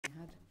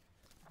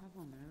have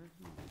one there,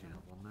 isn't it? Do you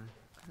have one there?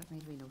 Does it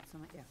need to be notes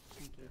on it? Yeah,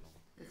 thank you.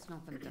 It's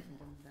nothing different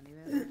than it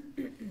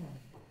anyway.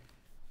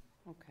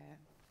 Okay.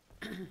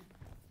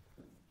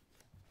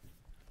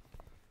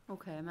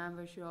 Okay,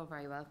 members, you're all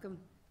very welcome.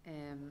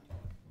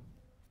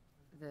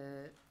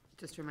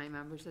 Just to remind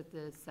members that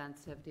the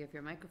sensitivity of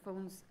your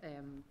microphones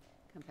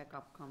can pick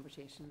up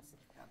conversations,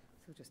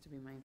 so just to be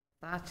mindful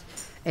of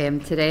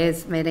that.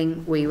 Today's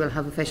meeting we will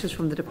have officials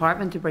from the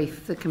department to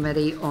brief the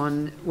committee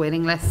on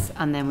waiting lists,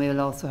 and then we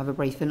will also have a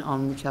briefing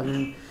on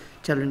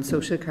children's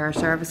social care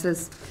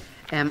services,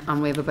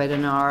 and we have about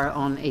an hour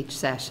on each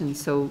session.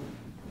 So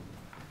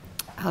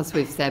as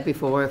we've said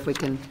before, if we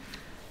can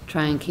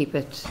try and keep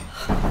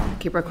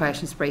our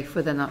questions brief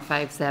within that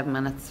 5-7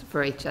 minutes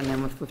for each, and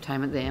then with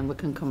time at the end we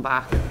can come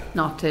back,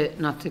 not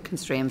to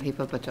constrain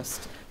people, but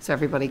just so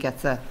everybody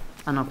gets an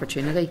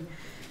opportunity.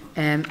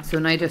 So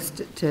now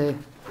just to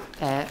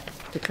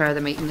declare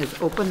the meeting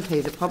is open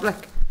to the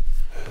public.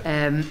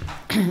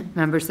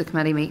 Members, the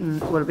committee meeting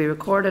will be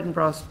recorded and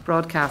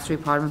broadcast through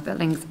Parliament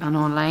buildings and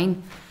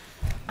online.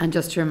 And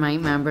just to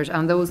remind members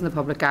and those in the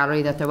public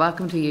gallery that you're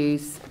welcome to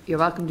use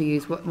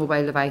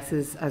mobile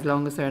devices as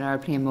long as they're in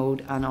airplane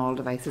mode and all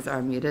devices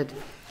are muted.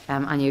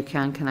 And you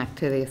can connect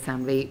to the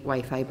Assembly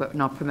Wi-Fi, but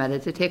not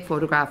permitted to take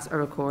photographs or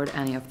record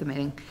any of the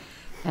meeting.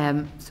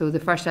 So the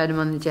first item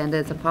on the agenda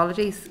is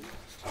apologies.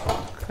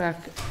 Clerk.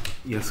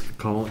 Yes,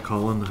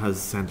 Colin has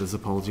sent his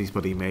apologies,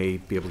 but he may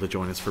be able to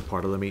join us for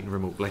part of the meeting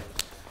remotely.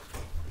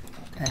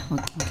 Okay, we'll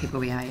keep a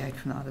wee eye out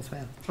from that as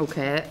well.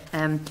 Okay,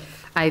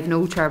 I have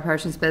no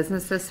chairperson's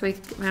business this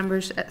week,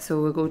 members,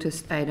 so we'll go to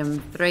item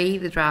 3,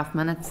 the draft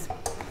minutes,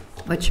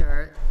 which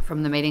are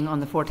from the meeting on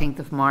the 14th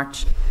of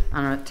March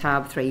and are at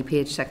tab 3,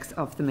 page 6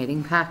 of the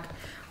meeting pack.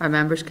 Are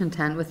members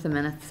content with the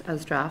minutes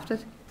as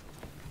drafted?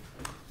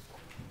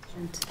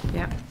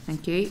 Yeah,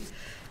 thank you.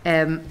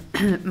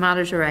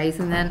 Matters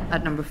arising then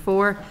at number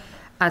 4.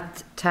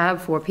 At tab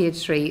 4,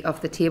 page 3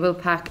 of the table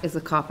pack is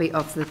a copy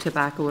of the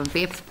tobacco and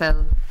vapes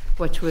bill,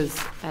 which was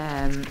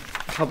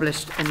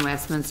published in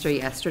Westminster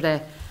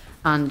yesterday,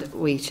 and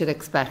we should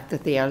expect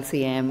that the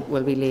LCM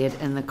will be laid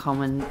in the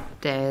coming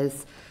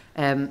days.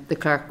 The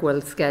clerk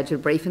will schedule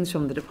briefings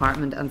from the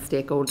department and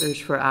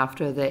stakeholders for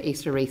after the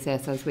Easter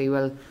recess, as we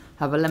will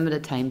have a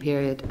limited time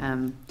period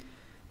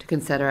to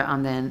consider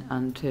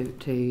and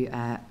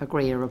to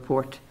agree a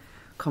report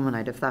coming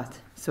out of that.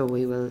 So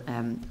we will,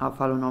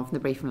 following on from the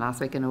briefing last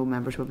week, I know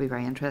members will be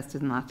very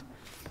interested in that.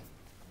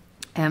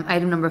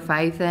 Item number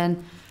 5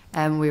 then.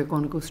 We're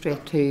going to go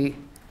straight to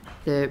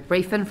the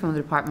briefing from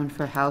the Department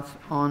for Health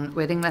on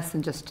waiting lists,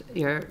 and just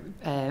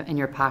in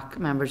your pack,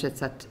 members,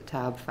 it's at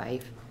tab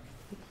 5.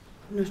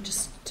 No,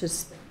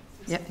 just.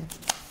 Yep.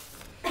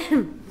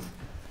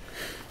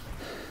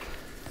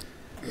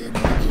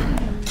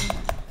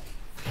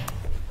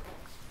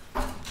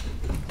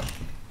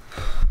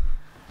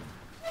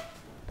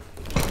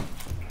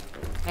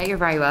 You're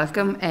very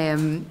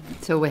welcome.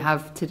 So we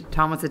have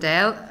Thomas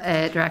Adele,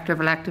 Director of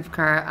Elective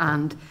Care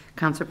and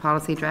Cancer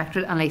Policy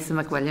Directorate, and Lisa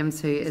McWilliams,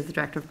 who is the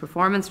Director of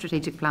Performance,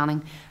 Strategic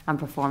Planning and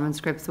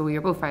Performance Group. So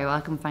you're both very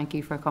welcome. Thank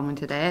you for coming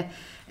today.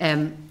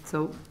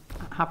 So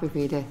happy for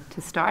you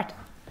to start.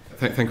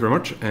 Thank you very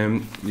much.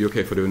 You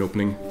okay for doing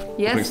opening?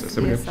 Yes,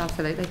 yes,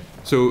 absolutely.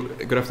 So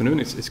good afternoon.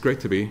 It's great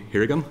to be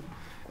here again.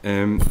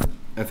 And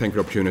thank you for the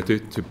opportunity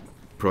to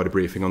provide a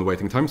briefing on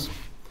waiting times.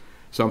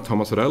 So I'm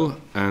Thomas Adele,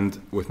 and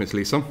with Ms.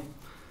 Lisa.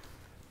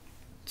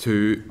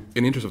 In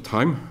the interest of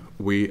time,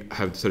 we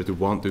have decided to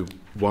do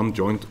one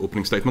joint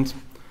opening statement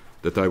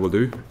that I will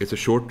do. It's a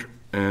short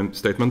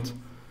statement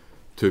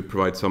to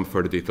provide some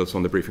further details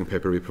on the briefing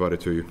paper we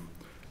provided to you,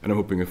 and I'm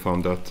hoping you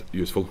found that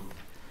useful.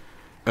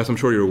 As I'm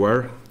sure you're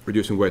aware,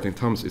 reducing waiting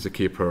times is a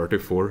key priority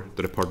for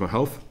the Department of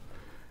Health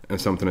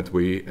and something that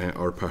we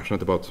are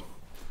passionate about.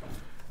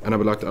 And I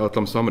would like to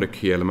outline some of the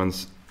key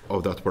elements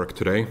of that work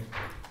today.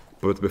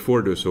 But before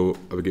I do so,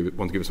 I want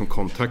to give you some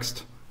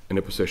context in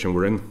the position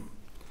we're in.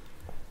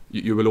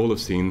 You will all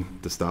have seen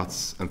the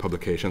stats and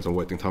publications on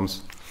waiting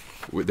times.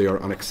 They are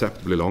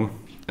unacceptably long,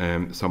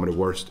 some of the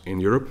worst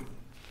in Europe.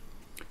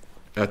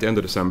 At the end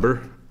of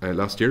December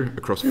last year,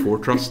 across 4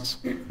 trusts,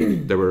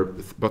 there were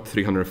about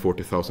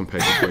 340,000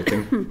 patients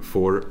waiting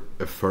for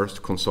a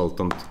first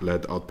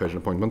consultant-led outpatient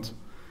appointment.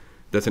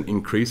 That's an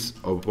increase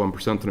of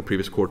 1% on the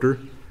previous quarter,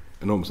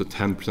 and almost a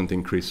 10%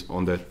 increase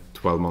on the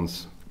 12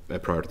 months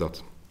prior to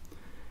that.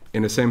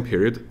 In the same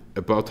period,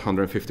 about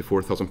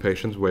 154,000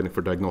 patients waiting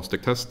for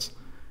diagnostic tests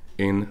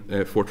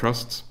in 4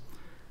 trusts,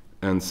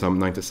 and some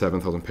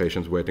 97,000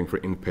 patients waiting for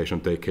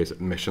inpatient day case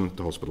admission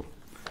to hospital.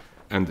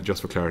 And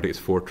just for clarity, it's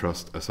 4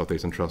 trusts, as South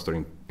Asian Trust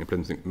are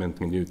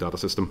implementing a new data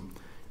system,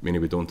 meaning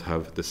we don't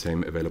have the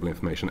same available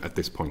information at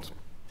this point.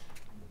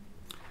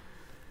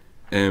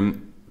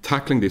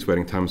 Tackling these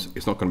waiting times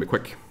is not going to be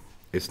quick.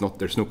 There's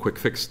no quick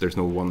fix, there's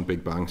no one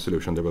big bang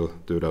solution that will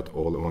do that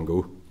all in one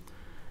go.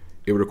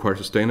 It will require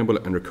sustainable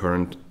and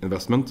recurrent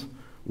investment,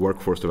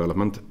 workforce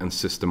development, and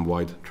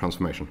system-wide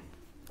transformation.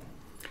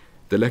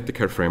 The Elective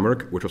Care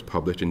Framework, which was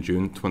published in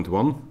June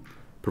 2021,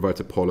 provides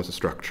a policy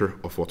structure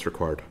of what's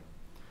required.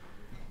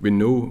 We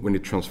know we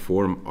need to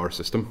transform our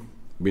system.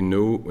 We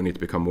know we need to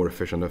become more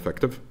efficient and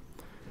effective,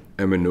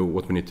 and we know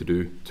what we need to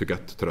do to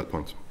get to that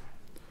point.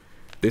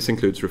 This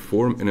includes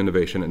reform and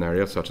innovation in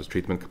areas such as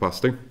treatment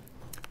capacity,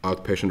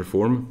 outpatient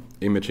reform,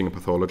 imaging and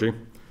pathology,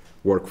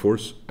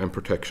 workforce, and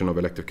protection of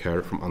elective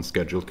care from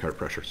unscheduled care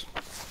pressures.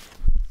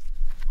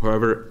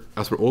 However,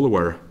 as we're all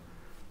aware,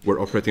 we're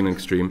operating in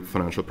extreme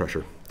financial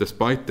pressure.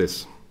 Despite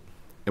this,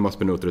 it must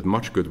be noted that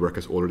much good work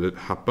has already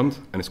happened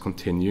and is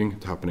continuing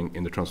to happen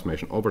in the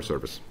transformation of our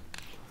service.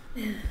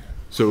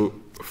 So,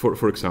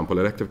 for example,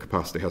 elective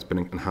capacity has been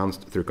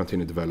enhanced through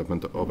continued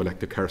development of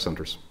elective care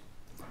centres.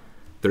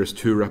 There is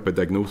 2 rapid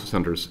diagnosis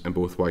centres in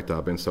both White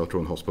Abbey and South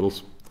Rowan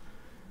hospitals.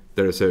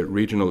 There is a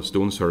regional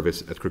stone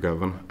service at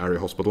Craigavon Area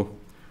Hospital.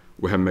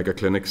 We have mega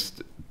clinics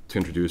to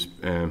introduce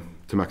to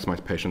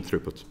maximise patient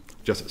throughput.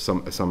 Just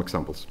some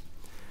examples.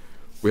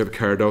 We have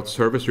carried out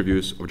service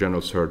reviews of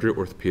general surgery,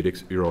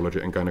 orthopaedics,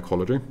 urology, and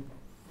gynecology.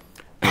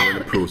 And we're in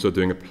the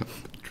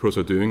process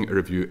of doing a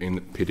review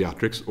in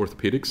paediatrics,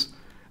 orthopaedics,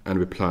 and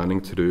we're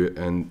planning to do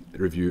a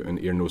review in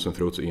ear, nose, and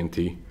throat, so ENT,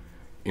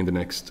 in the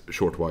next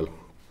short while.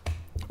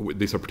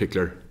 These are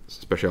particular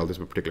specialities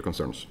with particular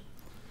concerns.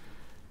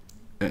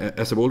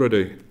 As I've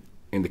already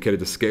indicated,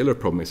 the scale of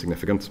the problem is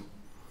significant,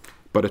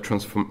 but a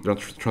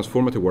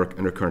transformative work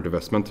and recurrent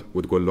investment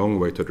would go a long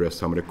way to address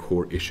some of the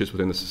core issues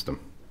within the system.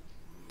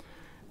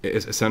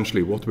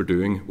 Essentially, what we're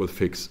doing will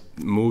fix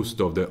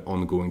most of the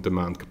ongoing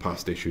demand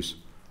capacity issues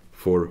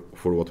for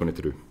what we need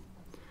to do.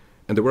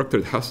 And the work that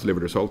it has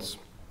delivered results.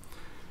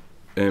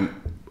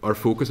 Our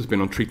focus has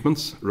been on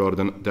treatments rather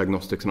than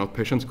diagnostics and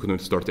outpatients. Couldn't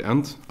start the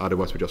end,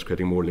 otherwise we're just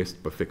creating more lists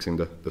by fixing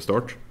the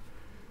start.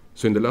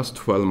 So in the last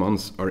 12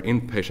 months, our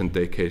inpatient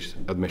day case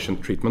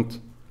admission treatment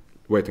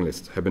waiting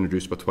lists have been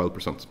reduced by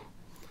 12%.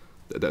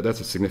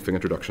 That's a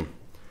significant reduction.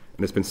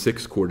 And it's been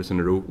 6 quarters in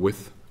a row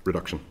with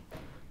reduction.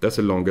 That's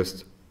the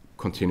longest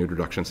continued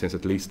reduction since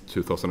at least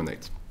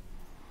 2008.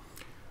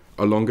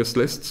 Our longest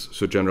lists,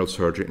 so general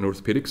surgery and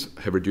orthopedics,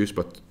 have reduced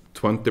by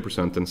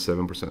 20% and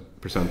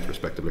 7%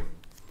 respectively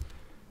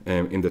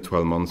in the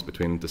 12 months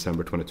between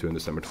December 22 and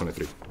December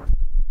 23.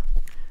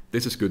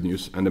 This is good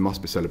news and it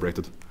must be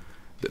celebrated.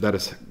 That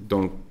has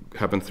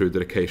happened through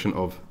dedication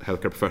of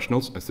healthcare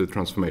professionals and through the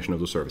transformation of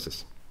those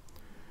services.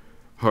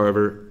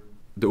 However,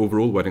 the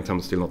overall waiting time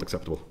is still not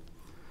acceptable.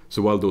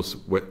 So while those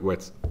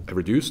waits have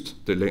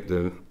reduced,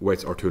 the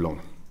waits are too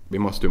long. We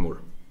must do more.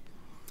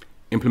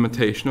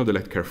 Implementation of the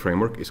elective care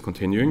framework is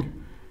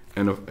continuing,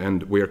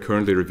 and we are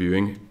currently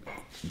reviewing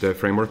the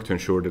framework to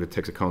ensure that it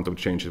takes account of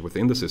changes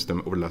within the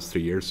system over the last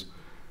 3 years,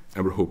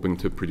 and we're hoping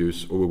to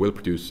produce, or we will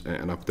produce,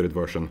 an updated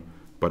version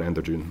by the end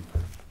of June.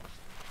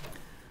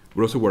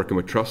 We're also working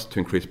with Trust to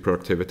increase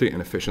productivity and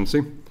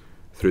efficiency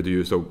through the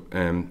use of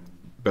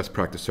best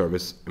practice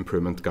service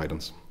improvement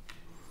guidance.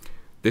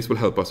 This will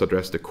help us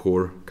address the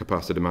core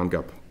capacity demand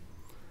gap.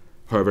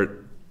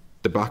 However,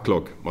 the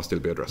backlog must still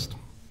be addressed.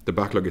 The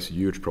backlog is a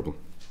huge problem.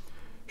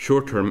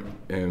 Short-term,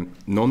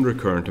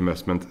 non-recurrent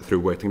investment through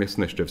waiting list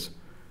initiatives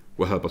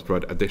will help us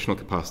provide additional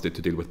capacity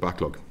to deal with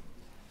backlog.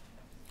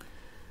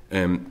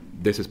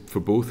 This is for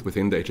both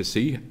within the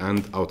HSC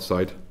and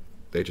outside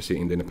the HSC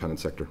in the independent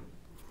sector.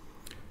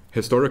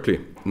 Historically,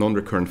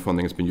 non-recurrent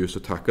funding has been used to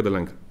tackle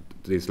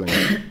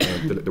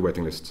the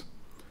waiting lists.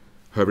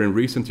 However, in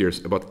recent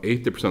years, about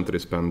 80% of the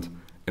spend,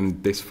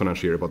 and this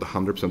financial year, about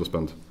 100% of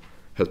spend,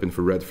 has been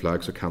for red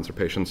flags or cancer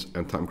patients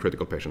and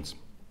time-critical patients,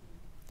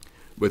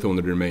 with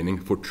only the remaining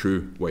for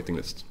true waiting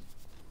lists.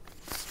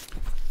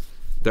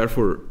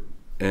 Therefore,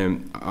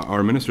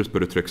 our Minister's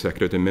budget to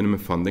executive, the minimum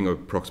funding of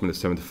approximately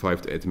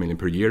 75 to 80 million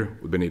per year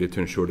would be needed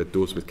to ensure that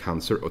those with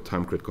cancer or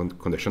time-critical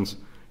conditions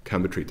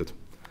can be treated.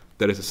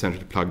 That is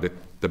essentially to plug the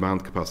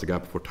demand capacity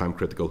gap for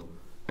time-critical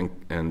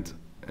and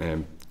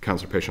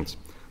cancer patients.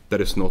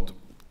 That is not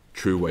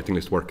true waiting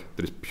list work.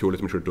 That is purely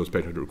to ensure that those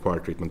patients who require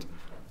treatment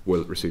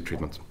will receive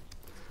treatment.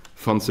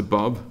 Funds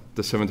above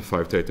the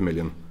 75 to 80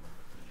 million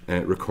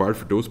required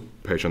for those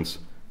patients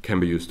can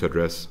be used to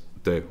address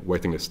the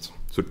waiting lists.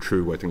 So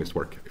true waiting list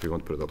work, if you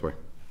want to put it that way.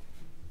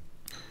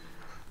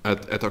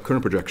 At our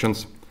current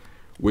projections,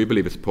 we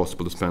believe it's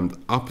possible to spend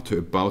up to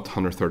about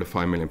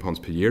 £135 million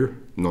per year,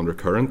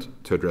 non-recurrent,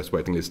 to address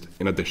waiting lists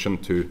in addition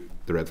to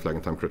the red flag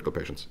and time-critical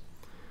patients.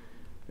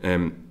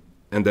 And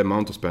the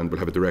amount to spend will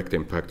have a direct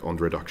impact on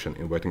the reduction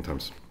in waiting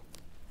times.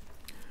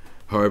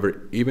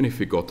 However, even if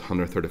we got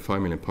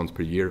 £135 million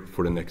per year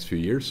for the next few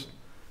years,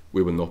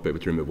 we will not be able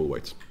to remove all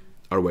waits.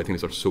 Our waiting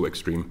lists are so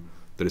extreme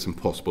that it's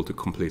impossible to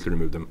completely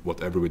remove them,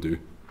 whatever we do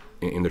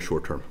in the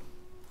short term.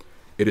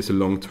 It is a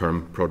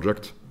long-term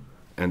project,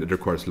 and it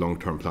requires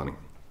long-term planning.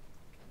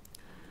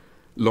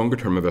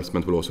 Longer-term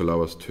investment will also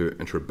allow us to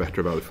ensure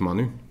better value for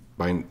money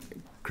by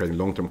creating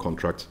long-term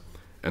contracts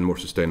and more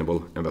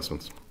sustainable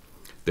investments.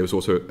 They will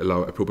also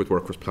allow appropriate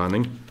workforce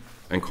planning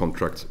and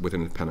contracts within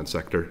the independent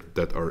sector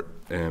that are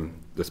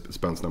that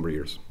spans a number of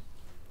years.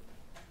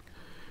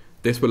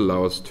 This will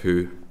allow us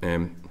to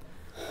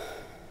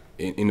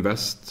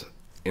invest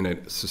in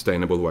a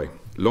sustainable way.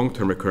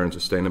 Long-term recurrent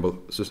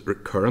sustainable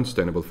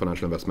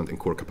financial investment in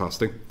core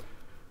capacity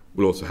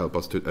will also help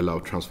us to allow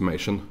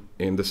transformation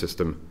in the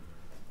system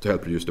to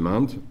help reduce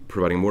demand,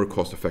 providing a more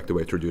cost-effective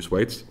way to reduce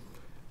waits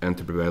and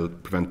to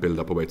prevent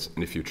build-up of waits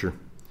in the future.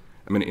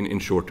 I mean, in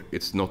short,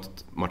 it's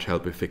not much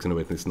help if fixing the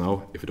waiting list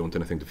now if we don't do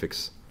anything to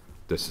fix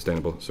the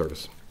sustainable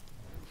service.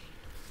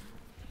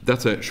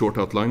 That's a short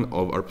outline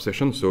of our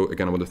position. So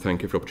again, I want to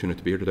thank you for the opportunity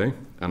to be here today,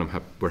 and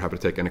we're happy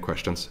to take any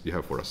questions you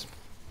have for us.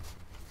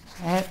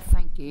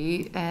 Thank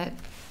you,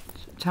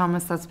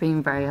 Thomas. That's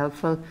been very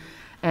helpful.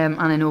 And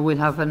I know we'll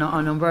have a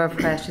number of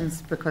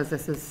questions because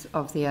this is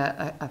obviously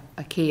a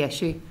key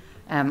issue,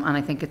 and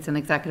I think it's an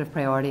executive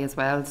priority as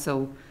well.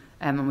 So,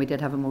 and we did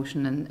have a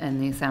motion in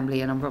the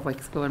Assembly a number of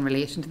weeks ago in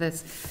relation to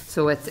this.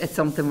 So it's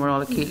something we're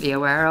all acutely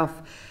aware of.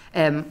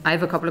 I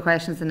have a couple of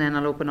questions, and then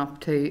I'll open up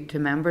to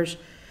members.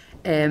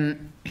 I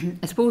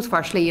suppose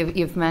firstly,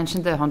 you've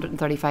mentioned the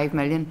 135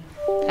 million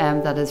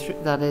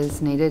that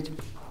is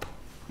needed,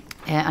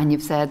 and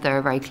you've said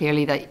there very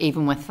clearly that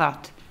even with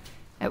that,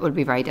 it would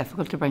be very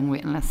difficult to bring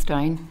waiting lists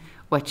down,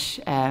 which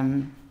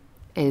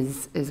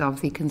is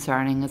obviously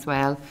concerning as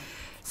well.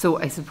 So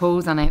I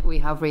suppose, and we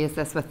have raised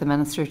this with the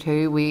Minister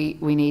too, we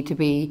need to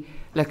be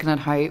looking at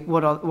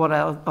what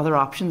other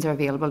options are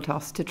available to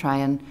us to try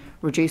and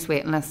reduce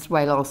waiting lists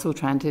while also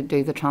trying to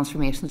do the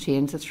transformational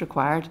change that's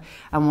required.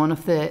 And one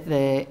of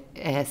the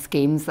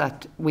schemes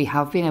that we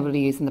have been able to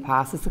use in the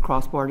past is the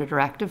cross-border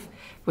directive,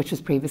 which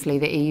was previously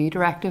the EU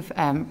directive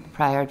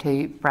prior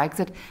to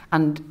Brexit.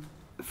 And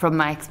from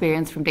my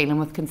experience from dealing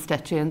with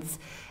constituents,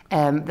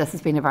 this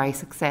has been a very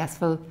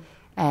successful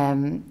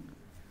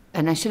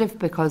initiative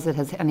because it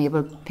has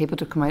enabled people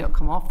to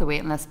come off the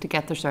waiting list to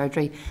get their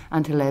surgery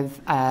and to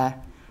live,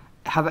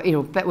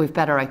 with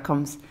better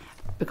outcomes.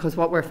 Because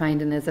what we're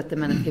finding is that the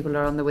minute people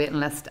are on the waiting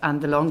list,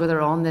 and the longer they're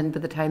on, then by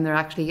the time they're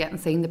actually getting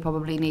seen, they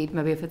probably need,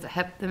 maybe if it's a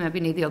hip, they maybe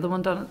need the other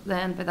one done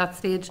then by that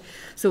stage.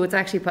 So it's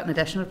actually putting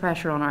additional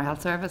pressure on our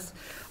health service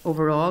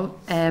overall.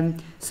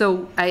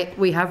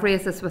 We have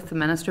raised this with the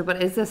Minister,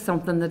 but is this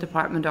something the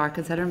Department are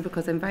considering?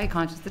 Because I'm very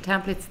conscious the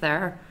template's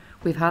there.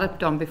 We've had it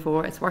done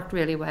before. It's worked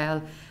really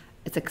well.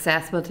 It's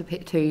accessible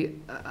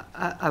to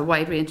a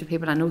wide range of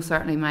people. I know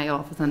certainly my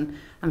office, and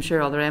I'm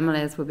sure other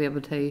MLAs will be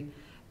able to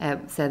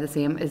say the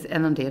same, is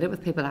inundated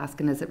with people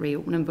asking, is it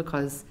reopening?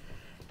 Because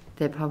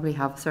they probably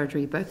have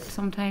surgery booked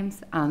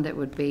sometimes, and it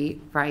would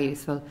be very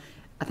useful.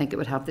 I think it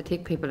would help to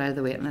take people out of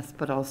the waiting list,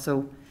 but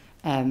also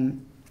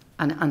and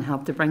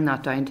help to bring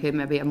that down to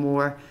maybe a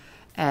more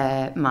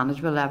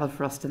manageable level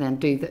for us to then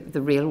do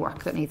the real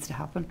work that needs to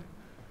happen.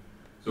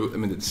 So, I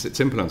mean, the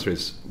simple answer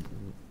is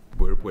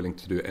we're willing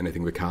to do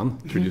anything we can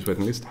to reduce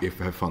waiting list if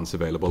we have funds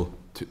available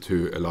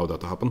to allow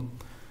that to happen.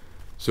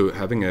 So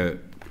having a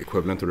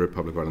equivalent to the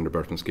Republic of Ireland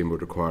reimbursement scheme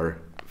would require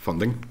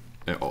funding,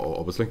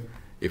 obviously.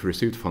 If we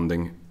received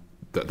funding,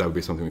 that would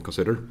be something we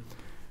consider.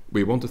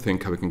 We want to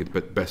think how we can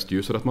get best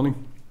use of that money,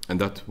 and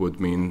that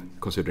would mean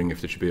considering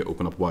if it should be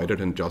open up wider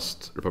than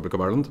just Republic of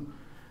Ireland.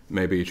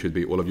 Maybe it should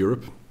be all of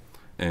Europe,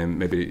 and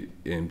maybe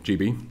in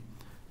GB.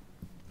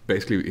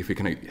 Basically, if we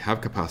can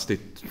have capacity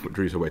to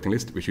reduce our waiting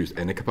list, we should use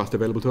any capacity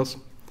available to us.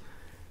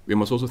 We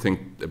must also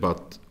think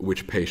about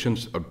which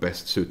patients are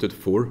best suited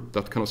for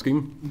that kind of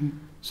scheme. Mm-hmm.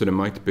 So there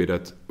might be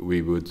that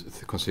we would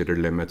consider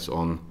limits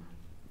on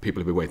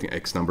people who be waiting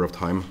X number of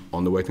time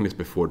on the waiting list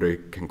before they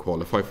can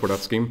qualify for that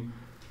scheme.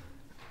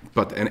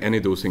 But any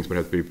of those things would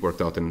have to be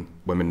worked out in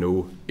when we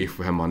know if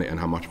we have money and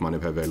how much money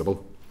we have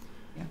available.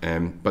 Yeah.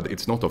 But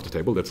it's not off the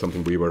table. That's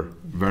something we were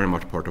very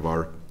much part of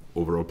our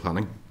overall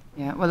planning.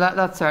 Yeah, well,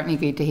 that's certainly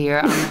good to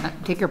hear. I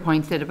take your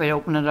point that about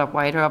opening it up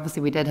wider.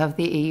 Obviously, we did have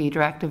the EU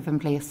directive in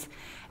place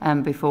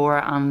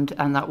before, and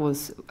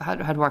that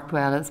had worked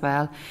well as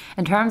well.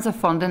 In terms of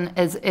funding,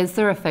 is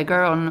there a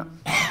figure on?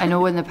 I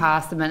know in the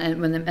past, in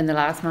the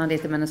last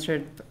mandate, the Minister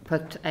had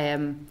put, I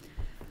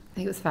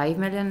think it was 5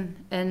 million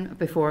in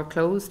before it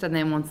closed, and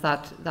then once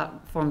that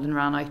funding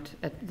ran out,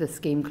 the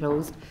scheme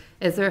closed.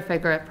 Is there a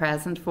figure at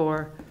present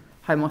for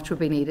how much would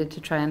be needed to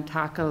try and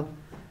tackle?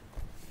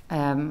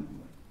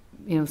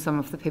 Some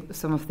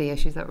of the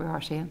issues that we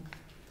are seeing.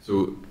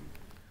 So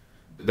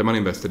the money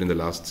invested in the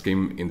last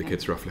scheme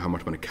indicates roughly how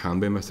much money can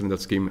be invested in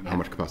that scheme, how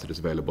much capacity is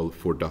available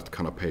for that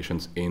kind of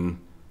patients in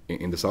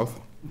the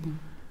south. Mm-hmm.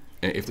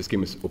 If the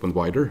scheme is opened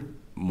wider,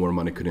 more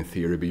money could in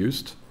theory be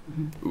used.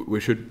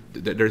 Mm-hmm.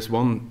 There's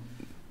one,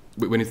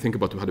 when you think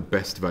about how the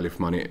best value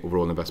for money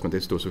overall investment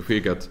is, so if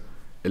we get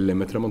a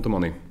limited amount of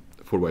money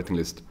for waiting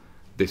list,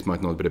 this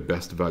might not be the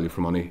best value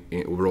for money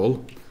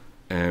overall.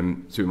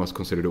 So we must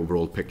consider the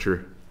overall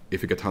picture.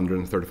 If we get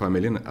 135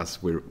 million,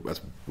 as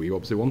we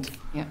obviously want,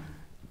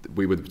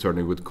 we would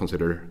certainly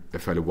consider a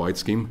fairly wide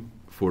scheme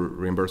for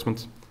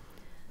reimbursement.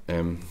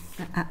 And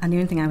the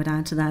only thing I would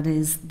add to that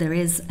is there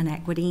is an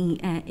equity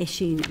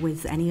issue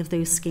with any of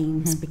those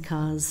schemes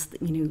because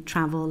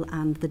travel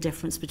and the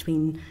difference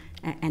between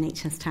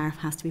NHS tariff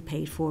has to be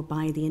paid for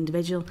by the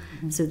individual.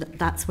 So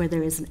that's where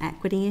there is an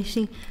equity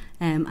issue,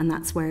 and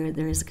that's where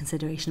there is a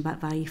consideration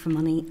about value for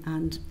money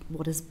and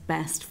what is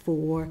best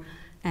for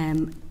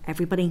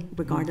everybody,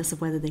 regardless of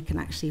whether they can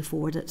actually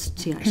afford it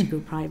to actually go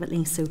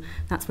privately. So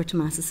that's where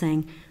Tomas is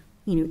saying,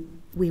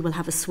 we will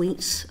have a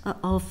suite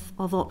of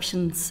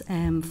options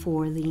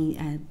for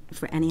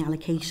any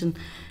allocation,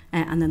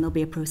 and then there'll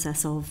be a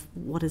process of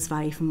what is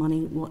value for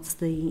money,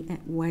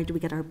 where do we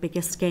get our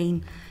biggest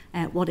gain,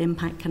 what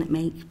impact can it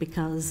make,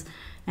 because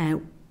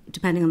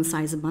depending on the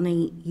size of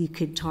money, you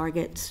could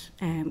target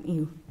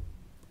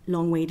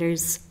long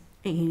waiters.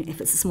 If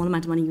it's a small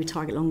amount of money, you would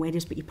target long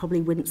waiters, but you probably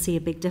wouldn't see a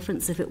big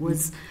difference if it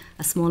was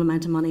a small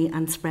amount of money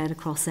and spread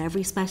across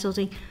every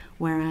specialty.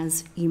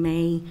 Whereas you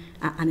may,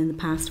 and in the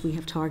past we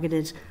have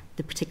targeted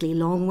the particularly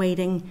long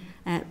waiting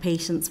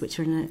patients, which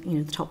are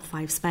in the top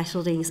 5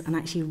 specialties, and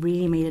actually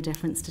really made a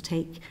difference to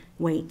take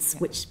waits,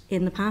 which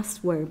in the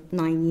past were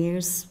 9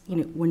 years.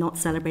 We're not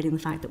celebrating the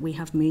fact that we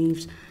have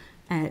moved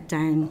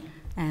down.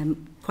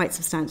 Quite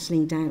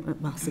substantially down.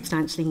 Well,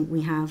 substantially,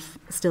 we have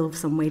still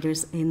some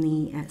waiters in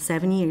the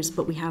 7 years,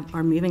 but we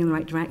are moving in the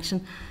right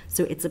direction.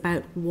 So it's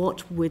about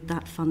what would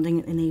that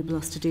funding enable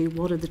us to do?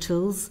 What are the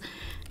tools?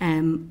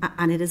 And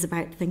it is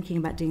about thinking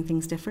about doing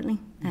things differently.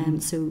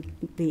 So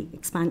the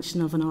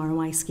expansion of an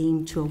ROI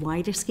scheme to a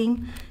wider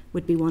scheme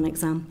would be one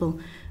example.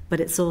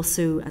 But it's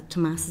also,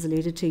 Tomas has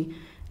alluded to,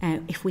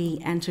 if we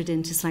entered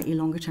into slightly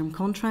longer term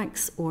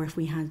contracts, or if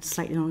we had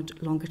slightly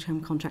longer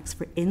term contracts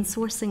for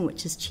insourcing,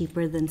 which is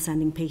cheaper than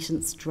sending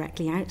patients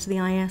directly out to the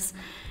IS.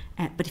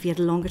 But if you had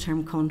a longer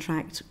term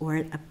contract or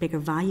a bigger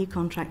value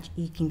contract,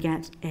 you can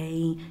get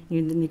the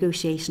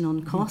negotiation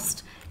on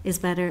cost is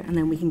better, and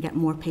then we can get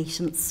more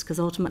patients, because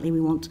ultimately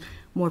we want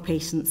more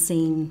patients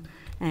seen,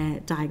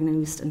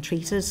 diagnosed and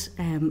treated,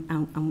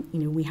 and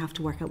we have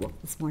to work out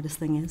what the smartest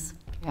thing is.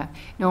 Yeah,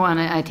 no, and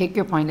I take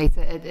your point,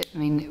 Lisa. I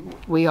mean,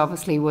 we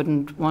obviously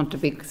wouldn't want to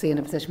be in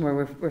a position where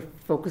we're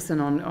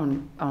focusing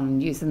on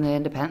using the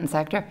independent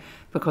sector,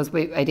 because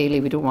ideally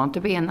we don't want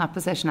to be in that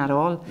position at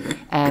all.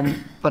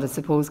 But I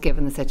suppose,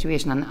 given the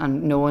situation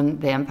and knowing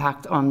the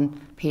impact on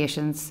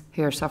patients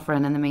who are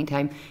suffering in the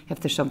meantime,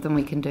 if there's something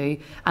we can do,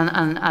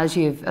 and as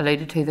you've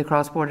alluded to, the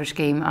cross-border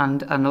scheme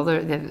and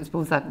I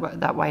suppose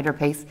that wider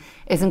piece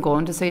isn't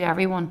going to suit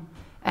everyone.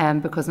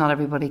 Because not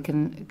everybody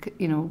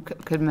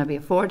could maybe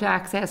afford to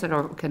access it,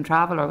 or can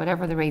travel, or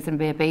whatever the reason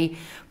may be.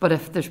 But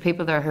if there's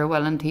people there who are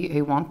willing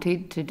who want to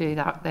do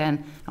that,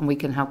 then, and we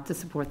can help to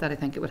support that, I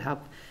think it would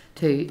help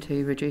to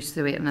reduce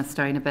the waiting list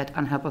down a bit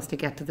and help us to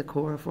get to the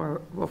core of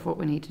what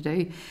we need to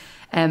do.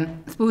 I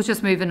suppose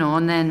just moving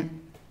on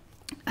then,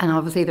 and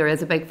obviously there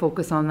is a big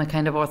focus on the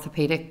kind of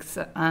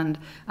orthopaedics and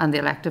the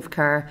elective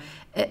care.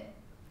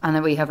 And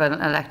then we have an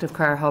elective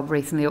care hub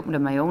recently opened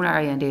in my own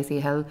area in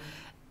Daisy Hill.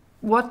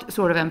 What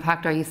sort of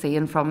impact are you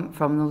seeing from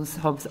those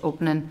hubs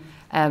opening?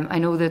 I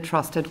know the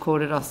Trust had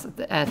quoted us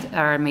at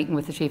our meeting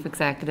with the chief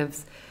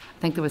executives. I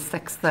think there was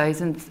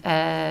 6,000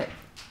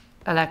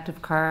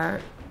 elective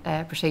care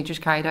procedures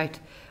carried out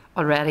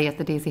already at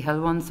the Daisy Hill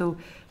one. So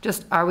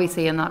just, are we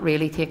seeing that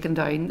really taking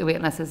down the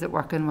waiting list? Is it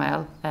working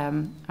well?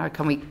 Or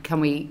can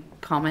we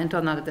comment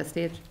on that at this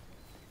stage?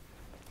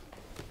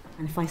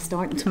 And if I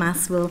start,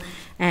 Tomas will,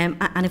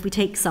 and if we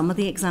take some of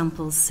the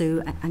examples,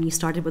 and you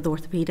started with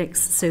orthopaedics,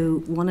 so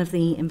one of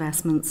the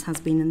investments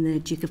has been in the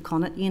Duke of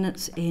Connaught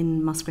unit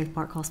in Musgrave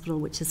Park Hospital,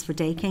 which is for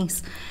day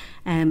case.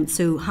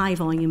 So high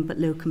volume but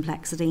low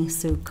complexity,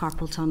 so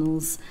carpal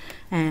tunnels,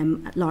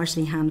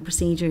 largely hand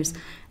procedures.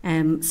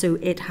 So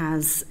it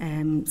has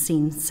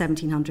seen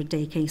 1,700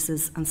 day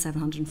cases and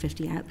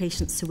 750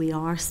 outpatients. So we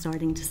are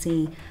starting to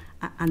see,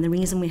 and the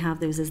reason we have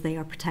those is they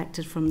are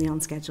protected from the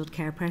unscheduled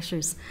care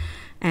pressures.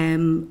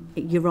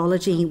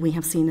 Urology,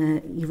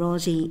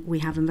 we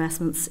have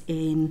investments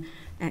in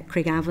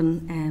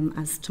Craigavon,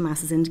 as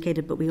Tomas has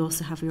indicated, but we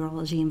also have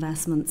urology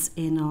investments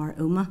in our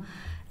OMA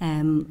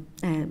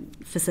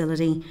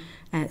facility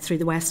through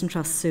the Western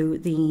Trust. So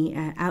the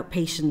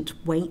outpatient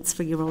waits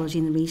for urology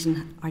in the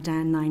region are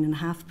down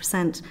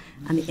 9.5%,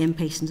 and the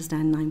inpatient is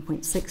down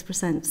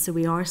 9.6%. So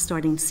we are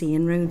starting to see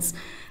inroads.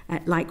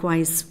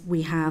 Likewise,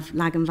 we have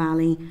Lagan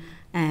Valley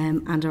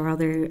and our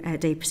other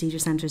day procedure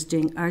centres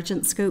doing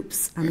urgent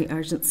scopes, and the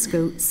urgent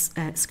scopes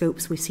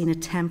we've seen a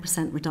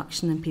 10%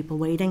 reduction in people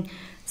waiting.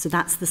 So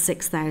that's the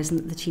 6,000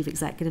 that the chief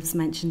executives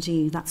mentioned to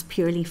you. That's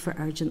purely for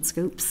urgent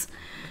scopes.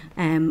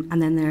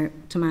 And then there,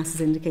 Tomas has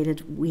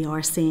indicated, we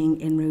are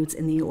seeing inroads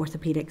in the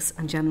orthopaedics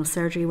and general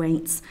surgery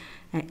waits.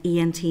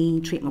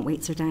 ENT treatment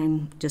waits are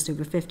down just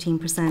over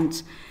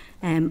 15%.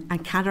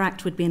 And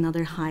cataract would be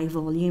another high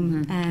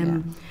volume.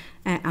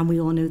 And we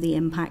all know the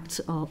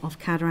impact of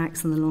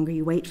cataracts, and the longer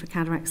you wait for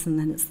cataracts, and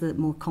then it's the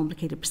more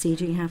complicated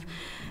procedure you have.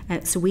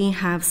 So we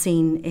have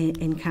seen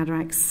in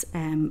cataracts,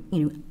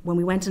 when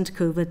we went into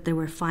COVID, there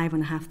were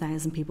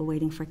 5,500 people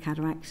waiting for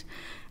cataract.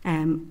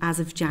 As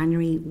of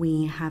January,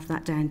 we have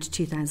that down to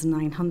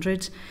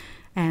 2,900.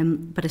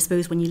 But I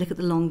suppose when you look at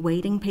the long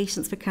waiting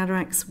patients for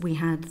cataracts, we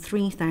had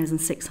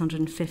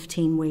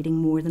 3,615 waiting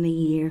more than a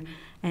year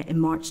in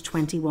March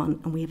 21,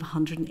 and we have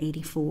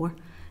 184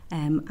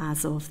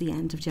 as of the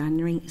end of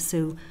January.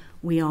 So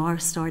we are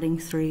starting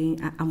through,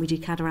 and we do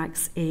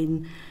cataracts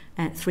in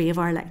 3 of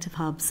our elective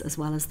hubs, as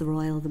well as the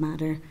Royal, the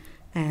Mater,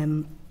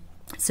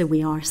 So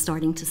we are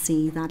starting to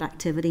see that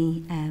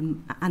activity,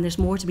 and there's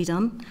more to be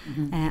done,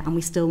 and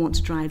we still want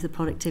to drive the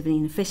productivity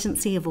and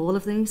efficiency of all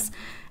of those.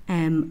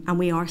 And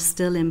we are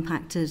still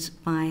impacted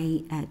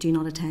by do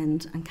not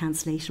attend and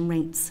cancellation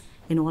rates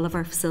in all of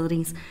our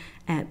facilities,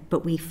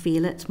 but we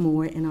feel it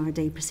more in our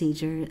day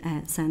procedure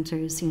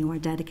centres, our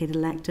dedicated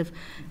elective.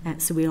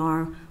 So we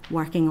are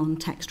working on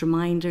text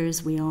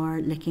reminders. We are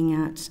looking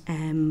at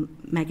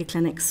mega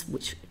clinics,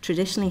 which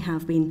traditionally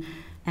have been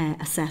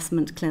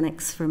assessment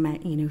clinics for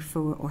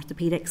for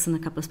orthopaedics and a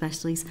couple of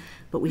specialties,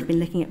 but we've been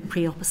looking at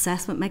pre-op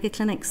assessment mega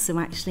clinics. So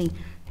actually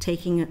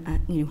taking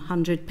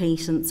 100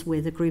 patients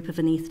with a group of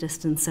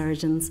anaesthetists and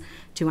surgeons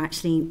to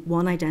actually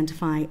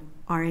identify,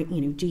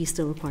 do you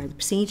still require the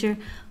procedure?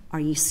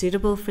 Are you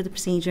suitable for the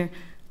procedure?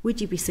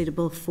 Would you be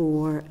suitable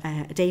for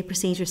a day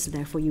procedure? So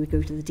therefore you would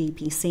go to the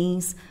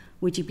DPCs.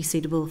 Would you be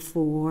suitable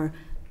for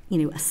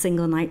a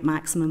single night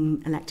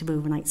maximum elective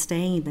overnight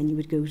stay? Then you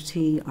would go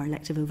to our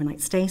elective overnight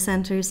stay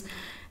centres.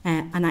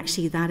 And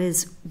actually that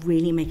is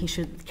really making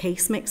sure that the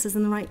case mix is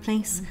in the right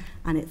place.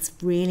 And it's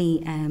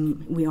really,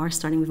 we are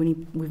starting,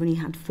 we've only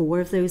had 4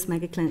 of those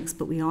mega clinics,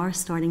 but we are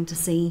starting to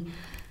see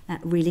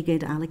really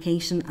good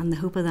allocation. And the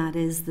hope of that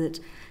is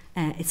that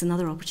it's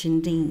another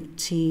opportunity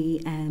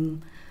to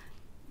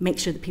make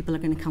sure that people are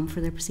going to come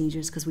for their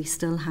procedures, because we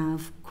still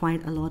have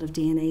quite a lot of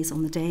DNAs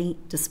on the day,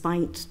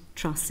 despite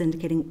trusts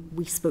indicating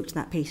we spoke to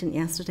that patient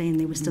yesterday and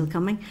they were still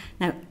coming.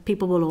 Now,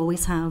 people will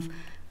always have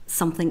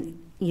something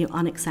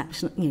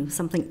unexceptional,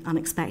 something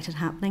unexpected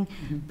happening,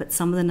 but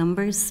some of the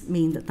numbers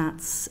mean that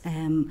that's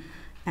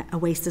a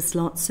wasted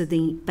slot. So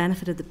the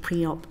benefit of the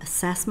pre-op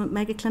assessment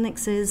mega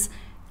clinics is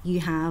you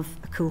have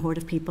a cohort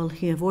of people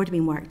who have already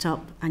been worked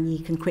up, and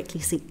you can quickly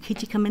see, could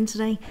you come in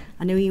today?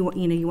 I know you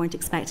weren't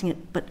expecting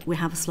it, but we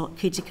have a slot,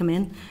 could you come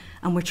in?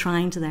 And we're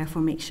trying to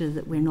therefore make sure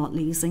that we're not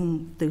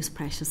losing those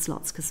precious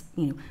slots, because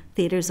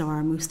theatres are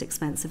our most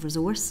expensive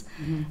resource,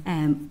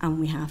 and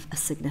we have a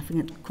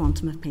significant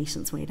quantum of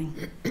patients waiting.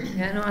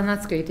 Yeah, no, and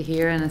that's great to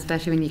hear, and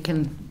especially when you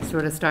can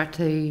sort of start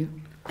to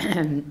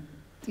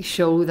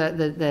show that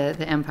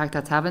the impact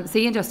that's having.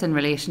 Seeing just in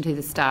relation to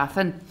the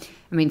staffing,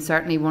 I mean,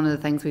 certainly one of the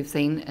things we've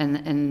seen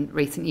in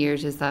recent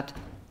years is that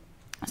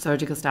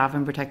surgical staff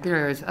in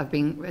particular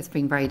it's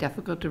been very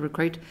difficult to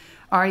recruit.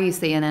 Are you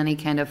seeing any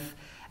kind of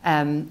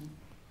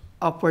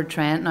upward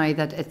trend now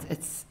that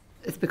it's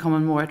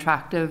becoming more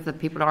attractive, that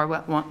people are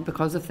want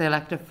because of the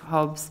elective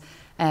hubs,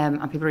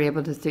 and people are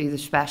able to do the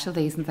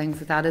specialties and things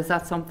like that? Is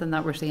that something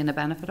that we're seeing a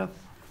benefit of?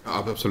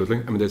 Absolutely.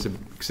 I mean, there's a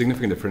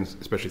significant difference,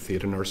 especially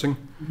theatre nursing.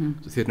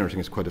 So theatre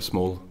nursing is quite a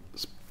small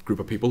group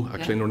of people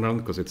actually in Northern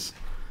Ireland, because it's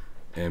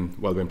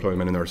while we employ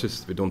many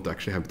nurses, we don't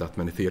actually have that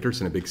many theatres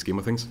in a big scheme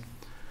of things.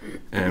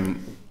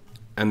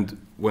 And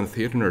when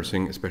theatre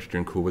nursing, especially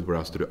during COVID, were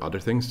asked to do other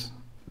things,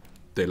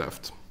 they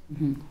left.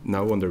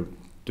 Now when they're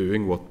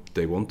doing what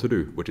they want to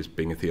do, which is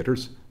being in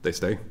theatres, they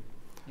stay.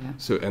 Yeah.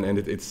 So and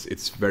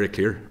it's very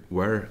clear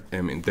where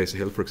in Daisy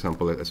Hill, for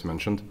example, as you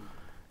mentioned,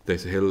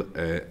 Daisy Hill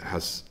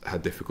has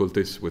had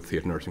difficulties with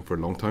theatre nursing for a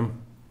long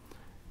time.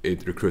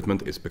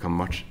 Recruitment has become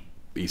much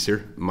easier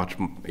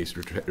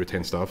to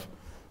retain staff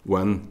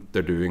when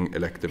they're doing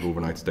elective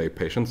overnight stay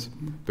patients,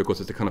 because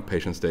it's the kind of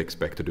patients they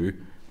expect to do.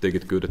 They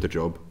get good at the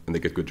job and they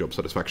get good job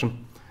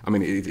satisfaction. I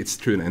mean, it's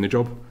true in any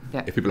job.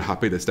 Yeah. If people are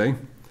happy, they stay.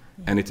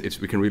 And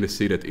we can really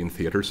see that in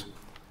theatres.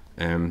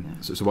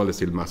 So while there's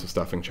still massive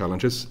staffing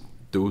challenges,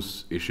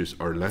 those issues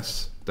are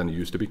less than it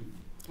used to be.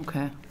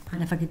 Okay.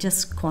 And if I could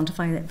just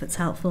quantify that, if it's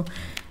helpful,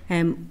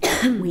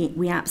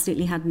 we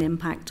absolutely had an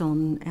impact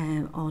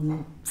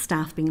on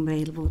staff being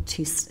available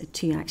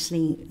to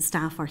actually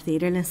staff our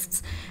theatre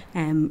lists,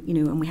 and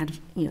we had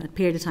a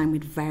period of time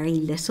with very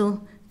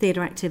little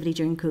theatre activity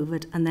during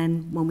COVID, and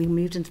then when we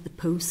moved into the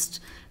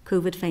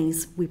post-COVID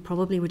phase, we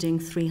probably were doing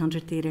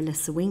 300 theatre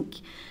lists a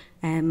week.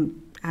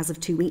 As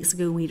of 2 weeks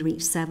ago, we'd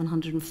reached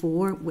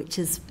 704, which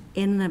is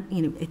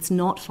it's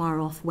not far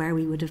off where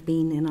we would have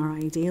been in our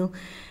ideal.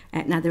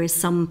 Now there is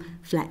some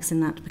flex in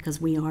that, because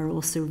we are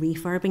also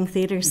refurbing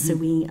theatres, so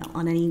we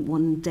on any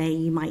one day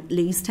you might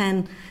lose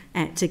 10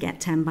 to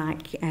get 10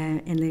 back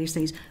in later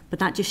stage. But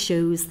that just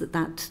shows that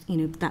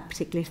that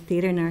particular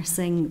theatre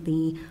nursing,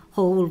 the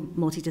whole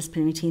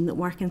multidisciplinary team that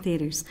work in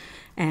theatres,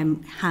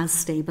 has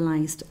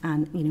stabilised,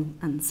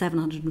 and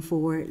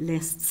 704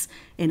 lists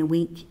in a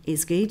week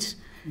is good.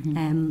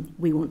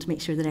 We want to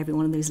make sure that every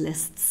one of those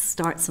lists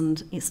starts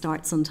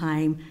on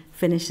time,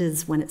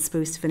 finishes when it's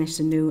supposed to finish,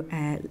 and no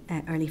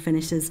early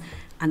finishes,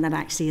 and that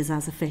actually is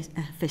as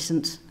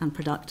efficient and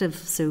productive.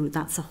 So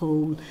that's a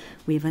whole,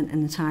 we have an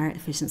entire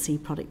efficiency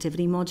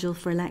productivity module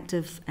for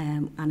elective,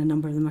 and a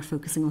number of them are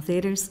focusing on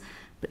theatres.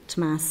 But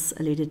Tomas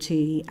alluded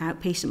to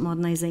outpatient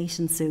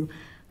modernisation, so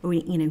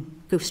we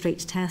go straight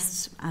to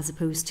tests as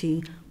opposed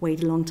to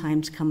wait a long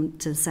time to come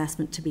to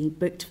assessment to be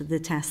booked for the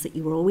tests that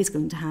you were always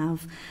going to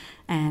have.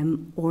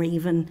 Or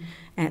even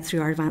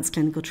through our advanced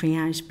clinical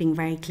triage, being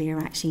very clear,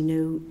 actually,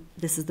 no,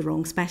 this is the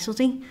wrong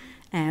specialty,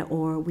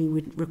 or we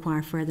would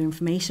require further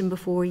information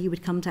before you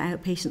would come to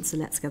outpatient, so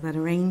let's get that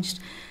arranged.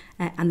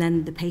 And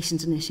then the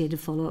patient-initiated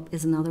follow-up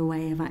is another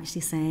way of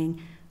actually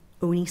saying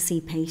only see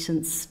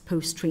patients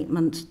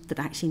post-treatment that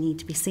actually need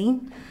to be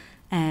seen,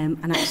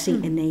 and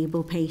actually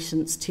enable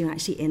patients to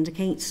actually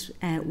indicate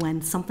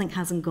when something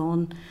hasn't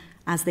gone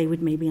as they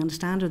would maybe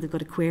understand, or they've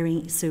got a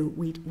query. So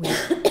we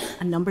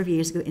a number of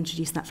years ago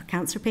introduced that for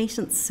cancer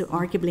patients. So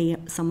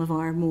arguably some of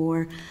our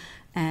more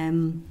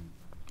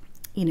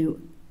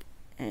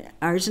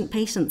urgent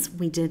patients,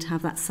 we did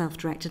have that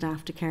self-directed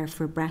aftercare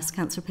for breast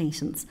cancer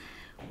patients.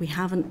 We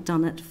haven't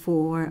done it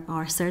for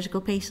our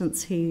surgical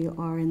patients who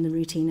are in the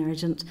routine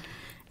urgent.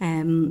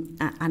 And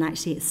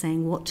actually it's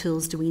saying what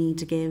tools do we need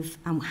to give,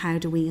 and how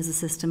do we as a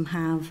system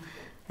have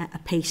a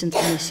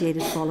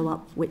patient-initiated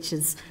follow-up, which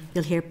is,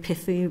 you'll hear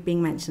PIFU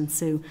being mentioned.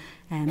 So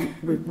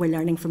we're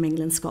learning from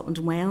England, Scotland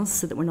and Wales,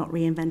 so that we're not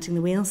reinventing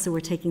the wheel. So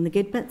we're taking the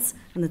good bits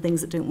and the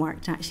things that don't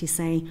work to actually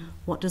say,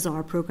 what does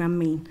our programme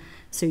mean?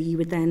 So you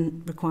would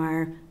then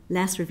require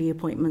less review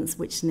appointments,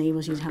 which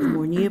enables you to have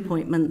more new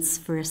appointments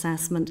for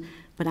assessment,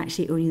 but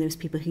actually only those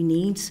people who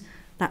need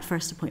that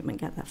first appointment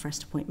get that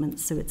first appointment.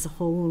 So it's a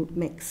whole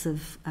mix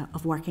of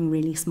working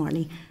really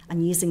smartly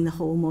and using the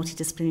whole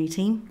multidisciplinary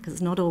team, because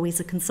it's not always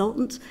a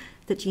consultant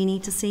that you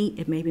need to see.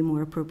 It may be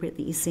more appropriate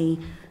that you see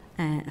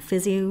a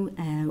physio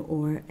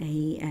or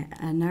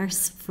a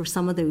nurse for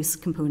some of those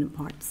component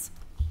parts.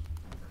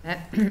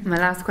 My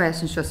last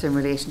question is just in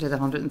relation to the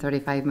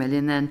 135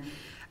 million then,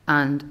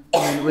 and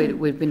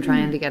we've been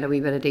trying to get a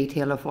wee bit of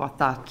detail of what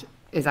that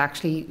is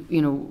actually,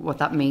 what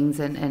that means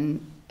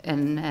in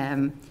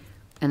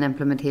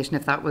implementation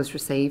if that was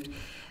received.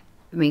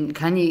 I mean,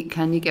 can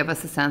you give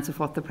us a sense of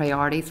what the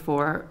priorities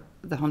for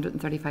the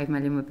 135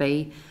 million would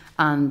be,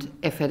 and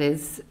if it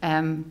is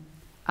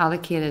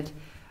allocated,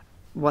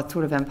 what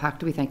sort of impact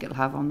do we think it'll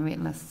have on the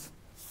waiting lists?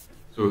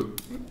 So,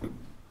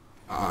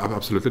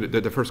 absolutely.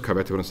 The first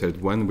caveat I want to say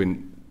is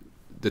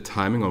the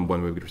timing on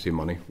when we will receive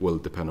money will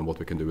depend on what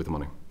we can do with the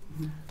money.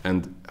 Mm-hmm.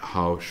 And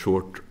how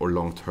short or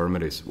long term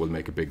it is will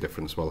make a big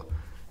difference as well.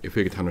 If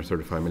we get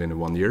 135 million in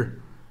 1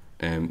 year,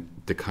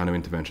 the kind of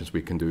interventions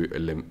we can do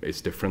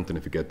is different than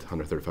if you get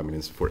 135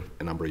 million for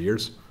a number of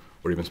years,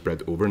 or even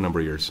spread over a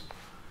number of years.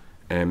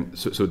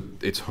 So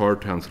it's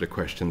hard to answer the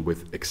question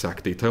with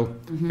exact detail,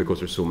 mm-hmm. because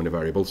there's so many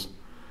variables.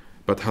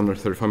 But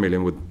 135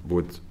 million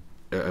would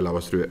allow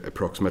us to do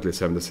approximately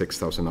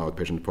 76,000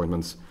 outpatient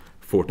appointments,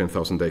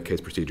 14,000 day case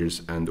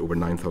procedures, and over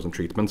 9,000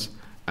 treatments,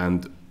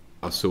 and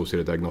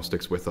associated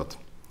diagnostics with that.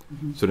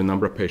 Mm-hmm. So the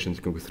number of patients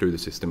who can go through the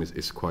system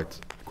is quite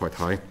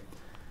high.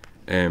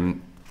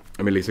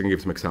 Lisa can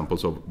give some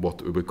examples of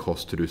what it would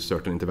cost to do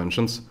certain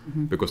interventions,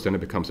 mm-hmm. because then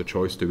it becomes a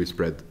choice. Do we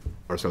spread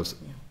ourselves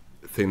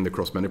thin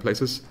across many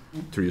places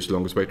to reduce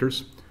longest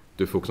waiters?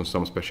 Do we focus on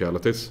some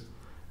specialities?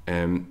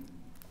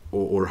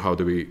 Or how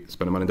do we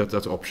spend the money?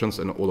 That's options,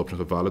 and all options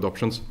are valid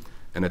options.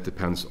 And it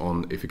depends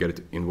on if you get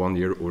it in 1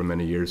 year or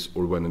many years,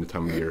 or when in the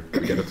time of year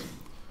you get it.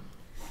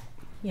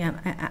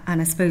 Yeah,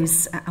 and I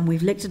suppose, and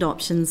we've looked at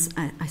options,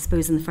 I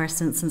suppose in the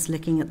first instance,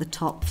 looking at the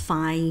top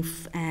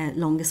 5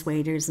 longest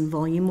waiters and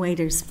volume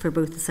waiters for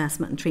both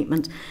assessment and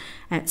treatment.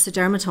 So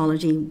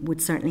dermatology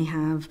would certainly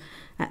have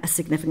a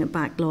significant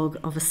backlog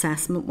of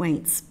assessment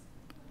waits,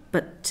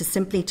 but to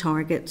simply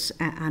target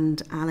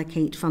and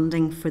allocate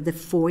funding for the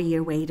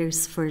 4-year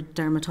waiters for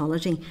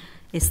dermatology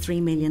is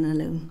 3 million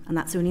alone, and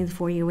that's only the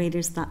 4-year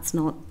waiters, that's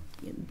not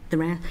the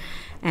rest.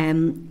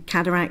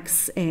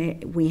 Cataracts,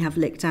 we have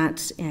looked at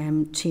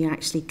to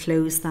actually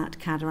close that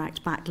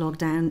cataract backlog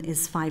down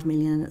is 5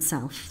 million in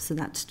itself, so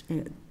that's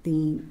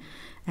the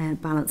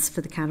balance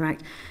for the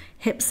cataract.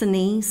 Hips and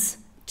knees,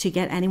 to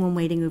get anyone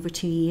waiting over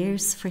 2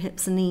 years for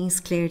hips and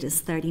knees cleared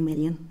is 30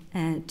 million.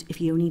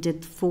 If you only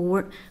did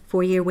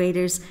 4-year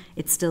waiters,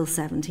 it's still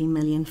 17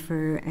 million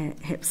for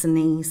hips and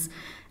knees.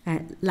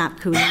 Lap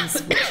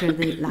choles, which are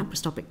the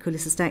laparoscopic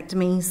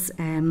cholecystectomies,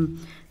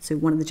 so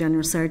one of the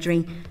general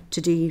surgery, to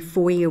do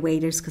 4-year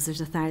waiters, because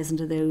there's 1,000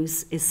 of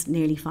those, is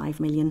nearly 5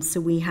 million. So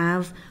we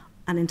have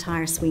an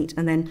entire suite.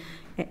 And then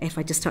if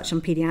I just touch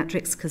on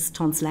paediatrics, because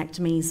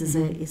tonsillectomies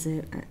is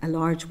a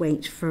large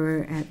wait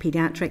for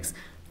paediatrics,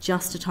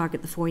 just to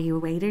target the 4-year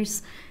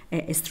waiters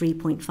is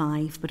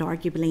 3.5, but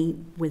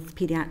arguably with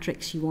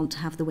paediatrics you want to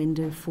have the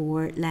window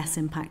for less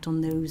impact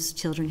on those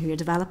children who are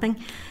developing,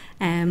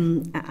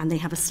 and they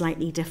have a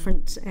slightly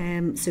different,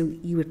 so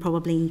you would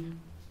probably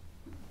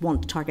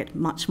want to target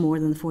much more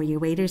than the 4-year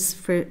waiters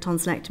for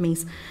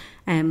tonsillectomies.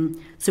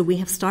 So we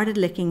have started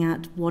looking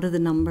at what are the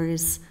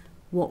numbers,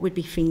 what would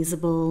be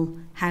feasible,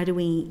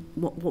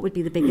 what would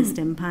be the biggest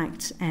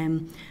impact,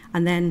 and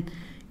then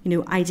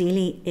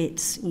ideally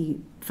it's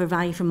for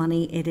value for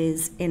money, it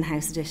is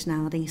in-house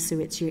additionality, so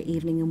it's your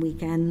evening and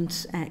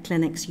weekend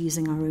clinics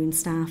using our own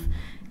staff.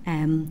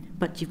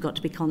 But you've got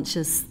to be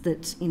conscious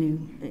that,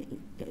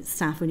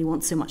 staff only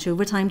want so much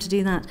overtime to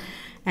do that.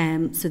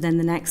 So then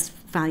the next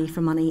value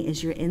for money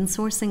is your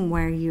insourcing,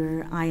 where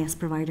your IS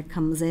provider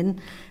comes in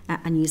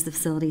and use the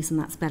facilities, and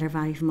that's better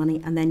value for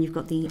money. And then you've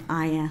got the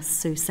IS,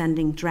 so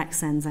sending direct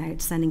sends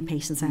out, sending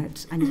patients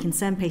out, and you can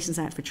send patients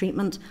out for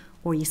treatment,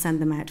 or you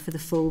send them out for the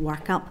full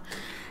workup.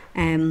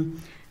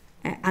 And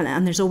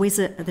there's always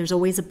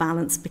a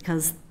balance,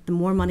 because the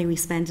more money we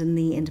spend in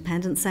the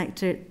independent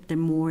sector, the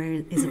more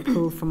is a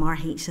pull from our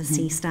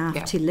HSC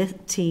staff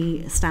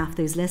to staff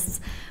those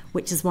lists,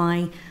 which is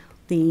why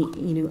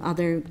the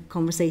other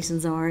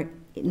conversations are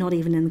not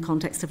even in the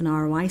context of an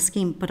ROI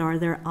scheme, but are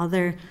there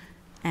other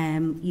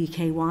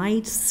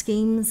UK-wide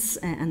schemes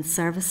and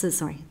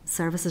services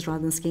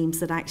rather than schemes,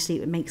 that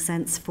actually it makes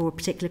sense for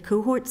particular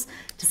cohorts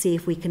to see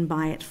if we can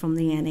buy it from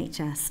the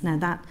NHS. Now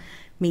that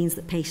means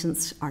that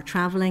patients are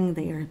travelling,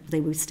 they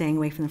will be staying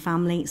away from their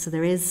family, so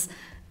there is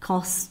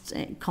costs,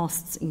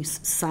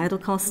 societal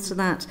costs to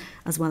that,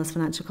 as well as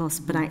financial costs.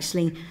 But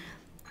actually,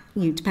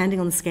 depending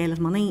on the scale of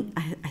money,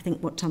 I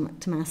think what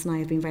Tomas and I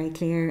have been very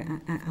clear,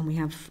 and we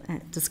have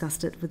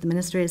discussed it with the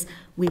Minister, is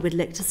we would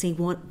look to see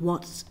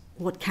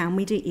what can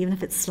we do, even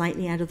if it's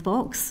slightly out of the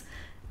box,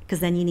 because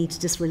then you need to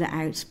just rule it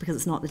out because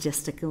it's not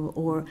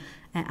logistical,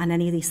 and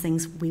any of these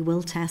things we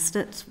will test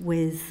it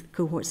with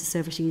cohorts of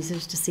service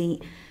users to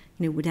see,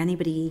 would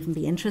anybody even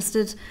be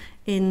interested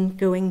in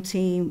going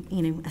to,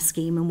 a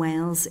scheme in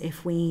Wales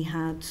if we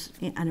had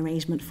an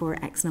arrangement for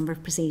X number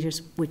of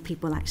procedures? Would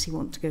people actually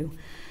want to go?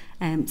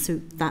 So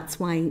that's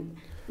why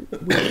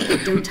we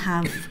don't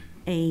have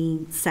a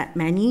set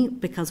menu,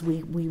 because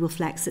we will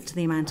flex it to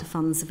the amount of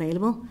funds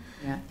available,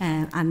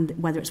 and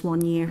whether it's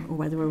 1 year or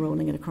whether we're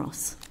rolling it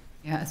across.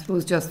 Yeah, I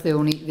suppose just the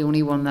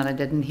only one that I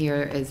didn't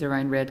hear is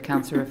around red flag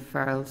cancer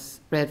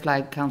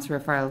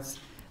referrals,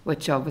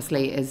 which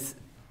obviously is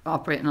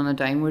operating on a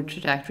downward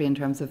trajectory in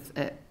terms of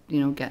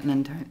getting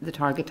into the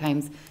target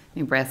times. I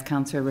mean, breast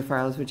cancer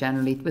referrals were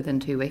generally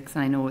within 2 weeks,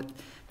 and I know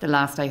the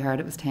last I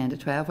heard it was 10 to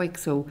 12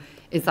 weeks. So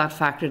is that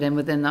factored in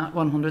within that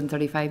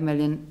 135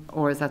 million,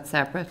 or is that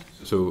separate?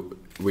 So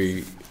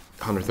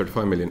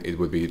 135 million, it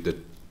would be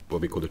what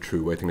we call the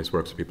true waiting list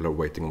work, so people are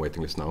waiting on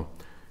waiting list now.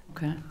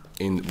 Okay.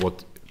 In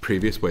what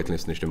previous waiting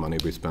list initiative money,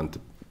 we spent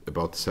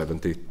about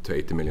 70 to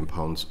 80 million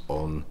pounds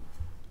on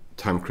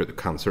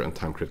time-critical cancer and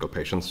time-critical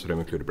patients, so they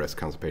include breast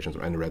cancer patients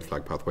or any red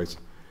flag pathways.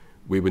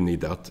 We would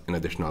need that in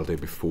additionality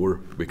before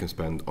we can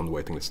spend on the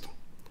waiting list.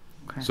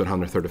 Okay. So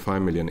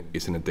 135 million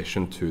is in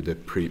addition to the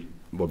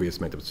what we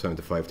estimate of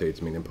 75 to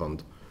 80 million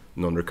pound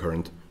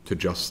non-recurrent to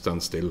just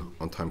stand still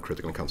on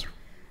time-critical and cancer.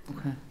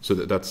 Okay. So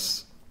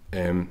that's...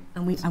 And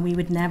we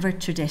would never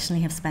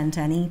traditionally have spent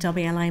any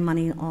WLI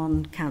money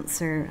on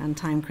cancer and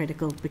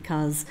time-critical,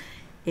 because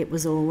it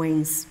was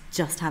always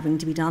just having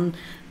to be done.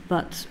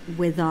 But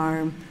with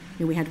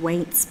we had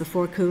waits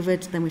before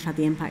COVID, then we've had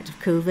the impact of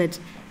COVID.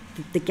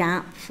 The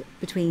gap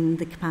between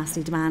the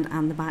capacity demand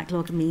and the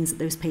backlog means that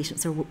those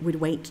patients would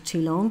wait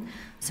too long.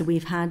 So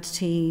we've had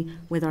to,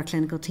 with our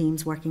clinical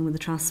teams working with the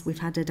trust, we've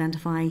had to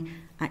identify,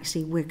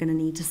 actually we're going to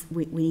need to,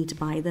 we need to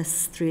buy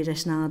this through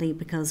additionality,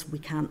 because we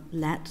can't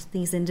let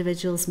these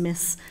individuals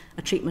miss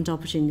a treatment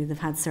opportunity. They've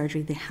had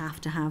surgery, they have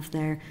to have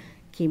their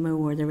chemo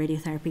or their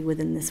radiotherapy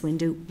within this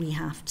window. We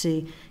have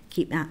to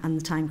keep that, and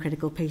the time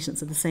critical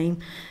patients are the same.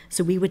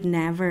 So we would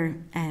never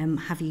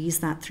have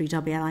used that through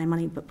WLI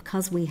money, but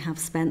because we have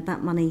spent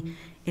that money,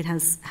 it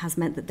has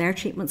meant that their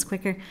treatment's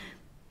quicker.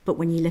 But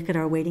when you look at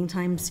our waiting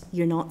times,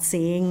 you're not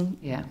seeing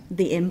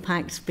the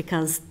impact,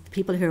 because the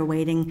people who are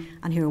waiting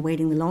and who are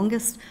waiting the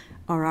longest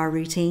are our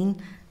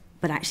routine,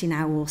 but actually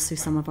now also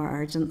some of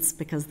our urgents,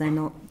 because they're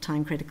not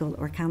time critical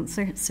or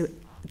cancer. So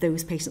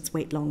those patients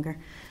wait longer.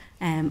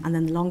 And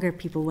then the longer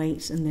people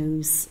wait in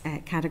those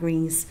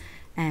categories,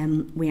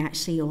 we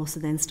actually also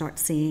then start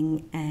seeing,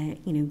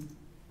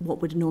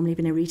 what would normally have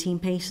been a routine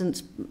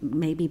patient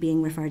maybe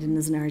being referred in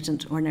as an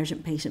urgent, or an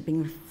urgent patient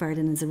being referred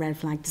in as a red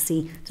flag, to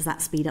see, does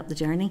that speed up the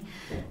journey?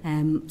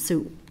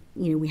 So,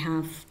 we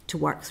have to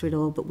work through it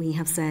all, but we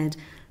have said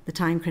the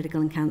time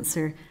critical and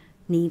cancer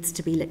needs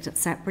to be looked at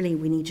separately.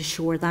 We need to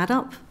shore that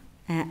up,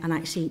 and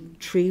actually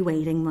true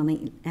waiting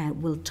money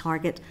will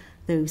target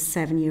those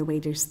 7-year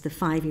waiters, the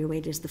 5-year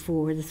waiters, the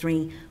 4, the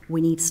 3.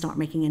 We need to start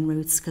making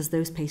inroads, because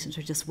those patients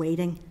are just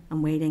waiting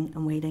and waiting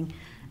and waiting,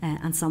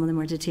 and some of them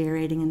are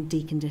deteriorating and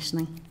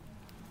deconditioning.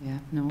 Yeah,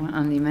 no,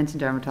 and you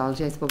mentioned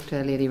dermatology. I spoke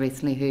to a lady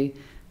recently who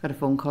got a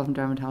phone call from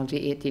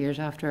dermatology 8 years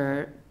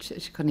after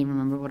she couldn't even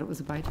remember what it was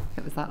about.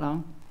 It was that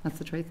long. That's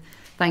the truth.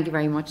 Thank you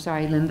very much.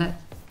 Sorry, Linda.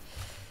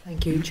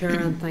 Thank you, Chair,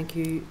 and thank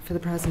you for the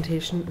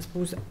presentation. I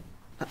suppose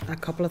a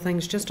couple of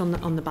things just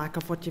on the back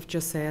of what you've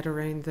just said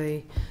around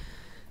the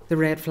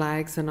red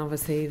flags, and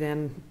obviously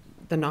then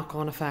the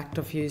knock-on effect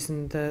of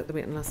using the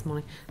waiting list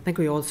money. I think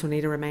we also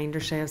need to remind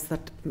ourselves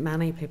that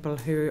many people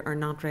who are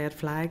not red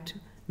flagged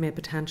may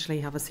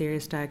potentially have a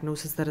serious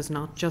diagnosis that is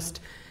not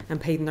just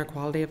impeding their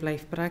quality of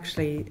life, but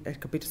actually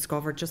it could be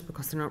discovered just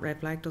because they're not red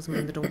flagged doesn't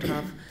mean they don't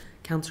have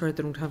cancer or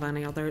they don't have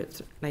any other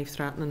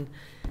life-threatening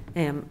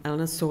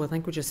illness. So I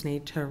think we just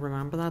need to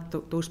remember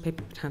that those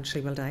people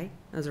potentially will die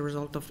as a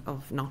result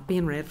of not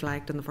being red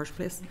flagged in the first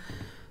place.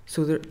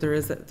 So there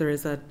is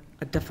a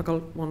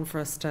difficult one for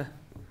us to,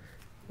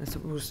 I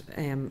suppose,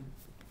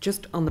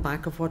 just on the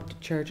back of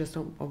what, Chair, just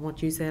on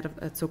what you said, if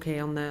it's okay,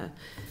 on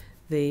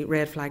the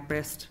red flag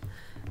breast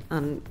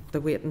and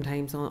the waiting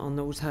times on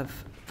those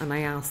have, and I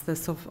asked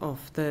this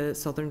of the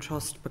Southern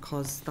Trust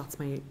because that's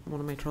one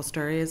of my trust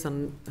areas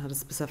and had a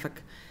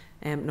specific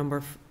number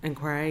of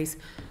inquiries.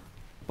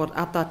 But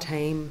at that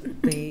time,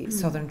 the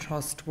Southern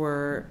Trust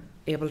were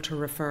able to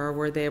refer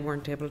where they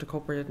weren't able to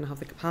cope or didn't have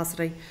the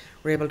capacity,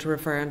 were able to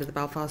refer into the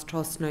Belfast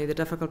Trust. Now the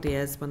difficulty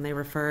is when they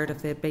referred,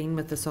 if they had been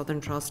with the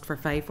Southern Trust for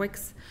 5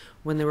 weeks,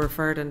 when they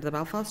referred into the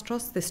Belfast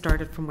Trust, they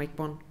started from week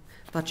 1.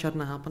 That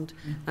shouldn't have happened,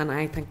 and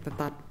I think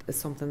that is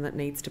something that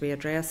needs to be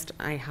addressed.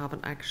 I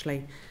haven't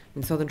actually,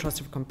 Southern Trust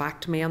have come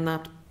back to me on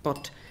that,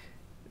 but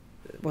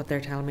what they're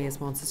telling me is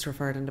once it's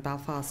referred into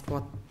Belfast,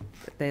 what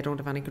they don't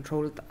have any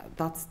control.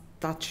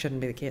 That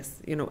shouldn't be the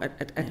case. You know,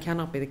 it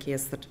cannot be the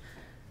case that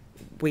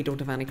we don't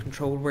have any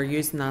control. We're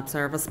using that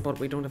service, but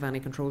we don't have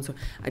any control. So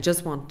I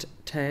just want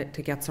to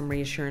get some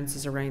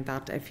reassurances around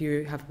that. If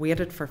you have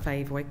waited for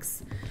 5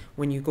 weeks,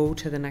 when you go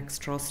to the next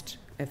trust,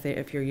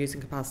 if you're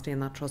using capacity in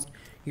that trust,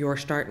 you're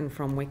starting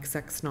from week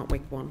 6, not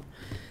week 1.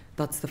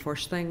 That's the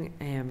first thing.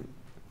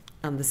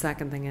 And the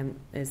second thing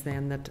is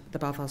then that the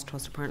Belfast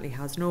Trust apparently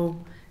has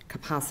no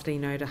capacity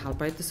now to help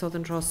out the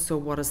Southern Trust. So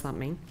what does that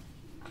mean?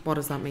 What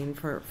does that mean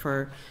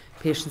for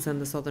patients in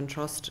the Southern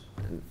Trust?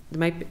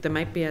 There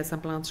might be a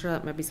simple answer to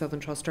that. Maybe Southern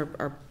Trust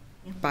are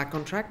back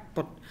on track,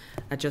 but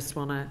I just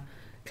want to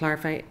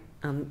clarify.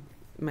 And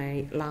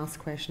my last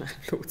question, I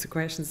have loads of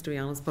questions to be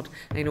honest, but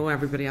I know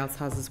everybody else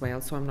has as well,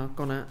 so I'm not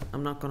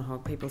gonna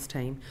hog people's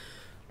time.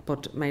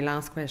 But my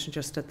last question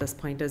just at this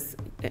point is,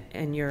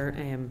 in your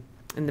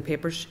in the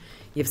papers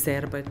you've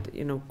said about,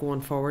 you know,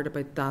 going forward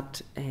about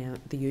that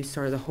the use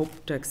or the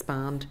hope to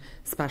expand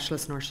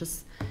specialist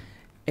nurses.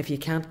 If you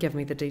can't give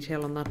me the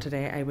detail on that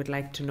today, I would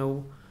like to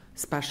know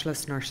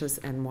specialist nurses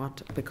in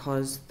what,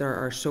 because there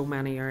are so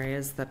many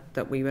areas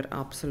that we would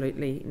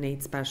absolutely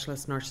need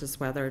specialist nurses,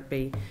 whether it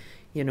be,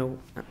 you know,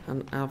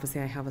 and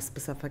obviously I have a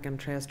specific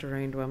interest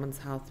around women's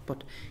health,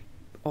 but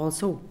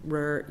also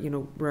rare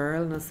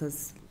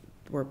illnesses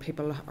where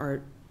people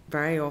are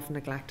very often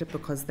neglected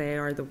because they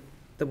are the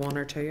 1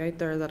 or 2 out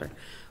there that are,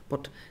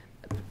 but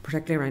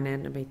particularly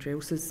around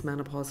endometriosis,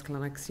 menopause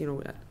clinics, you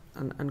know,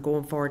 and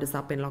going forward, has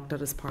that been looked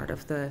at as part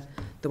of the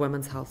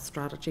women's health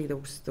strategy,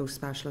 those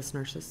specialist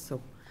nurses?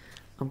 So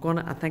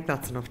I think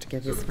that's enough to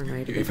give you for now.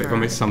 If I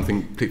missed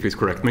something, please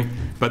correct me.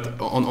 But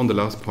on the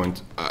last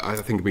point, I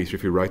think it'd be easier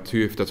if you write to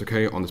you, if that's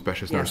okay, on the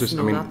specialist nurses.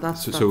 No, I mean,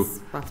 that's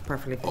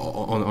perfectly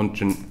fine.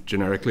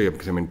 Generically,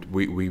 because I mean,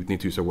 we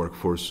need to use our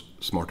workforce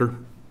smarter,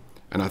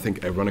 and I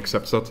think everyone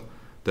accepts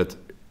that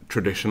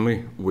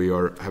traditionally we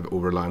have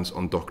over-reliance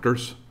on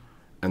doctors,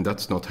 and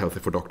that's not healthy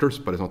for doctors,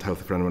 but it's not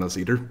healthy for anyone else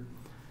either.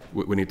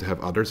 We need to have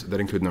others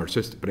that include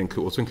nurses, but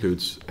also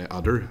includes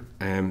other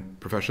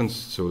professions,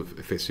 so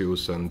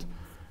physios and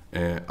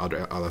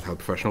other health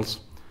professionals,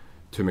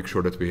 to make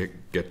sure that we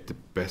get the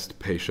best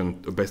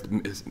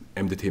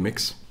MDT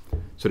mix.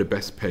 So the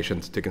best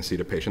patient, they can see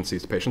the patient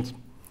sees the patient.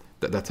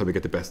 That's how we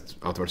get the best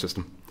out of our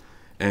system.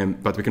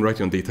 But we can write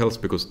you on details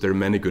because there are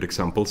many good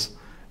examples,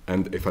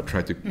 and if I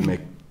try to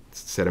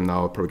say them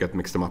now, I'll probably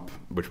mix them up,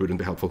 which wouldn't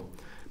be helpful.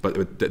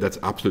 But that's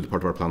absolutely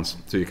part of our plans,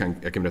 so I can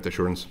give that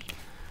assurance.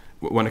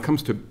 When it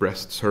comes to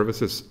breast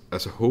services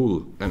as a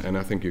whole, and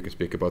I think you can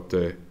speak about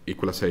the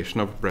equalisation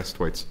of breast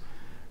weights,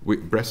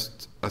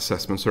 breast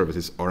assessment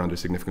services are under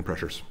significant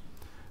pressures.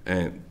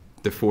 The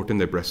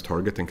 14-day breast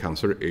target in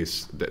cancer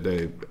is,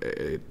 the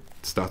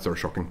stats are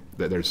shocking.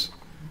 There's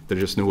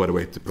just no other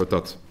way to put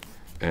that.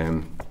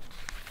 And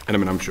I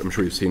mean, I'm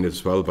sure you've seen it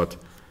as well, but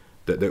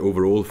the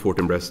overall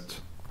 14 breast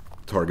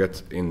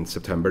target in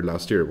September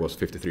last year was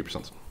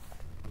 53%.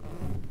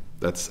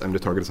 The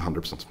target is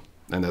 100%,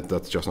 and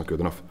that's just not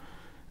good enough.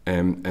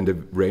 And the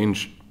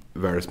range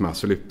varies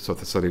massively. So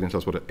the Sardinian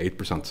Trust was at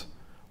 8%,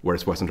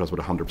 whereas Western Trust was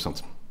at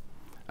 100%,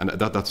 and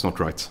that's not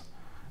right.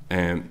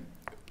 I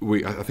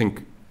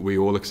think we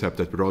all accept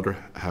that we rather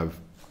have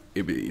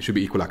it should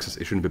be equal access.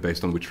 It shouldn't be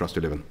based on which trust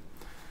you live in.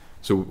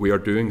 So we are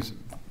doing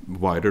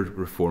wider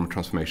reform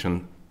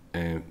transformation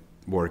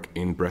work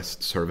in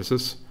breast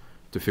services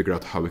to figure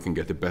out how we can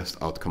get the best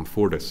outcome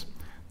for this.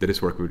 That is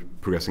work we're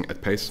progressing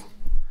at pace,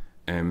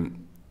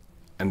 and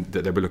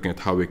they'll be looking at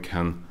how we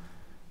can,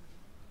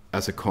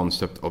 as a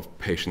concept of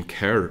patient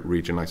care,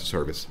 regionalize the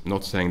service.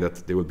 Not saying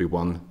that there will be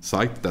one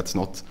site, that's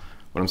not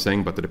what I'm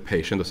saying, but that the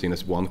patient is seen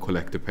as one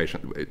collective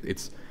patient.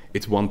 It's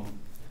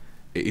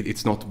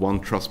not one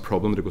trust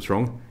problem that goes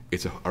wrong,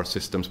 it's our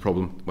system's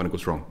problem when it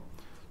goes wrong.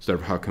 So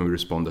therefore, how can we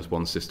respond as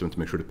one system to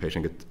make sure the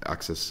patient gets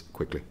access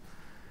quickly?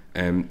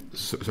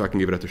 So I can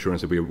give you that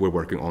assurance that we're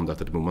working on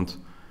that at the moment.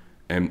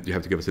 you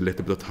have to give us a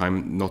little bit of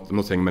time, I'm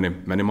not saying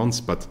many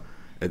months, but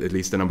at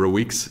least a number of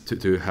weeks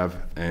to have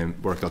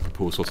worked out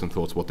proposals and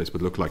thoughts what this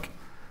would look like.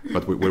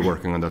 But we're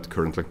working on that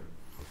currently.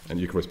 And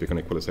you can speak on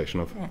equalisation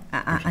of.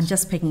 And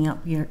just picking up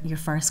your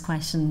first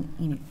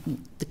question,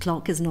 the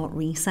clock is not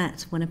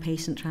reset when a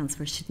patient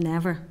transfers. Should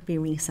never be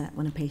reset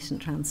when a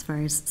patient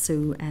transfers.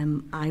 So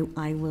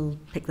I will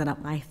pick that up.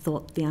 I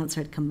thought the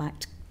answer had come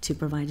back to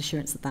provide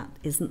assurance that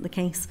isn't the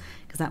case,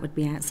 because that would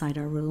be outside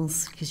our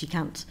rules. Because you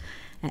can't.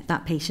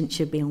 That patient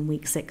should be on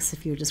week 6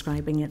 if you're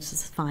describing it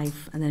as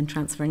 5 and then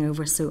transferring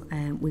over. So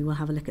we will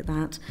have a look at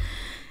that.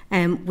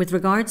 With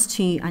regards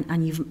to,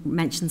 and you've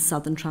mentioned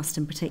Southern Trust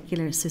in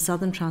particular, so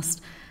Southern Trust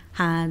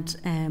has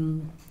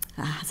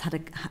had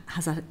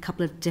a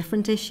couple of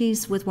different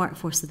issues with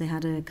workforce. So they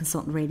had a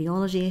consultant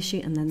radiology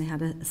issue, and then they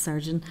had a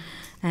surgeon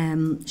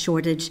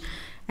shortage.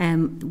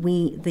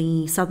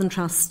 The Southern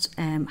Trust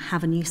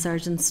have a new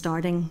surgeon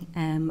starting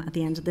at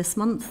the end of this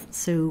month.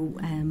 So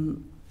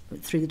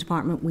through the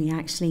department, we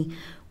actually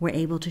were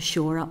able to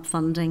shore up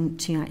funding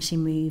to actually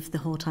move the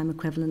whole time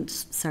equivalent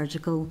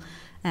surgical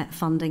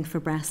funding for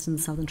breast and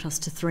Southern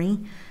Trust to 3,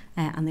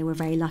 and they were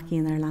very lucky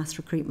in their last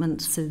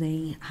recruitment, so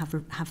they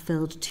have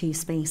filled 2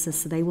 spaces,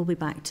 so they will be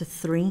back to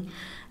 3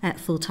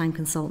 full-time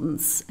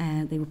consultants.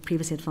 They were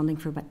previously had funding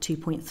for about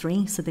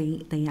 2.3, so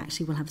they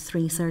actually will have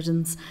 3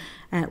 surgeons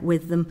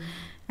with them.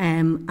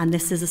 And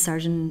this is a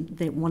surgeon,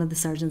 one of the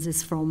surgeons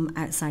is from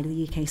outside of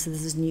the UK, so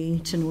this is new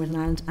to Northern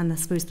Ireland. And I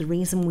suppose the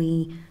reason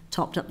we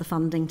topped up the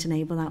funding to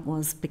enable that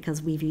was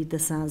because we viewed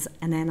this as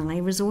an NI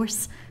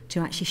resource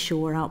to actually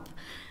shore up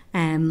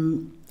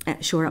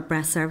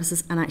breast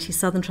services. And actually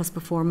Southern Trust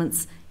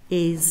performance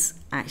is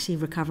actually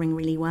recovering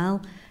really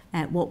well.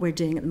 What we're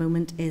doing at the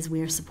moment is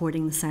we're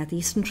supporting the South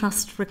Eastern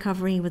Trust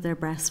recovery with their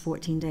breast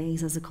 14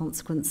 days as a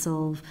consequence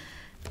of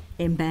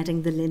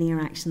embedding the linear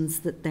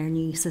actions that their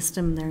new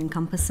system, their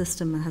Encompass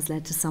system, has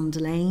led to some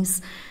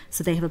delays.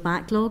 So they have a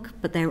backlog,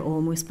 but they're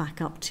almost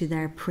back up to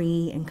their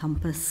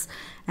pre-Encompass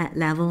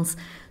levels.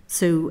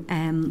 So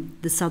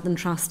the Southern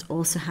Trust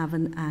also have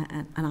an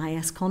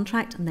IS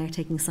contract, and they're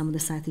taking some of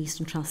the South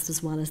Eastern Trust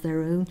as well as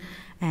their own.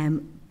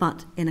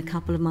 But in a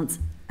couple of months,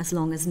 as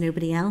long as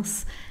nobody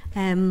else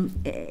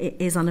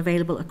is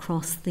unavailable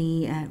across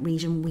the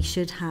region, we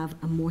should have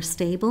a more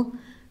stable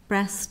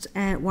breast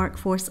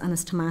workforce. And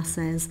as Tomas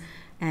says,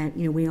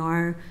 we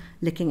are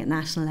looking at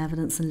national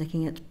evidence and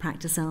looking at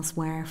practice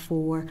elsewhere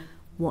for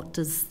what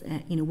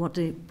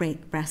do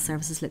breast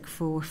services look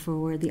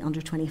for the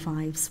under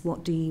 25s?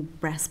 What do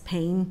breast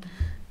pain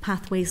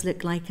pathways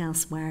look like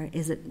elsewhere?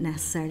 Is it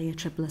necessarily a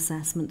triple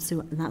assessment?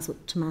 So that's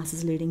what Tomas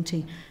is alluding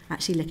to,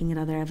 actually looking at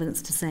other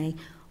evidence to say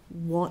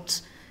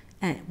what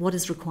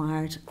is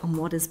required and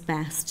what is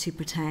best to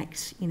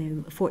protect.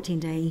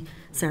 14-day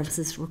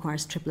services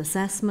requires triple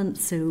assessment.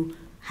 So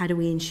how do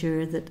we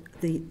ensure that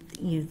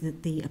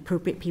the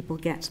appropriate people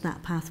get to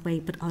that pathway,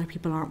 but other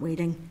people aren't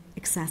waiting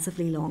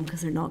excessively long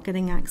because they're not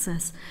getting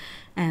access?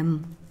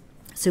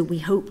 So we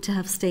hope to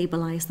have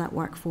stabilised that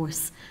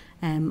workforce,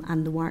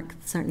 and the work,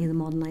 certainly the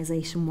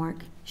modernisation work,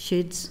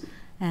 should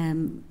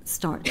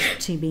start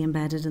to be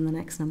embedded in the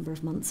next number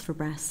of months for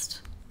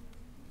breast.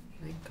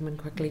 Can I come in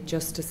quickly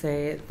just to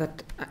say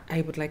that I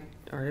would like,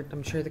 or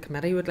I'm sure the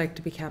committee would like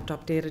to be kept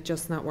updated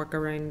just in that work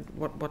around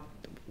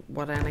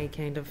what any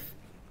kind of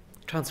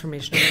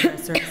transformation of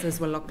breast services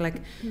will look like,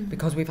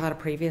 because we've had a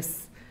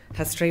previous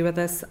history with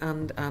this,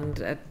 and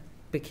it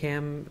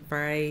became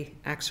very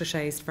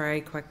exercised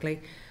very quickly,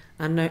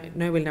 and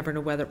now we'll never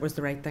know whether it was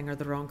the right thing or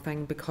the wrong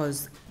thing,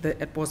 because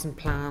it wasn't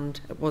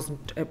planned. It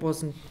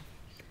wasn't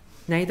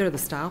neither the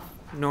staff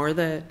nor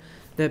the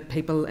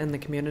people in the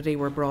community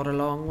were brought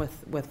along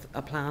with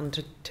a plan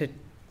to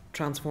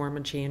transform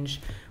and change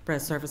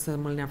breast services,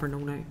 and we'll never know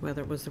now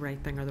whether it was the right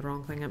thing or the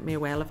wrong thing. It may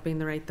well have been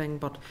the right thing,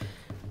 but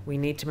we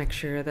need to make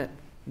sure that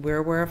we're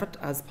aware of it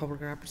as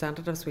public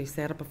representatives. We've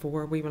said it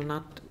before, we will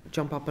not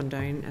jump up and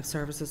down if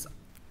services,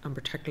 and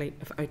particularly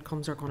if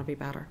outcomes, are going to be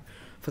better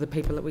for the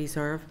people that we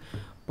serve,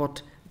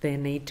 but they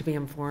need to be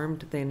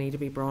informed, they need to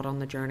be brought on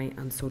the journey,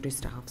 and so do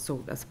staff.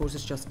 So I suppose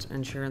it's just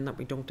ensuring that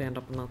we don't end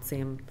up in that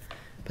same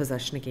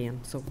position again.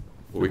 So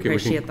we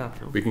appreciate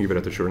that. We can give you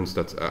that assurance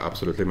that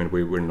absolutely. I mean,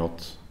 we're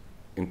not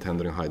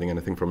intending on hiding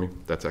anything from you.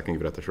 That's, I can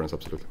give you that assurance,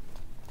 absolutely.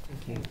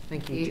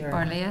 Thank you.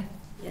 Arlia?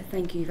 Yeah,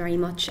 thank you very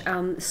much.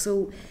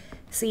 So,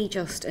 see,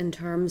 just in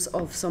terms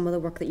of some of the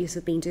work that you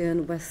have been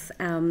doing with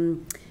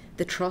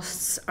the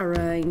trusts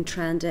around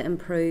trying to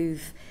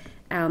improve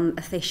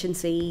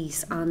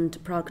efficiencies and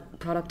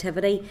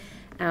productivity,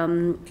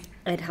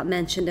 I'd have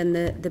mentioned in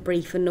the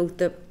briefing note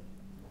that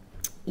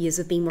you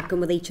have been working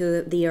with each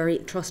of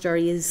the trust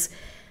areas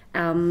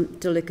to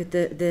look at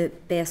the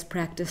best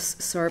practice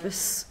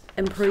service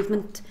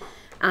improvement,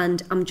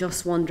 and I'm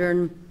just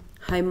wondering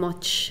how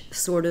much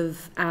sort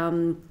of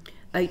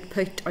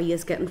output are you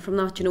getting from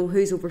that?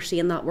 Who's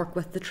overseeing that work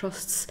with the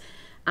trusts,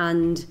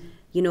 and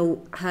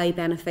how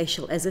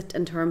beneficial is it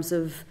in terms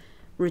of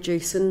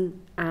reducing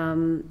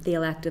the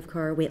elective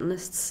care waiting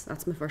lists?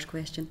 That's my first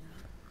question.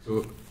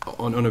 So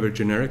on a very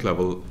generic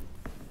level,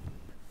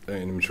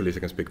 and I'm sure Lisa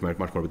can speak much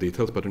more about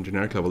details, but in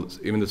generic level,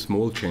 even the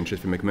small changes,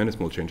 if we make many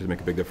small changes,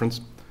 make a big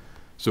difference.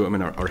 So, I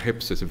mean, our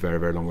hips is a very,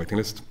 very long waiting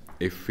list.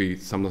 If we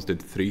sometimes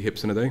did 3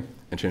 hips in a day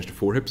and changed to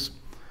 4 hips,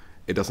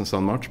 it doesn't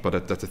sound much,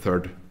 but that's a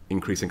third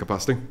increase in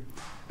capacity.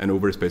 And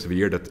over a space of a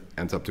year, that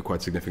ends up to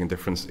quite significant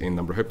difference in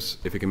number of hips.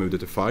 If we can move it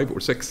to 5 or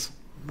 6,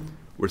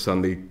 we're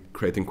suddenly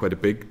creating quite a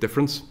big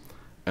difference.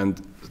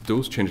 And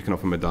those changes can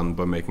often be done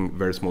by making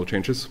very small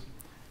changes.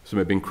 So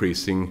maybe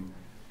increasing,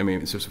 I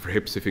mean, so for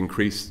hips, if you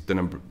increase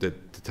the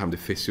time the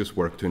physios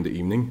work during the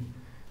evening,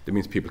 that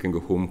means people can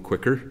go home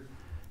quicker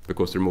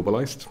because they're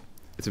mobilized.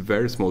 It's a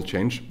very small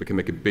change, but can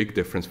make a big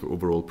difference for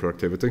overall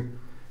productivity.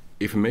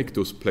 If we make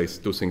those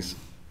things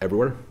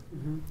everywhere,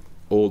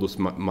 all those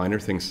minor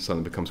things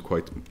suddenly becomes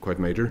quite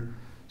major.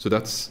 So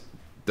that's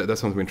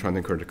something we're trying to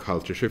encourage a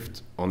culture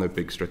shift on a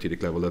big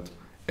strategic level, that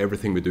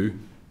everything we do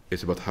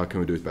is about how can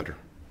we do it better.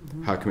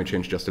 How can we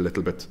change just a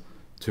little bit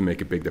to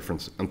make a big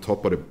difference, on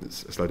top of a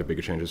slightly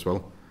bigger change as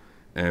well.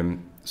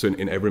 So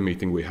in every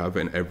meeting we have,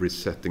 in every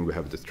setting we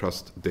have the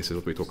trust, this is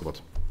what we talk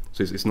about.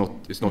 So it's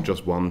not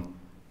just one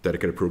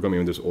dedicated program,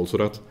 even there's also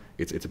that.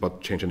 It's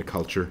about changing the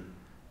culture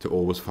to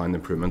always find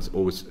improvements,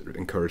 always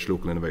encourage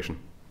local innovation.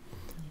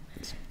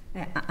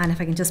 And if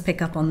I can just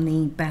pick up on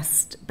the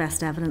best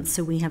evidence,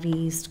 so we have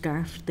used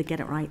GERF, the Get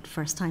It Right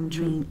First Time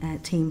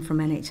team from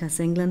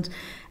NHS England,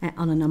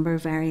 on a number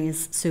of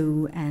areas.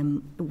 So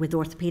with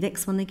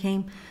orthopaedics, when they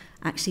came,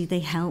 actually they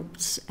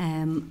helped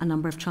a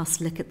number of trusts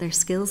look at their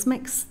skills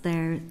mix,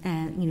 their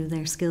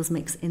skills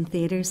mix in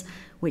theatres,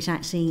 which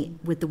actually,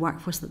 with the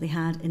workforce that they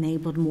had,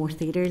 enabled more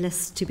theatre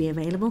lists to be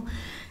available.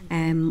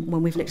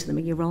 When we've looked at them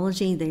at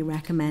urology, they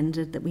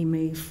recommended that we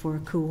move for a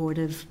cohort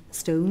of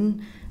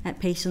stone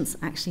patients,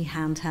 actually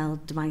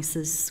handheld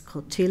devices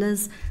called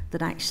Tulas,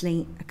 that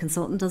actually a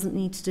consultant doesn't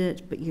need to do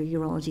it, but your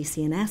urology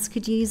CNS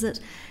could use it.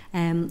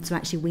 So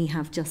actually we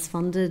have just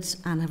funded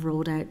and have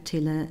rolled out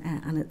Tula,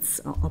 and it's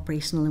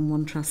operational in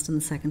one trust and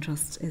the second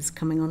trust is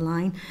coming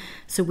online.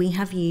 So we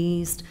have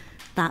used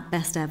that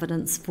best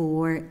evidence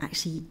for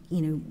actually,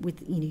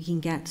 you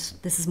can get,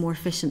 this is more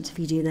efficient if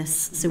you do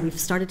this. So we've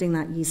started doing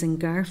that using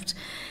GERFT.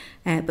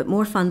 But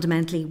more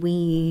fundamentally, we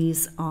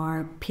use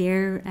our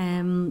peer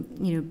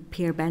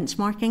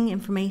benchmarking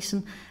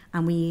information,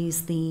 and we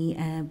use the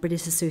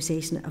British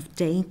Association of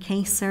Day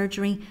Case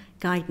Surgery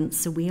guidance.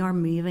 So we are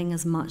moving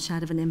as much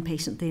out of an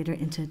inpatient theatre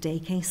into a day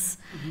case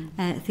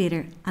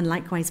theatre, and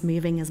likewise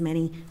moving as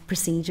many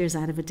procedures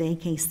out of a day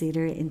case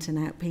theatre into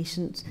an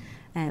outpatient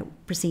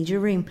procedure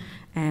room.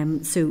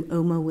 So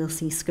OMA will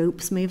see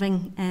scopes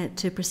moving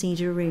to a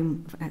procedure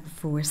room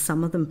for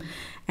some of them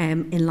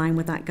in line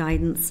with that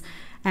guidance.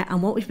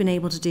 And what we've been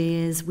able to do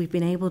is we've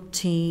been able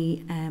to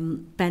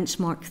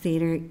benchmark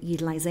theatre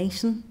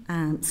utilisation.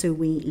 So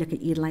we look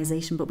at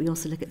utilisation, but we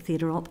also look at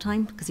theatre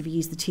uptime, because if you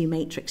use the 2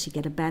 matrix, you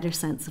get a better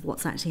sense of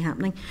what's actually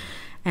happening.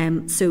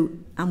 And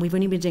we've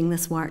only been doing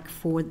this work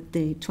for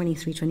the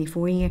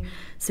 23-24 year.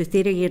 So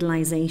theatre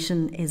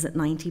utilisation is at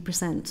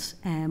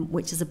 90%,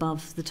 which is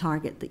above the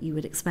target that you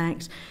would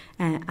expect.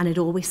 And it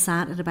always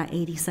sat at about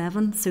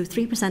 87. So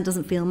 3%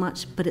 doesn't feel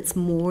much, but it's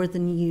more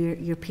than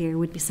your peer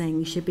would be saying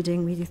you should be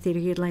doing with your theatre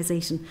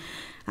utilisation.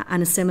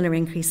 And a similar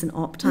increase in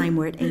uptime,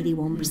 we're at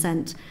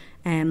 81%.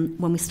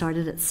 When we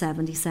started at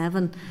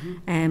 77.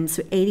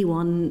 So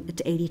 81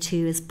 to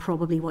 82 is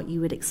probably what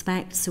you would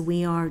expect. So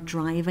we are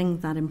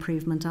driving that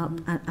improvement up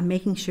and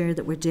making sure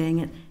that we're doing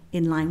it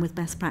in line with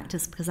best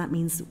practice, because that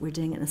means that we're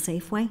doing it in a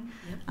safe way,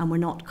 and we're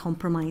not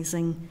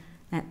compromising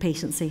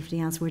patient safety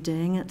as we're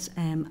doing it.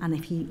 And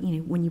if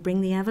when you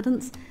bring the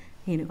evidence,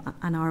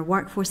 and our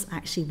workforce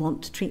actually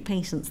want to treat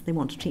patients, they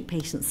want to treat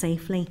patients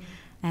safely.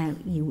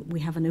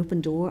 We have an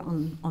open door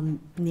on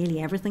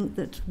nearly everything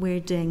that we're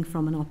doing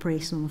from an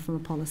operational and from a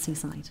policy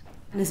side.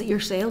 And is it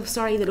yourself,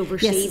 that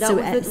oversee that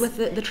with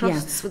the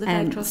trusts, with the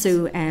 5 trusts?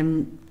 So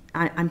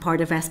I'm part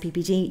of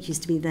SPPG. It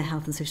used to be the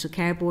Health and Social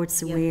Care Board,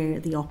 so we're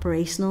the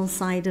operational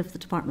side of the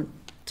department.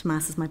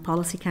 Tomas is my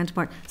policy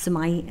counterpart. So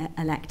my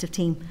elective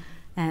team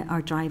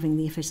are driving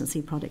the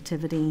efficiency,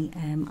 productivity.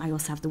 I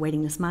also have the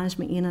waiting list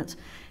management unit,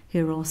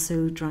 who are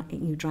also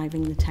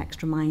driving the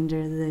text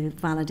reminder, the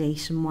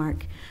validation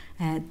work,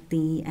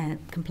 the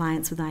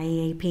compliance with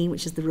IAAP,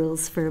 which is the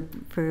rules for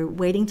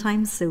waiting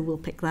times, so we'll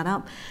pick that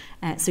up.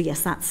 So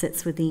yes, that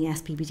sits with the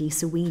SPPD.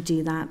 So we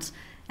do that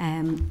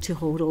to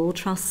hold all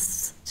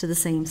trusts to the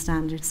same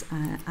standards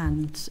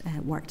and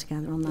work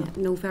together on that.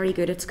 Yeah, no, very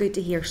good. It's good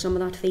to hear some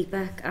of that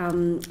feedback,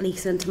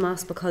 Lisa and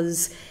Tomas,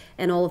 because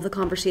in all of the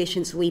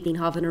conversations we've been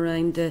having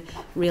around the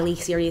really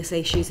serious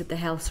issues that the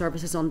health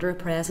service is under at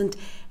present,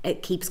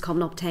 it keeps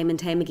coming up time and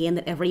time again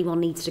that everyone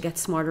needs to get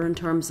smarter in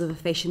terms of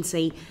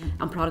efficiency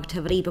and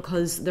productivity,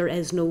 because there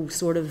is no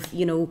sort of,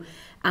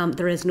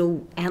 there is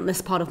no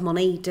endless pot of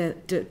money to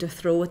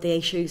throw at the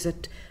issues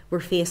that we're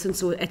facing.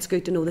 So it's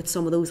good to know that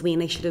some of those wee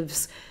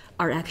initiatives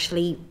are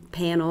actually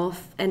paying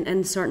off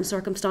in certain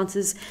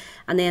circumstances.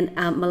 And then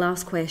my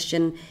last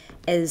question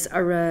is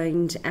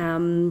around,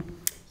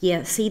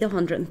 see the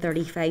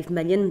 135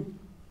 million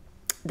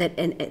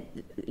that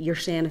you're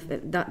saying if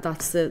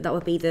that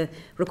would be the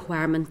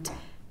requirement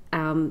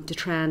to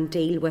try and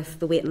deal with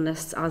the waiting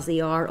lists as they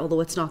are,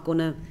 although it's not going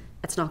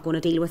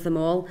to deal with them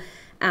all.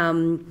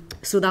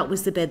 So that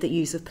was the bid that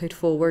you have put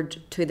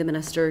forward to the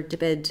Minister to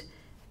bid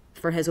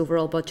for his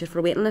overall budget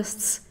for waiting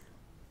lists.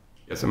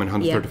 Yes, I mean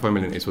 135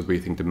 million is what we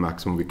think the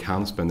maximum we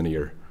can spend in a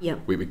year. Yeah.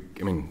 We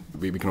can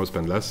always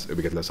spend less if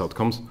we get less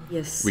outcomes.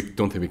 Yes. We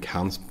don't think we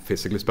can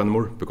physically spend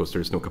more because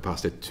there is no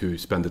capacity to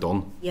spend it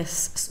on.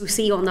 Yes. So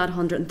see on that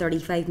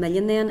 135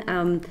 million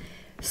then.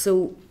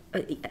 So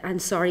I'm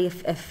sorry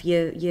if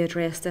you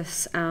addressed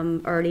this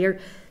earlier.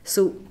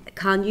 So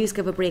can you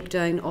give a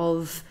breakdown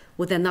of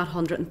within that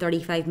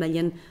 135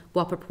 million,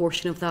 what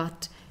proportion of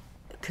that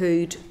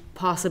could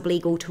possibly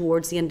go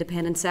towards the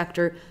independent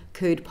sector,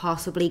 could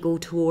possibly go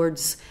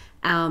towards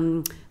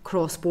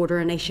cross-border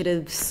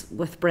initiatives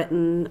with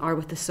Britain or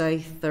with the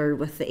South or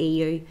with the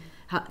EU?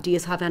 Do you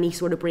have any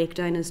sort of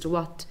breakdown as to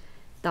what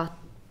that?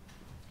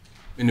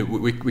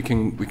 We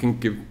can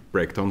give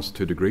breakdowns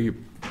to a degree.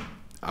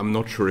 I'm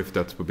not sure if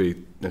that would be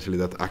necessarily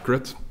that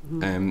accurate,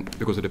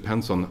 because it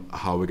depends on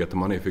how we get the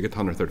money. If we get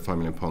 £135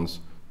 million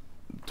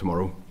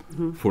tomorrow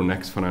for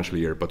next financial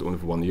year, but only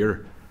for 1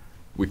 year,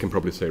 we can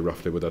probably say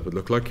roughly what that would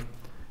look like.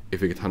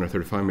 If we get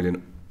 135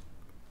 million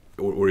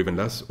or even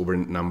less over a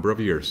number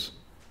of years,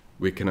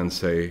 we can then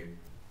say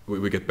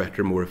we get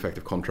better, more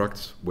effective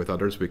contracts with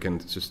others. We can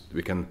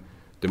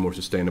do more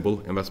sustainable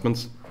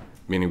investments,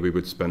 meaning we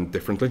would spend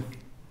differently.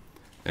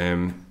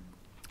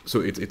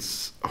 So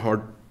it's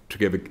hard to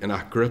give an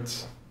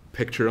accurate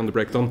picture on the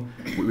breakdown.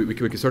 We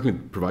can certainly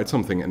provide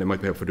something, and it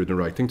might be helpful to do in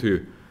writing to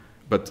you,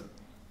 but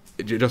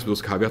just with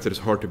those caveats, it is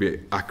hard to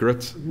be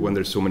accurate when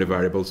there's so many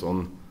variables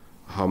on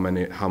how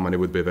many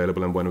would be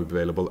available and when would be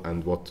available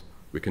and what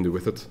we can do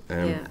with it.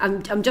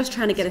 I'm just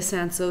trying to get a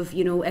sense of,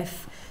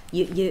 if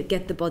you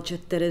get the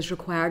budget that is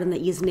required and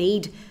that you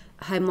need,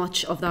 how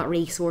much of that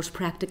resource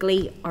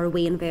practically are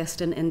we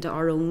investing into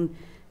our own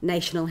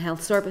National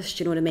Health Service,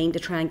 do you know what I mean, to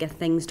try and get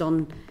things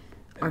done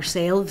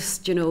ourselves,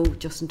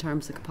 just in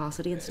terms of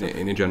capacity and stuff.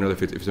 In general,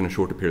 if it's in a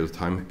shorter period of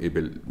time, it'd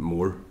be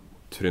more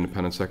to the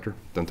independent sector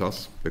than to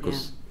us,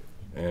 because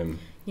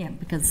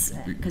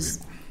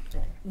because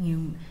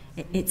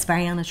it's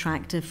very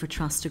unattractive for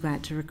trusts to go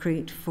out to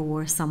recruit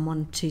for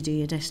someone to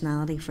do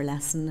additionality for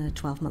less than a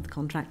 12-month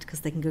contract,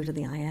 because they can go to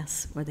the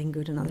IS or they can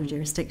go to another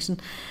jurisdiction.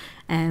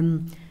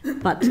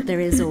 But there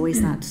is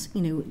always that,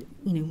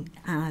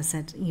 as I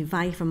said,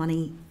 value for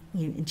money.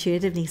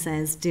 Intuitively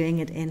says doing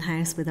it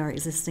in-house with our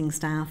existing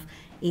staff,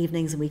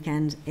 evenings and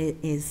weekend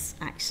is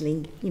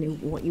actually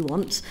what you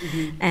want.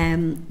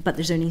 But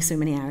there's only so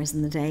many hours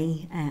in the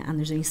day, and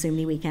there's only so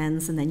many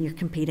weekends, and then you're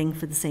competing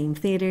for the same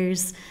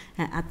theatres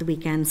at the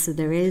weekend. So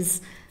there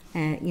is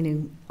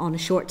on a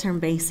short-term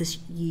basis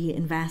you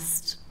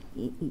invest,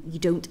 you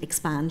don't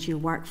expand your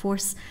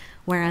workforce,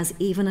 whereas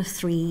even a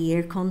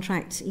 3-year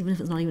contract, even if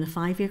it's not even a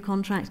 5-year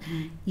contract,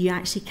 you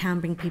actually can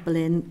bring people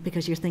in,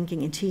 because you're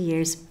thinking in 2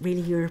 years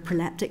really you're a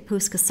proleptic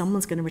post because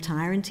someone's going to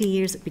retire in 2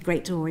 years. It'd be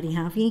great to already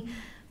have you,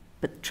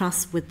 but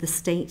trust with the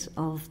state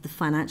of the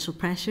financial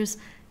pressures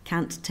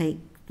can't take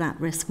that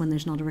risk when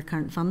there's not a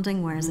recurrent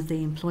funding, whereas if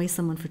they employ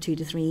someone for 2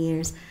 to 3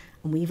 years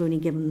and we've only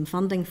given them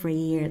funding for a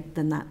year,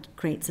 then that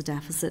creates a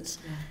deficit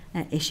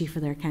issue for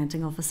their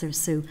accounting officers.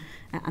 So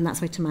and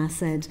that's why Tomas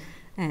said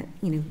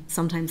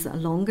sometimes a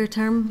longer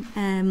term,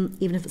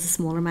 even if it's a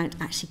smaller amount,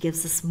 actually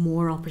gives us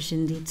more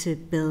opportunity to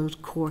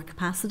build core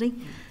capacity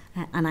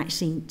and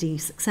actually do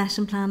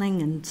succession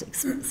planning and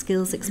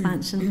skills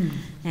expansion.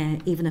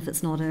 Even if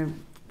it's not a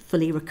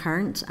fully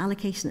recurrent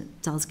allocation,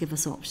 it does give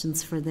us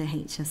options for the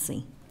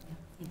HSC.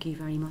 Thank you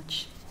very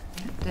much.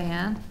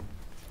 Diane?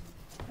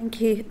 Thank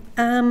you.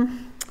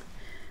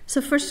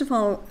 So first of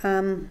all,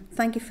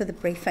 thank you for the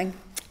briefing.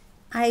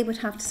 I would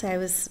have to say I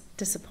was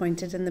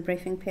disappointed in the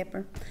briefing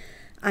paper.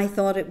 I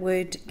thought it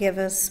would give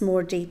us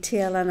more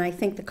detail, and I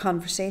think the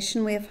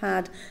conversation we have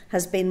had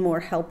has been more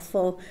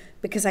helpful,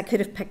 because I could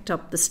have picked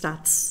up the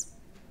stats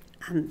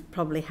and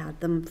probably had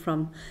them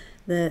from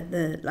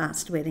the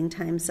last waiting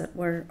times that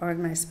were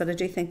organised, but I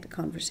do think the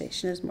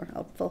conversation is more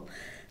helpful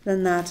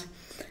than that.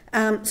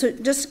 So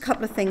just a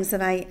couple of things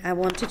that I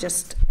want to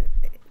just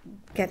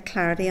get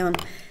clarity on.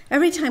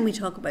 Every time we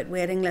talk about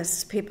waiting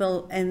lists,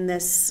 people in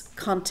this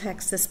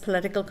context, this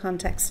political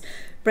context,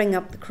 bring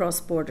up the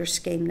cross-border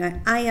scheme.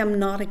 Now, I am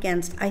not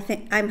against, I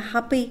think I'm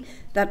happy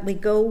that we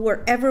go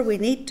wherever we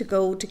need to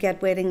go to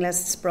get waiting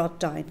lists brought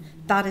down.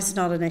 That is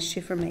not an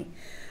issue for me.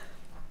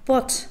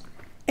 But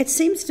it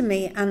seems to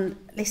me, and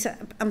Lisa,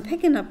 I'm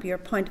picking up your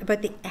point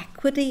about the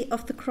equity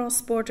of the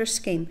cross-border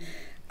scheme.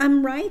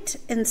 I'm right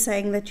in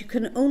saying that you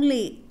can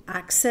only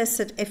access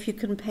it if you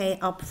can pay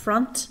up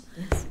front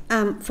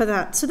for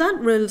that. So that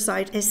rules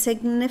out a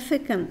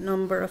significant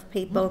number of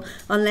people,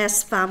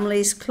 unless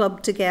families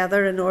club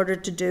together in order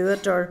to do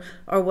it or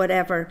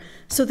whatever.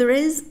 So there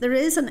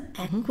is an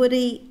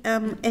equity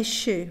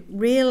issue,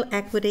 real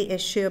equity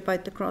issue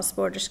about the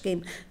cross-border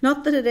scheme.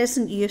 Not that it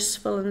isn't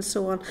useful and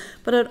so on,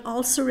 but I'd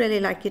also really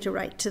like you to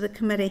write to the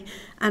committee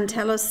and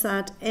tell us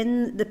that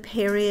in the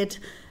period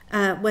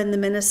when the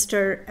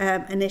Minister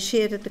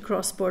initiated the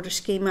cross-border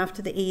scheme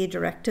after the EU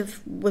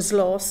directive was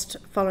lost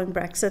following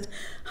Brexit,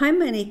 how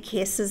many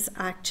cases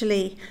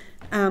actually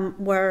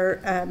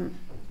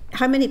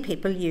how many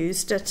people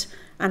used it,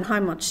 and how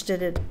much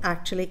did it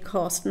actually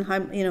cost, and how,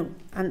 you know,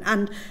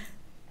 and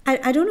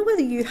I don't know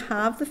whether you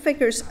have the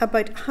figures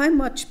about how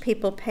much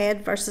people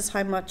paid versus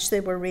how much they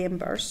were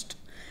reimbursed,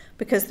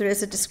 because there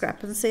is a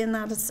discrepancy in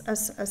that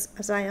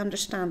as I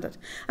understand it.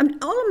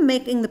 All I'm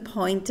making the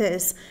point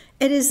is,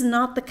 it is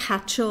not the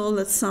catch-all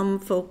that some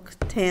folk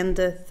tend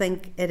to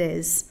think it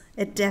is.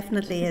 It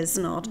definitely is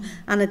not,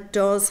 and it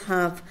does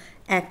have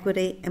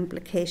equity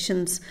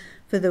implications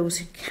for those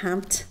who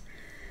can't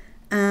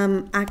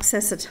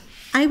access it.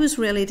 I was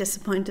really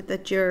disappointed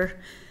that your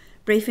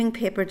briefing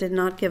paper did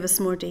not give us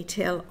more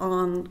detail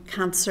on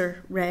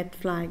cancer red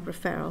flag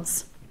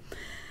referrals.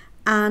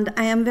 And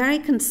I am very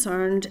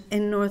concerned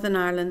in Northern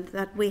Ireland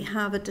that we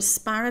have a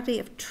disparity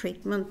of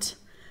treatment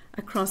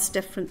across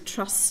different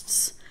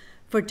trusts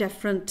for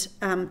different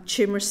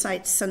tumour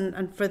sites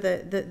and for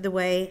the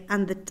way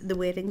and the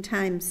waiting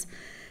times.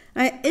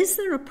 Is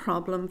there a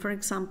problem, for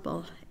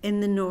example, in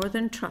the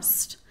Northern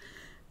Trust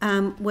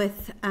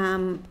with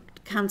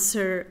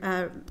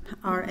cancer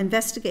or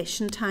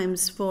investigation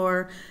times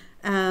for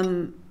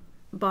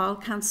bowel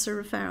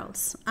cancer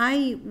referrals?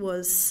 I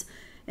was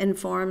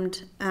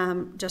informed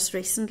just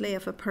recently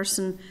of a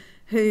person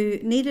who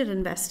needed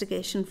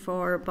investigation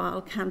for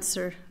bowel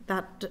cancer.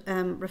 That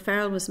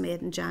referral was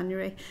made in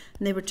January,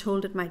 and they were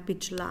told it might be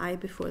July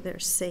before they're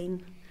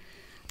seen.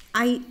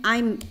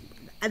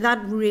 That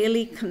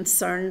really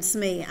concerns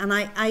me, and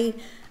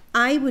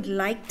I would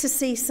like to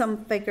see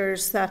some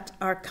figures that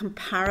are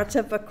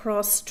comparative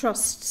across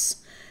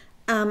trusts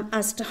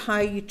as to how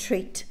you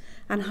treat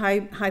and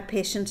how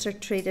patients are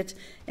treated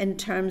in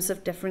terms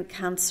of different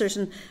cancers.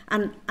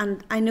 And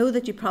I know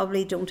that you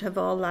probably don't have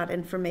all that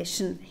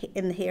information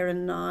in the here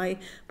and now,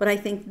 but I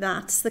think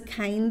that's the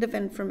kind of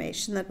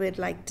information that we'd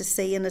like to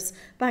see. And it's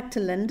back to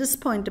Linda's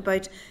point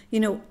about, you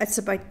know,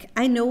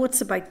 I know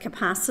it's about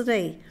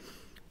capacity,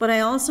 but I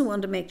also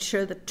want to make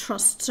sure that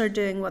trusts are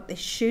doing what they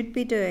should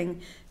be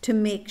doing to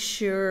make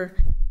sure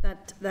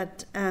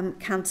that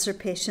cancer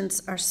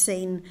patients are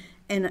seen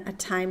in a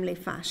timely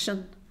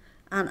fashion.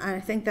 And I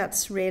think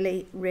that's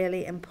really,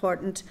 really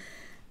important.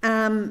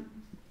 The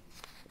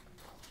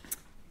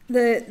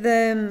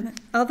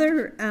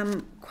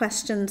other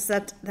questions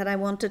that I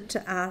wanted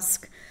to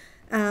ask,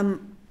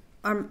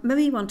 or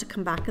maybe you want to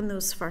come back on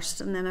those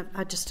first, and then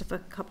I just have a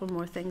couple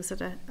more things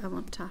that I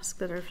want to ask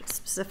that are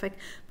specific.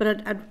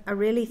 But I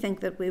really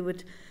think that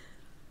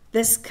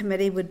this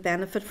committee would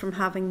benefit from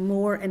having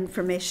more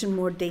information,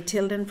 more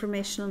detailed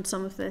information on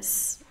some of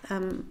this.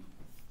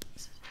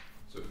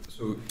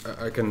 So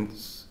I can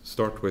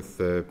start with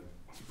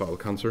bowel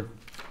cancer.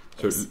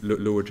 So yes.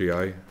 Lower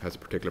GI has a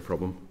particular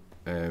problem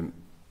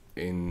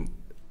in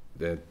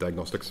the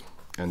diagnostics,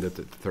 and the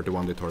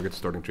 31-day target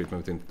starting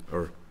treatment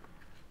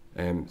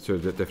within, so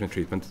the definite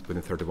treatment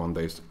within 31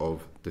 days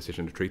of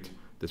decision to treat.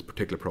 There's a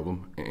particular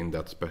problem in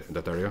that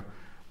area.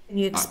 Can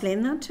you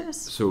explain that to us?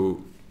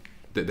 So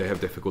they have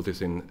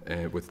difficulties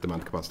with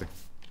demand capacity.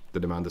 The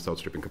demand is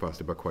outstripping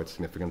capacity by quite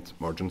significant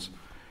margins.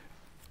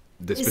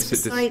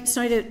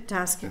 Sorry to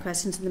ask you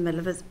questions in the middle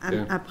of it,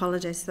 and I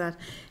apologise for that.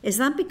 Is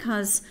that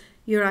because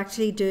you're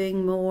actually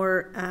doing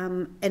more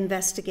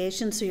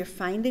investigation, so you're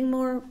finding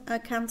more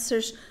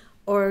cancers,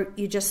 or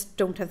you just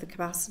don't have the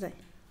capacity?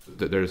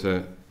 There's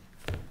a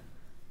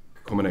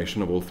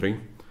combination of all three.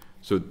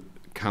 So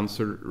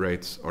cancer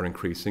rates are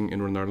increasing in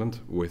Northern Ireland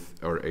with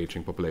our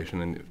ageing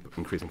population and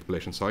increasing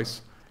population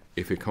size.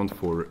 If we account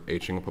for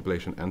ageing of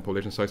population and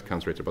population size,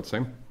 cancer rates are about the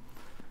same.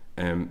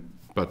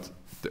 But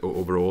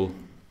overall,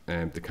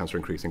 the cancer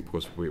increasing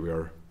because we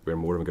are more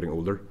and we're getting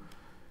older.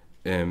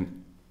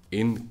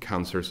 In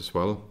cancers as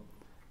well,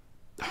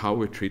 how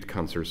we treat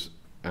cancers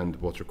and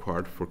what's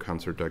required for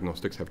cancer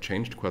diagnostics have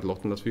changed quite a lot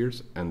in the last few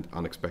years, and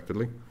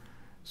unexpectedly.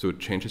 So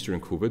changes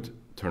during COVID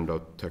turned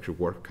out to actually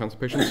work cancer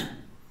patients.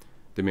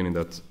 The meaning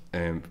that,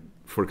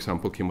 for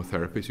example,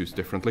 chemotherapy is used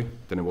differently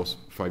than it was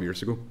 5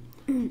 years ago.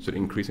 So the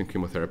increase in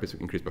chemotherapy is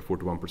increased by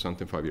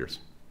 41% in 5 years.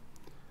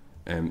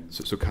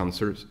 So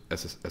cancer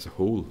as a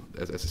whole,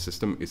 as a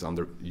system, is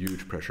under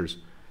huge pressures.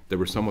 They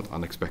were somewhat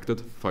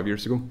unexpected 5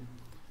 years ago.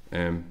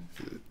 And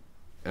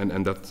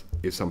that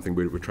is something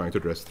we're trying to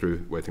address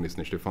through waiting list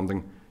initiative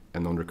funding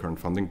and non-recurrent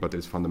funding, but it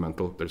is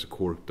fundamental. There's a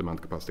core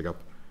demand capacity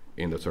gap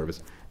in that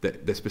service.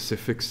 The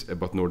specifics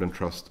about Northern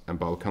Trust and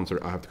bowel cancer,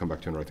 I have to come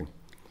back to in writing.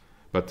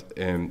 But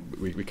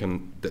we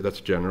can. That's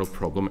a general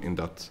problem in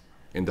that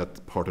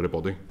part of the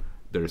body.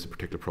 There is a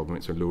particular problem.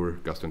 It's a lower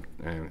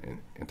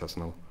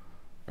gastrointestinal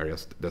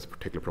areas. That's a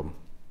particular problem.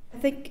 I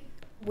think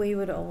we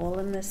would all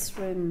in this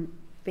room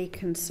be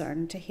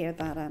concerned to hear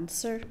that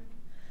answer,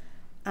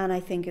 and I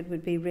think it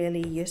would be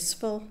really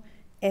useful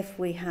if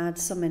we had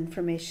some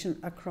information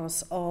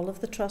across all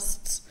of the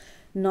trusts,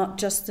 not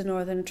just the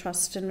Northern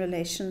Trust in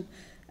relation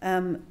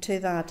to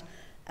that.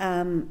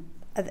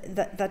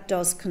 That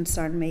does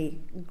concern me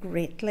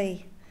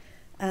greatly.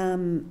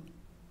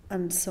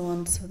 and so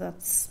on. So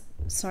that's,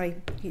 sorry,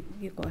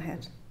 you go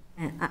ahead.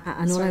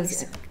 I know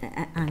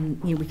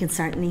and we can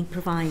certainly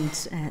provide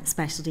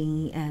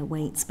specialty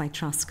weights by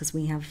trust, because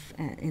we have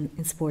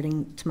in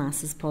supporting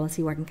Tomas's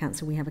policy work in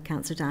cancer, we have a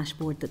cancer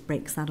dashboard that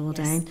breaks that all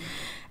down.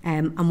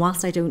 And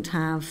whilst I don't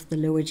have the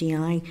lower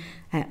GI,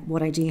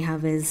 what I do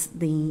have is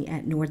the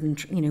northern.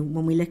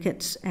 When we look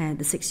at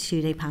the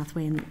 62-day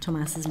pathway, and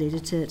Tomas has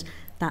alluded to it,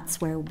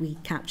 that's where we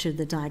capture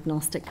the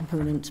diagnostic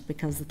component,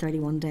 because the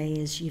 31 day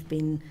is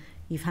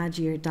you've had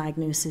your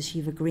diagnosis,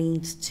 you've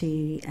agreed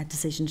to a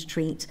decision to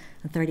treat,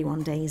 and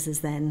 31 days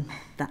is then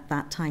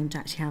that time to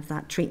actually have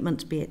that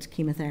treatment, be it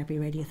chemotherapy,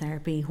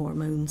 radiotherapy,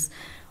 hormones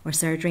or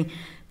surgery.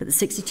 But the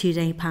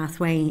 62-day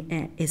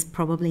pathway is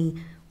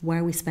probably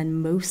where we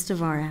spend most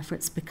of our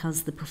efforts,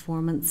 because the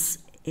performance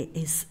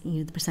is,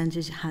 the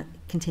percentage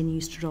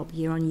continues to drop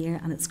year on year,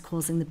 and it's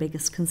causing the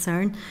biggest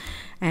concern.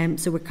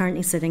 So we're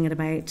currently sitting at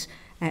about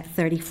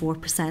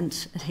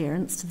 34%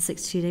 adherence to the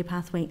 62-day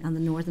pathway, and the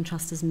Northern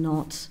Trust is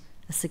not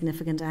a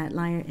significant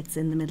outlier. It's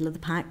in the middle of the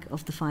pack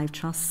of the 5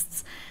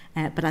 trusts,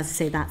 but as I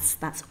say, that's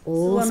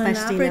all so specialty on an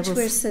average levels.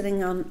 we're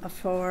sitting on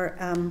for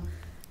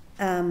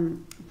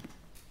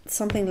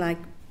something like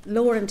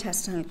lower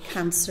intestinal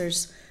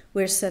cancers.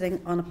 We're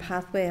sitting on a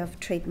pathway of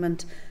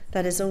treatment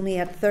that is only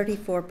at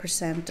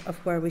 34% of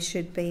where we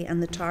should be,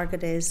 and the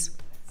target is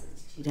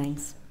 62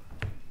 days.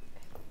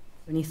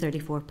 Only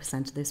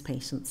 34% of those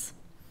patients.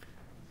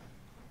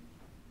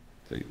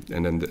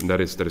 And then that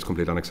is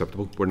completely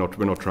unacceptable. We're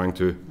not trying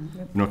to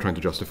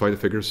justify the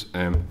figures.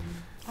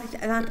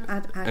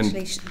 That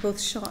actually both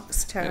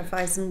shocks,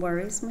 terrifies, and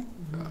worries me.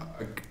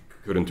 I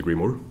couldn't agree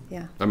more.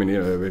 Yeah. I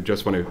mean, we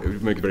just want to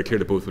make it very clear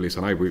that both Lisa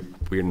and I,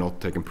 we are not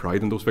taking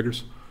pride in those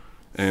figures.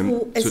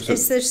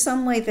 Is there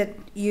some way that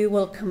you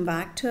will come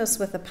back to us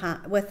with a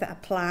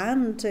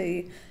plan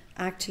to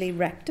actually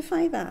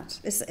rectify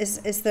that?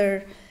 Is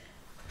there?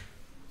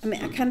 I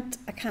mean, I can't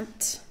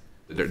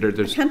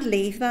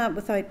leave that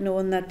without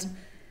knowing that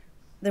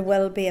there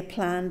will be a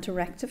plan to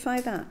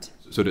rectify that.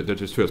 So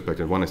there's 2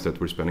 aspects. One is that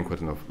we're spending quite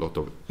a lot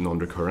of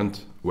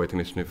non-recurrent waiting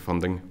initiative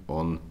funding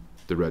on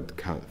the red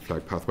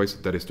flag pathways.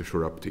 That is to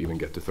shore up to even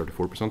get to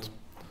 34%.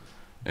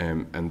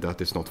 And that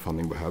is not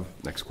funding we have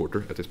next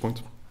quarter at this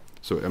point.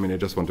 So, I mean, I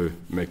just want to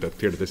make that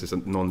clear that this is a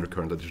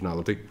non-recurrent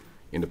additionality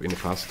in the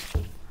past.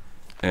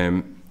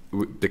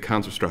 The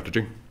cancer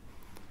strategy,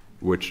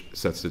 which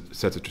sets a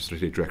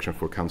strategic direction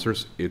for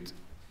cancers, it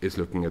is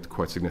looking at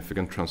quite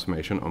significant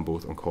transformation on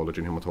both oncology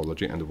and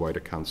hematology and the wider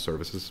cancer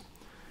services.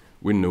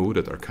 We know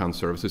that our cancer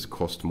services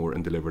cost more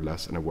and deliver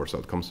less and have worse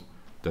outcomes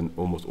than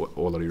almost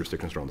all other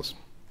jurisdictions around us.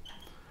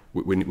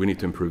 We need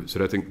to improve. So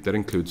that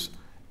includes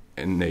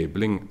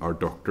enabling our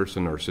doctors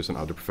and nurses and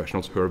other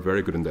professionals who are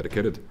very good and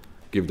dedicated,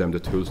 give them the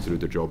tools to do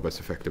their job as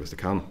effective as they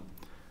can.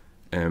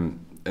 And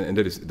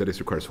that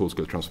requires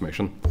whole-scale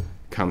transformation.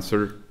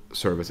 Cancer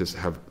services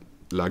have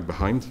lagged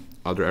behind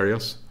other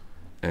areas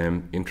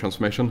in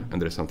transformation,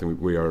 and that is something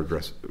we are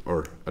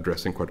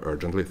addressing quite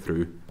urgently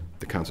through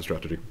the cancer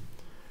strategy.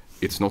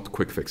 It's not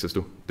quick fixes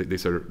though.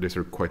 These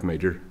are quite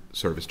major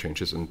service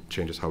changes, and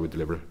changes how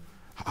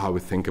we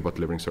think about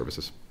delivering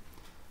services.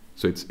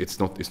 So it's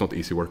not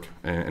easy work,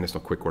 and it's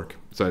not quick work.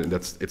 So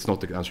it's not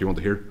the answer you want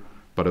to hear,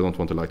 but I don't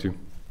want to lie to you.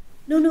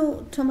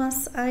 No,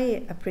 Tomas,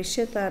 I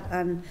appreciate that,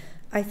 and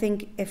I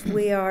think if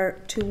we are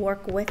to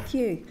work with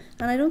you,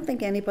 and I don't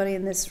think anybody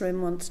in this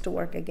room wants to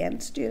work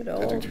against you at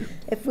all.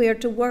 If we are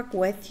to work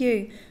with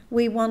you,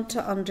 we want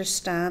to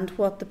understand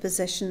what the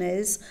position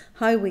is,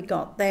 how we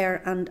got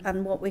there,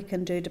 and what we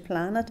can do to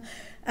plan it.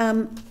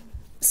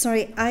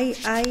 Sorry,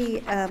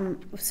 I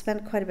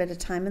spent quite a bit of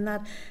time in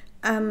that.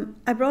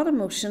 I brought a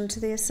motion to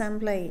the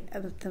Assembly.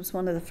 It was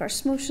one of the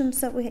first motions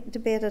that we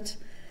debated.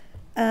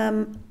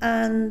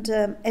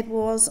 It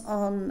was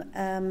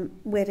on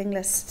waiting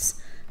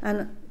lists,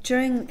 and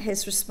during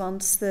his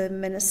response the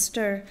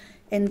Minister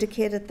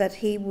indicated that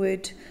he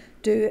would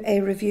do a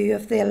review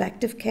of the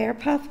elective care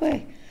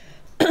pathway.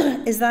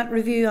 Is that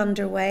review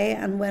underway,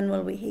 and when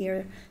will we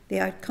hear the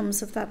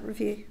outcomes of that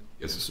review?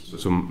 Yes,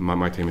 so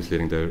my team is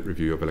leading the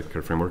review of elective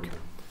care framework.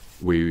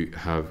 We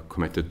have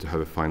committed to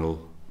have a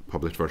final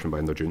published version by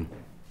end of June.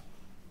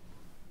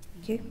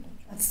 Thank you.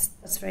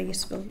 That's very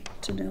useful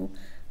to know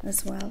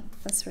as well.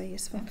 That's very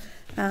useful.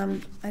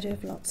 I do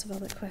have lots of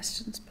other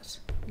questions, but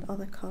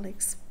other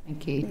colleagues.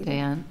 Thank you,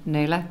 Diane.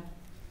 Nuala?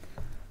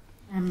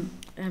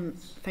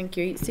 Thank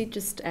you. See,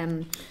 just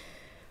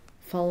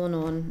following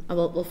on,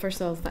 well,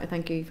 first of all,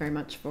 thank you very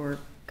much for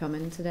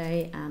coming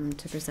today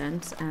to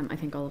present. I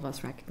think all of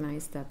us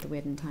recognise that the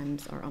waiting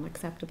times are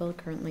unacceptable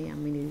currently,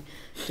 and we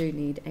do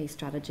need a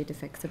strategy to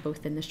fix it,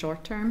 both in the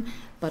short term,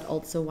 but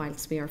also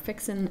whilst we are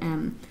fixing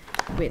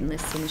waiting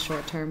lists in the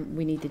short term,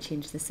 we need to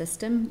change the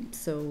system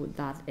so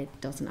that it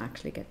doesn't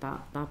actually get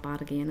that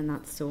bad again, and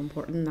that's so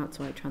important. That's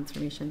why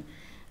transformation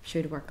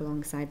should work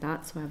alongside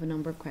that. So I have a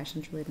number of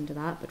questions relating to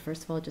that, but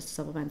first of all, just a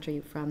supplementary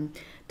from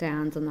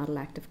Diane's on that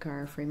elective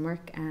care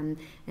framework.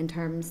 In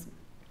terms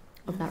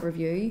of that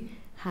review,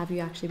 have you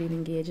actually been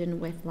engaging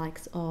with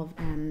likes of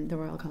the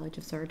Royal College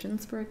of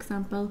Surgeons, for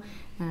example,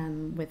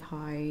 with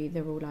how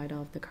the rollout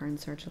of the current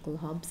surgical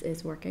hubs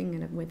is working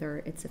and whether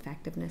its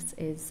effectiveness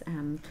is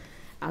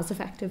as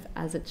effective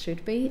as it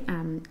should be,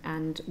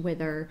 and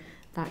whether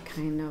that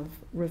kind of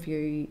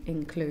review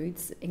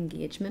includes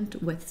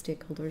engagement with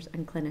stakeholders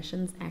and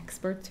clinicians,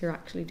 experts who are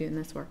actually doing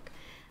this work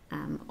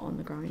on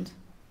the ground?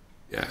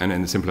 Yeah,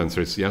 and the simple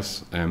answer is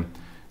yes.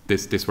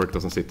 This work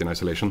doesn't sit in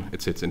isolation.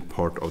 It sits in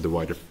part of the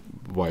wider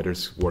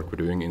work we're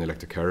doing in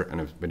elective care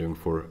and have been doing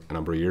for a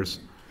number of years.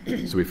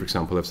 So we, for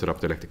example, have set up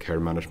the elective care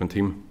management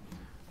team,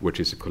 which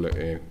is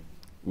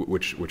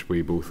which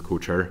we both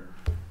co-chair.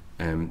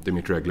 They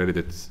meet regularly.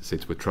 That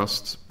sits with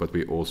trusts, but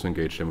we also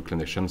engage them with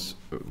clinicians,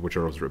 which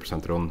are also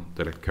represented on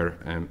the elective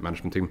care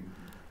management team,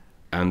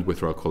 and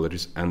with Royal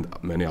Colleges and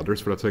many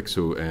others for that sake.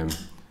 So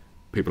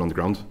people on the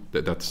ground.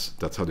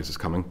 That's how this is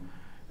coming.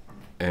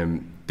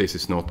 This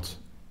is not.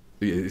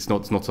 It's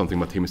not something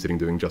my team is sitting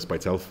doing just by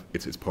itself.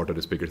 It's part of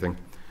this bigger thing.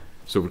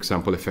 So, for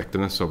example,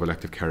 effectiveness of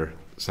elective care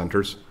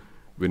centres.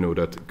 We know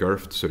that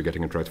GERFT, so they're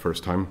getting it right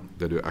first time,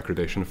 they do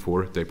accreditation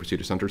for day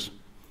procedure centres.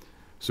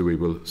 So we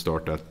will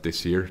start that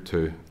this year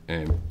to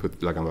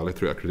put Lagan Valley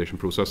through accreditation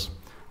process,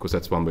 because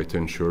that's one way to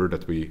ensure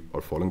that we are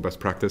following best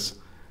practice,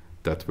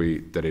 that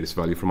it is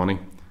value for money,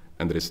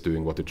 and that it's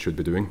doing what it should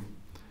be doing.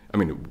 I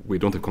mean, we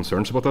don't have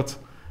concerns about that,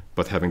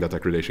 but having that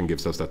accreditation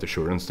gives us that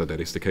assurance that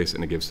is the case,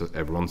 and it gives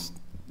everyone's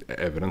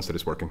evidence that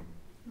it's working.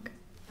 Okay.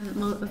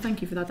 Well,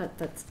 thank you for that.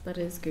 That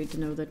is good to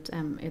know that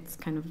it's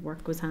kind of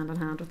work goes hand in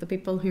hand with the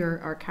people who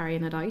are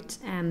carrying it out.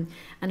 And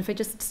if I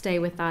just stay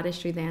with that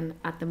issue then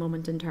at the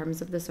moment in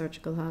terms of the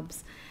surgical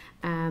hubs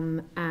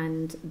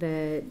and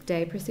the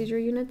day procedure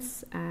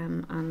units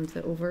and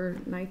the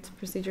overnight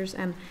procedures,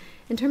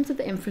 in terms of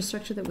the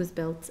infrastructure that was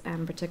built,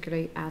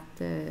 particularly at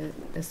the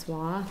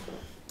SWA,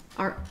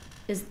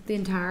 is the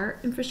entire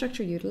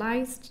infrastructure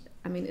utilised?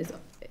 I mean,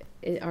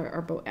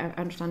 I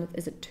understand it,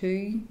 is it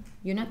 2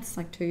 units,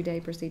 like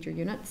 2-day procedure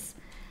units,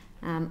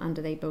 and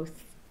are they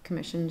both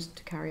commissioned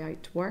to carry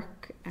out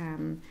work?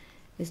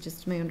 Is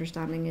just my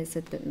understanding is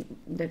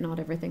that not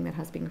everything that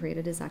has been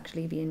created is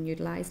actually being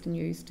utilised and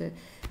used to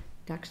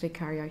actually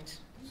carry out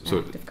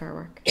active care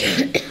work.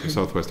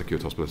 Southwest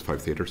Acute Hospital has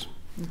 5 theatres,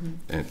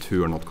 and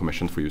 2 are not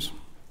commissioned for use.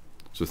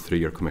 So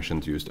 3 are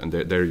commissioned used, and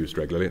they're used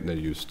regularly. They're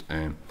used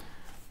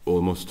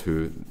almost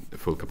to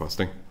full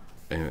capacity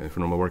for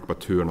normal work, but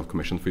 2 are not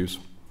commissioned for use.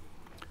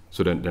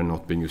 So then they're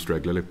not being used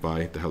regularly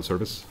by the health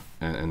service,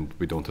 and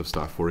we don't have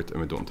staff for it, and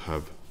we don't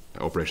have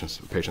patients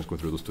going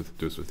through those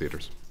two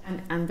theatres.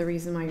 And the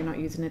reason why you're not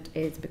using it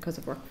is because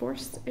of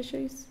workforce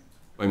issues?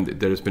 I mean,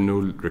 there has been no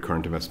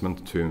recurrent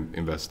investment to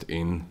invest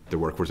in the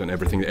workforce, and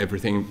everything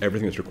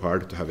is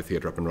required to have a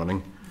theatre up and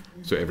running.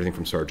 So everything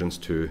from surgeons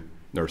to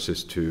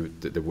nurses to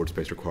the ward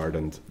space required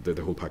and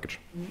the whole package.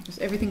 So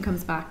everything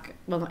comes back,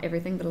 well not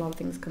everything, but a lot of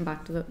things come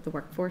back to the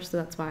workforce, so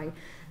that's why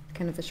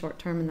kind of the short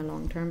term and the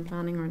long term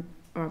planning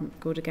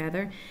go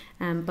together.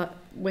 But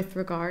with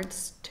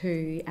regards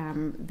to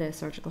the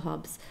surgical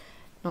hubs,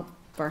 not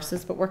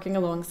versus, but working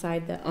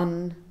alongside the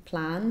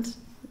unplanned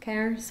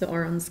care,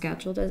 or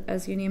unscheduled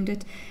as you named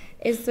it,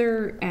 is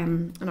there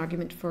an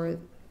argument for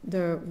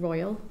the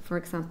Royal, for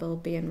example,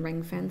 being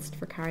ring fenced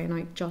for carrying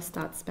out just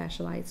that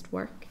specialised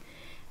work?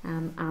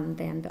 And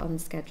then the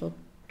unscheduled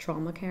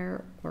trauma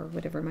care or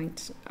whatever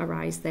might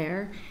arise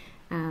there,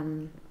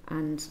 and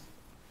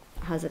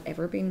has it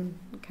ever been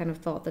kind of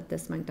thought that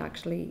this might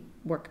actually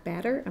work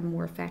better and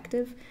more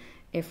effective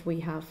if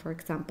we have, for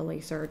example, a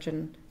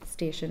surgeon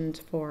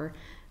stationed for,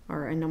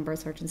 or a number of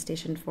surgeons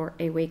stationed for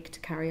a week to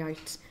carry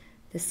out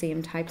the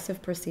same types of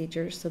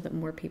procedures, so that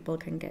more people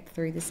can get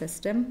through the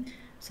system,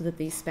 so that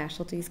these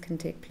specialties can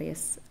take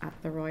place at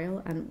the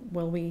Royal? And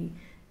will we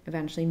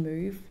eventually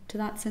move to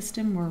that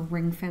system where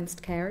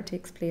ring-fenced care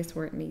takes place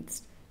where it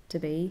needs to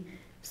be,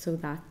 so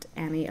that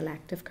any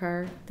elective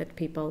care that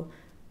people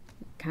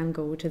can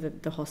go to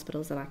the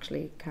hospitals that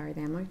actually carry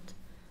them out?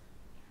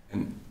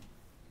 And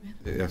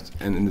yes,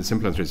 and the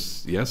simple answer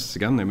is yes.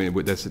 Again, I mean,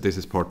 this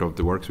is part of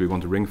the work. So we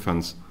want to ring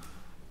fence.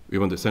 We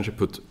want to essentially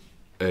put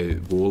a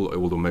wall,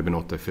 although maybe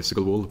not a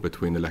physical wall,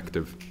 between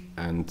elective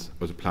and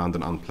was planned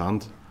and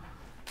unplanned.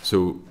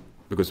 So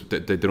because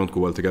they don't go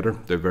well together,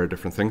 they're very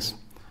different things.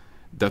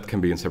 That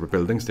can be in separate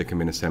buildings, they can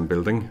be in the same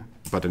building,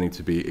 but there needs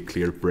to be a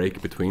clear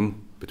break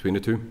between the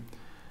two.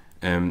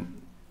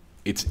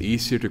 It's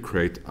easier to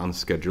create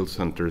unscheduled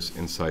centres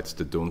in sites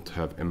that don't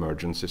have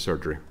emergency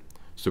surgery.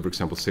 So, for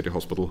example, City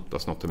Hospital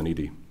does not have an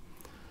ED.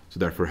 So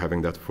therefore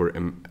having that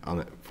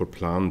for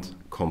planned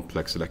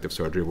complex elective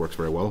surgery works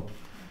very well.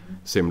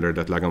 Similar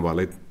that Lagan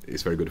Valley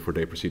is very good for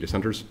day procedure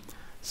centres.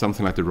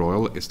 Something like the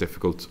Royal is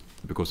difficult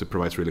because it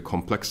provides really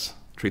complex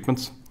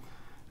treatments,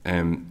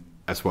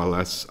 as well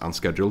as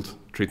unscheduled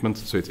treatment.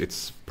 So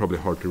it's probably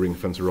hard to ring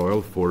fence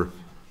Royal for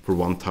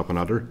one type or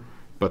another,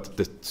 but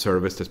the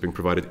service that's being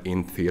provided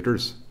in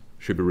theatres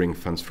should be ring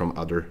fenced from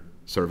other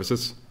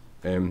services,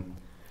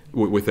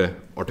 with a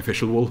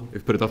artificial wall, if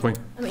you put it that way.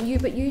 I mean,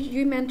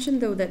 you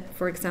mentioned though that,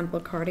 for example,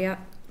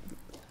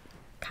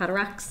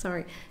 cataracts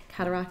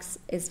cataracts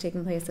is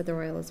taking place at the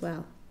Royal as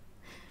well.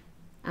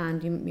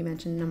 And you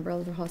mentioned a number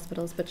of other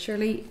hospitals, but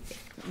surely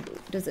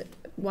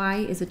why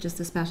is it just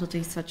a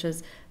specialty such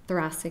as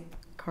thoracic,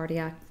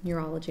 cardiac,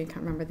 neurology, I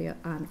can't remember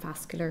and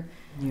vascular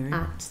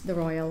at the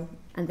Royal,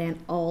 and then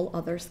all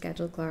other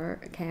scheduled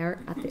care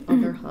at the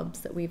other hubs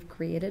that we've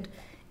created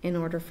in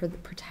order for the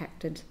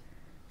protected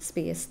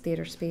space,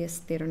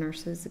 theatre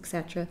nurses,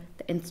 etc.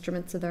 The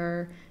instruments are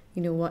there,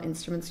 what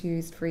instruments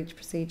used for each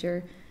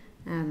procedure.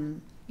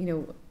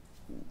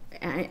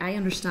 I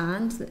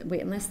understand that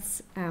waiting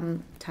lists,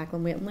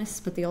 tackling waiting lists,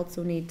 but they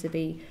also need to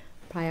be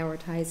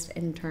prioritised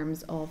in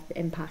terms of the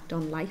impact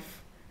on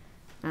life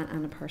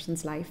and a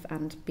person's life,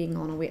 and being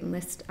on a waiting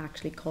list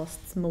actually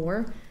costs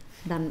more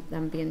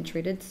than being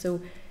treated. So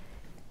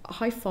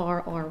how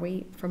far are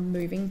we from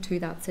moving to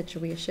that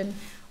situation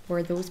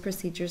where those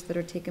procedures that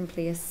are taking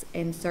place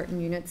in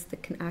certain units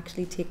that can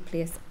actually take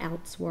place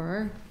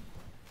elsewhere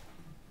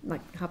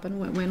happen?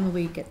 When will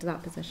we get to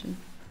that position?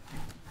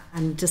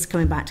 And just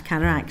coming back to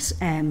cataract,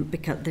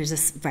 because there's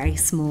a very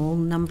small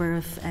number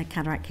of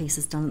cataract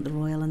cases done at the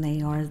Royal, and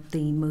they are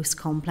the most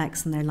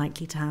complex, and they're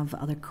likely to have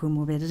other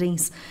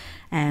comorbidities.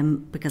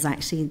 Because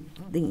actually,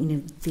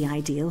 the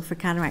ideal for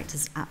cataract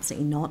is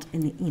absolutely not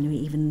in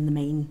even in the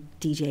main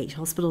DGH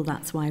hospital.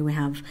 That's why we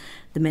have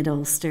the Mid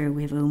Ulster,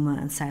 we have Omagh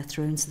and South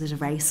Tyrone. So there's a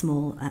very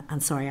small.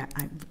 And sorry,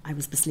 I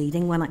was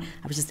misleading when I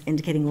was just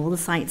indicating all the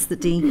sites that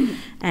do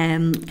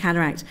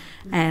cataract.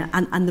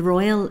 And the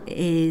Royal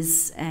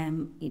is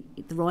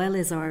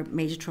our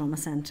major trauma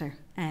centre.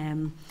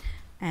 And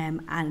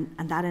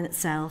that in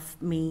itself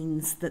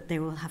means that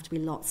there will have to be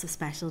lots of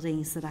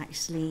specialties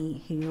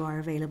who are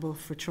available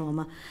for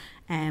trauma.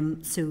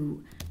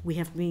 So we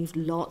have moved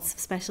lots of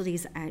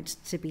specialties out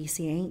to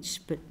BCH,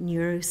 but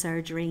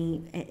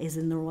neurosurgery is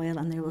in the Royal,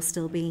 and there will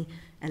still be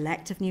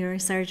elective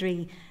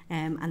neurosurgery,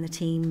 and the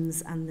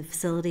teams and the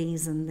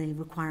facilities and the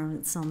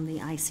requirements on the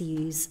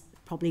ICUs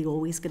probably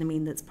always going to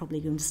mean that's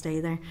probably going to stay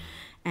there.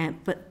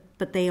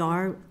 But they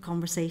are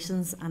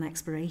conversations and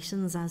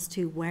explorations as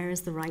to where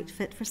is the right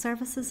fit for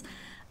services.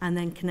 And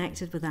then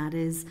connected with that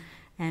is,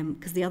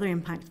 because the other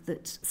impact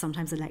that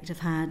sometimes elective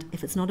had,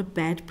 if it's not a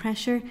bed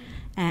pressure,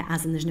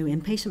 as in there's no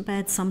inpatient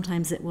bed,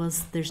 sometimes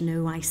there's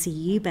no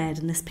ICU bed,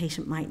 and this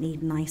patient might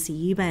need an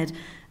ICU bed.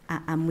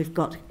 And we've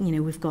got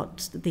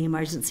the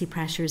emergency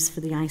pressures for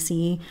the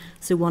ICU.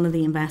 So one of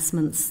the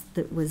investments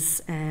that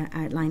was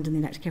outlined in the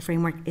elective care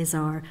framework is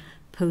our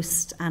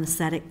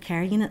post-anaesthetic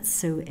care units,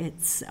 so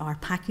it's our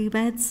PACU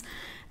beds.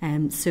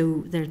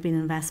 So there's been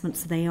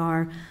investments.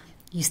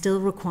 You still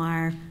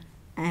require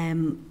a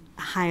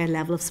higher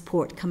level of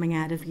support coming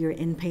out of your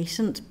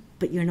inpatient,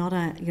 but you're not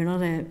a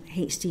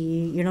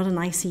HDU, you're not an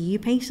ICU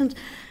patient.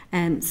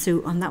 And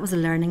that was a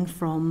learning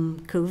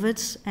from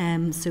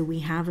COVID. So we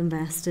have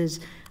invested,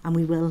 and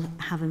we will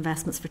have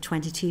investments for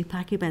 22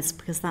 PACU beds,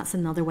 because that's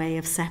another way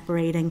of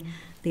separating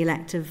the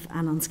elective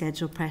and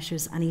unscheduled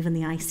pressures, and even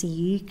the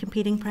ICU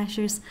competing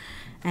pressures.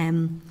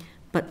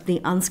 But the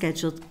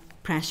unscheduled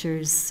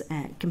pressures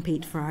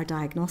compete for our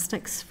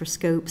diagnostics, for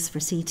scopes,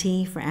 for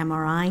CT, for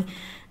MRI,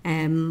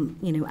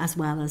 as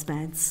well as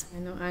beds. I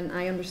know, and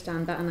I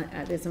understand that, and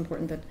it is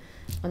important that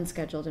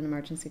unscheduled and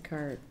emergency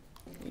care,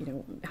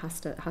 has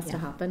to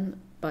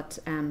happen. But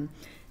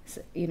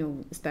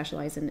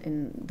specialising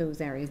in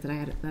those areas that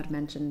I had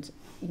mentioned,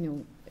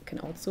 can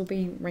also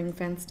be ring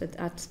fenced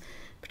at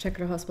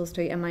particular hospitals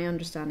too. And my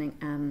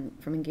understanding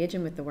from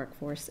engaging with the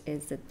workforce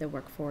is that the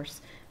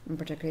workforce, and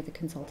particularly the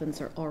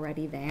consultants, are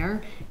already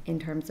there in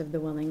terms of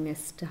the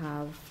willingness to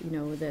have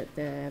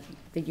the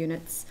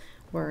units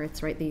where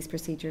it's right, these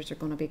procedures are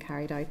going to be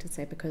carried out, to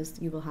say,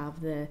 because you will have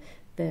the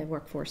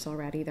workforce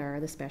already there,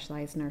 the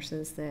specialised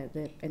nurses,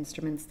 the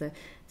instruments,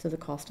 so the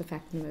cost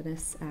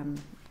effectiveness,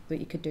 that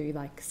you could do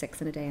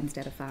 6 in a day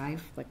instead of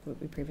 5, like what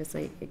we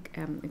previously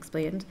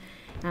explained.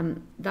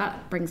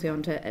 That brings me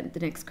on to the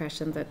next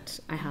question that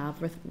I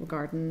have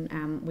regarding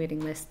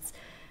waiting lists.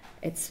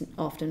 It's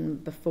often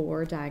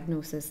before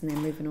diagnosis and then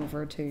moving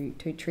over to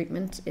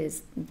treatment.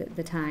 Is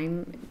the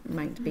time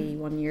might be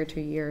 1 year,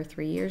 2 year,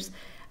 3 years,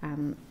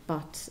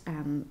 but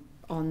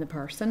on the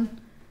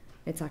person,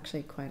 it's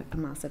actually quite a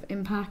massive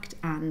impact,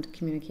 and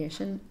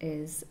communication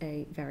is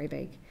a very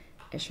big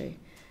issue.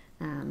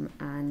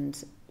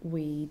 And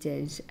we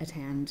did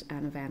attend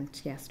an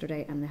event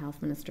yesterday, and the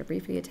Health Minister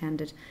briefly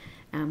attended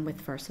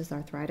with Versus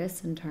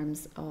Arthritis, in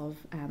terms of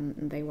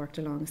they worked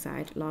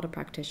alongside a lot of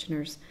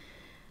practitioners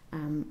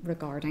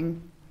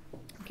regarding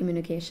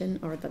communication,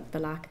 or the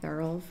lack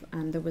thereof.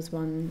 And there was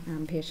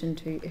one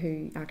patient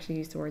who actually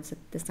used the words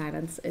that the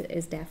silence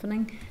is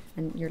deafening,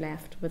 and you're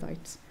left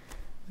without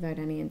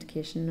any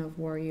indication of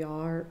where you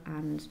are,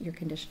 and your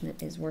condition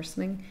is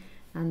worsening.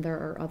 And there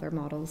are other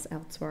models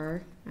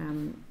elsewhere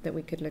that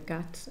we could look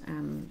at,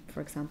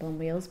 for example in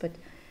Wales. But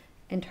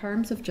in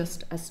terms of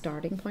just a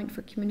starting point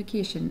for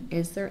communication,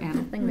 is there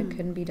anything that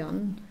can be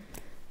done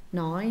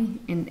now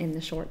in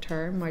the short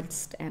term,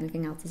 whilst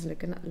anything else is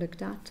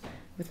looked at,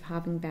 with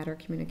having better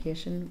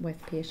communication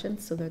with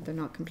patients so that they're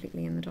not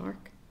completely in the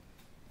dark?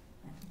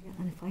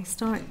 And if I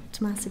start,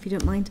 Tomas, if you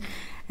don't mind.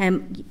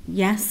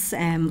 Yes,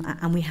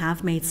 and we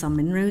have made some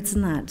inroads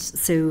in that.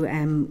 So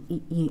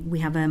we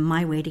have a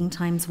My Waiting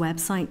Times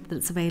website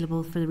that's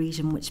available for the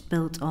region, which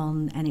built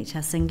on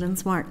NHS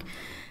England's work.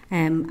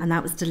 And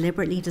that was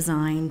deliberately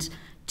designed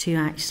to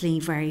actually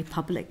very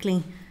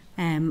publicly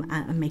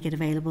and make it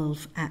available,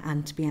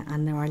 and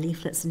there are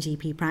leaflets in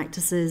GP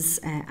practices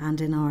and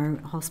in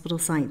our hospital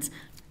sites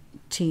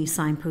to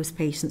signpost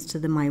patients to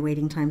the My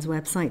Waiting Times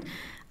website.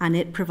 And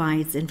it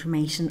provides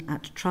information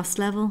at trust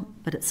level,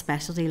 but at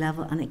specialty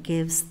level, and it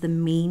gives the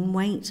mean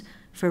wait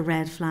for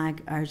red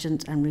flag,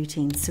 urgent and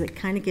routine. So it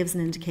kind of gives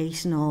an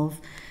indication of,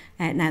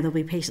 now there'll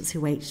be patients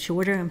who wait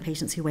shorter and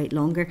patients who wait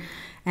longer,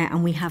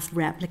 and we have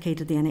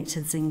replicated the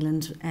NHS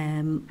England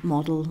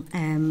model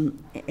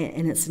in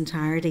its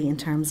entirety in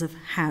terms of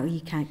how you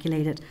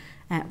calculate it,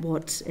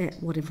 what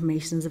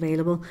information is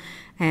available.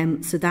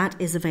 So that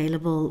is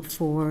available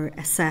for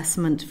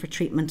assessment, for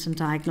treatment and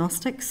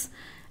diagnostics.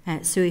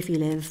 So if you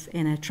live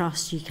in a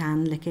trust, you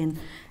can look in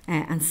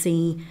and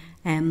see.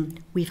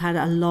 We've had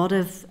a lot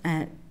of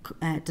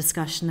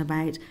discussion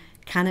about,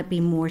 can it be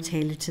more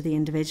tailored to the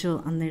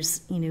individual? And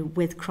there's,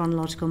 with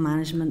chronological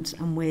management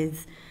and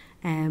with,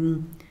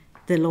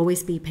 there'll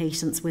always be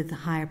patients with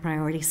higher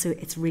priority. So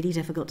it's really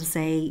difficult to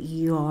say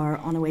you are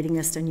on a waiting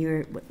list and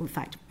in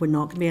fact, we're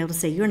not going to be able to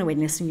say you're on a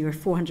waiting list and you're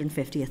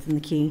 450th in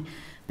the queue,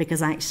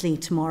 because actually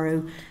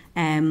tomorrow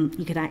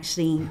you could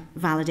actually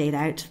validate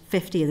out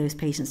 50 of those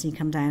patients and you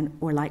come down.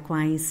 Or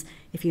likewise,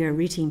 if you're a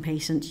routine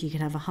patient, you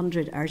could have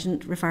 100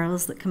 urgent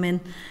referrals that come in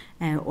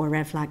or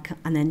red flag,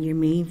 and then you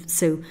move.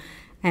 So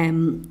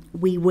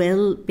we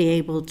will be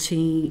able to,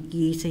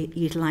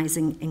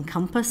 utilising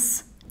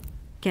Encompass,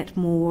 get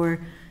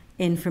more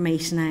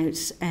information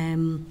out.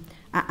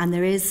 And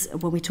there is,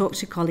 when we talk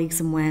to colleagues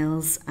in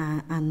Wales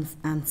and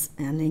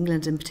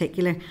England in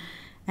particular,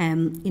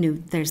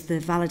 there's the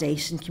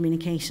validation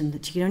communication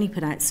that you can only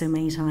put out so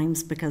many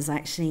times, because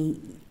actually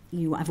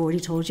I've already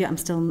told you I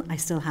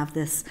still have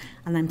this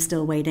and I'm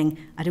still waiting.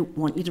 I don't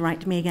want you to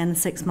write to me again in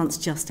 6 months,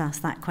 just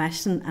ask that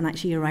question, and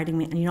actually you're writing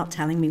me and you're not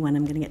telling me when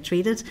I'm going to get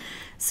treated.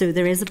 So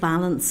there is a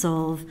balance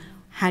of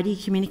how do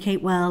you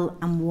communicate well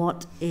and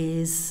what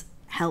is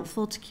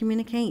helpful to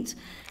communicate.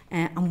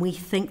 And we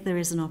think there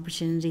is an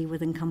opportunity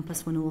with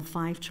Encompass, when all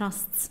 5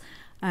 trusts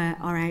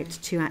are out,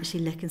 to actually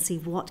look and see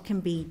what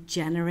can be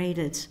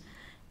generated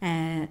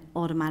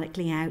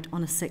automatically out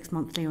on a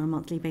 6-monthly or a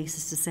monthly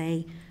basis to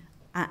say,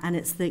 and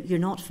it's that you're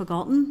not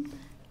forgotten.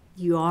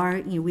 We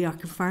are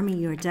confirming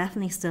you are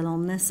definitely still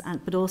on this,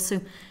 but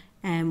also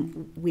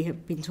we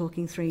have been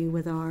talking through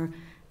with our,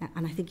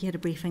 and I think you had a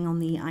briefing on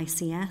the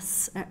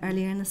ICS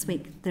earlier in this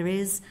week. There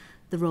is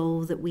the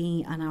role that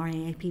we and our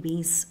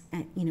AIPBs,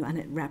 and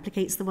it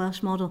replicates the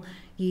Welsh model,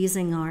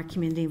 using our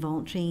community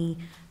voluntary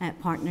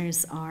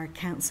partners, our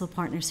council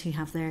partners who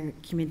have their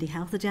community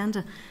health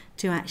agenda,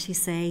 to actually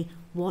say,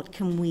 what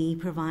can we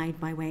provide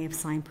by way of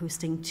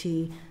signposting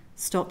to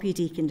stop you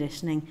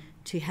deconditioning,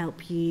 to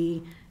help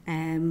you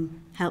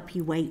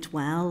wait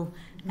well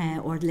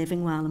or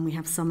living well. And we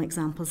have some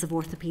examples of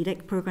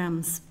orthopaedic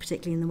programmes,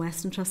 particularly in the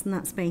Western Trust in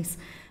that space,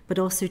 but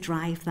also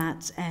drive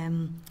that,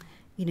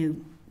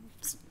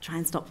 try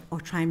and stop or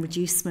try and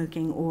reduce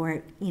smoking,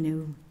 or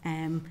you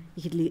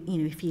could,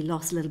 if you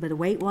lost a little bit of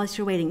weight whilst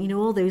you're waiting,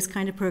 all those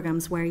kind of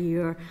programs where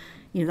you're,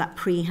 that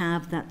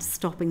prehab, that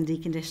stopping the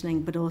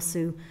deconditioning, but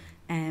also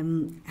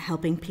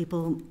helping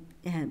people,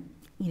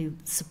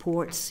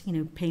 support,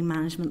 pain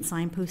management,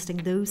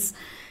 signposting, those.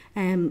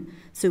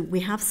 So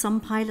we have some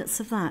pilots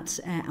of that,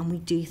 and we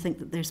do think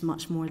that there's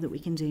much more that we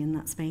can do in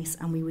that space,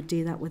 and we would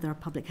do that with our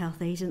public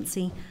health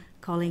agency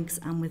colleagues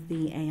and with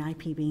the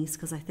AIPBs,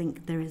 because I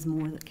think there is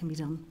more that can be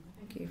done.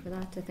 Thank you for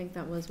that. I think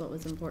that was what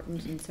was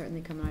important, and certainly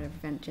coming out of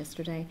event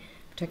yesterday,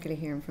 particularly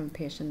hearing from a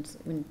patient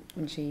when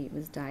she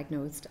was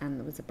diagnosed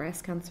and it was a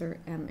breast cancer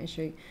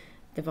issue,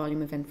 the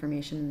volume of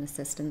information and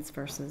assistance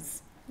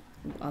versus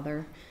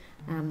other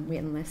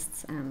waiting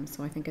lists.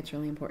 So I think it's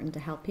really important to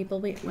help people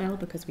wait well,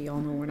 because we all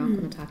know we're not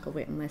going to tackle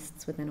waiting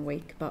lists within a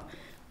week, but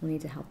we need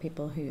to help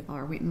people who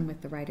are waiting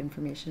with the right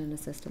information and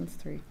assistance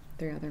through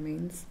other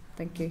means.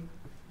 Thank you.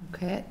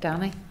 Okay,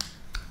 Danny.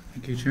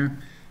 Thank you, Chair.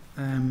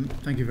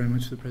 Thank you very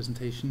much for the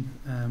presentation.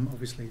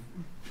 Obviously,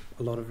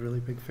 a lot of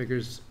really big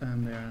figures there,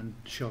 and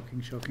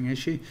shocking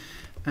issue.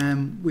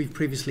 We've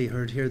previously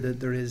heard here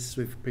that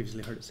we've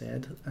previously heard it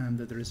said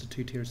that there is a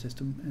 2-tier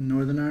system in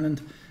Northern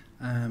Ireland,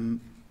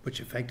 which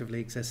effectively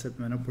exists at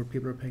the minute, where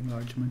people are paying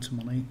large amounts of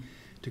money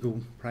to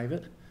go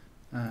private,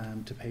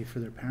 to pay for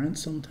their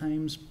parents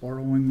sometimes,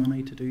 borrowing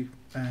money to do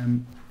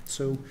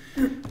so.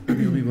 And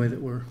the only way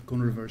that we're going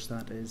to reverse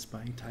that is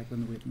by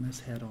tackling the waiting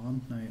list head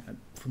on. Now,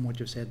 from what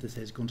you've said, this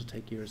is going to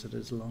take years. It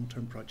is a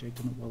long-term project,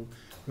 and it will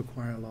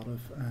require a lot of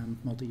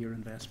multi-year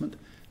investment.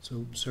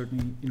 So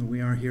certainly,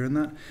 we are hearing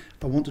that.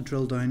 I want to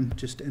drill down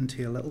just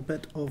into a little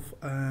bit of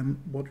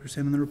what you're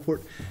saying in the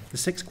report. The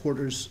 6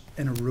 quarters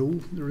in a row,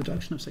 the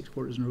reduction of 6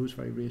 quarters in a row is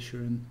very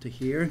reassuring to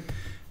hear.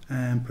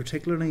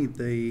 Particularly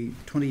the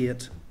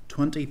 28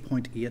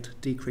 20.8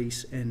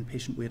 decrease in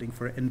patient waiting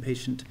for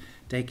inpatient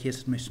day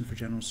case admission for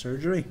general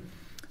surgery.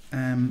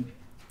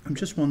 I'm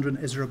just wondering,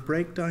 is there a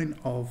breakdown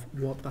of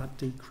what that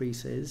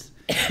decrease is?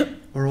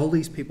 Are all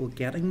these people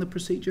getting the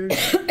procedures?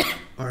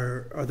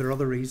 Are there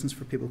other reasons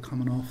for people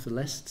coming off the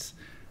lists?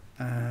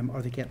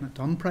 Are they getting it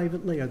done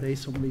privately? Are they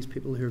some of these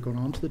people who are going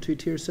on to the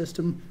two-tier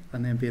system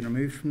and then being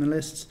removed from the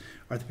lists?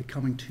 Are they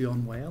becoming too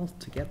unwell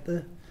to get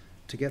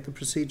the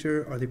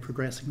procedure? Are they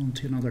progressing on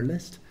to another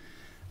list?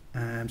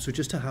 So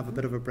just to have a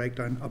bit of a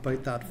breakdown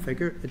about that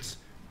figure, it's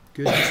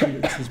good to see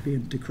that this is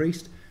being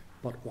decreased,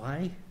 but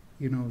why?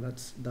 You know,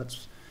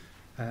 that's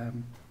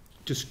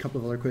just a couple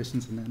of other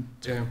questions and then.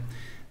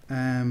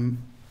 Yeah.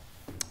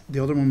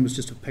 The other one was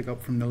just to pick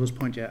up from Noah's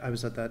point. Yeah, I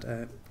was at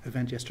that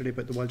event yesterday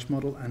about the Welsh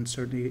model, and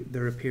certainly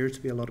there appears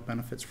to be a lot of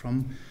benefits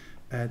from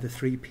the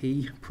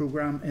 3P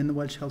programme in the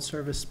Welsh Health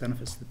Service,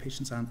 benefits to the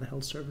patients and the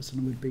health service,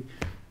 and I would be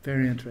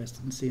very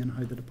interested in seeing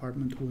how the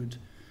department would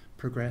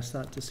progress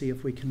that to see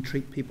if we can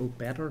treat people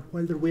better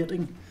while they're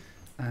waiting.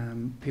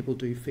 People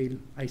do feel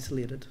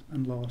isolated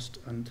and lost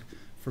and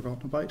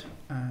forgotten about,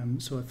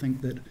 so I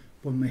think that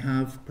when we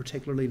have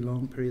particularly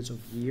long periods of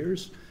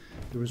years,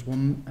 there was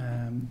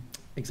one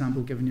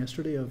example given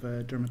yesterday of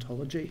a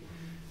dermatology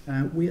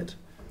wait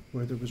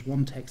where there was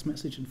one text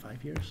message in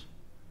 5 years.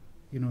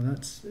 You know,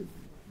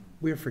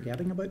 we're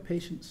forgetting about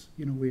patients.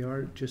 You know, we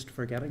are just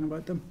forgetting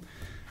about them.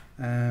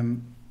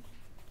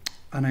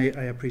 And I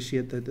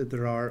appreciate that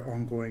there are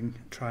ongoing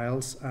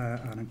trials,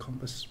 and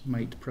Encompass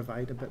might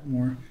provide a bit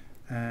more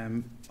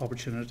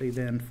opportunity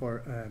then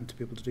for to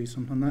be able to do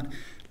something on that.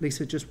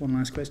 Lisa, just one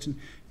last question.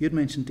 You had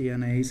mentioned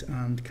DNAs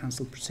and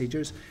cancelled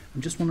procedures.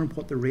 I'm just wondering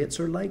what the rates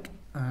are like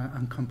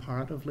and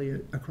comparatively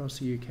across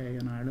the UK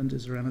and Ireland.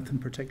 Is there anything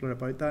particular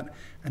about that?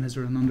 And is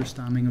there an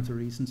understanding of the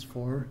reasons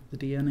for the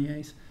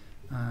DNAs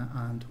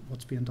and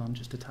what's being done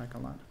just to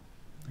tackle that?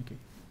 Thank you.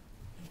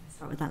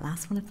 Start with that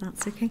last one, if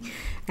that's okay.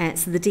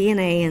 So the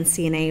DNA and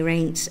CNA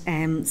rate,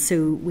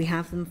 so we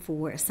have them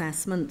for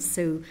assessment.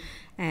 So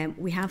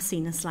we have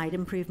seen a slight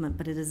improvement,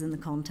 but it is in the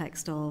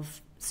context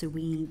of, so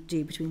we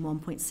do between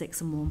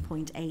 1.6 and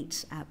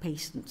 1.8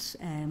 patient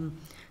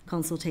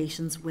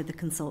consultations with a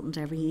consultant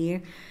every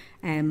year.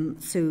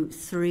 So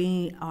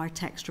through our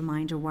text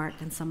reminder work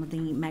and some of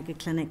the mega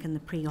clinic and the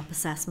pre-op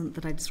assessment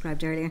that I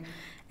described earlier,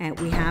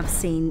 we have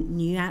seen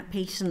new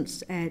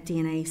outpatient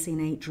DNA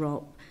CNA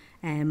drop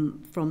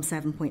from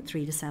 7.3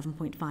 to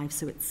 7.5,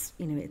 so it's,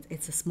 you know,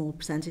 it's a small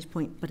percentage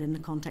point, but in the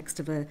context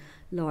of a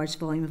large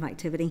volume of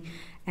activity,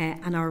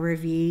 and our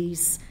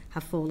reviews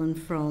have fallen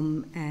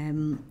from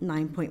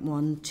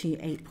 9.1 to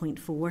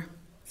 8.4,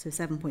 so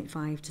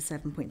 7.5 to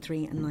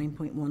 7.3 and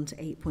 9.1 to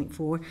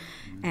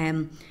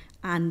 8.4.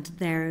 And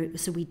there,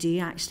 so we do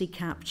actually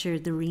capture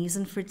the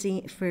reason for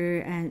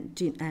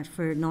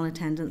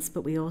non-attendance,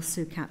 but we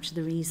also capture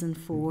the reason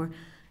for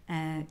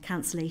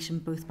cancellation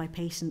both by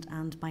patient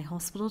and by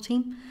hospital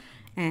team.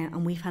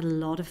 And we've had a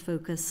lot of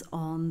focus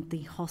on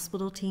the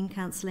hospital team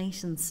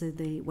cancellations, so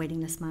the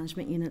waiting list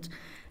management unit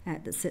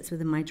that sits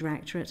within my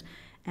directorate.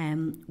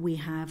 We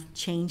have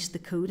changed the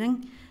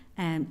coding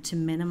to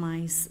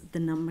minimise the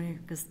number,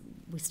 because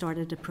we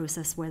started a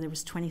process where there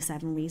was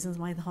 27 reasons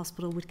why the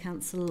hospital would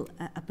cancel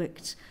a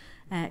booked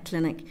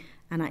clinic,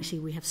 and actually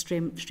we have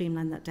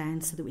streamlined that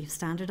down so that we've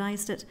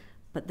standardised it.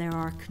 But there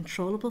are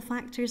controllable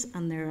factors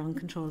and there are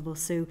uncontrollable.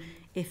 So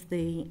if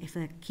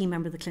a key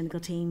member of the clinical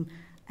team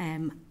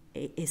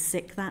is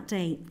sick that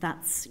day,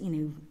 that's, you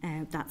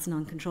know, that's an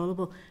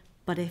uncontrollable.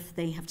 But if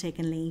they have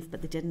taken leave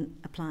but they didn't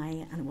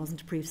apply and it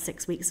wasn't approved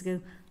 6 weeks ago,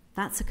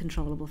 that's a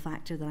controllable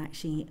factor that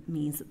actually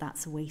means that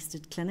that's a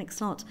wasted clinic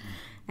slot.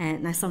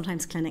 Now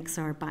sometimes clinics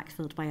are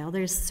backfilled by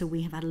others, so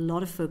we have had a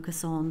lot of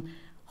focus on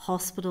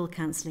hospital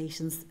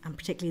cancellations, and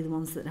particularly the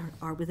ones that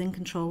are within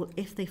control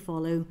if they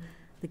follow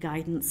the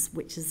guidance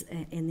which is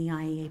in the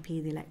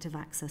IEAP, the Elective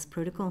Access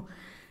Protocol.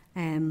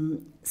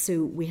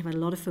 So we have had a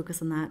lot of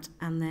focus on that,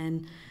 and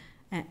then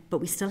but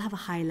we still have a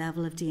high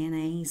level of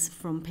DNAs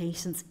from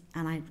patients,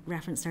 and I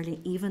referenced earlier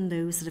even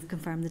those that have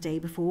confirmed the day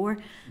before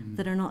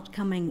that are not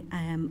coming,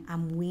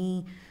 and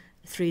we,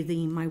 through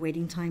the My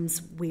Waiting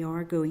Times, we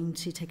are going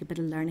to take a bit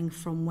of learning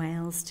from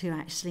Wales to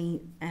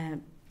actually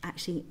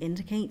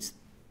indicate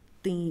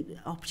the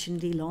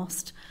opportunity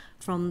lost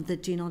from the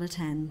do not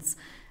attends.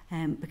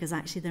 Because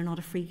actually they're not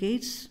a free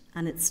good,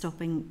 and it's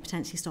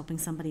potentially stopping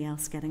somebody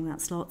else getting that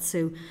slot.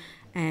 So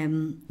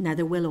now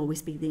there will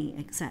always be the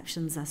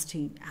exceptions as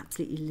to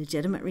absolutely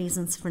legitimate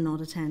reasons for not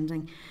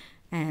attending,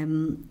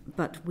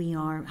 but we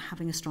are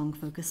having a strong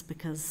focus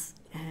because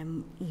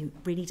it's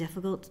really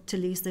difficult to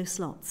lose those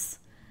slots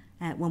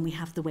when we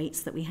have the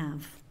waits that we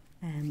have.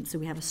 So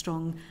we have a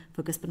strong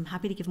focus, but I'm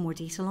happy to give more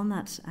detail on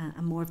that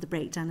and more of the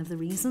breakdown of the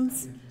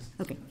reasons.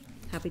 Okay,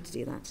 happy to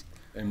do that.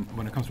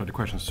 When it comes to the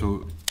question,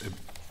 so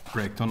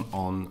breakdown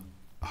on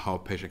how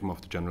patient come off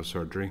to general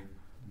surgery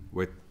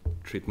with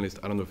treatment list.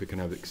 I don't know if we can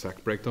have the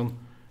exact breakdown,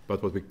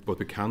 but what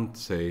we can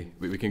say,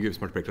 we can give as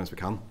much breakdown as we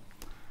can,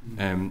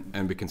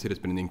 and we can see there's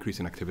been an increase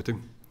in activity.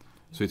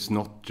 So it's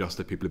not just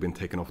that people have been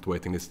taken off the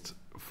waiting list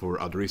for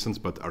other reasons,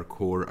 but our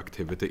core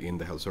activity in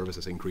the health service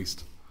has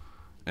increased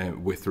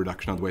with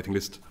reduction on the waiting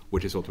list,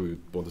 which is what we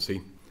want to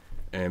see.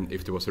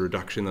 If there was a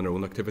reduction in our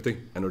own activity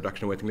and a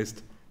reduction in waiting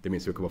list, that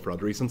means we come off for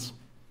other reasons.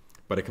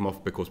 But it come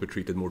off because we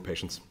treated more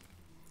patients,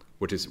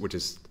 which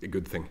is a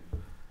good thing.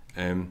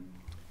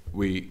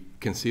 We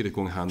can see it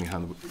going hand in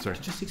hand. Sorry.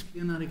 Just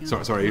explain that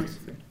again. Sorry.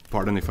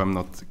 Pardon if I'm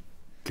not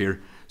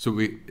clear. So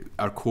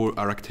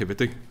our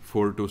activity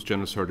for those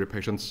general surgery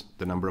patients,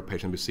 the number of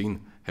patients we've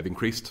seen have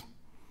increased,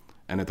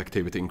 and that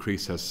activity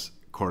increase has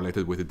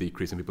correlated with a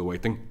decrease in people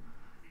waiting,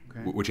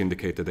 which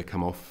indicate that they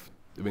come off.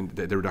 I mean,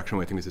 the reduction in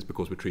waiting list is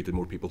because we treated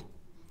more people.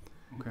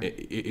 Okay.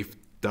 If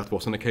that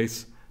wasn't the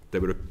case, they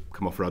would have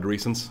come off for other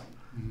reasons.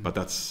 Mm-hmm.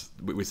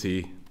 But we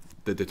see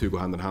that the two go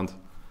hand in hand.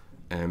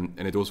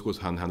 And it also goes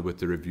hand in hand with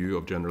the review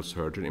of general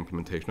surgery and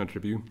implementation of that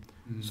review.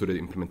 Mm-hmm. So the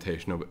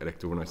implementation of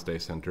elective overnight stay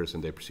centres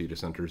and day procedure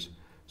centres.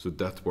 So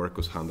that work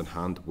goes hand in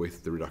hand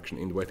with the reduction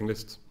in the waiting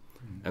list.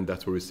 Mm-hmm. And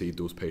that's where we see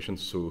those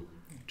patients. So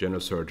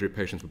general surgery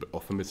patients will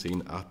often be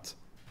seen at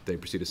day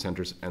procedure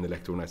centres and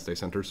elective overnight stay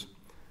centres.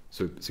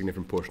 So a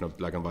significant portion of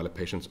lag and violet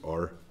patients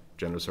are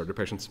general surgery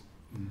patients.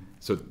 Mm.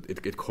 So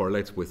it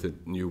correlates with the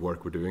new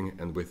work we're doing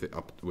and with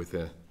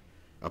the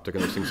uptake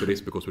of nursing studies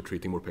because we're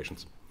treating more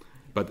patients.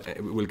 But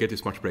we'll get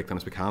as much breakdown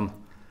as we can.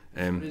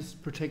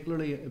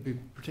 It'd be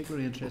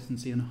particularly interesting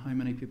seeing how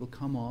many people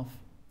come off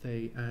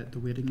the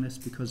waiting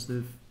list because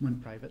they've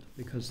went private,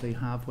 because they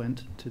have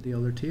went to the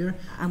other tier,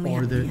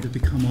 or they've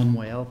become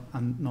unwell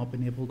and not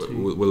been able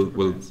to.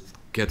 We'll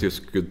get you as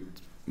good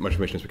much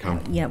information as we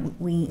can.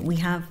 We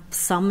have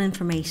some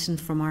information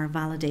from our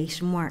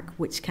validation work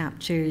which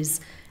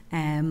captures,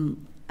 I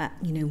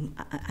no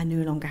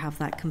longer have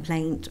that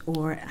complaint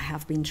or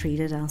have been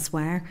treated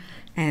elsewhere.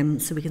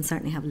 So we can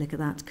certainly have a look at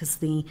that, because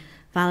the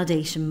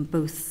validation,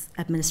 both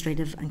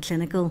administrative and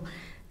clinical,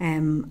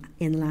 in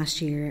the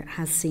last year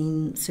has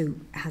seen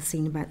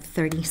about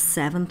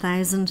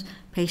 37,000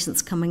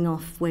 patients coming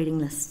off waiting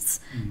lists.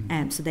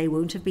 Mm-hmm. So they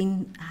won't have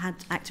had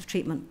active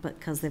treatment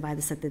because they've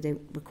either said they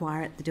don't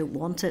require it, they don't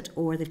want it,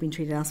 or they've been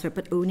treated elsewhere.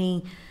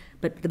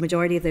 But the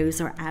majority of those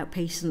are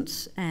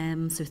outpatient.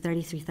 So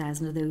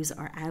 33,000 of those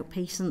are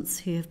outpatients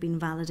who have been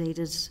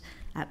validated,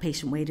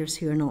 outpatient waiters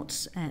who are no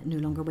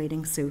longer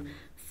waiting. So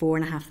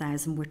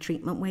 4,500 were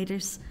treatment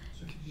waiters.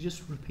 So could you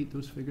just repeat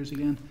those figures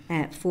again?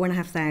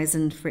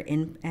 4,500 for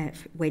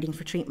waiting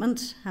for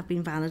treatment have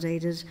been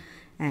validated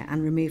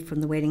and removed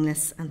from the waiting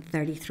list, and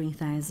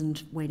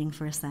 33,000 waiting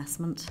for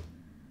assessment.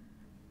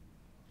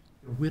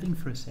 You're waiting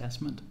for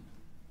assessment?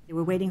 They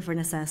were waiting for an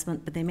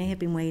assessment, but they may have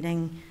been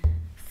waiting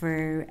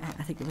for,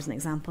 I think there was an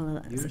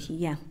example,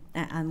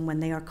 and when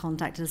they are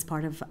contacted as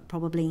part of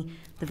probably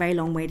the very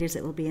long waiters,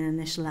 it will be an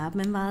initial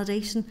admin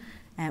validation.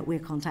 We're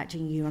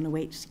contacting you on a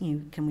wait.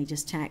 Can we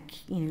just check?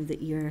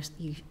 That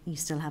you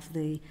still have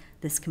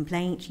this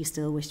complaint. You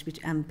still wish to be,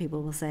 and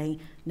people will say,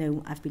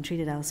 no, I've been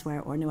treated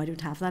elsewhere, or no, I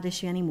don't have that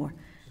issue anymore.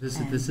 This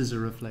is a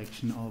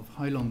reflection of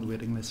how long the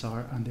waiting lists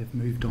are, and they've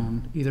moved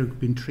on, either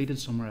been treated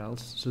somewhere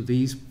else. So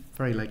these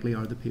very likely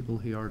are the people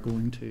who are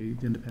going to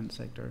the independent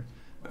sector.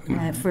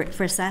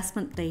 For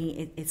assessment,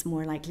 it's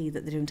more likely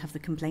that they don't have the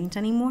complaint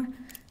anymore.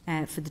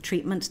 For the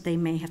treatment, they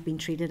may have been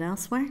treated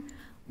elsewhere,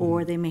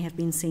 or they may have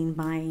been seen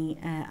by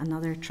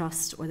another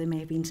trust, or they may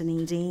have been to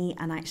an ED,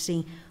 and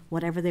actually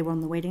whatever they were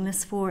on the waiting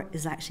list for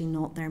is actually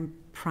not their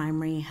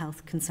primary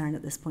health concern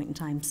at this point in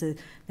time. So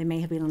they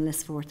may have been on a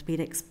list for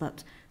orthopaedics,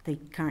 but they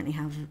currently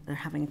they're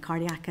having a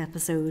cardiac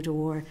episode,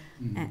 or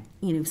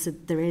so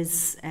there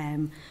is,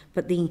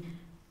 but the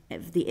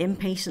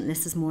inpatient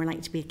list is more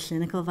likely to be a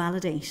clinical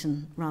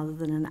validation rather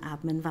than an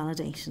admin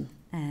validation.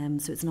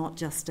 So it's not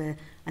just a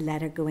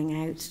letter going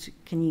out.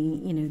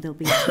 There'll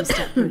be a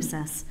two-step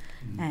process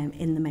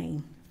in the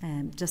main,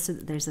 just so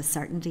that there's a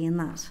certainty in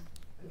that.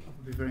 I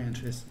would be very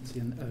interested in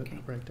seeing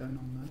a breakdown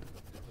on that.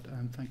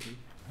 But, thank you.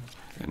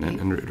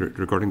 And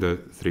regarding the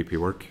 3P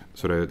work,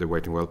 so the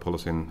waiting well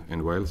policy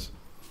in Wales,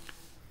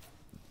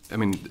 I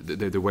mean,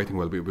 the waiting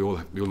well, we all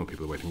know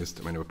people waiting list.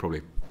 I mean, there were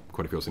probably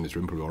quite a few of us in this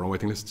room probably are on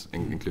waiting lists,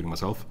 including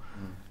myself.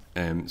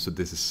 So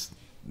this is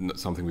not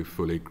something we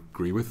fully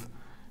agree with.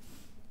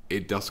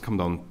 It does come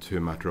down to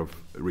a matter of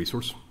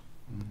resource.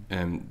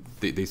 And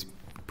these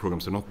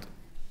programs are not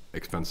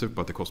expensive,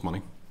 but they cost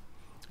money.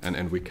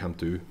 And we can't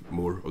do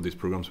more of these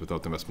programs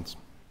without investments.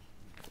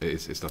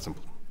 It's that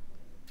simple.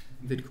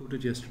 They'd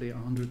quoted yesterday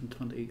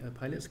a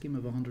pilot scheme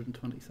of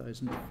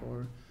 120,000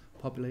 for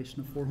a population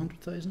of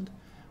 400,000,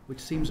 which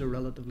seems a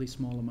relatively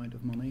small amount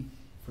of money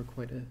for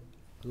quite a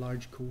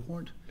large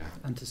cohort,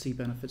 and to see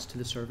benefits to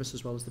the service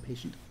as well as the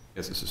patient.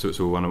 Yes,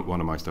 so one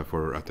of my staff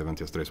were at the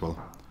event yesterday as well,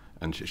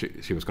 and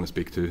she was going to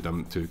speak to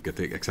them to get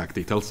the exact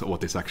details of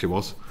what this actually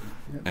was,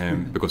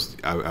 because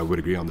I would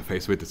agree on the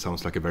face of it, it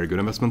sounds like a very good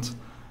investment,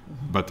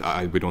 but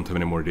we don't have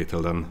any more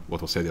detail than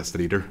what was said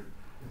yesterday either.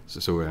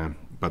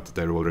 But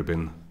they've already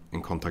been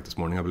in contact this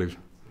morning, I believe.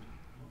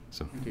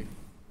 So. Thank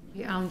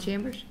you. Alan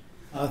Chambers.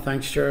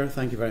 Thanks, Chair.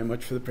 Thank you very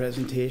much for the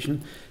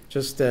presentation.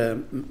 Just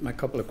my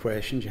couple of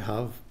questions you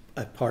have,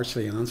 I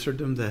partially answered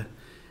them.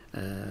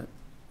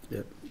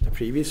 the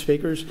previous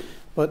speakers.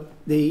 But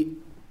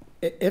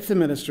if the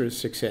Minister is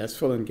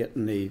successful in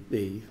getting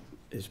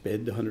his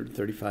bid, the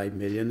 135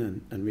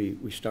 million, and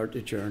we start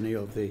the journey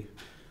of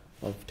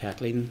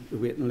tackling the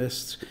waiting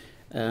lists,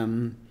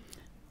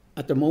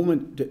 at the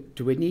moment,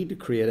 do we need to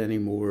create any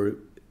more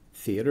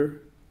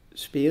theatre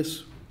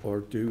space,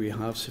 or do we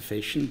have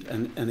sufficient?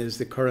 And is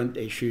the current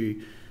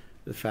issue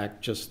the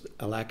fact just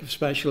a lack of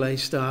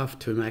specialised staff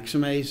to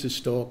maximise the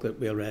stock that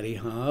we already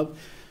have?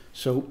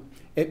 So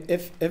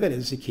if it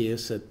is the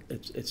case that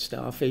it's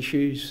staff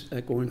issues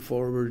going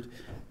forward,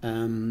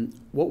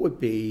 what would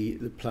be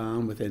the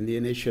plan within the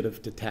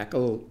initiative to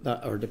tackle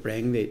that, or to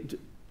bring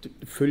to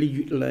fully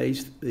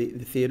utilise the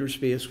theatre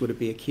space? Would it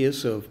be a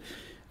case of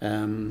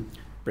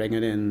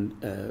bringing in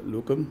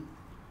locum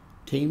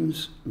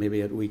teams,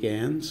 maybe at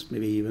weekends,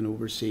 maybe even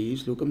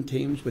overseas locum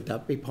teams? Would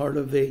that be part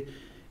of the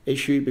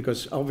issue?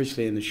 Because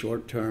obviously in the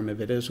short term, if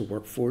it is a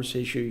workforce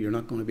issue, you're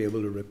not going to be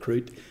able to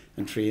recruit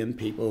and train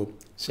people,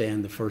 say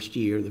in the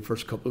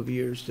first couple of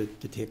years to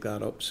take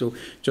that up. So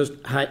just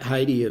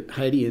how do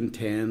you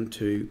intend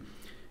to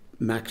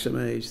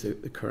maximise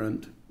the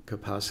current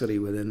capacity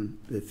within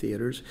the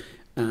theatres?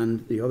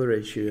 And the other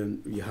issue,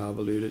 and you have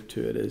alluded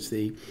to it, is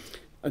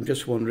I'm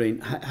just wondering,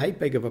 how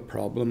big of a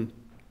problem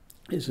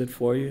is it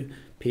for you,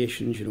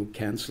 patients,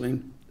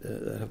 cancelling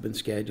that have been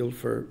scheduled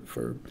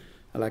for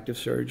elective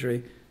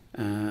surgery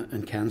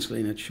and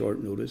cancelling at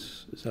short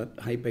notice? Is that,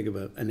 how big of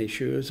an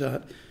issue is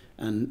that?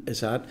 And is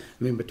that,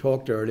 we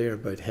talked earlier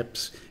about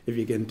hips. If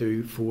you can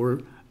do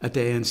 4 a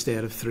day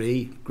instead of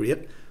 3,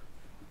 great.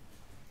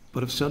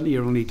 But if suddenly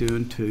you're only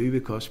doing 2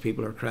 because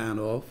people are crying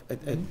off,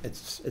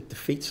 it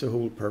defeats the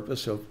whole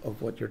purpose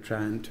of what you're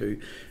trying to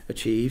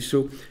achieve.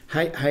 So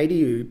how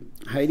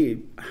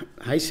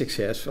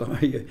successful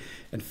are you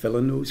in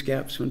filling those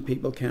gaps when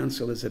people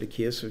cancel? Is it a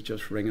case of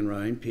just ringing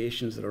around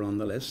patients that are on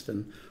the list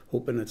and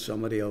hoping that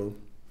somebody will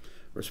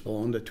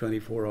respond at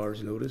 24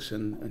 hours notice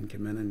and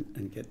come in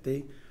and get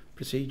the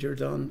procedure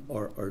done?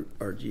 Or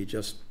do you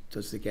does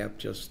the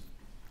gap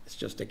it's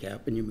just a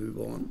gap and you move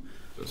on?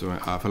 So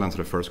I'll answer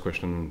the first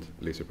question, and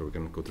Lisa, we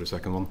can go to the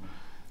second one.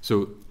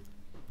 So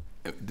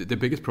the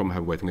biggest problem I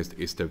have waiting list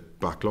is the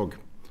backlog.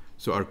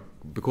 So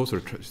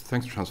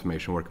thanks to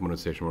transformation work and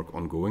modernisation work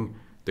ongoing,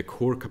 the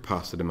core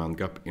capacity demand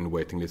gap in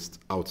waiting lists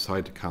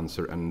outside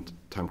cancer and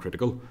time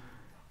critical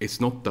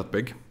is not that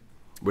big.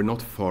 We're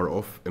not far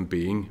off in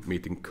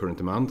meeting current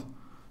demand.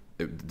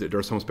 There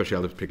are some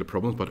specialty particular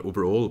problems, but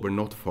overall we're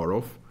not far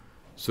off.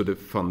 So the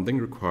funding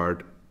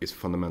required is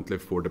fundamentally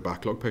for the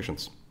backlog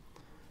patients.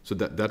 So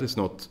that is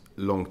not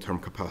long-term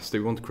capacity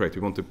we want to create.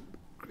 We want to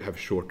have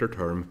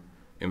shorter-term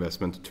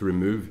investment to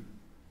remove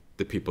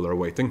the people that are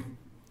waiting.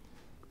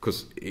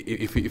 Because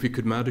if we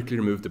could magically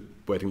remove the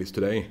waiting list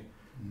today,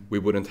 we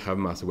wouldn't have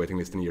massive waiting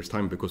list in a year's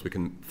time, because we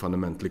can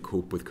fundamentally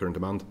cope with current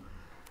demand.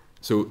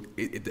 So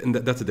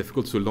that's a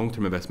difficult. So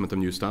long-term investment of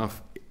new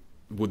staff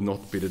would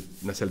not be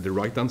necessarily the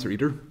right answer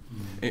either.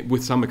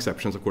 With some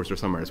exceptions, of course, there are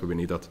some areas where we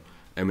need that,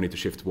 and we need to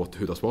shift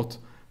who does what.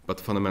 But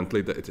fundamentally,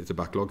 it's a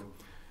backlog.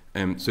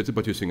 So it's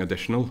about using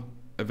additional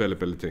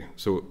availability.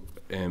 So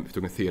if you're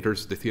talking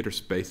theatres, the theatre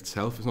space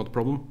itself is not a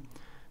problem,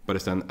 but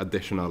it's then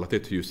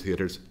additionality to use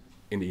theatres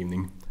in the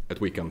evening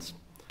at weekends.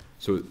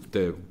 So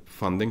the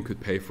funding could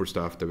pay for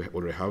staff that we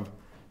already have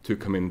to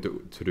come in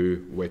to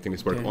do waiting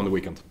list work on the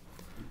weekend.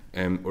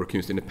 Or can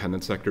use the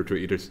independent sector to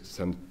either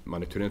send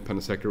money to the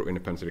independent sector, or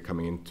independently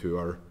coming into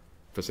our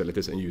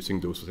facilities and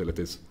using those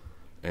facilities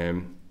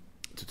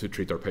to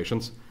treat our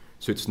patients.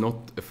 So it's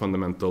not a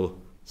fundamental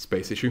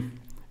space issue.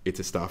 It's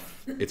a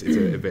staff. It's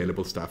an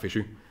available staff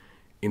issue.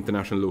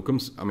 International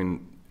locums. I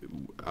mean,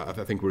 I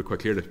think we're quite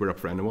clear that we're up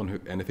for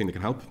anything that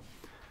can help.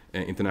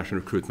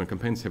 International recruitment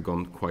campaigns have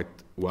gone quite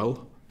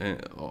well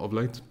of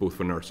late, both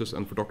for nurses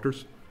and for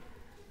doctors.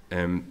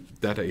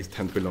 That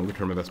tend to be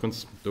longer-term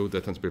investments, though.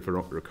 That tends to be for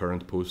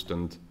recurrent post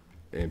and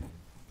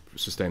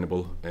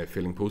sustainable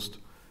filling post.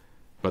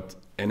 But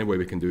any way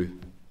we can do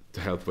to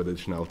help with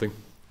additionality,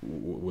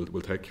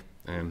 we'll take.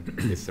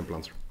 It's a simple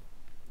answer.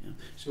 Yeah.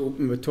 So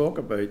when we talk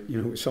about,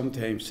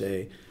 sometimes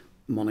say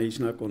money's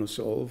not going to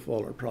solve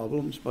all our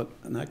problems, but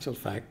in actual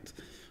fact,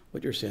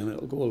 what you're saying,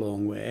 it'll go a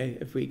long way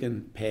if we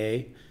can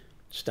pay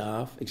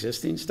staff,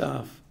 existing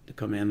staff, to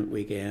come in at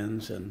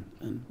weekends and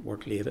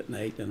work late at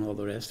night and all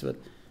the rest of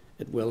it.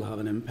 It will have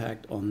an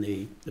impact on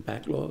the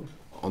backlog.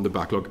 On the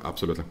backlog,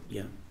 absolutely.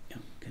 Yeah.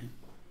 Okay.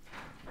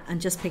 And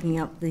just picking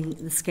up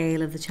the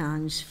scale of the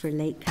challenge for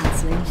late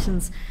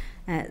cancellations.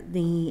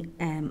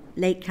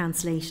 Late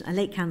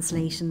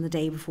cancellation the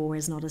day before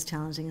is not as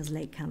challenging as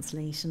late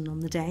cancellation on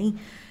the day,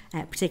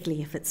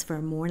 particularly if it's for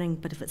a morning.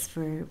 But if it's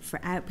for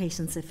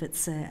outpatients, if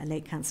it's a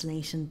late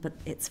cancellation but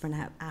it's for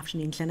an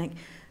afternoon clinic,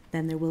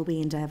 then there will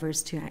be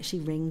endeavours to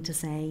actually ring to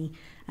say,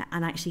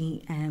 and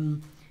actually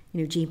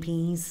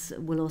GPs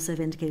will also have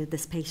indicated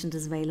this patient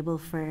is available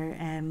for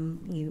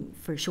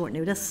short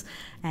notice,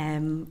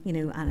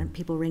 and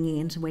people ringing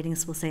into waiting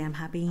lists will say, I'm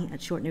happy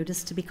at short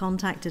notice to be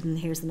contacted, and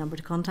here's the number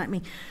to contact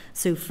me.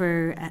 So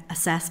for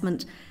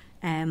assessment,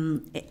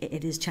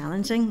 it is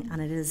challenging,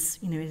 and it is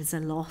a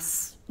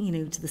loss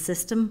to the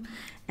system.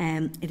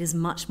 It is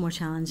much more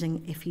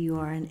challenging if you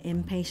are an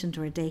inpatient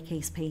or a day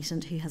case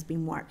patient who has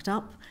been worked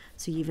up.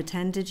 So you've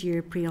attended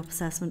your pre-op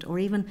assessment, or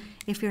even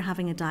if you're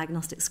having a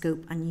diagnostic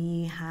scope and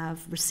you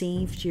have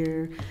received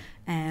your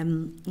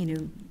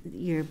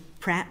your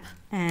prep.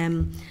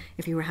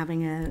 If you were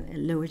having a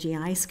lower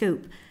GI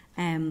scope,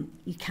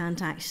 you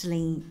can't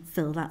actually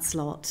fill that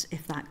slot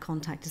if that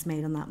contact is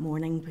made on that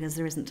morning, because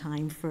there isn't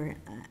time for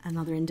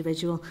another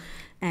individual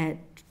to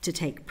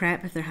take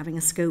prep if they're having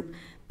a scope.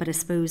 But I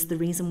suppose the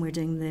reason we're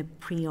doing the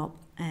pre-op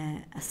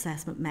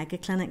assessment mega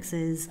clinics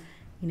is,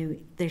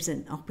 there's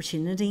an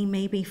opportunity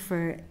maybe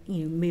for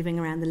moving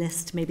around the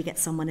list to maybe get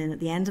someone in at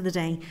the end of the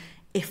day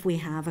if we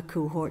have a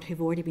cohort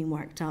who've already been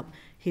worked up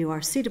who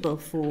are suitable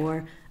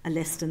for a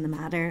list in the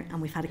matter,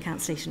 and we've had a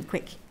cancellation.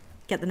 Quick,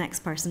 get the next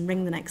person,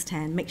 ring the next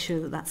 10, make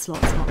sure that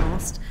slot's not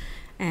lost,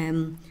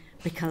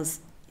 because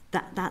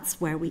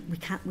that's where we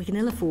can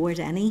ill afford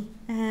any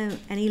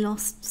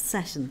lost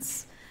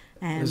sessions.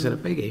 Is it a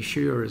big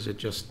issue, or is it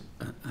just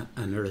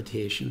an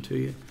irritation to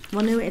you?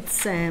 Well, no,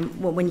 it's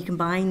when you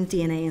combine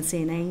DNA and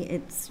CNA,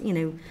 it's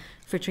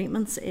for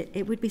treatments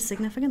it would be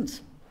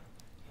significant.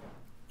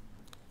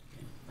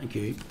 Thank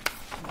you.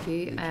 Thank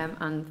you.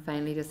 And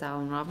finally, just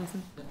Alan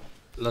Robinson.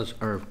 Liz,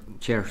 or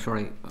Chair,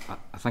 sorry,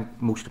 I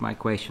think most of my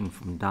question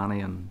from Danny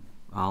and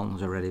Alan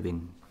has already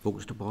been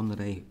focused upon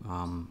today.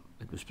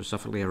 It was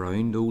specifically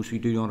around those who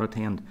do not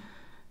attend.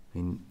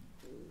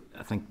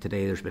 I think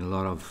today there's been a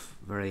lot of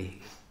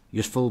very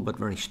useful but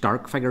very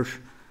stark figures that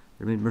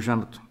have been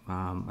presented,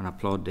 and I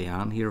applaud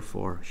Diane here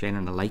for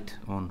shining a light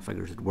on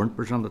figures that weren't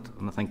presented.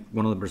 And I think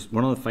one of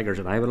the figures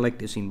that I would like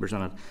to see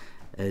presented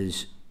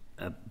is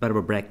a bit of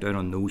a breakdown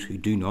on those who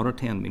do not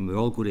attend. We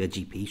all go to a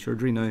GP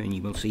surgery now, and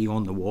you will see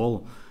on the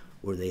wall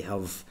where they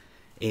have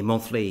a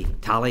monthly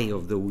tally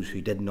of those who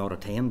did not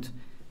attend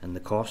and the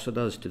cost it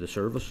is to the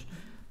service.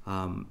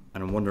 And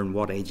I'm wondering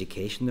what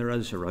education there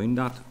is around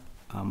that.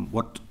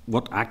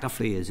 What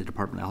actively is the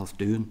Department of Health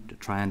doing to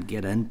try and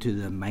get into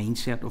the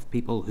mindset of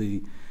people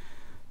who...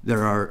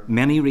 There are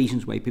many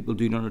reasons why people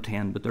do not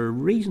attend, but there are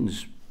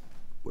reasons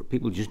where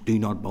people just do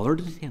not bother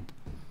to attend.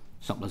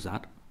 Simple as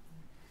that.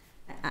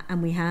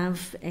 And we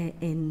have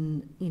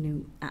and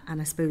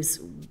I suppose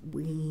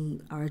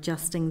we are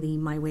adjusting the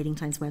My Waiting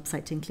Times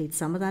website to include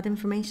some of that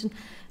information,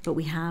 but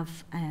we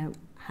have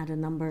had a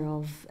number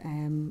of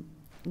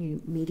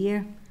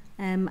media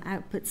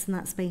outputs in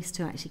that space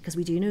to actually, because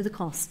we do know the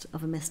cost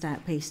of a missed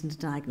out patient, a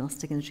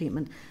diagnostic and a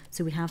treatment,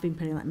 so we have been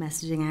putting that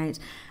messaging out.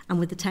 And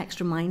with the text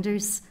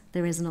reminders,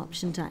 there is an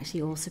option to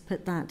actually also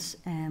put that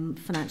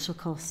financial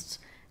cost,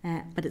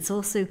 but it's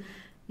also,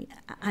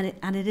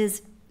 and it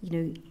is,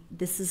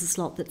 this is a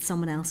slot that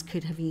someone else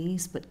could have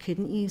used but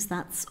couldn't use.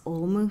 That's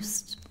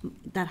almost,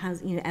 that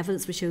has,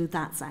 evidence would show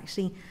that's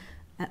actually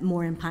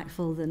more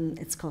impactful than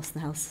it's cost the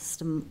health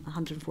system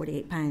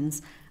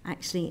 £148.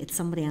 Actually, it's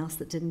somebody else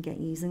that didn't get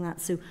using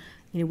that. So,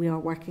 we are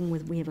working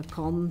with, we have a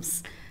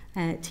comms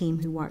team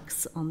who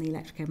works on the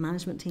electric care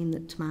management team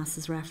that Tomas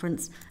has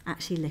referenced,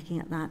 actually looking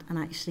at that, and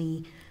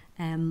actually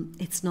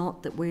it's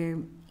not that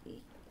we're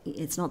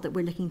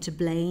looking to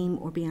blame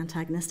or be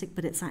antagonistic,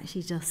 but it's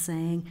actually just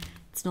saying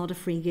it's not a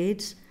free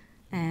good,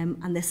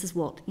 and this is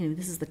what,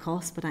 this is the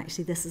cost, but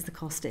actually this is the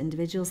cost to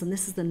individuals, and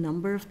this is the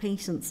number of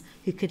patients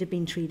who could have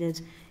been treated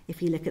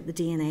if you look at the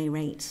DNA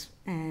rate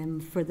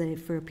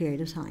for a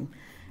period of time.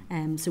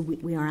 So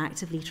we are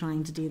actively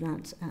trying to do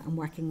that and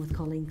working with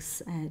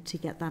colleagues to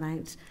get that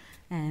out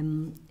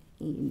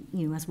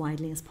as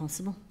widely as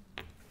possible.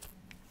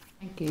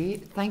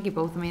 Thank you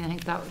both. I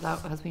think that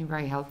has been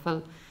very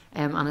helpful,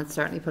 and it's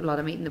certainly put a lot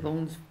of meat in the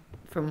bones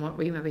from what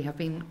we maybe have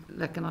been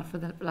looking at for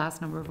the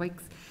last number of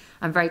weeks.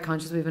 I'm very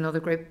conscious we have another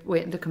group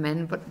waiting to come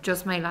in, but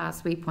just my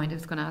last wee point I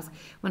was going to ask,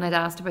 when I'd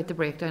asked about the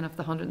breakdown of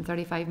the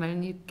 135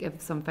 million, you give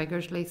some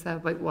figures, Lisa,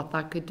 about what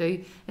that could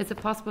do. Is it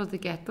possible to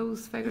get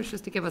those figures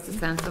just to give us a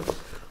sense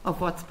of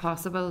what's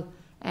possible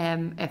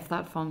if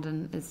that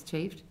funding is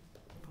achieved?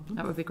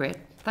 That would be great.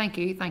 Thank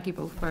you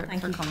both for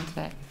coming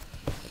today.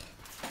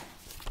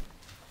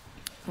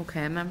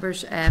 Okay,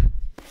 members, a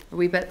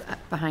wee bit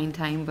behind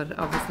time, but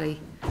obviously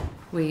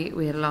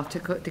we had a lot to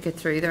get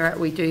through there.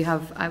 We do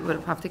have, I would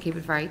have to keep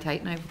it very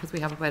tight now because we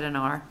have about an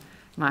hour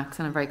max,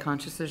 and I'm very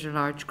conscious there's a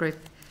large group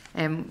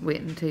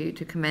waiting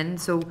to come in.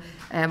 So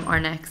our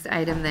next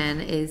item then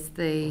is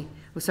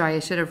I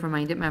should have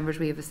reminded members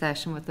we have a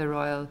session with the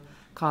Royal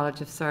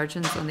College of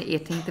Surgeons on the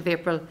 18th of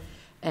April,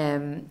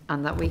 and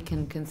that we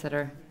can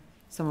consider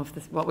some of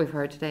what we've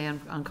heard today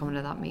and coming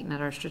to that meeting at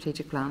our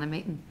strategic planning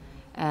meeting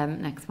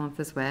next month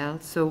as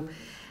well. So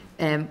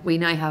we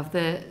now have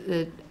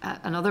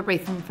another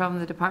briefing from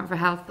the Department for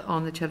Health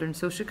on the Children's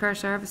Social Care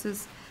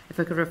Services. If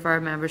I could refer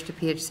members to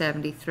page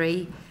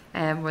 73,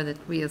 where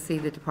we'll see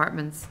the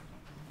department's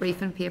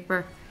briefing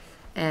paper,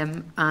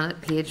 and at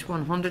page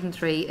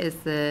 103 is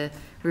the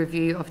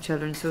review of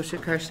Children's Social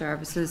Care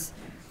Services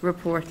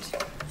report.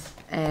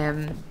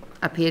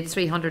 At page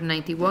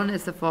 391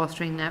 is the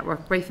Fostering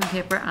Network briefing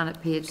paper, and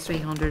at page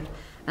 392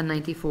 and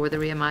 94, the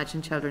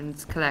Reimagined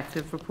Children's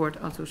Collective Report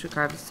on Social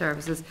Care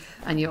Services,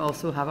 and you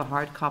also have a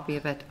hard copy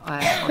of it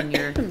on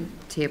your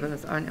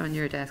tables, on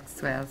your desks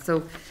as well.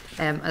 So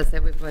as I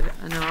said, we've got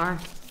an hour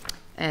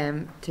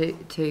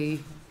to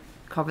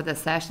cover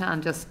this session,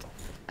 and just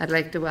I'd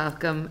like to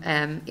welcome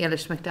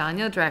Ailish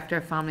McDaniel, Director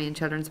of Family and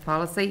Children's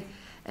Policy,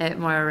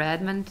 Moira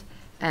Redmond,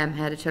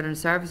 Head of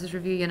Children's Services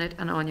Review Unit,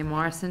 and Anya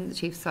Morrison, the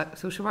Chief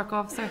Social Work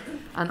Officer.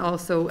 And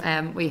also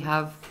we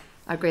have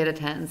a great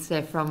attendance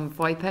today from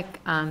VOIPIC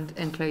and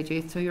Include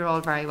Youth, so you're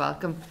all very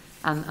welcome,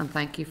 and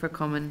thank you for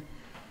coming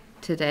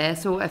today.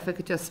 So if we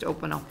could just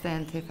open up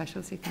then to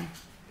officials,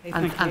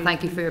 and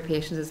thank you for your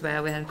patience as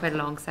well. We had quite a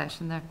long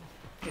session there.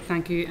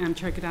 Thank you,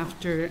 Chair. Good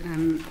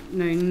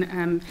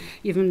afternoon.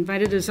 You've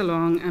invited us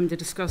along to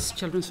discuss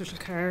children's social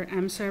care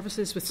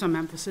services, with some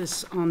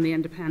emphasis on the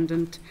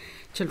independent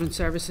Children's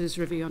Services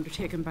Review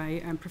undertaken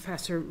by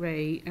Professor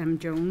Ray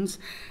Jones.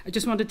 I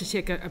just wanted to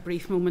take a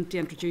brief moment to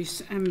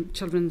introduce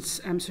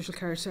children's social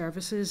care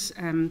services.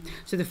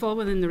 So they fall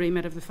within the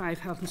remit of the 5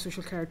 health and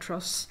social care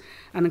trusts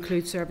and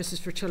include services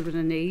for children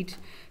in need,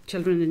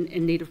 children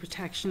in need of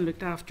protection,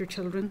 looked after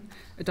children,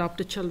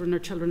 adopted children or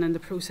children in the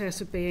process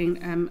of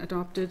being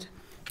adopted,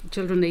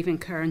 children leaving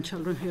care and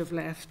children who have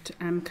left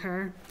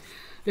care.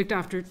 Looked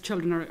after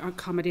children are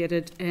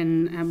accommodated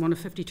in one of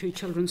 52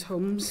 children's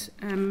homes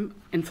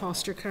in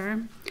foster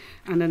care,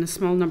 and in a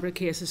small number of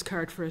cases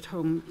cared for at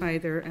home by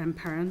their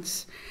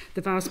parents.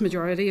 The vast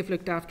majority of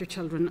looked after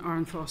children are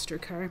in foster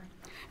care,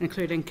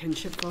 including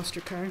kinship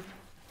foster care.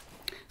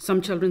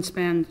 Some children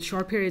spend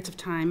short periods of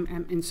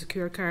time in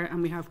secure care,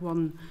 and we have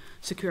one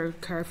secure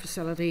care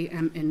facility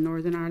in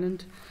Northern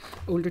Ireland.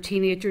 Older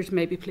teenagers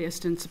may be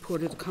placed in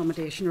supported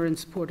accommodation or in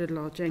supported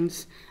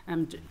lodgings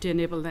to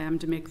enable them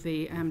to make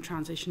the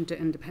transition to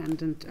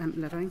independent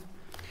living.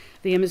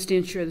 The aim is to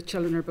ensure that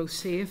children are both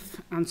safe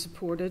and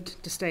supported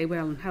to stay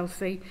well and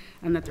healthy,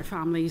 and that their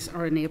families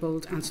are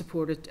enabled and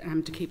supported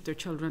to keep their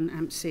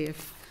children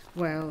safe,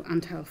 well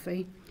and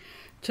healthy.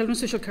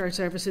 Children's social care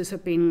services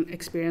have been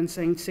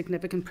experiencing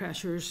significant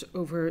pressures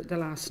over the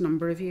last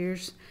number of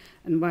years,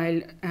 and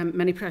while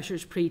many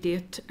pressures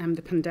predate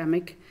the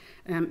pandemic,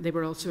 they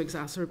were also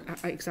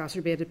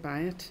exacerbated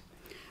by it.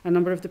 A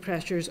number of the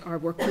pressures are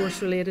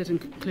workforce related,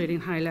 including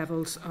high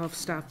levels of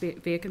staff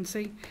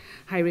vacancy,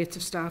 high rates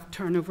of staff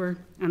turnover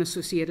and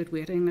associated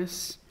waiting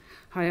lists.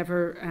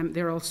 However,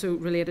 they're also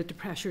related to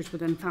pressures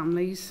within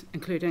families,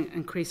 including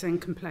increasing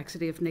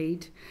complexity of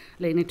need,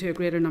 leading to a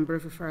greater number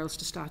of referrals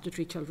to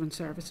statutory children's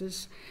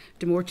services,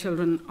 to more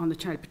children on the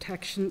child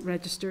protection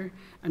register,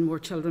 and more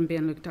children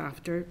being looked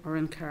after or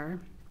in care.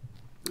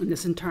 And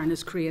this in turn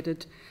has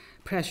created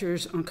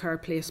pressures on care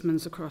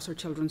placements across our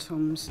children's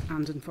homes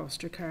and in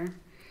foster care.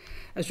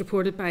 As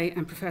reported by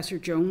Professor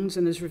Jones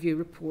in his review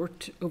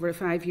report, over a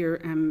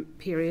 5-year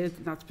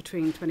period, that's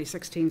between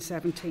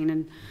 2016-17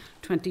 and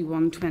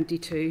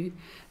 21-22,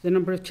 the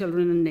number of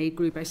children in need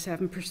grew by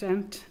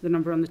 7%, the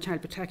number on the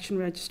child protection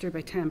register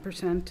by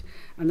 10%,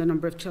 and the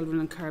number of children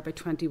in care by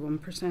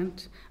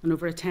 21%. And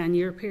over a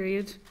 10-year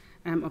period,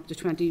 up to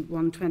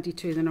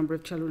 21-22, the number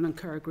of children in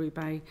care grew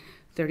by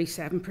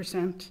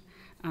 37%,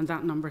 and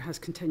that number has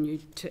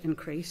continued to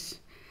increase.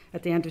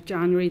 At the end of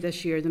January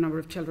this year, the number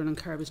of children in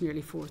care was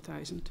nearly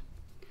 4,000.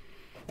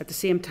 At the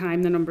same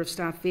time, the number of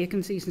staff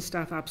vacancies and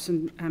staff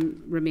absent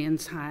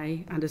remains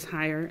high, and is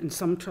higher in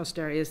some trust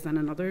areas than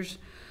in others,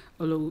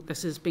 although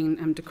this has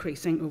been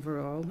decreasing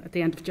overall. At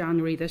the end of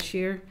January this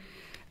year,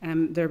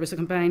 there was a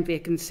combined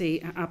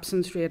vacancy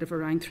absence rate of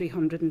around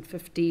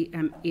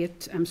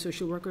 358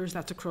 social workers.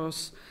 That's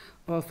across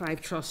all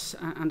 5 trusts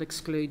and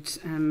excludes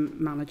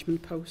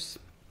management posts.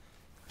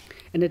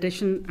 In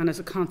addition, and as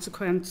a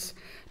consequence,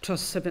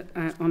 trusts have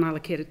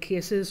unallocated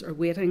cases or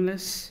waiting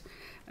lists,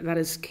 that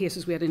is,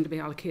 cases waiting to be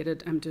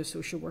allocated to a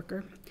social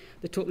worker.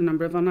 The total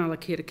number of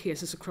unallocated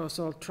cases across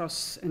all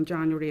trusts in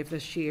January of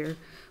this year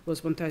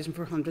was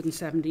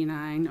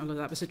 1,479, although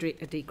that was a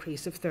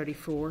decrease of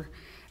 34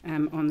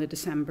 on the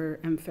December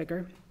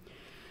figure.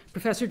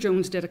 Professor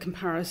Jones did a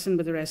comparison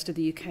with the rest of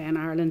the UK and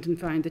Ireland and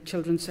found that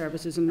children's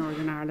services in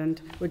Northern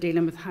Ireland were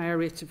dealing with higher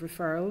rates of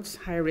referrals,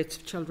 higher rates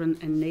of children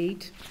in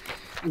need,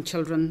 and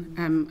children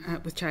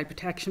with child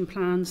protection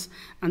plans,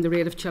 and the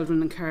rate of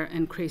children in care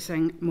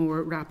increasing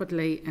more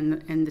rapidly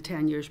in the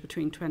 10 years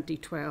between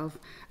 2012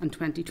 and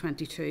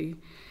 2022.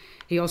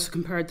 He also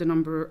compared the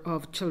number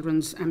of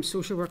children's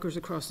social workers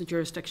across the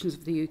jurisdictions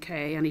of the UK,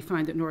 and he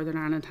found that Northern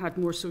Ireland had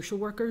more social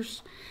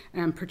workers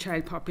per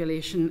child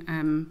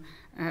population,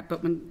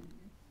 but when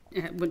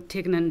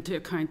taking into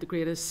account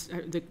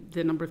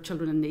the number of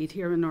children in need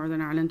here in Northern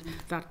Ireland,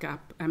 that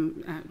gap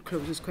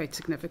closes quite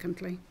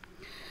significantly.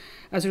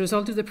 As a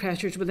result of the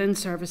pressures within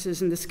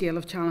services and the scale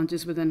of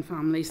challenges within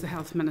families, the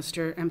Health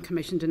Minister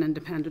commissioned an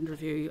independent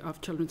review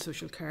of children's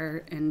social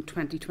care in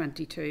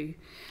 2022.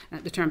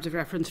 The terms of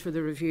reference for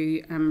the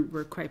review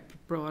were quite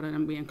broad,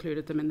 and we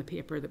included them in the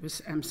paper that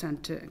was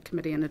sent to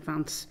committee in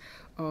advance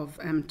of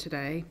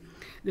today.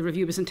 The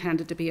review was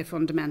intended to be a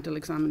fundamental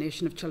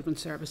examination of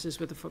children's services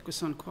with a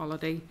focus on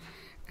quality,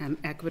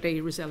 equity,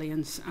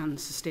 resilience and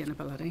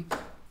sustainability.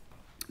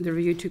 The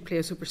review took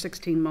place over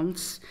 16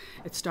 months.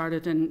 It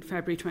started in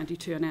February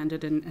 22 and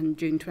ended in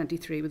June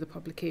 23 with the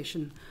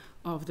publication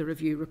of the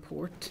review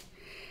report.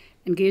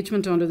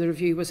 Engagement under the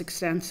review was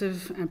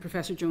extensive, and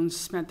Professor Jones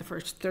spent the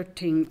first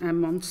 13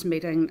 months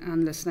meeting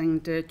and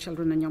listening to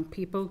children and young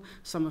people,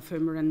 some of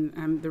whom are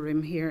in the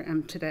room here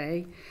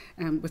today,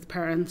 with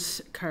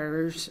parents,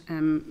 carers,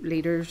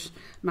 leaders,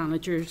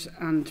 managers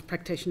and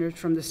practitioners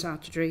from the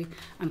statutory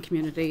and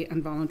community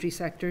and voluntary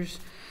sectors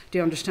to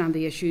understand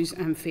the issues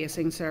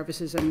facing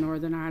services in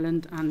Northern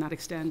Ireland, and that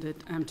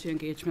extended to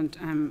engagement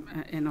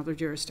in other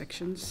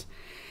jurisdictions.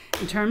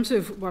 In terms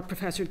of what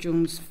Professor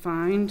Jones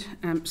found,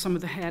 some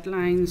of the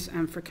headlines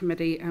for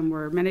committee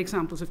were many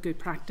examples of good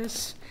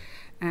practice,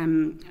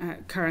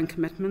 care and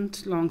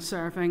commitment,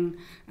 long-serving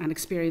and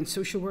experienced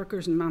social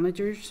workers and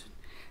managers,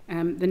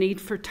 the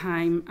need for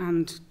time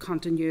and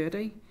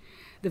continuity,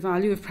 the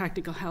value of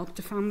practical help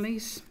to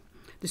families,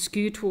 the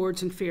skew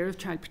towards and fear of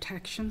child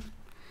protection,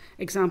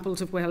 examples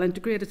of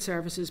well-integrated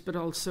services but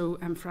also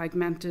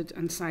fragmented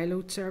and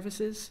siloed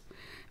services,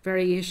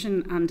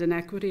 variation and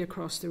inequity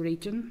across the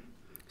region,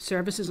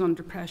 services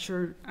under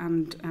pressure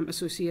and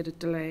associated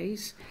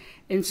delays,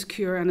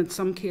 insecure and in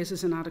some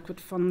cases inadequate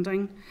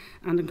funding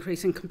and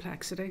increasing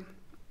complexity.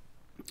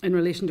 In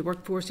relation to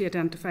workforce, he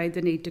identified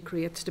the need to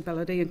create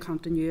stability and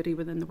continuity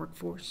within the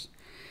workforce,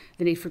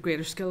 the need for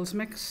greater skills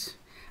mix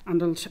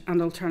and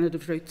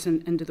alternative routes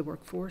into the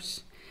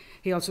workforce.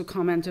 He also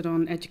commented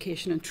on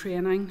education and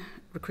training,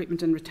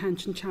 recruitment and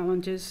retention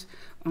challenges,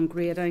 on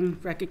grading,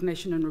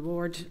 recognition and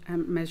reward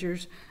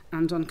measures,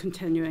 and on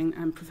continuing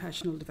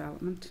professional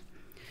development.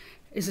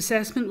 His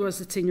assessment was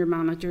that senior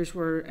managers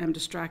were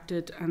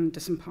distracted and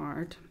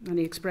disempowered, and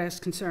he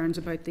expressed concerns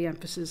about the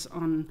emphasis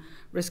on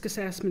risk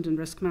assessment and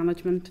risk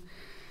management,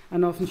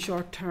 and often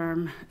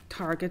short-term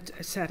target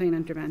setting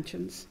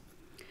interventions.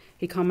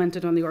 He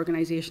commented on the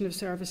organisation of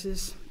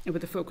services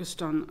with a focus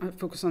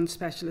on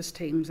specialist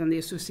teams and the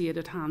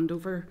associated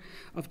handover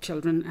of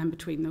children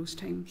between those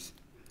teams.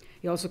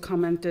 He also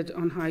commented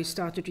on how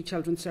statutory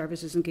children's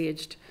services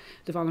engaged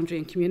the voluntary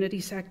and community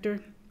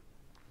sector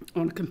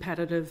on a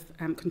competitive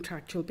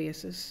contractual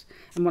basis.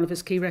 And one of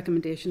his key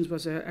recommendations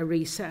was a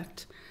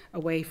reset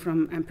away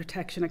from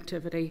protection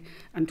activity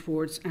and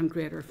towards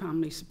greater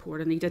family support.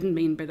 And he didn't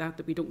mean by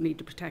that we don't need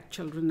to protect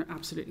children.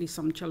 Absolutely,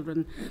 some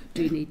children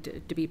do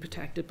need to be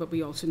protected, but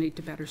we also need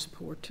to better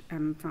support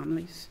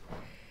families.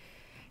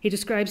 He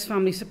describes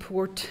family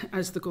support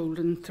as the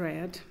golden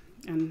thread,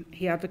 and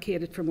he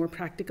advocated for more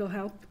practical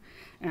help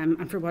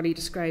and for what he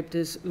described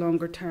as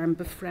longer-term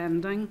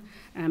befriending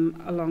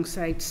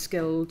alongside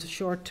skilled,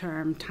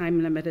 short-term,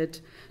 time-limited,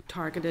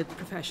 targeted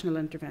professional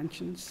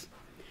interventions.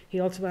 He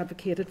also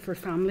advocated for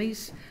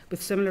families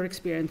with similar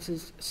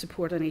experiences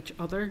supporting each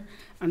other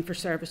and for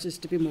services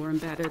to be more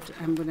embedded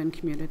within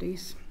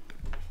communities.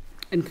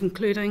 In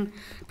concluding,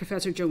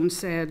 Professor Jones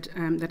said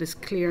that his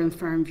clear and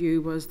firm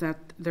view was that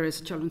there is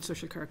a children's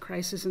social care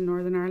crisis in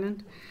Northern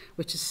Ireland,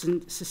 which is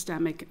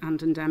systemic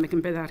and endemic,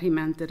 and by that he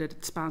meant that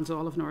it spans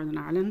all of Northern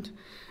Ireland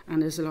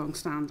and is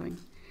long-standing.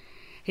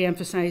 He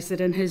emphasised that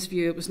in his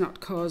view it was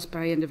not caused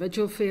by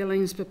individual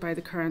failings but by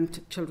the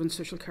current children's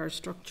social care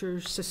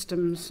structures,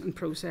 systems and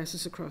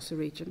processes across the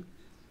region.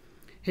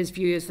 His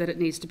view is that it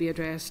needs to be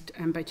addressed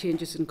by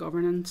changes in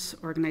governance,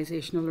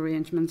 organisational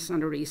arrangements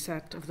and a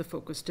reset of the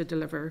focus to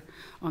deliver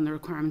on the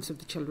requirements of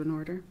the Children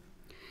Order.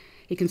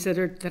 He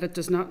considered that it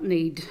does not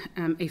need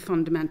a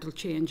fundamental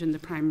change in the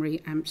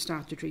primary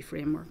statutory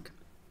framework.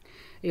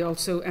 He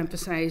also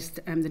emphasised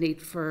the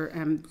need for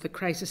the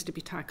crisis to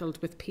be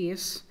tackled with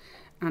pace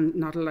and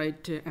not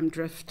allowed to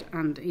drift,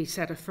 and he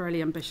set a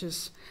fairly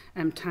ambitious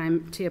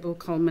timetable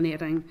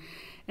culminating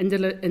in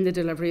the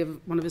delivery of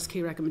one of his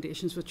key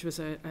recommendations, which was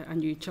a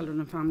new Children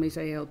and Families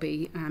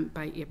ALB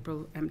by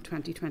April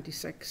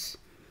 2026.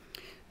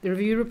 The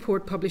review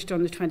report published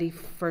on the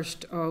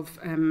 21st of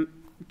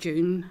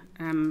June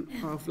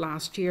of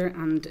last year,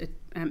 and it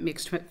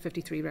makes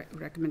 53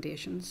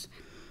 recommendations.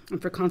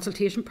 And for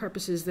consultation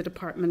purposes, the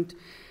Department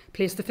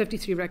placed the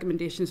 53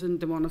 recommendations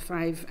into one of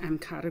 5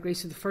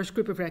 categories. So the first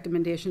group of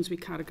recommendations we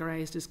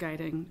categorised as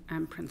guiding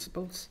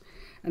principles,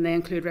 and they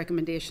include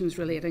recommendations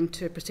relating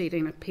to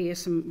proceeding at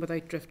pace and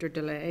without drift or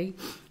delay,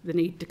 the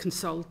need to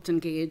consult,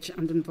 engage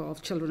and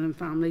involve children and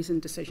families in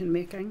decision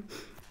making,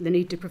 the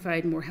need to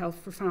provide more help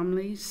for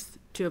families,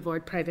 to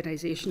avoid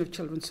privatisation of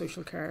children's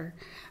social care,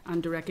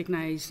 and to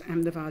recognise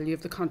the value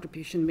of the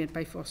contribution made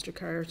by foster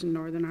carers in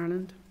Northern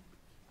Ireland.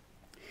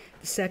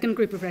 The second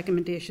group of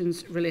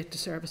recommendations relate to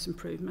service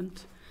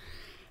improvement,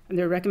 and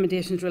there are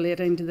recommendations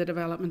relating to the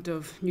development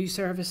of new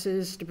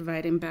services, to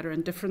providing better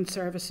and different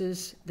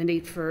services, the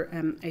need for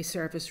a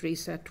service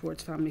reset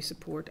towards family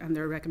support, and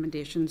there are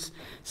recommendations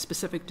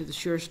specific to the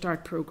Sure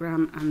Start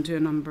programme and to a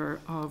number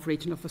of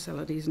regional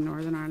facilities in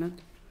Northern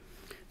Ireland.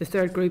 The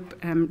third group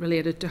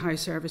related to how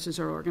services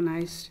are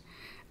organised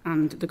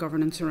and the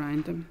governance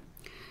around them.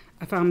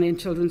 A Family and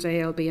Children's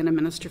ALB and a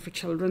Minister for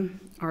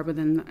Children are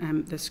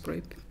within this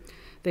group.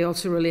 They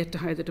also relate to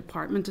how the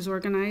department is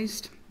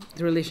organised,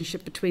 the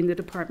relationship between the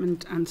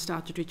department and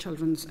statutory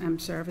children's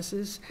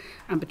services,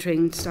 and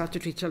between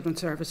statutory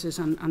children's services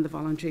and the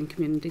voluntary and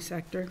community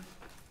sector.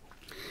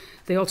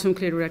 They also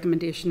include a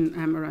recommendation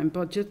around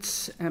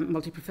budgets,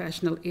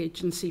 multi-professional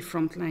agency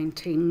frontline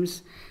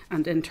teams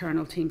and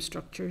internal team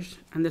structures.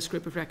 And this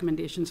group of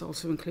recommendations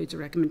also includes a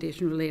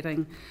recommendation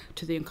relating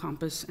to the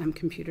Encompass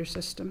computer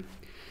system.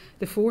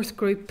 The fourth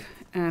group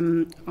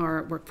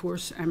are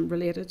workforce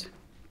related.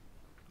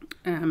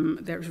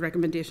 There's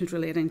recommendations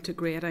relating to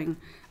grading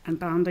and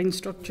banding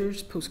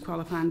structures,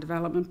 post-qualifying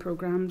development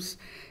programmes,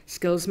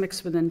 skills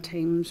mix within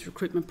teams,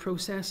 recruitment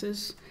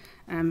processes,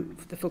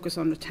 the focus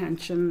on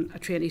retention, a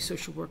trainee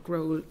social work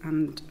role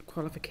and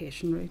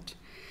qualification route.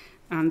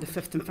 And the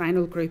fifth and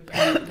final group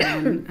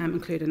then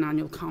include an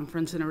annual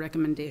conference and a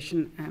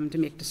recommendation to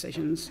make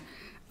decisions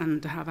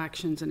and to have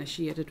actions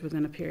initiated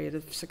within a period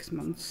of 6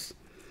 months.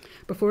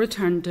 Before I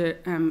turn to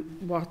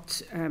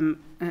what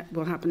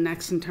will happen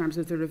next in terms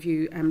of the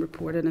review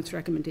report and its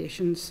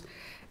recommendations,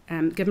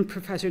 given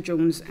Professor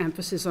Jones'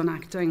 emphasis on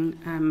acting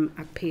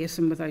at pace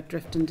and without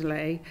drift and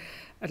delay,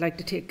 I'd like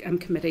to take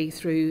committee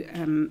through,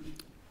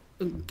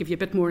 give you a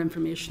bit more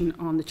information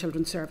on the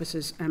Children's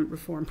Services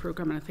Reform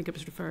Programme, and I think it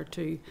was referred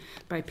to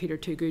by Peter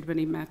Toogood when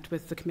he met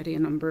with the committee a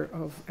number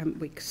of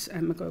weeks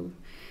ago.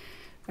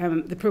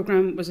 The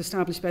programme was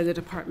established by the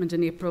Department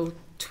in April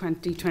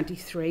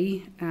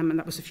 2023, and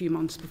that was a few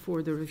months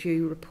before the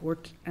review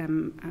report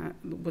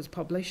was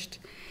published.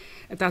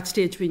 At that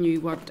stage, we knew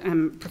what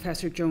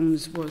Professor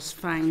Jones was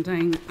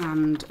finding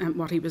and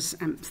what he was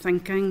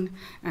thinking,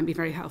 and he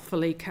very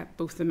helpfully kept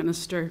both the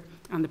Minister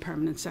and the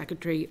Permanent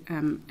Secretary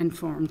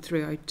informed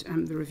throughout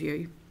the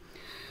review.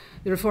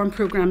 The reform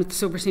programme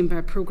is overseen by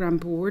a programme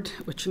board,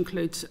 which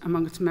includes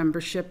among its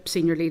membership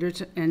senior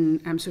leaders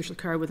in social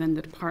care within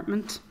the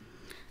department,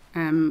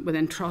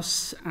 within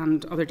trusts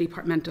and other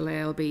departmental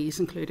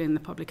ALBs, including the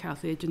Public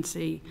Health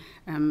Agency,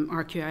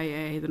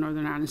 RQIA, the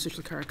Northern Ireland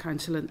Social Care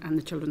Council and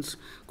the Children's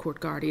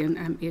Court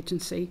Guardian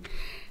Agency.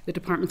 The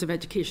Departments of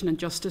Education and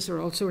Justice are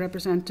also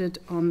represented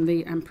on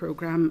the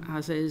programme,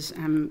 as is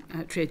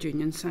trade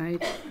union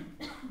side.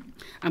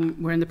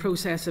 We're in the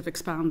process of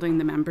expanding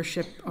the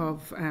membership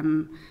of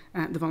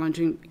the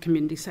voluntary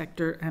community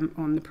sector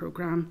on the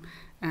programme.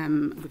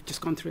 We've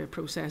just gone through a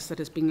process that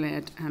is being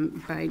led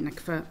by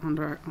NICFA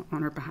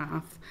on our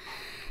behalf.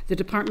 The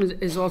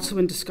department is also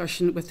in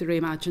discussion with the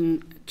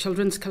Reimagine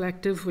Children's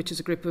Collective, which is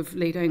a group of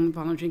leading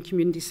voluntary and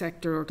community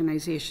sector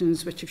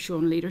organisations which have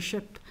shown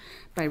leadership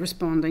by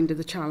responding to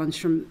the challenge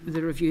from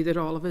the review that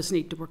all of us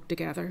need to work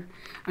together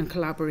and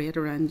collaborate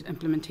around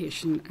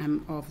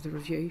implementation of the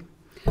review.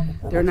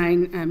 There are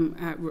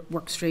 9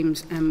 work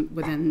streams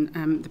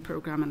within the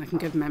programme, and I can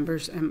give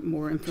members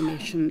more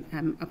information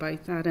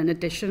about that. In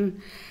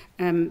addition,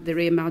 the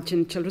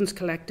Reimagine Children's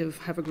Collective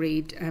have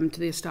agreed to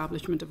the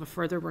establishment of a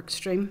further work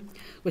stream,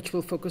 which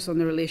will focus on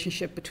the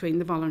relationship between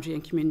the voluntary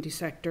and community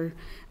sector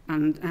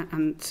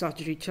and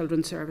statutory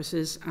children's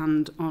services,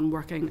 and on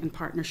working in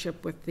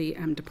partnership with the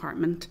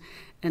department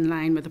in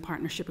line with the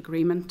partnership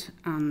agreement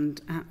and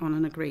on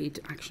an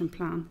agreed action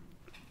plan.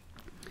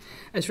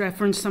 As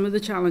referenced, some of the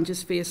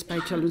challenges faced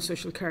by children's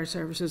social care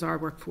services are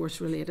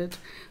workforce related,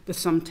 with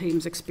some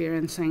teams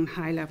experiencing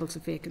high levels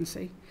of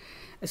vacancy.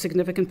 A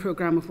significant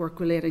programme of work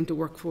relating to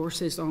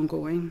workforce is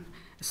ongoing,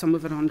 some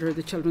of it under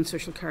the Children's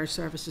Social Care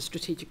Services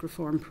Strategic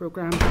Reform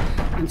Programme,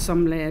 and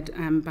some led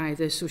by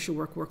the Social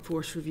Work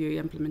Workforce Review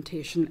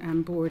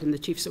Implementation Board, and the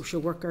Chief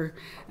Social Worker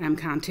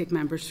can take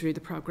members through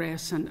the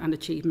progress and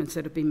achievements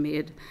that have been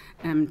made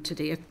to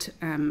date,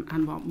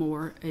 and what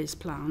more is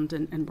planned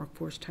in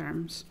workforce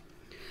terms.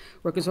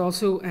 Work is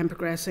also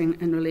progressing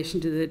in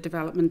relation to the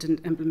development and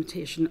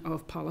implementation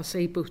of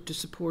policy, both to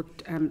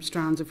support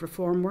strands of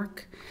reform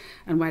work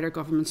and wider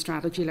government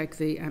strategy like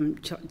the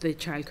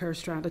childcare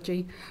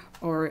strategy,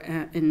 or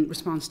in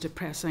response to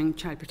pressing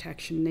child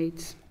protection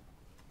needs.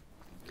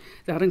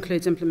 That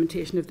includes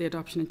implementation of the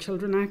Adoption of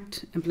Children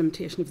Act,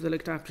 implementation of the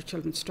Looked After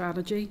Children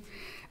strategy,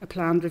 a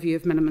planned review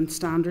of minimum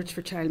standards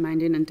for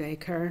childminding and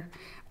daycare,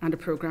 and a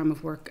programme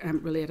of work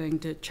relating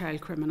to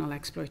child criminal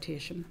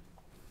exploitation.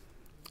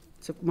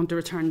 So I want to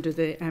return to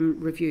the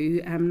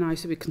review now.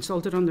 So we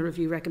consulted on the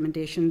review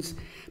recommendations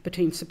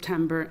between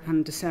September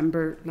and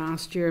December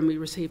last year, and we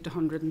received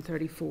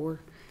 134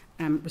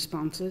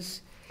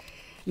 responses.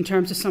 In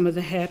terms of some of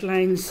the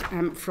headlines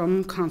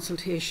from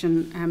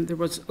consultation, there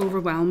was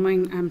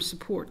overwhelming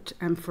support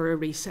for a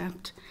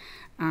reset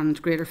and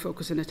greater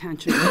focus and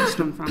attention placed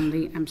on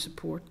family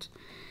support.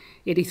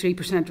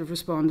 83% of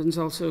respondents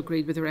also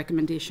agreed with the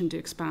recommendation to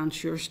expand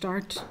Sure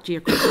Start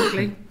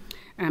geographically.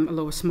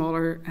 Although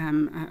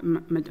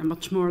a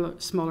much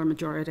smaller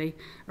majority,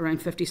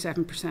 around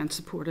 57%,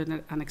 supported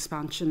an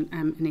expansion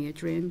in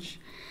age range.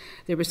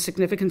 There was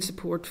significant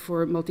support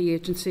for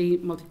multi-agency,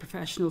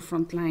 multi-professional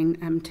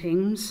frontline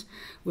teams,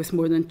 with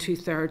more than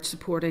 2/3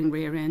 supporting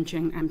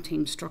rearranging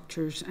team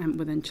structures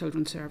within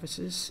children's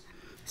services.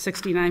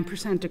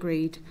 69%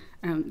 agreed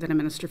that a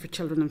Minister for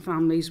Children and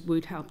Families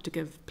would help to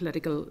give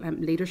political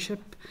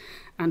leadership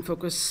and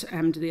focus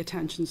to the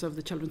attentions of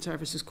the Children's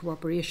Services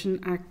Cooperation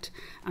Act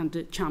and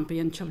to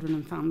champion children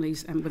and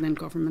families within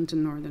government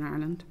in Northern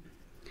Ireland.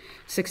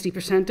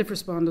 60% of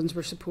respondents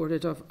were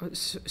supportive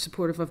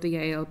of the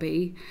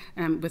ALB,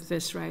 with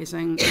this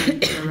rising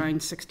to around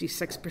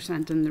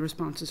 66% in the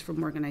responses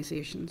from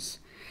organisations.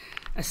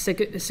 A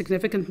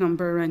significant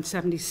number, around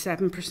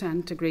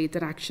 77%, agreed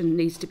that action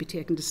needs to be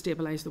taken to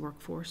stabilise the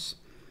workforce.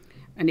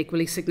 An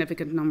equally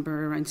significant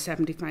number, around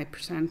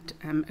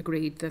 75%,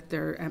 agreed that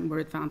there were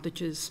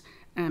advantages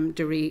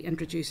to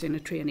reintroducing a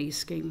trainee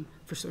scheme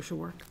for social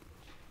work.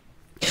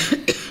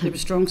 There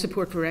was strong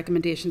support for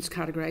recommendations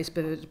categorised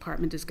by the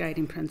Department as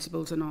guiding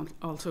principles and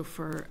also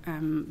for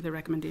the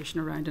recommendation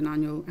around an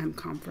annual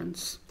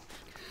conference.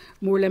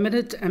 More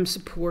limited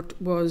support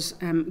was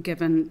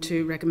given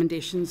to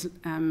recommendations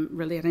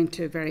relating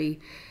to very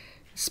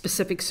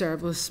specific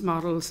service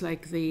models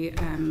like the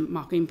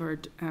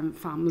Mockingbird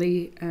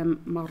family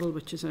model,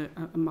 which is a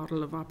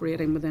model of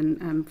operating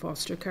within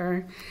foster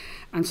care,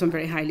 and some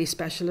very highly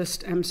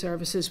specialist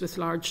services with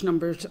large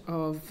numbers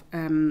of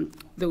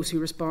those who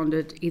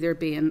responded either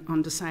being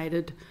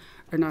undecided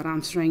or not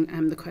answering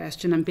the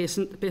question. And based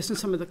on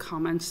some of the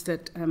comments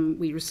that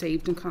we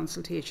received in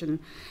consultation,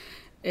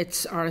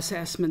 it's our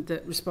assessment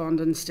that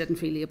respondents didn't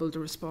feel able to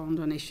respond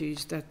on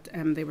issues that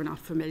they were not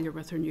familiar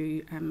with or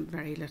knew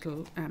very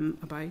little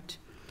about.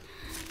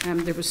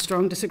 There was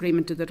strong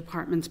disagreement to the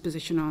Department's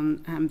position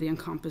on the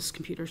Encompass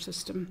computer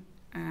system,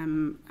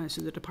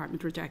 so the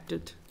Department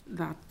rejected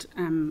that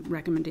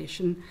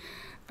recommendation,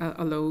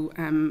 although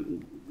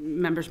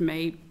members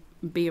may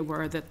be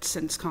aware that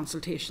since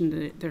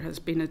consultation there has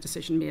been a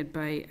decision made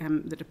by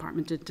the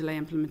Department to delay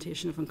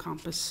implementation of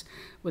Encompass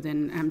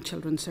within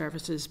children's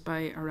services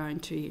by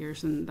around 2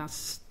 years, and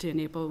that's to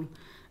enable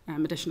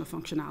additional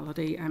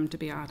functionality to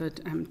be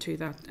added to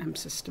that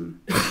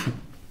system.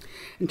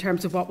 In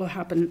terms of what will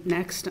happen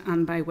next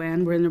and by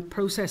when, we're in the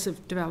process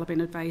of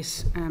developing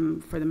advice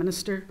for the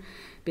Minister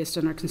based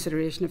on our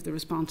consideration of the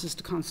responses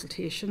to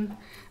consultation,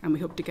 and we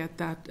hope to get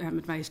that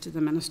advice to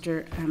the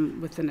Minister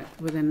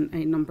within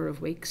a number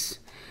of weeks.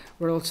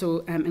 We're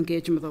also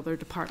engaging with other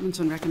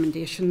departments on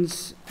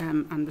recommendations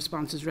and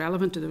responses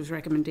relevant to those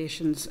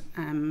recommendations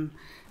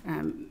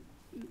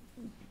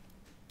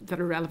that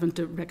are relevant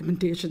to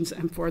recommendations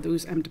for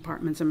those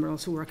departments, and we're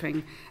also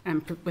working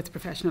with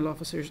professional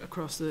officers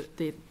across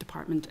the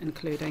department,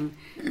 including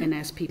in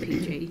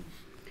SPPG.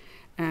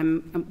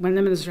 When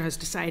the Minister has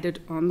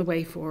decided on the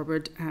way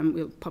forward,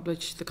 we'll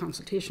publish the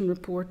consultation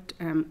report,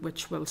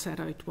 which will set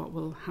out what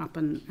will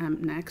happen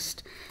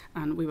next,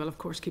 and we will of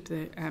course keep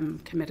the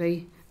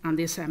committee and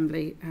the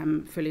Assembly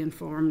fully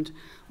informed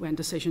when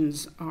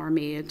decisions are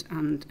made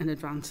and in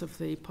advance of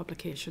the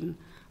publication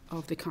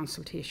of the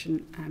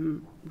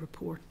consultation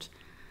report.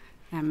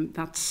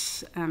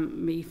 That's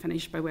me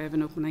finished by way of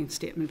an opening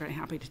statement. Very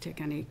happy to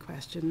take any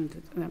questions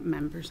that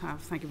members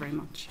have. Thank you very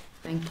much.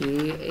 Thank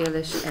you,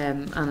 Ailish.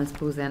 And I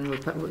suppose then we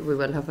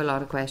will have a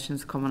lot of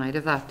questions coming out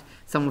of that.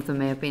 Some of them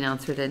may have been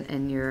answered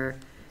in your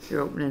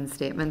opening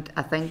statement.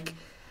 I think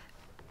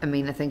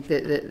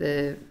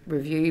the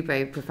review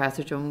by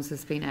Professor Jones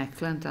has been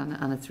excellent,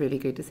 and it's really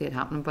good to see it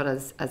happening. But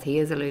as he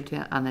has alluded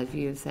to, and as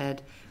you have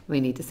said, we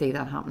need to see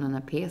that happening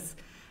at pace.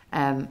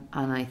 And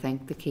I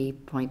think the key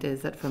point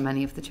is that for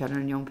many of the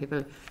children and young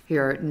people who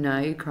are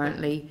now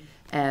currently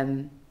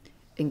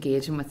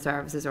engaging with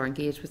services or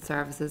engaged with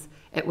services,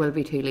 it will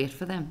be too late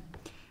for them,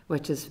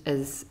 which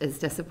is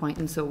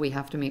disappointing. So we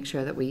have to make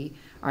sure that we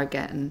are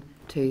getting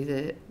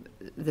to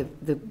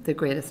the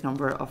greatest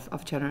number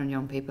of children and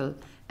young people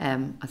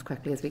as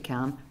quickly as we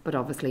can, but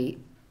obviously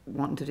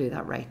wanting to do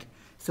that right.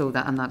 So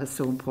that is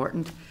so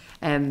important.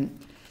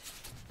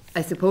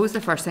 I suppose the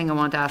first thing I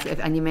want to ask,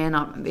 and you may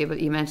not be able,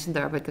 you mentioned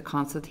there about the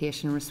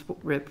consultation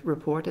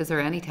report. Is there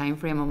any time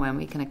frame on when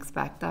we can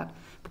expect that?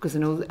 Because I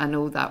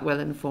know that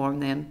will inform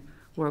then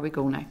where we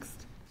go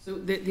next. So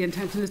the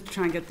intention is to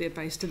try and get the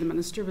advice to the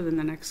Minister within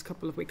the next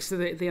couple of weeks. So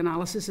the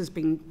analysis is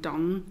being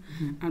done,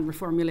 and we're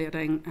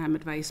formulating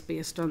advice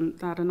based on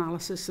that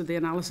analysis. So the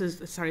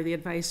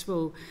advice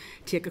will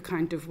take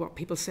account of what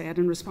people said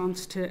in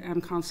response to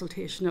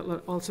consultation. It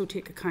will also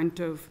take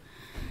account of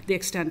the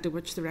extent to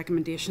which the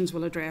recommendations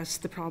will address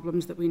the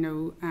problems that we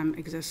know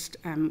exist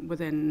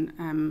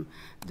within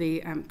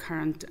the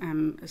current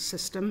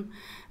system.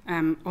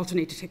 Also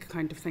need to take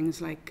account of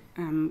things like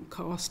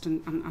cost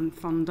and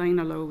funding,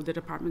 although the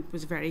Department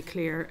was very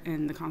clear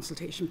in the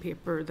consultation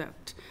paper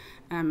that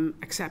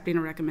accepting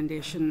a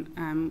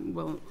recommendation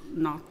will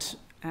not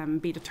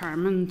be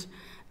determined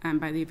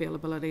by the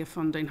availability of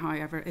funding.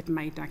 However, it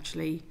might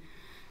actually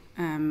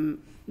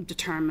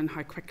determine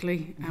how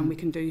quickly we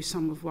can do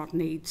some of what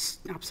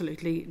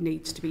absolutely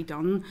needs to be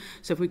done.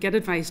 So if we get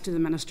advice to the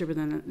Minister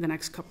within the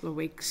next couple of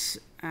weeks,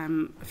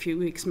 a few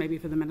weeks maybe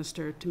for the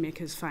Minister to make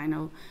his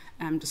final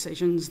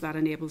decisions, that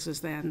enables us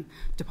then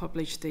to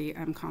publish the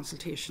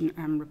consultation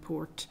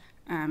report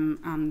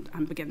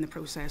and begin the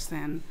process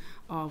then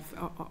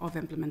of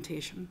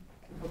implementation.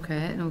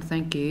 Okay, no,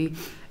 thank you.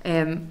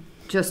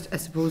 Just, I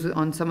suppose,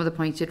 on some of the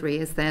points you'd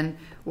raised, then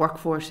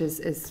workforce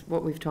is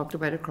what we've talked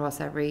about across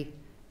every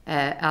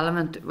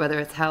element, whether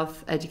it's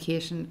health,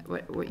 education.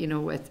 You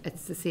know,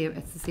 it's the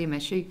same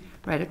issue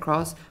right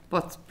across,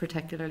 but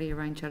particularly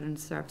around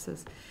children's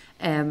services.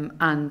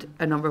 And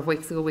a number of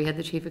weeks ago, we had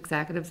the chief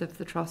executives of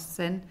the trusts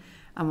in,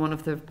 and one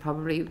of the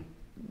probably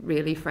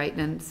really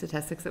frightening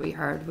statistics that we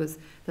heard was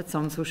that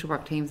some social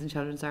work teams and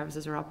children's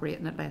services are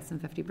operating at less than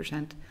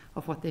 50%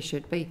 of what they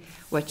should be,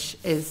 which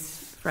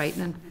is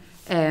frightening.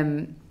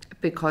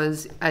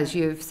 Because, as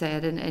you've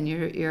said in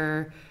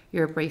your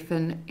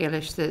briefing,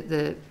 Eilish,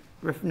 the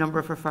number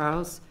of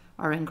referrals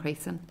are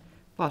increasing,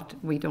 but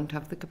we don't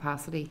have the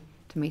capacity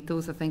to meet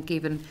those. I think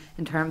even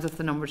in terms of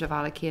the numbers of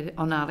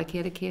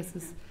unallocated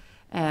cases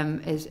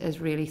is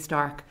really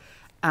stark.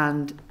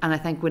 And I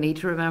think we need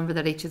to remember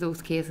that each of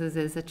those cases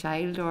is a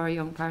child or a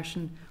young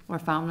person or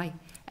family.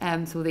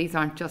 So these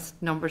aren't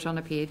just numbers on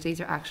a page, these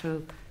are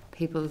actual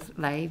people's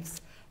lives.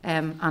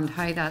 And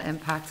how that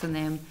impacts on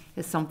them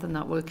is something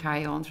that will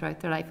carry on throughout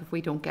their life if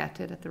we don't get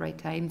to it at the right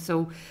time.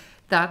 So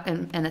that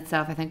in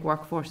itself, I think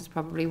workforce is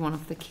probably one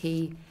of the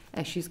key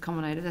issues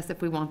coming out of this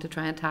if we want to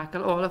try and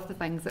tackle all of the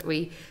things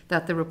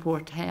that the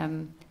report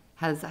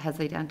has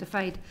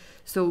identified.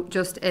 So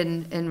just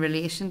in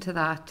relation to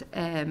that,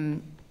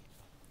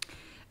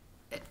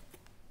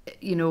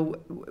 you know,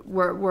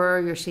 where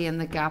you're seeing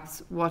the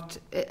gaps, what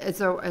is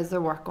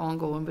there work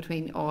ongoing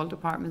between all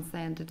departments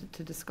then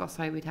to discuss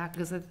how we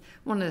tackle? Because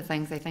one of the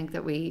things I think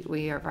that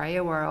we are very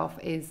aware of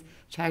is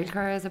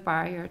childcare as a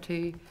barrier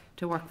to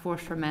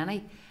workforce for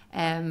many,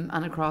 and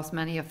across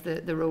many of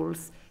the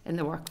roles in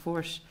the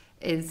workforce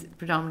is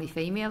predominantly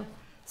female.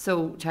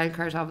 So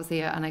childcare is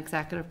obviously an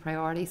executive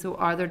priority. So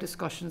are there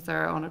discussions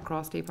there on a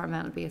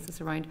cross-departmental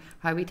basis around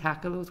how we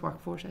tackle those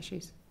workforce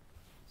issues?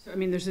 So, I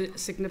mean, there's a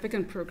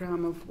significant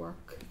programme of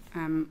work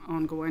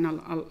ongoing,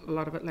 a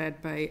lot of it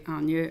led by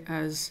Anya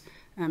as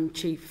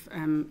Chief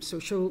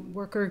Social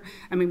Worker.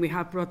 I mean, we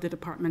have brought the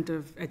Department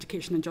of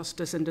Education and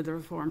Justice into the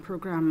reform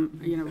programme,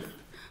 you know,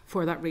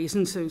 for that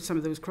reason. So some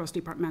of those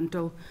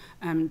cross-departmental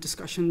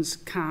discussions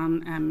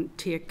can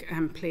take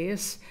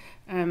place.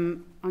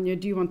 Anya,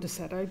 do you want to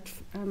set out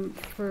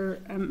for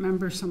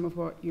members some of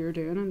what you're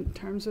doing in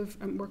terms of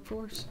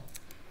workforce?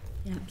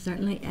 Yeah,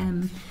 certainly.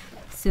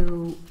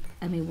 So,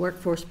 I mean,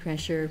 workforce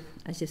pressure,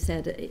 as you've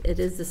said, it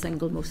is the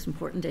single most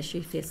important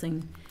issue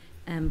facing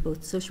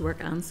both social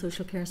work and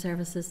social care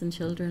services in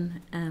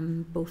children.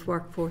 Both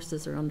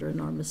workforces are under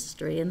enormous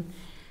strain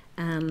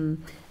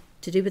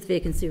to do with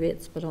vacancy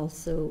rates, but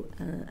also,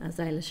 as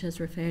Eilish has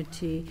referred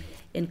to,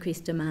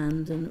 increased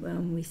demand.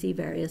 And we see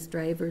various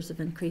drivers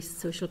of increased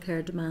social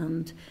care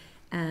demand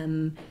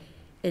in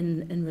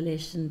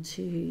relation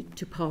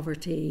to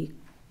poverty,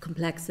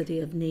 complexity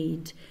of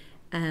need,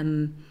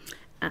 and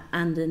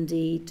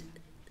indeed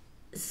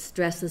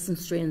stresses and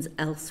strains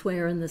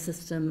elsewhere in the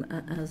system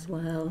as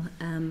well.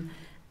 And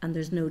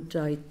there's no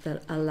doubt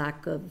that a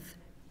lack of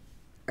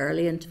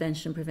early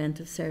intervention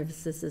preventive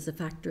services is a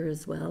factor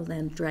as well,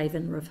 then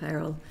driving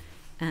referral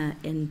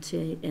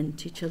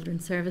into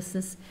children's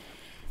services.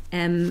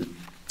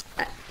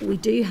 We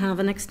do have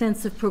an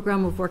extensive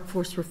programme of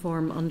workforce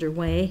reform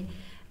underway,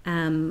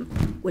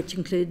 which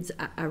includes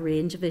a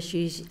range of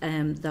issues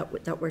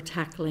that we're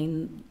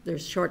tackling.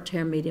 There's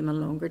short-term, medium and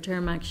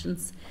longer-term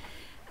actions.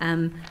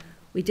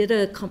 We did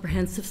a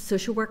comprehensive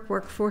social work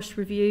workforce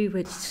review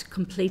which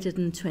completed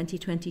in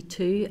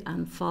 2022,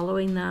 and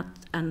following that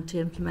and to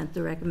implement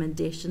the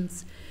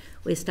recommendations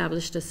we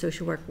established a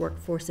social work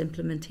workforce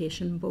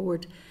implementation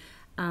board,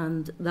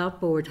 and that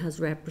board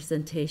has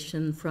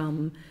representation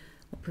from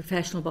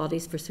professional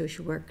bodies for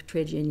social work,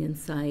 trade union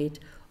side,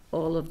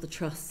 all of the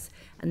trusts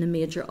and the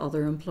major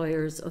other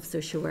employers of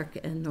social work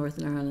in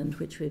Northern Ireland,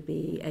 which would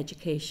be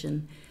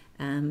education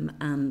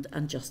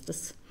and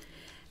justice.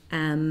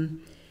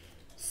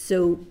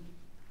 So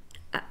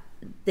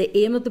the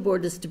aim of the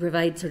board is to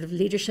provide sort of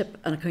leadership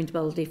and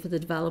accountability for the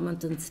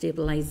development and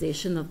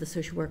stabilisation of the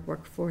social work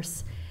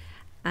workforce.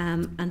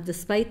 And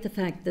despite the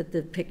fact that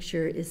the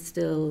picture is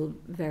still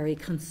very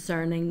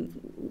concerning,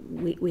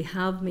 we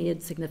have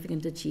made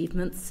significant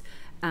achievements,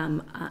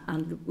 and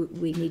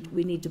we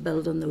need to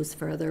build on those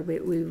further.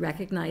 We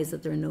recognise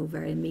that there are no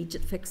very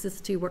immediate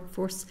fixes to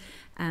workforce,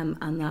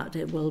 and that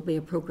it will be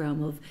a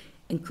programme of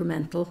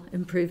incremental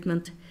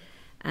improvement.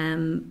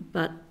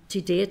 But to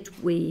date,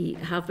 we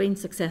have been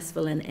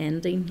successful in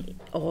ending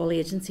all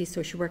agency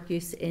social work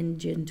use in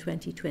June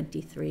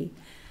 2023,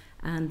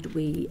 and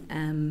we,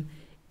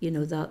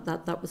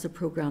 that was a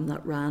programme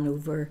that ran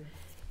over,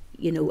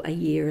 a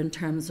year in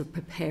terms of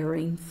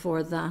preparing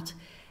for that.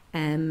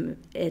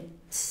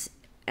 It's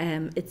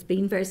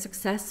been very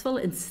successful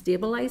in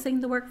stabilising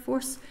the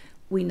workforce.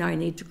 We now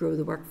need to grow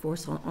the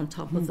workforce on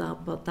top of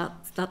that, but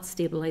that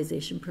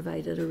stabilisation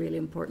provided a really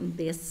important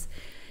base.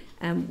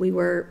 We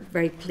were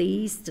very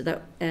pleased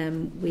that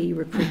we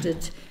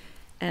recruited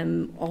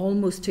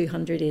almost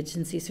 200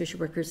 agency social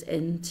workers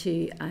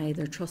into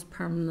either Trust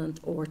Permanent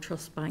or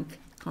Trust Bank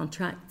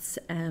contracts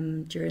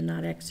during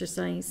that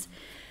exercise.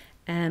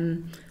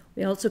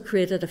 We also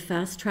created a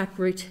fast-track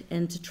route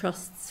into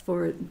trusts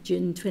for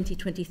June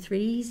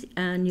 2023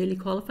 newly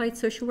qualified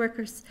social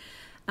workers,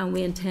 and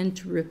we intend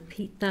to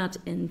repeat that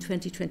in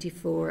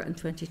 2024 and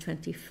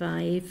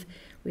 2025.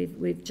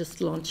 We've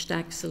just launched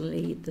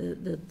actually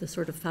the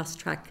sort of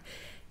fast-track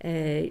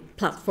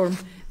platform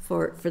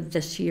for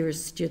this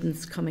year's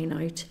students coming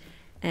out.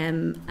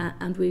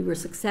 And we were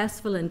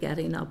successful in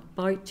getting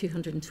about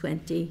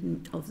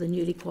 220 of the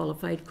newly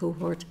qualified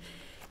cohort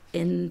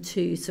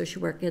into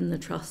social work in the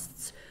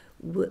trusts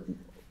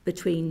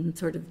between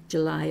sort of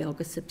July,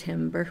 August,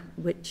 September,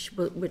 which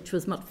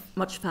was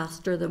much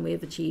faster than we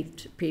have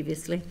achieved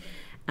previously.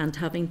 And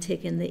having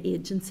taken the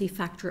agency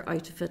factor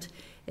out of it,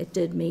 it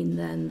did mean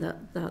then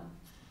that the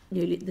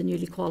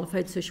newly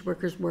qualified social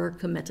workers were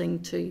committing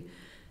to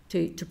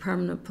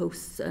permanent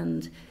posts,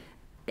 and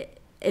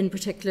in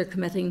particular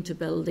committing to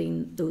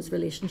building those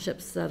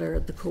relationships that are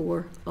at the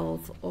core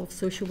of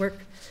social work.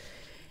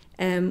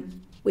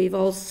 We've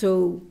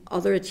also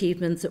other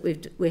achievements that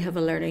we have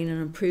a learning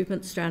and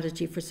improvement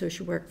strategy for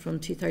social work from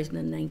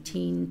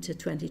 2019 to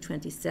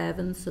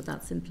 2027, so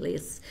that's in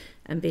place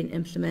and being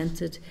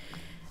implemented.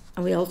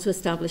 And we also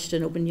established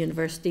an Open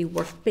University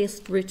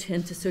work-based route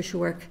into social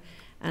work,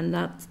 and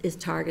that is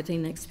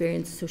targeting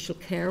experienced social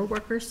care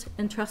workers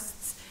in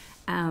trusts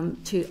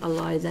to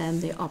allow them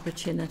the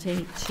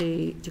opportunity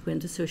to go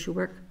into social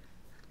work.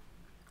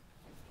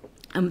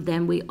 And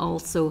then we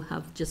also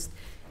have just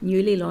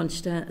newly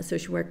launched a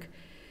social work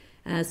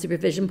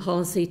supervision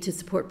policy to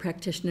support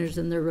practitioners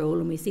in their role,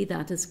 and we see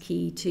that as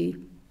key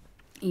to,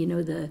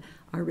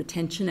 our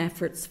retention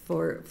efforts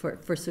for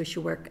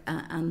social work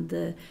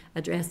and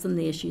addressing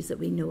the issues that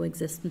we know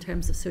exist in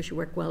terms of social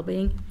work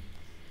wellbeing.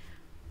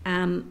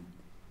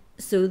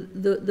 So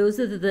those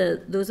are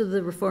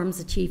the reforms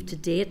achieved to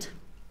date.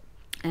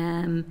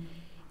 In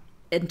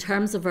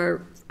terms of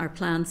our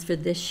plans for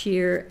this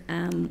year,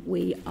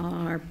 we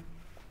are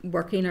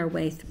working our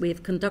way.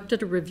 We've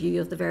conducted a review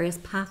of the various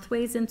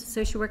pathways into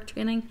social work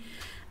training,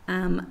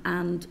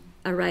 and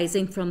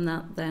arising from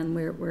that, then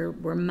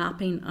we're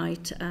mapping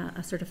out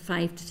a sort of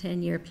 5 to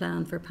 10 year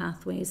plan for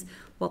pathways,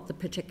 what the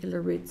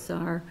particular routes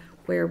are,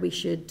 where we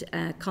should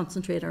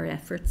concentrate our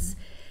efforts.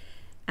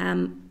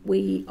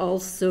 We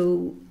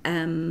also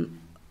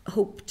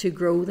hope to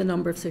grow the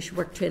number of social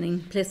work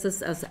training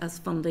places as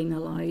funding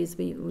allows.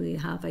 We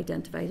have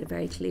identified a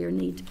very clear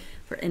need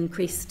for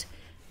increased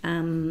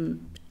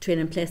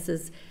training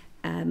places.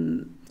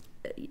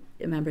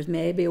 Members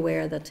may be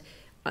aware that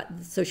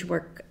social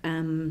work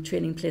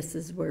training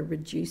places were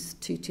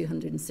reduced to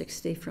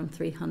 260 from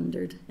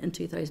 300 in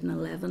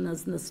 2011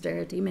 as an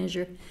austerity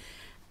measure,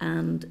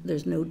 and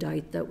there's no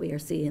doubt that we are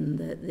seeing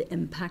the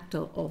impact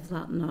of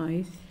that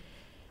now.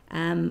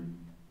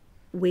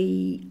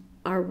 We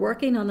are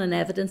working on an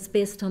evidence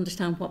base to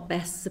understand what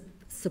best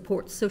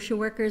supports social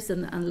workers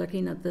and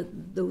looking at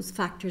those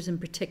factors in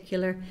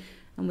particular.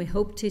 And we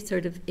hope to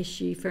sort of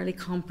issue fairly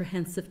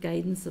comprehensive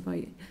guidance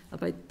about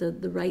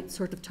the right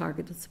sort of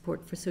targeted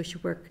support for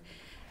social work.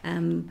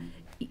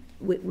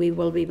 We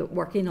will be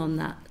working on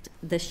that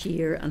this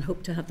year and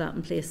hope to have that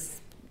in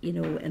place,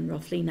 in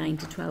roughly 9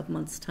 to 12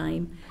 months'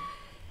 time.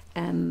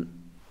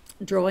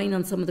 Drawing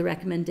on some of the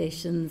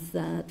recommendations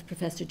that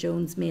Professor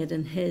Jones made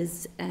in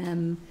his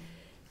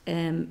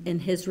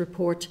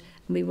report,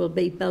 we will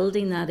be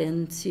building that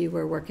into,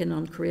 we're working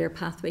on career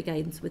pathway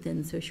guidance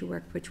within social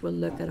work, which will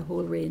look at a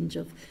whole range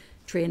of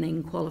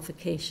training,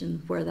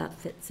 qualification, where that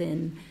fits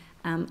in,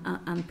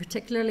 and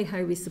particularly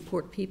how we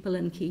support people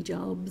in key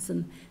jobs,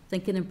 and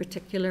thinking in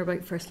particular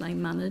about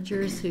first-line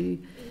managers who,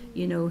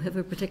 have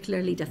a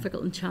particularly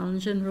difficult and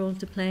challenging role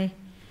to play.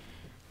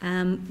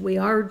 We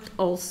are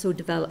also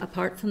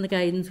apart from the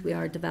guidance, we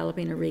are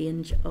developing a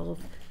range of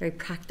very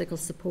practical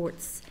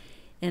supports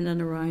in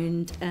and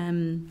around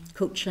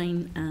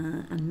coaching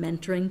and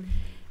mentoring.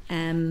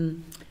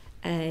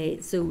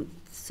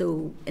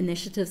 So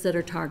initiatives that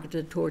are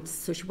targeted towards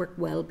social work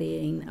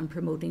wellbeing and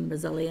promoting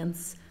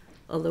resilience,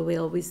 although we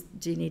always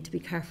do need to be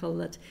careful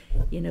that,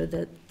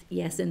 that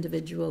yes,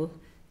 individual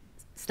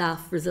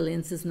staff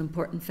resilience is an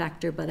important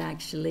factor, but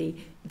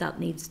actually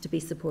that needs to be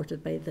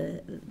supported by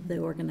the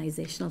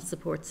organisational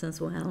supports as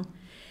well.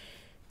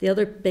 The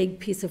other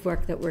big piece of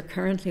work that we're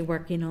currently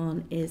working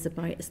on is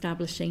about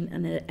establishing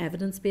an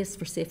evidence base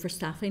for safer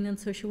staffing in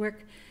social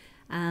work,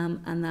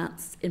 and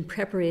that's in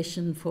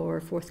preparation for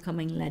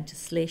forthcoming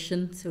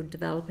legislation, so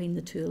developing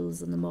the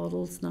tools and the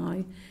models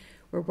now.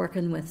 We're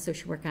working with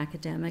social work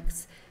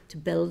academics to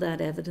build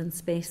that evidence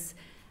base,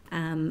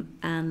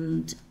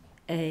 and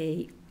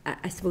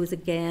I suppose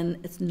again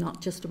it's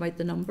not just about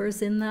the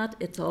numbers in that,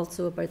 it's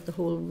also about the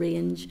whole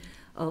range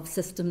of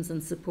systems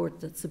and support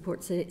that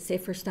support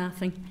safer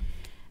staffing.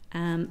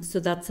 So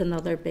that's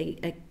another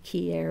a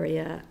key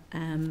area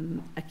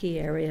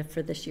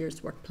for this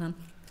year's work plan.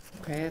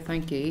 Okay,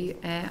 thank you,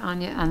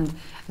 Anya. And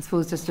I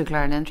suppose just to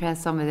declare an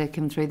interest, somebody that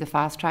came through the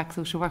fast track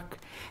social work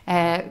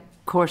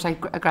course, I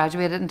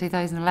graduated in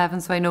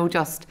 2011, so I know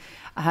just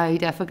how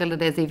difficult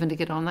it is even to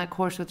get on that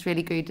course. So it's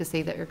really good to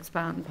see that you're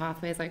expanding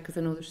pathways out, because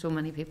I know there's so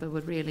many people who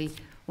would really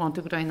want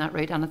to go down that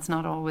route, and it's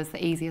not always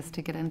the easiest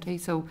to get into.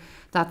 So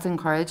that's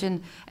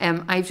encouraging.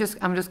 I'm just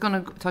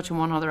going to touch on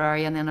one other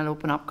area, and then I'll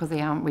open up, because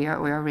we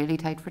are really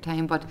tight for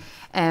time. But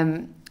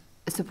I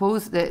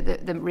suppose the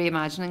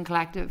Reimagining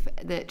Collective,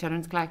 the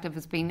Children's Collective,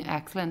 has been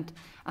excellent,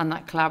 and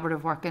that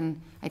collaborative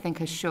working, I think,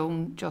 has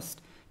shown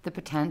just the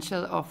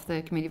potential of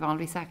the community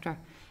voluntary sector,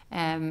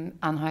 and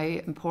how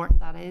important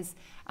that is,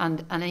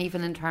 and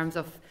even in terms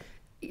of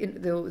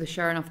the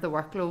sharing of the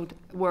workload,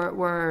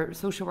 where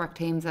social work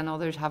teams and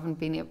others haven't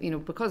been,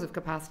 because of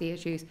capacity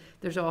issues,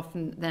 there's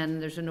an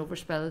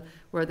overspill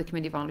where the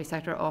community voluntary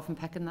sector are often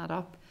picking that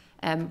up.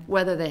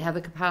 Whether they have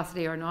a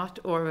capacity or not,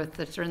 or if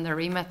it's in their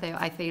remit,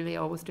 I feel they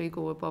always do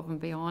go above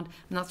and beyond,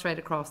 and that's right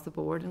across the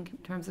board in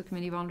terms of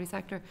community voluntary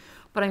sector.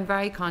 But I'm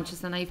very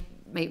conscious, and I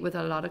meet with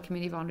a lot of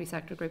community voluntary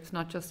sector groups,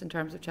 not just in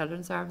terms of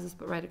children's services,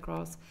 but right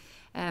across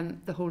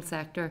the whole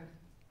sector.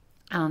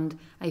 And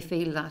I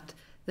feel that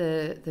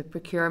the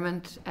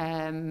procurement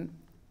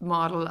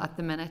model at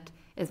the minute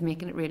is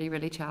making it really,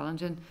 really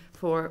challenging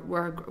for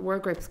where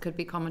groups could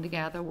be coming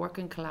together,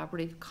 working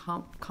collaboratively,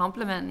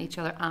 complementing each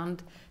other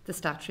and the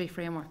statutory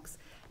frameworks.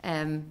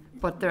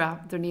 But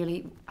they're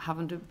nearly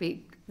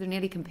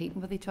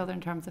competing with each other in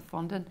terms of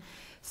funding.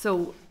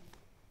 So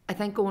I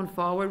think going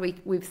forward,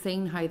 we've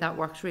seen how that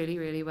works really,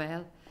 really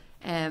well.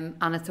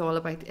 And it's all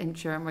about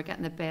ensuring we're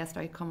getting the best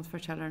outcomes for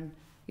children,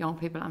 young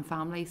people and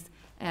families.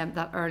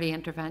 That early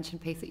intervention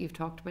piece that you've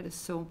talked about is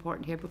so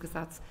important here, because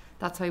that's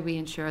how we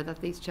ensure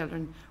that these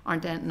children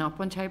aren't ending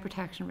up on child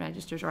protection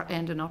registers or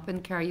ending up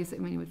in care.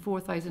 With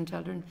 4,000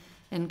 children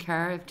in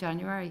care of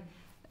January,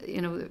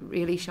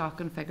 really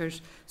shocking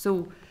figures.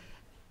 So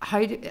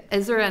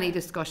is there any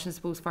discussion, I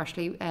suppose,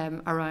 firstly,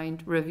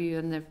 around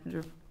reviewing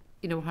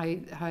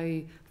how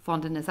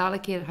funding is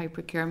allocated, how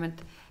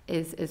procurement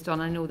is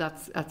done? I know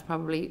that's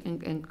probably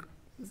in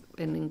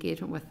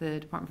engagement with the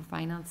Department of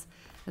Finance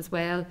as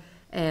well,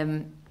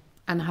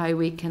 and how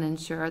we can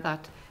ensure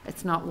that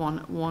it's not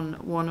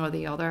one or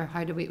the other.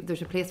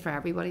 There's a place for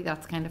everybody.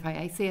 That's kind of how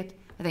I see it.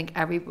 I think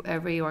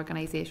every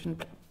organisation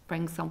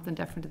brings something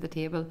different to the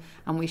table,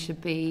 and we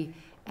should be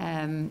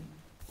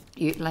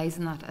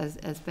utilising that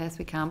as best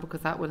we can,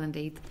 because that will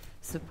indeed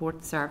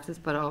support services,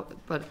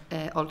 but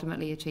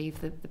ultimately achieve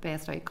the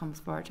best outcomes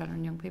for our children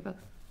and young people.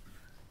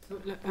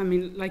 I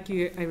mean, like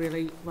you, I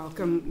really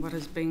welcome what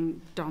has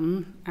been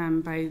done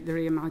by the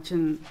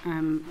Reimagine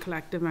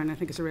Collective, and I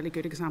think it's a really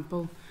good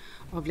example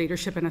of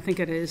leadership, and I think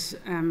it is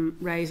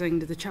rising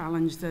to the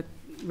challenge that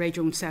Ray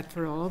Jones set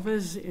for all of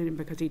us,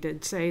 because he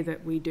did say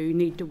that we do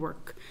need to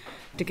work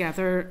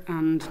together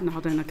and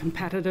not in a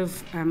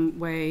competitive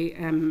way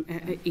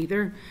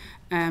either.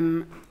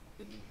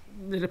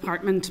 The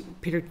department,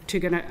 Peter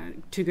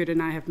Toogood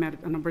and I have met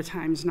a number of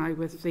times now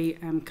with the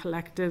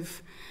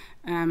collective.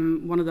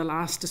 One of the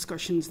last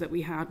discussions that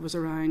we had was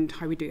around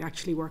how we do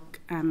actually work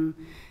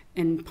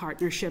in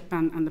partnership,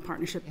 and the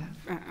partnership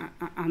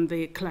and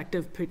the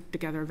collective put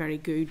together a very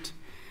good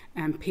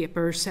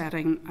paper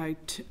setting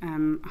out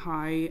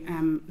how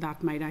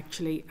that might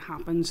actually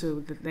happen,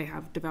 so that they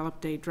have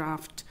developed a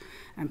draft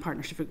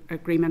partnership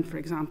agreement, for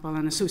example,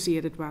 and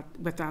associated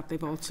with that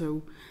they've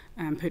also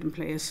put in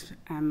place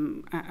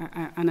an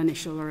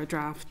initial or a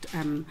draft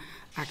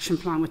action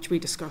plan, which we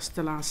discussed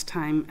the last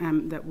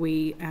time that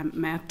we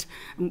met.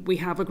 We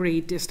have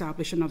agreed to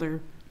establish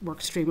another work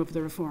stream of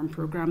the reform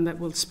programme that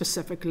will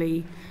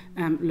specifically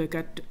look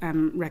at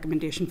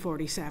recommendation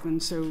 47.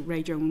 So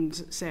Ray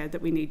Jones said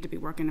that we need to be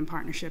working in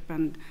partnership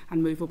and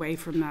move away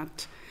from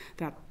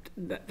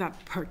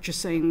that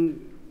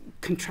purchasing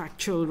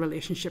contractual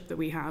relationship that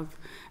we have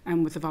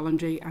with the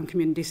voluntary and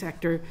community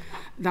sector.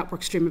 That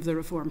work stream of the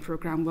reform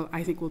programme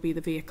I think will be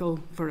the vehicle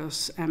for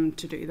us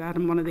to do that.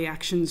 And one of the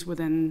actions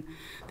within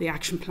the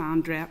action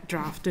plan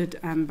drafted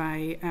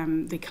by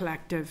the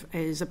collective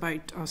is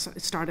about us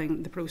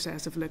starting the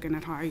process of looking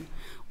at how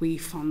we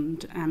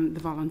fund the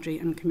voluntary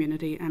and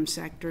community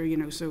sector.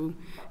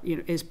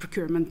 Is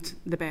procurement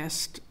the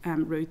best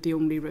route, the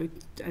only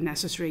route, a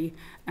necessary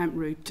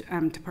route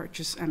to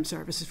purchase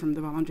services from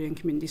the voluntary and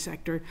community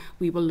sector?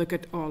 We will look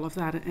at all of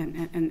that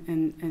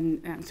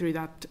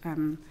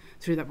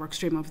through that work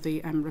stream of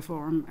the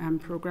reform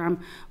programme.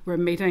 We're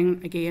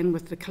meeting again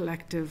with the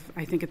collective,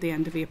 I think, at the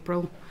end of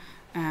April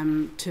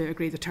to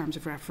agree the terms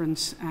of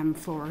reference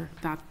for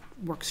that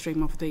work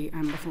stream of the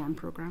reform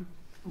programme.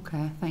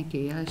 Okay, thank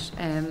you, Yash.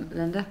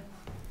 Linda?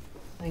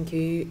 Thank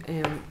you.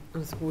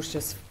 I suppose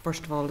just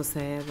first of all to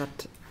say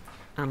that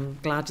I'm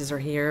glad you are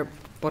here,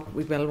 but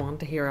we will want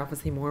to hear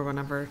obviously more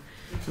whenever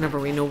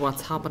we know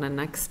what's happening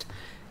next.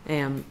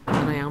 And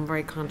I am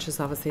very conscious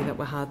obviously that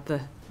we had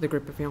the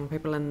group of young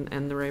people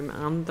in the room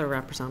and their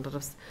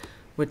representatives,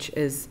 which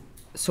is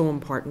so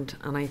important.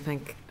 And I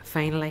think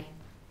finally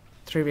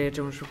through Ray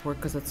Jones' report,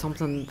 because it's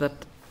something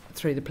that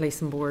through the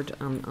policing board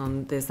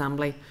and the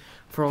assembly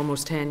for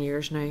almost 10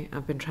 years now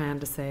I've been trying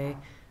to say,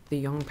 the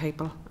young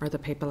people are the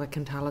people that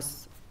can tell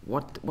us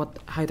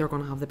how they're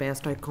going to have the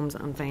best outcomes,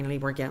 and finally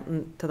we're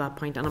getting to that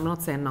point. And I'm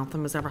not saying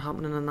nothing was ever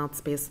happening in that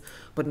space,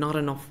 but not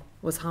enough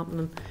was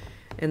happening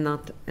in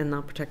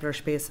that particular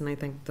space, and I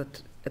think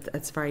that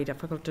it's very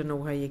difficult to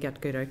know how you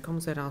get good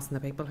outcomes without asking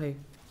the people who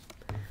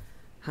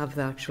have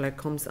the actual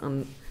outcomes.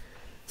 And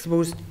I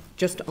suppose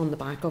just on the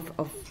back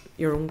of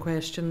your own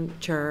question,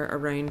 Chair,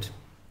 around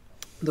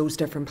those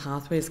different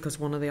pathways, because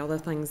one of the other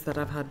things that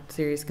I've had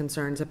serious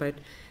concerns about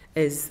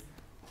is,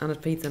 and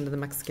it feeds into the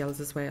mixed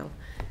skills as well,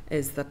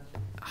 is that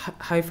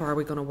how far are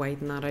we going to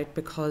widen that out?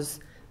 Because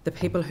the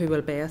people who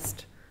will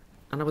best,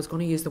 and I was going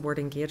to use the word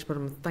engage, but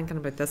I'm thinking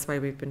about this while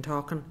we've been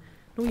talking.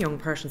 No young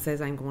person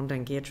says, I'm going to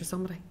engage with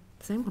somebody.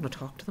 They say, I'm going to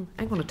talk to them.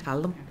 I'm going to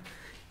tell them.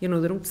 You know,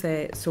 they don't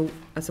say, so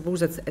I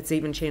suppose it's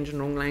even changing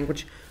wrong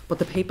language, but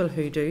the people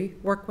who do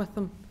work with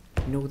them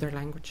know their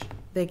language.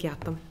 They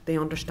get them. They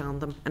understand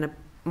them. And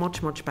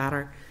much, much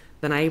better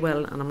than I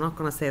will, and I'm not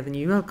going to say than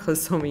you will,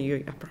 because some of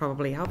you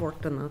probably have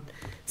worked in that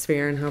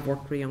sphere and have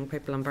worked with young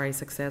people and very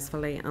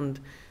successfully, and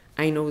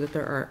I know that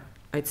there are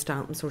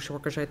outstanding social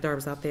workers out there. I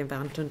was at the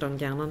event in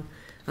Dungannon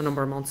a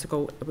number of months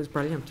ago. It was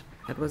brilliant.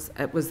 It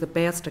was the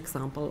best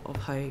example of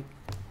how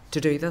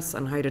to do this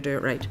and how to do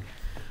it right.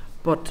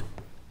 But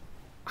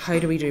how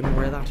do we do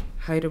more of that?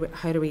 How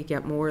do we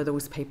get more of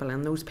those people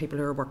in, those people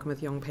who are working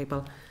with young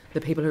people,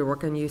 the people who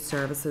work in youth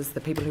services,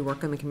 the people who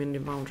work in the community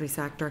and voluntary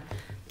sector,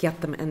 get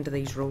them into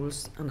these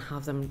roles and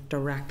have them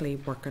directly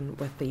working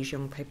with these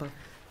young people,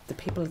 the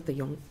people that the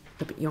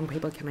young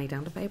people can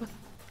identify with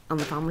and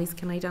the families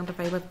can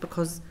identify with,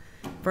 because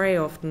very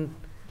often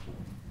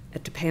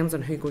it depends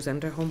on who goes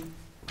into a home,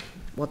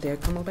 what the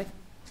outcome will be.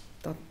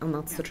 And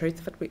that's the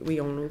truth of it.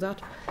 We all know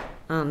that.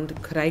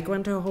 And could I go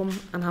into a home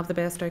and have the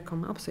best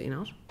outcome? Absolutely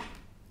not.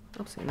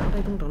 Absolutely not.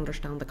 I don't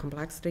understand the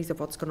complexities of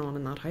what's going on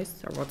in that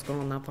house or what's going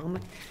on in that family.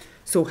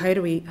 So how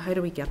do we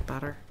get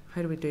better?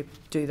 How do we do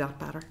that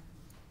better?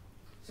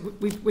 So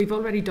we've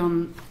already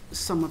done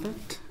some of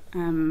it.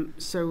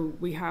 So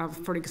we have,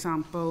 for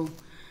example,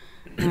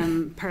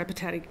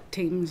 peripatetic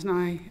teams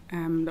now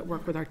that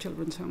work with our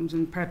children's homes,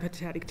 and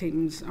peripatetic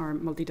teams are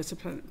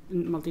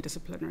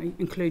multidisciplinary,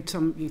 include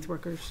some youth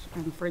workers,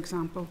 for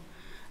example,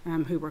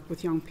 who work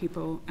with young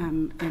people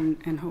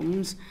in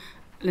homes.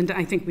 Linda,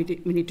 I think we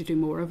need to do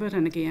more of it,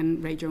 and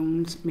again, Ray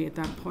Jones made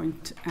that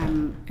point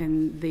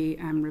in the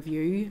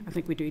review. I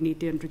think we do need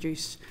to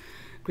introduce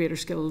greater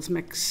skills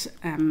mix,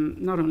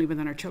 not only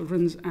within our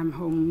children's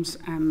homes,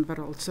 but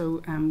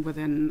also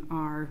within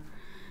our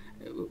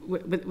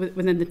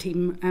within the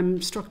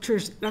team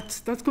structures.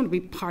 That's going to be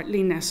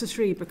partly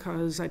necessary,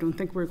 because I don't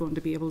think we're going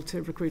to be able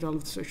to recruit all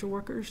of the social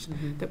workers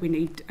that we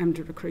need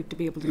to recruit to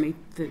be able to meet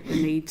the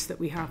needs that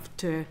we have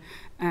to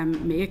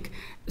make.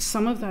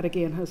 Some of that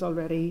again has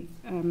already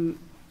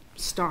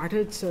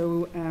started.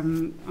 So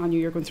I know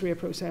you're going through a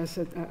process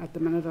at the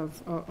minute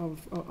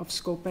of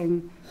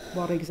scoping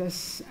what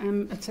exists,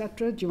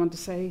 etc. Do you want to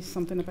say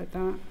something about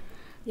that?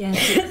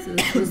 Yes,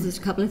 so there's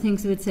a couple of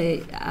things I would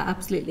say. I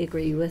absolutely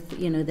agree with,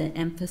 the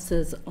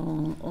emphasis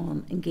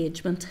on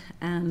engagement,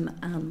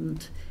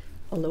 and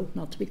although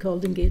not to be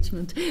called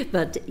engagement,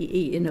 but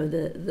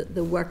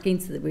the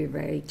workings that we're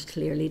very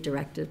clearly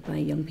directed by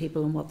young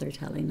people and what they're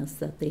telling us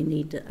that they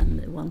need and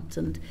they want.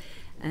 And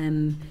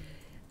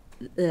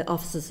the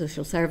Office of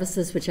Social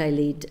Services, which I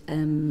lead,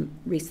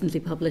 recently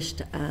published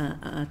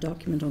a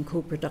document on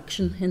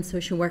co-production in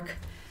social work.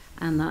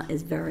 And that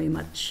is very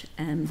much,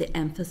 the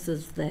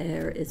emphasis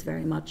there is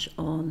very much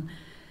on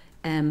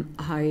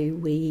how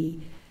we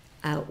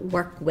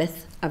work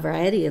with a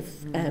variety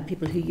of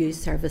people who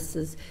use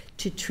services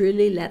to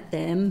truly let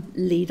them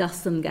lead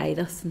us and guide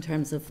us in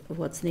terms of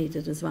what's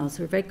needed as well.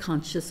 So we're very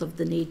conscious of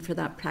the need for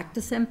that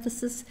practice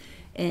emphasis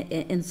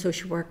in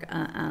social work,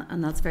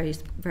 and that's very,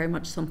 very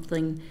much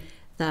something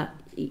that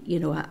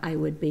I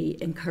would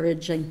be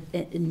encouraging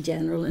in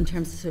general in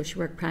terms of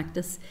social work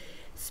practice.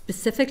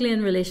 Specifically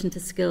in relation to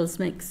skills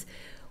mix,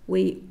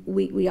 we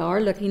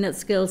are looking at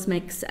skills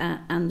mix,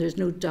 and there's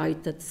no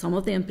doubt that some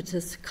of the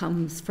impetus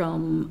comes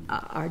from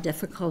our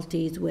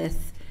difficulties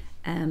with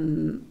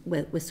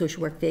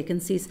social work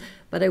vacancies.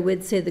 But I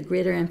would say the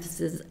greater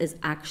emphasis is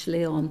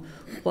actually on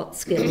what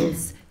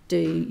skills do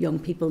young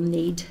people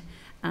need.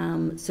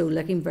 So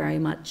looking very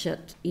much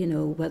at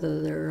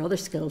whether there are other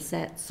skill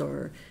sets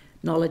or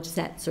knowledge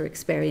sets or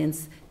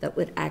experience that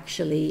would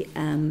actually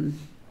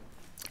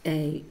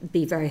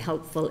be very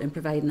helpful in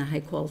providing a high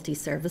quality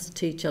service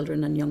to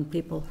children and young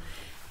people.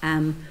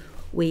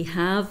 We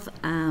have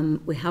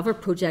a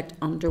project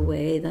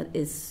underway that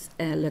is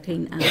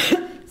looking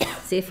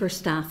at safer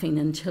staffing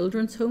in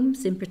children's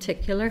homes in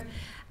particular,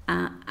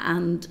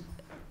 and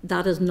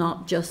that is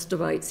not just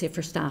about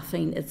safer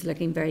staffing. It's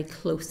looking very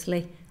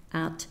closely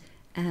at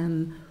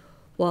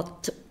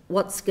what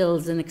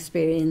skills and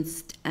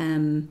experience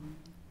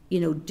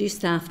do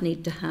staff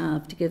need to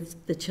have to give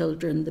the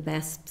children the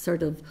best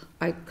sort of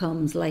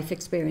outcomes, life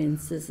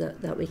experiences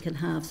that we can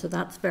have. So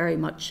that's very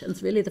much, and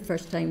it's really the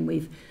first time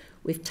we've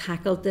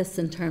tackled this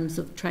in terms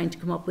of trying to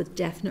come up with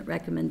definite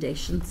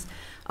recommendations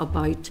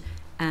about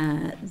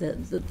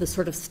the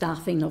sort of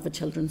staffing of a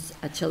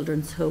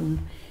children's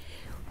home.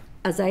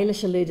 As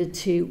Eilish alluded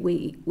to,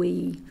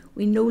 we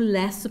know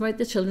less about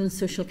the children's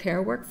social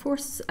care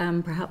workforce,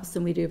 perhaps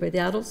than we do about the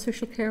adult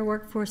social care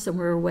workforce, and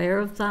we're aware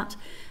of that.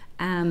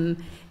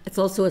 It's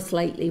also a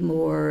slightly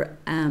more,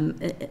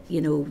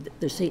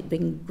 there's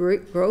been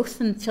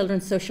growth in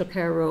children's social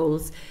care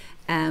roles,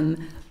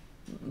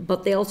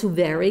 but they also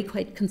vary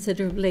quite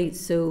considerably.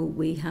 So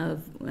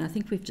I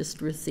think we've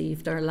just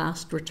received our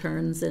last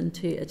returns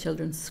into a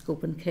children's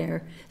social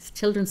care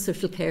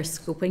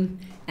scoping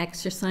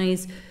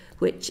exercise,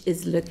 which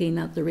is looking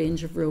at the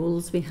range of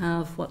roles we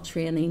have, what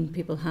training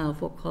people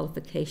have, what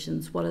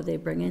qualifications, what do they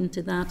bring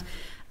into that,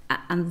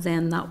 and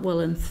then that will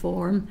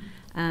inform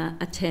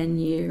a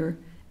 10-year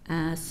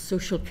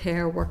social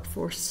care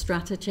workforce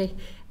strategy,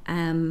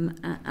 and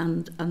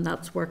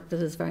that's work that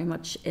is very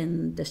much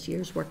in this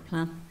year's work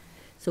plan.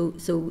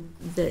 So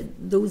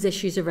those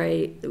issues are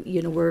very,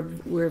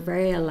 we're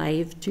very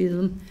alive to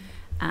them,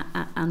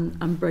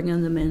 and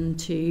bringing them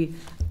into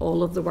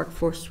all of the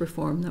workforce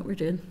reform that we're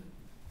doing.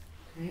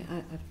 Okay, I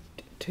have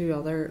two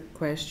other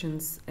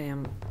questions,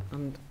 and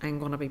I'm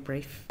going to be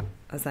brief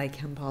as I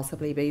can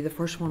possibly be. The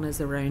first one is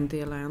around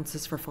the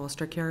allowances for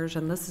foster carers,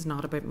 and this is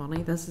not about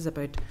money. This is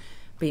about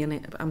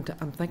being. I'm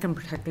thinking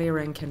particularly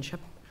around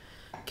kinship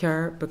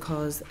care,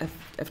 because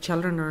if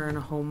children are in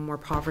a home where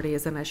poverty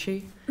is an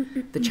issue,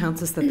 the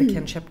chances that the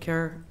kinship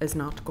care is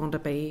not going to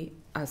be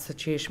a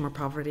situation where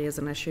poverty is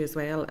an issue as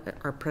well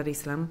are pretty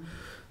slim.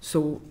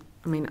 So,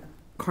 I mean,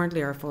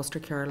 currently our foster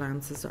care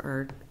allowances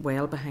are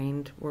well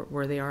behind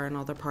where they are in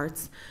other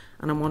parts,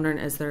 and I'm wondering,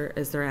 is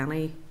there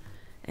any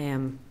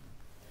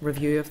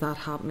review of that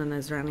happening?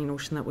 Is there any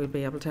notion that we'll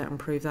be able to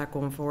improve that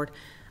going forward?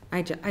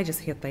 I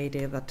just hate the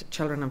idea that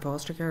children in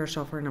foster care are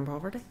suffering in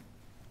poverty.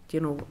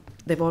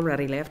 They've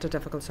already left a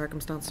difficult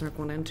circumstance and are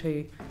going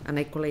into an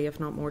equally, if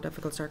not more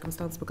difficult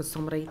circumstance, because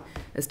somebody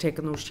is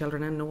taking those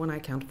children in knowing I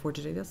can't afford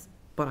to do this,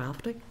 but I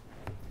have to.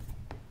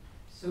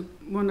 So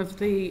one of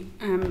the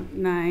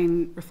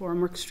 9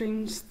 reform work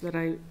streams that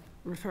I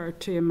referred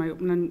to in my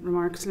opening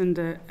remarks,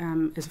 Linda,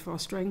 is a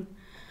fostering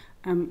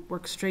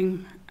work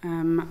stream,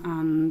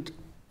 and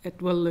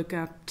it will look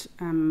at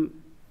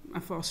a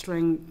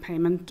fostering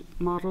payment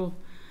model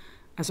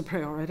as a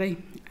priority.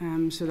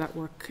 So that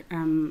work,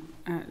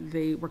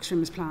 the work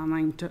stream is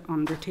planning to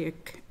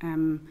undertake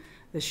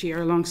this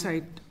year,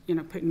 alongside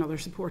putting other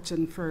supports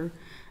in for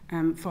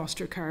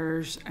foster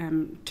carers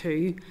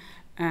too.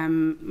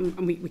 And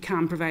we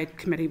can provide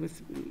committee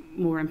with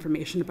more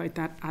information about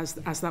that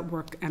as that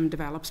work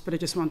develops. But I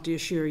just want to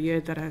assure you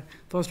that a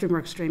fostering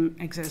work stream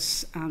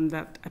exists, and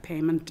that a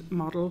payment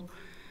model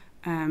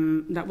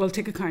that will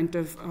take account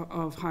of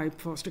how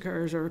foster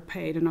carers are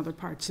paid in other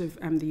parts of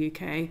the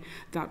UK.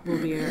 That will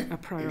be a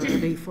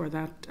priority for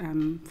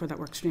that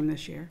work stream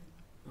this year.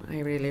 I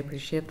really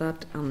appreciate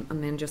that.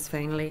 And then just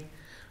finally,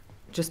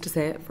 just to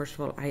say, first of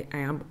all, I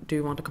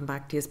do want to come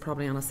back to you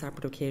probably on a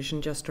separate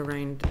occasion just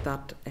around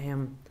that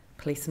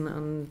policing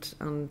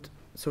and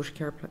social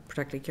care,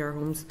 particularly care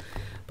homes,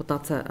 but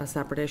that's a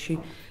separate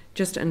issue.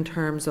 Just in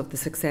terms of the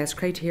success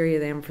criteria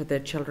then for the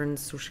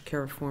Children's Social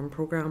Care Reform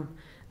Programme,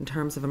 in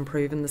terms of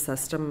improving the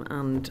system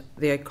and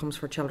the outcomes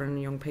for children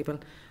and young people,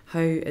 how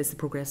is the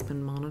progress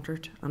been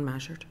monitored and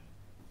measured?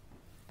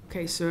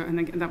 Okay, so and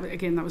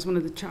that was one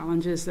of the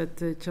challenges that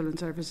the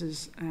Children's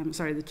Services, the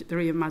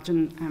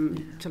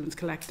Reimagine Children's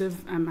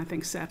Collective, I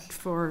think set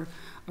for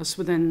us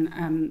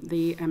within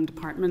the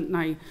department.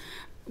 Now,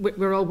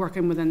 we're all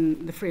working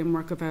within the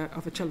framework of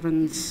a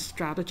children's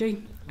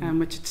strategy,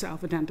 which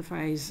itself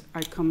identifies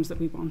outcomes that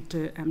we want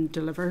to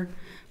deliver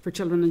for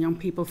children and young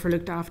people for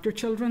looked after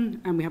children.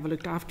 And we have a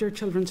looked after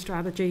children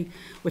strategy,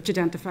 which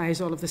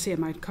identifies all of the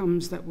same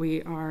outcomes that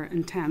we are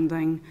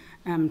intending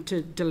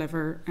to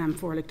deliver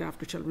for looked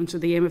after children. So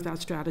the aim of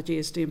that strategy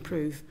is to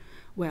improve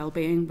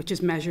well-being, which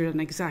is measured in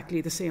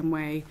exactly the same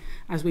way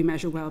as we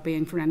measure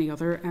well-being for any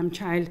other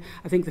child.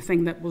 I think the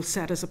thing that will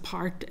set us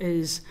apart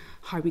is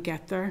how we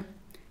get there.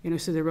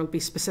 So there will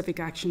be specific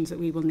actions that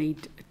we will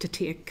need to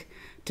take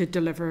to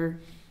deliver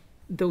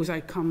those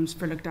outcomes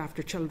for looked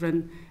after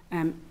children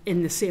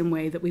in the same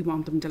way that we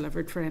want them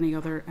delivered for any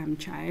other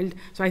child.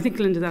 So I think,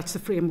 Linda, that's the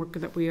framework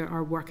that we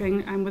are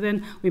working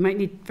within. We might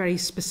need very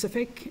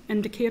specific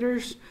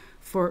indicators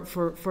for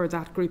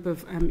that group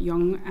of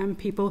young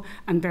people,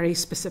 and very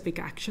specific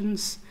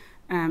actions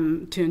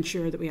to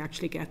ensure that we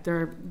actually get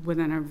there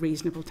within a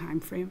reasonable time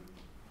frame.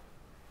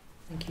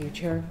 Thank you,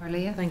 Chair.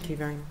 Marlia. Thank you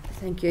very much.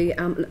 Thank you.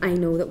 I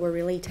know that we're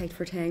really tight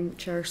for time,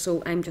 Chair,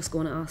 so I'm just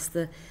going to ask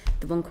the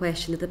one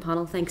question to the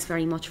panel. Thanks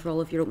very much for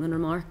all of your opening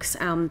remarks.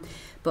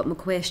 But my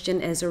question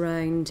is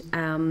around,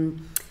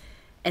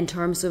 in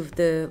terms of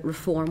the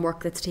reform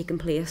work that's taken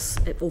place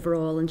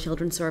overall in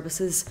children's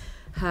services,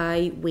 how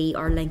we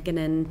are linking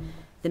in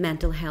the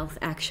mental health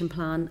action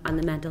plan and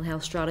the mental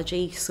health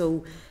strategy.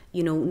 So,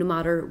 no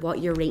matter what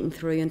you're reading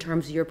through in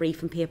terms of your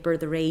briefing paper,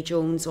 the Ray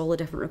Jones, all the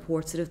different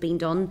reports that have been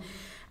done,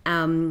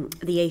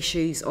 the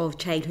issues of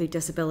childhood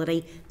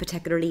disability,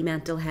 particularly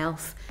mental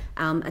health,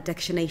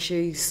 addiction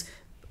issues,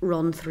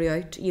 run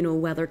throughout, you know,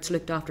 whether it's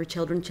looked after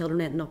children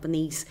ending up in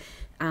these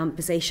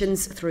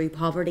positions through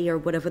poverty or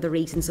whatever the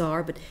reasons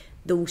are, but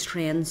those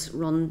trends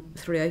run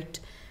throughout.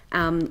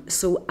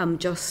 So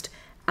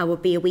I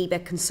would be a wee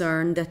bit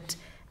concerned that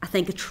I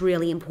think it's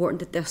really important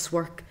that this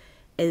work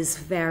is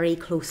very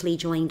closely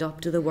joined up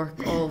to the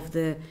work of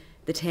the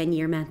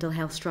 10-year mental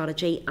health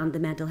strategy and the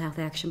mental health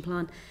action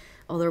plan.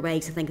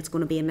 Otherwise, I think it's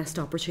going to be a missed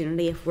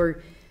opportunity if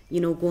we're, you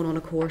know, going on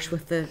a course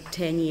with the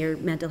 10-year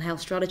mental health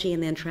strategy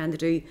and then trying to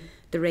do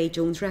the Ray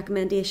Jones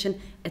recommendation.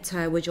 It's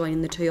how we're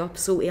joining the two up.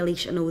 So,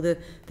 Eilish, I know the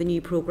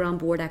new programme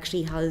board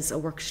actually has a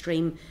work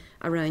stream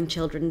around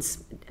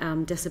children's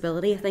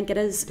disability, I think it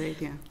is. Indeed,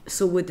 yeah.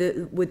 So would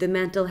the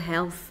mental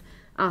health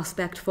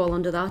aspect fall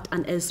under that?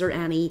 And is there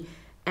any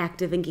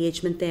active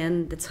engagement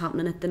then that's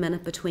happening at the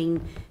minute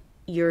between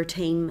your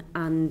team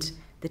and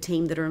the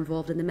team that are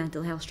involved in the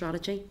mental health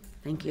strategy?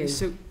 Thank you.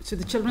 So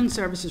the Children's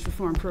Services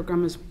Reform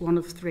Programme is one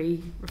of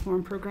 3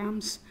 reform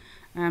programmes.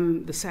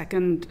 The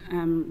second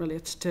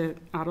relates to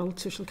adult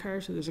social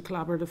care, so there's a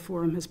collaborative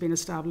forum has been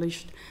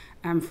established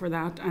for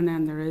that, and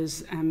then there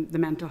is the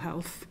mental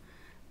health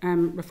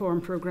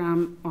reform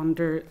programme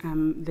under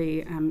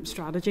the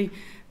strategy.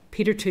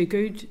 Peter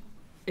Toogood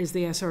is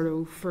the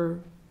SRO for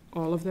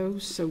all of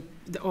those, so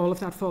all of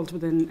that falls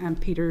within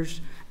Peter's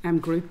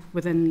group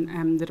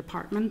within the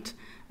department.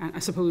 I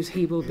suppose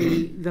he will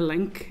be the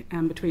link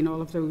between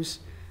all of those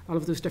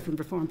different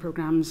reform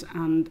programmes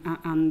and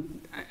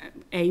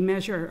a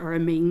measure or a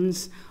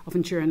means of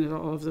ensuring that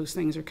all of those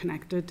things are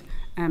connected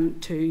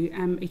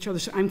to each other.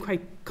 So I'm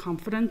quite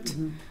confident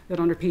that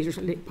under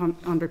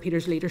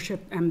Peter's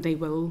leadership they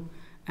will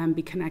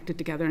be connected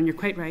together. And you're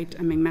quite right.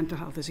 I mean, mental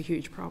health is a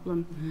huge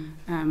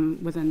problem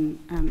within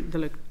the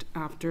looked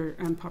after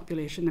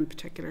population in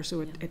particular.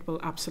 So it will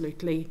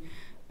absolutely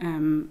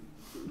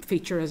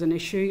feature as an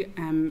issue.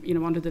 You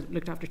know, under the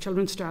looked after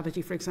children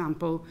strategy, for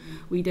example,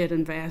 we did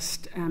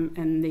invest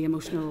in the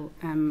emotional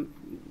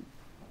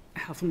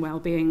health and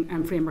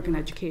well-being framework and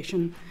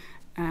education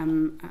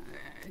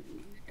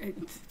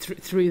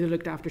through the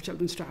looked after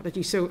children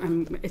strategy. So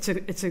it's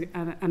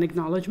an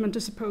acknowledgement, I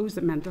suppose,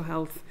 that mental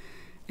health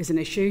is an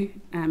issue,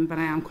 but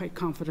I am quite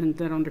confident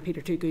that under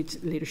Peter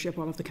Toogood's leadership,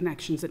 all of the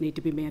connections that need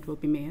to be made will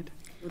be made.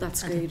 Well,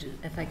 that's good.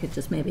 If I could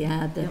just maybe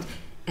add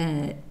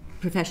that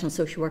professional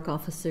social work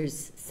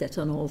officers sit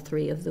on all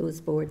 3 of those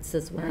boards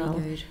as well.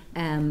 Very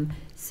good.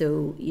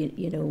 So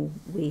you know,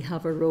 we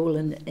have a role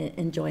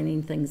in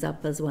joining things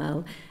up as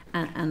well.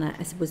 And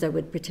I suppose I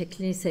would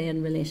particularly say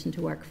in relation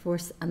to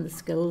workforce and the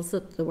skills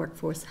that the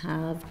workforce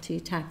have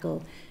to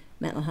tackle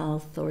mental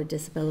health or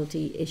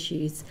disability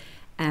issues.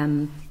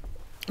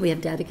 We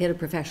have dedicated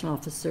professional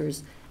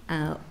officers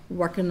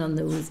working on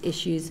those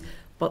issues,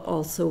 but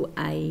also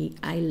I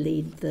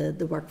lead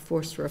the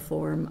workforce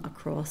reform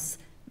across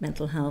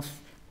mental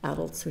health,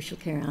 adult social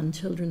care and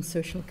children's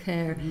social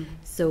care.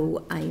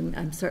 So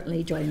I'm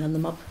certainly joining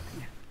them up.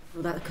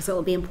 Well, because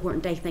it'll be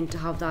important, I think, to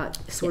have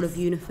that sort of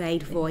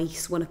unified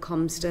voice when it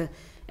comes to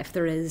if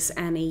there is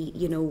any,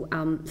 you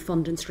know,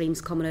 funding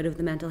streams coming out of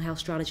the mental health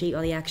strategy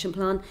or the action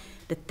plan,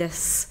 that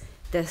this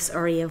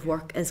area of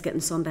work is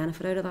getting some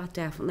benefit out of that.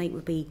 Definitely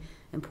would be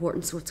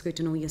important. So it's good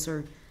to know you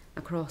are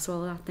across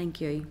all of that. Thank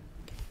you.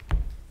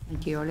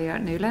 Thank you, Orlia.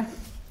 Nuala?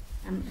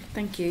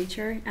 Thank you,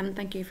 Chair, and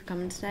thank you for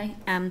coming today.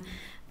 And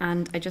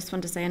I just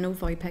want to say, I know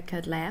VOIPIC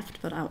had left,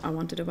 but I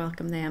wanted to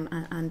welcome them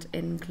and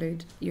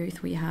include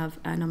youth. We have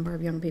a number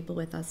of young people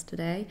with us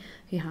today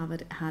who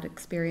have had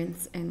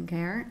experience in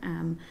care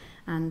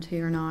and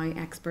who are now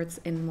experts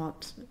in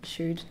what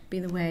should be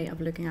the way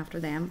of looking after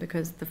them,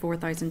 because the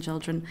 4,000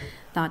 children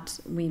that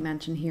we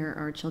mention here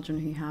are children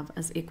who have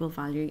as equal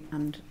value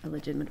and a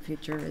legitimate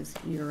future as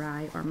you or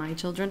I or my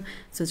children.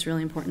 So it's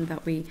really important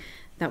that we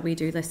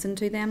do listen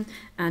to them,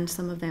 and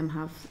some of them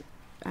have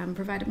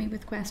provided me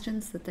with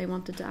questions that they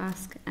wanted to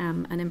ask,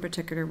 and in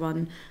particular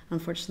one,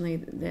 unfortunately,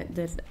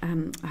 that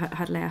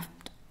had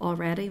left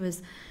already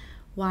was,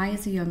 why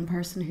is a young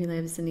person who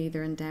lives in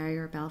either in Derry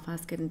or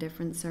Belfast getting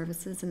different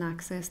services and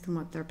access than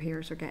what their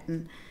peers are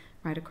getting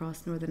right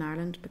across Northern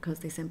Ireland, because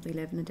they simply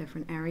live in a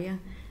different area?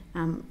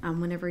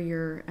 And whenever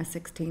you're a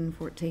 16,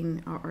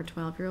 14 or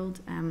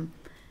 12-year-old,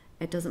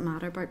 it doesn't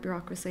matter about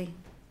bureaucracy.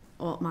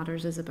 All it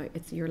matters is about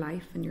it's your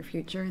life and your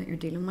future that you're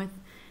dealing with.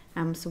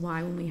 So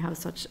why, when we have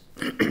such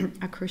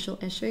a crucial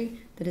issue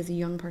that is a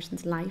young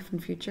person's life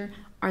and future,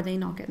 are they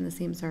not getting the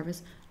same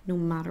service no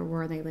matter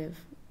where they live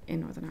in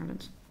Northern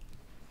Ireland?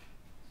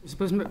 I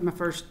suppose my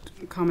first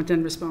comment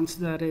in response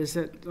to that is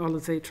that all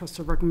of the trusts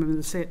are working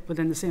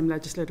within the same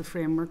legislative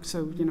framework,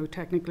 so you know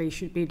technically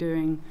should be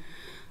doing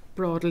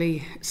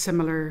broadly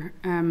similar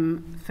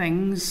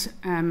things.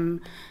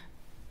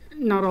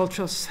 Not all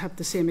trusts have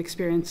the same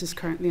experiences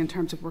currently in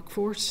terms of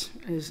workforce,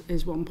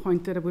 is one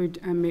point that I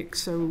would make.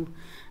 So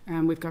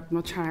we've got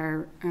much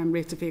higher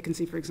rates of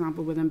vacancy, for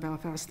example, within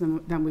Belfast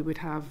than we would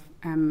have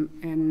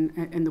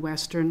in the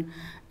Western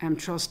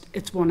Trust.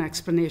 It's one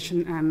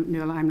explanation,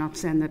 Nuala. I'm not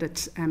saying that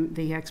it's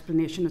the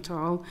explanation at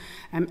all.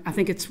 I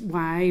think it's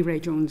why Ray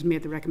Jones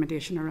made the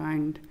recommendation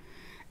around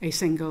a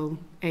single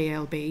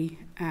ALB.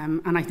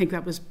 And I think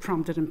that was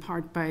prompted in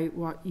part by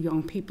what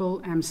young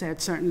people said.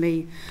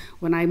 Certainly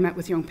when I met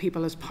with young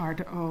people as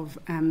part of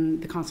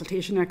the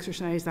consultation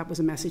exercise, that was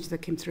a message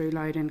that came through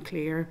loud and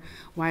clear.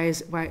 Why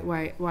does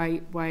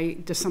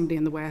somebody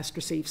in the West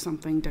receive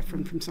something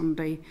different from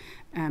somebody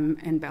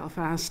in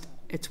Belfast?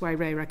 It's why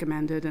Ray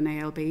recommended an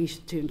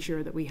ALB to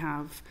ensure that we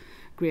have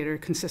greater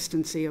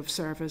consistency of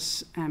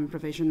service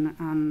provision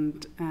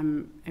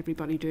and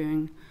everybody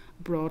doing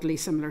broadly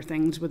similar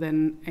things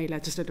within a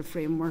legislative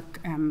framework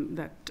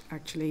that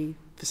actually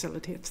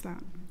facilitates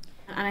that.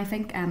 And I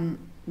think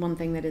one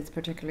thing that is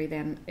particularly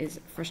then is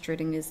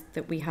frustrating is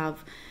that we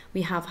have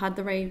had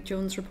the Ray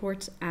Jones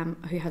report,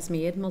 who has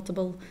made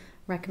multiple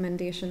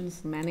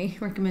recommendations, many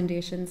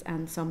recommendations,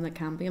 and some that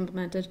can be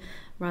implemented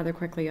rather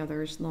quickly,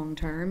 others long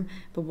term.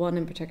 But one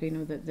in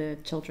particular, the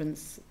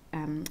Children's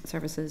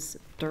Services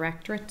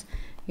Directorate,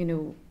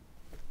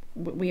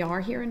 we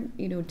are hearing,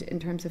 in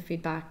terms of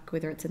feedback,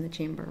 whether it's in the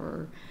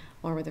chamber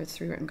or whether it's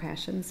through written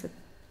questions, that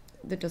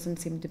there doesn't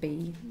seem to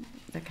be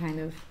the kind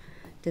of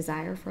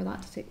desire for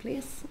that to take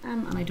place.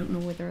 And I don't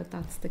know whether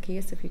that's the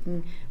case, if you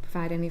can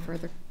provide any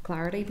further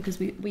clarity, because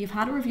we've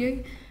had a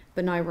review,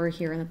 but now we're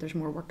hearing that there's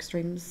more work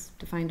streams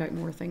to find out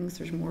more things,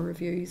 there's more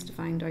reviews to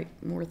find out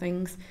more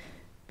things,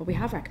 but we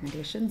have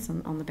recommendations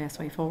on the best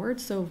way forward,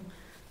 so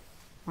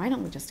why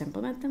don't we just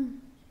implement them?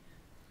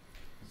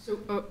 So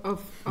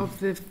of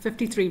the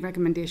 53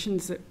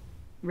 recommendations that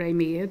Ray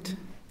made,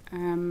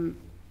 and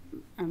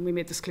we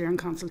made this clear in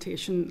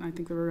consultation, I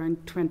think there were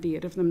around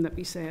 28 of them that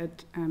we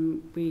said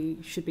we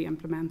should be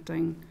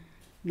implementing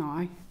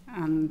now.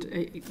 And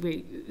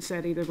we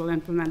said either we'll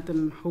implement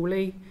them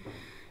wholly,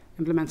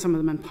 implement some of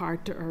them in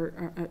part,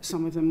 or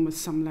some of them with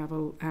some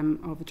level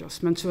of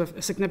adjustment. So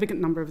a significant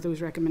number of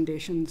those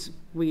recommendations,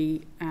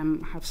 we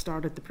have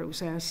started the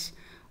process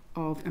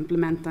of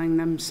implementing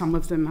them. Some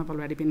of them have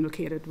already been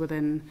located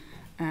within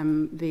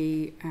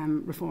the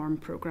reform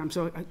programme.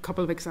 So a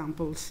couple of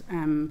examples.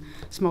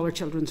 Smaller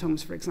children's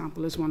homes, for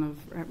example, is one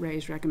of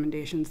Ray's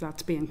recommendations.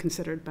 That's being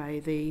considered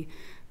by the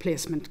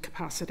placement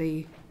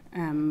capacity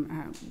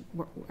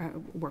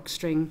work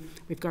stream.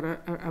 We've got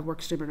a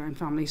work stream around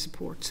family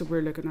support, so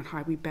we're looking at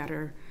how we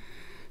better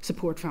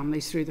support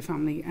families through the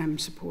family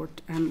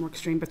support work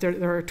stream. But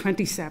there are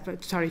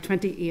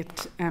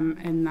 28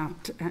 in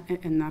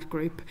that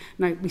group.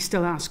 Now, we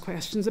still ask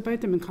questions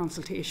about them in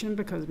consultation,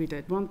 because we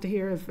did want to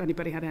hear if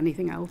anybody had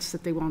anything else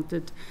that they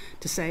wanted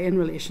to say in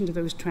relation to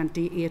those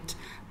 28.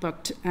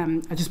 But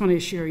I just want to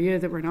assure you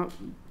that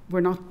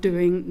we're not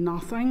doing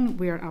nothing.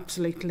 We are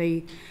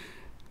absolutely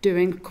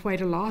doing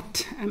quite a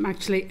lot,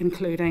 actually,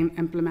 including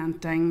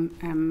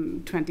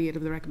implementing 28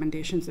 of the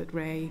recommendations that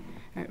Ray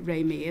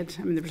made.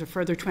 I mean, there was a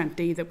further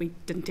 20 that we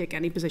didn't take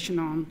any position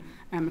on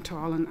at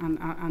all,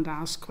 and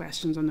asked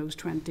questions on those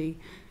 20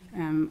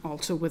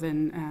 also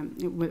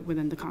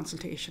within the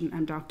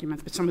consultation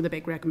document. But some of the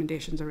big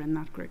recommendations are in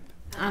that group.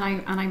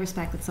 And I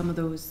respect that some of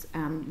those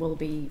will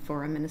be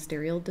for a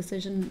ministerial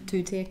decision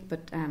to take,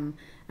 but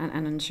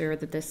and ensure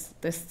that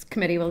this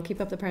committee will keep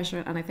up the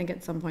pressure. And I think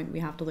at some point we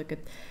have to look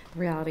at the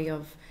reality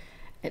of,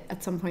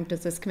 at some point,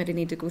 does this committee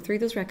need to go through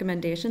those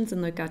recommendations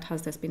and look at,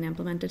 has this been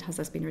implemented, has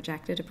this been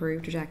rejected,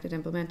 approved, rejected,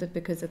 implemented?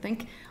 Because I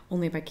think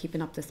only by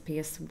keeping up this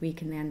pace we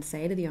can then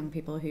say to the young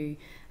people who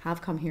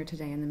have come here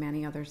today, and the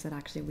many others, that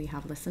actually we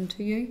have listened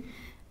to you.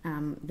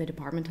 The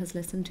department has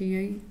listened to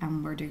you,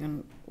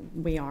 and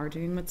we are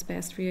doing what's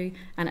best for you.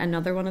 And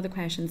another one of the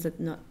questions that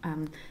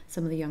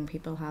some of the young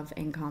people have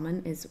in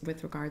common is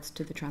with regards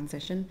to the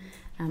transition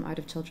out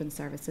of children's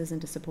services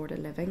into supported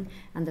living,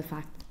 and the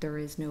fact that there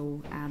is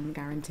no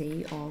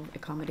guarantee of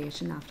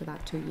accommodation after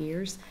that 2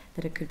 years,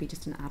 that it could be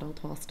just an adult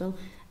hostel.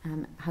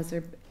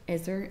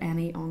 Is there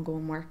any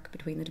ongoing work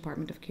between the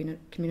Department of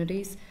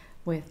Communities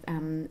with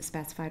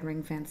specified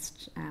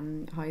ring-fenced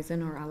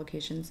housing or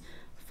allocations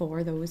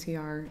for those who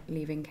are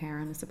leaving care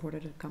and a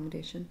supported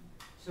accommodation?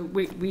 So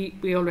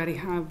we already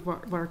have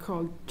what are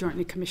called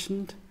jointly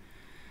commissioned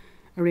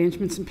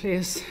arrangements in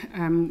place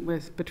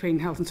between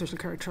Health and Social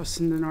Care Trusts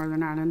and the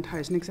Northern Ireland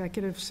Housing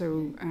Executive.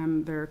 So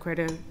there are quite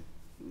a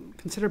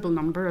considerable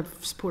number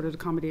of supported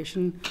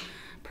accommodation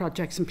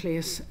projects in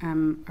place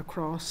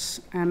across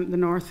the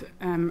North,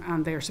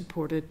 and they are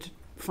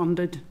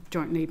funded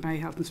jointly by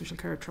Health and Social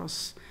Care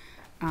Trusts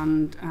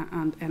and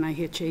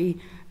NIHE.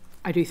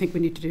 I do think we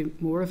need to do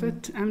more of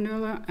it,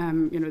 Nuala.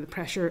 The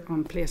pressure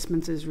on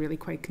placements is really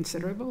quite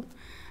considerable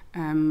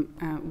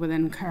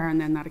within care,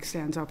 and then that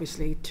extends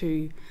obviously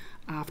to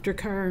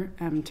aftercare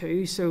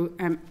too. So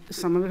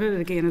some of it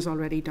again is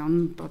already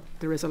done, but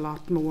there is a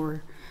lot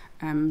more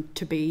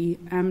to be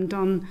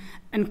done,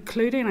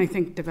 including, I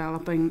think,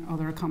 developing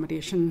other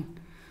accommodation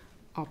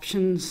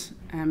options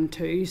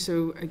too.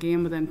 So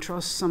again, within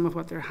trusts, some of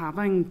what they're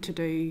having to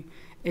do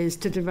is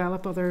to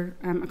develop other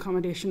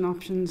accommodation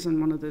options,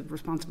 and one of the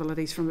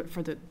responsibilities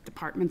for the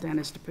department then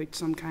is to put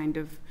some kind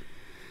of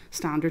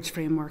standards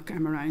framework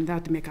around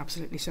that to make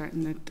absolutely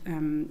certain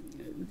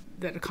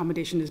that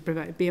accommodation is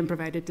being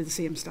provided to the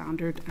same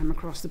standard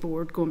across the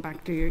board, going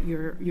back to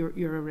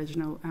your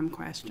original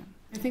question.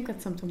 I think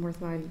that's something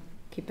worthwhile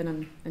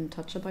keeping in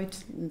touch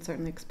about and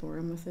certainly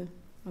exploring with the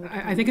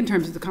I think in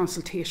terms of the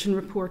consultation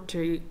report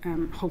too,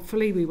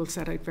 hopefully we will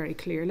set out very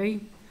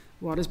clearly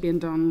what is being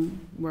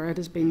done, where it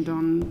is being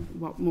done,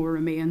 what more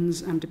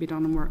remains to be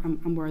done,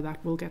 and where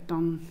that will get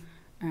done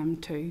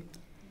too.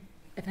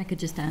 If I could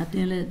just add,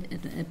 Neil,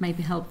 it might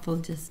be helpful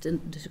just to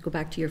go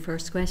back to your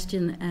first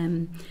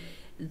question,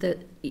 that,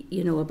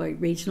 you know, about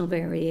regional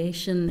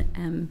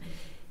variation.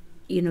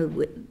 You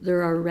know,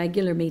 there are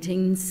regular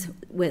meetings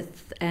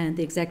with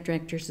the exec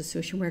directors of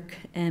social work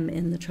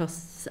in the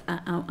trusts,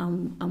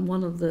 and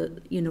one of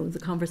the, you know, the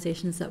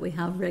conversations that we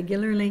have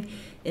regularly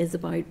is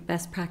about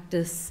best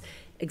practice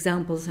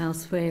examples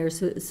elsewhere.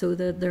 So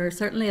that there are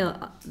certainly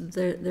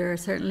there are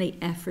certainly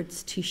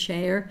efforts to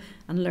share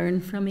and learn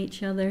from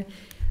each other.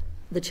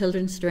 The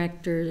children's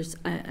directors,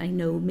 I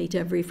know, meet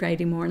every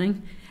Friday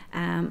morning,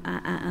 and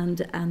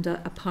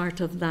a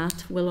part of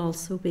that will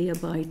also be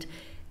about,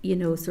 you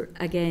know,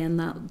 again,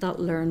 that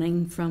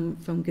learning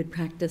from good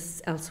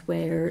practice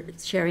elsewhere,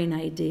 sharing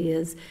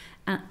ideas,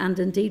 and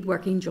indeed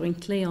working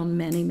jointly on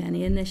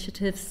many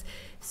initiatives.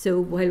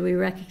 So while we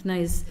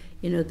recognise,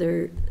 you know,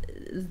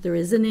 there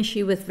is an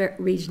issue with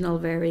regional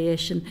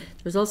variation,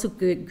 there's also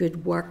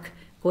good work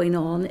going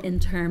on in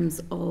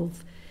terms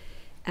of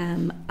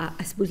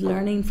I suppose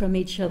learning from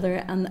each other,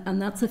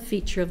 and that's a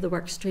feature of the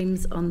work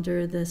streams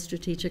under the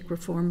Strategic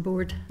Reform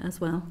Board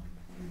as well.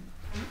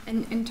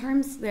 In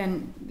terms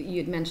then,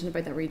 you'd mentioned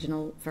about that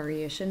regional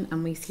variation,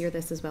 and we hear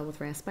this as well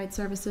with respite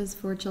services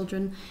for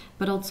children,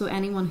 but also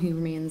anyone who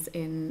remains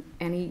in,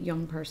 any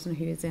young person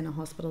who is in a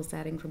hospital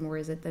setting for more,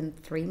 is it than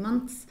 3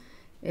 months,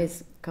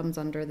 comes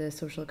under the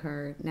social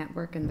care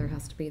network, and there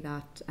has to be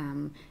that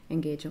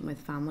engagement with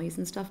families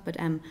and stuff. But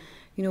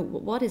you know,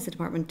 what is the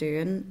department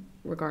doing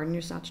regarding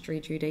your statutory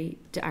duty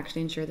to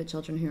actually ensure that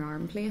children who are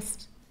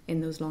placed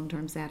in those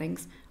long-term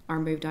settings are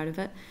moved out of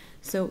it?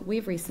 So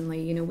we've recently,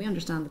 you know, we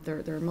understand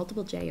that there are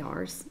multiple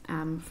JRs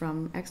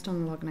from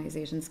external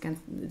organisations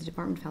against the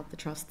Department of Health, the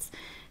trusts,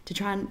 to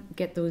try and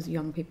get those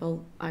young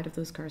people out of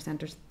those care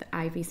centres. The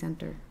Ivy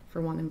Centre,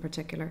 for one in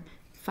particular,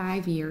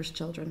 5 years,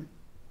 children,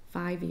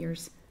 5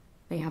 years,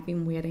 they have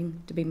been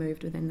waiting to be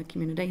moved within the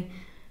community.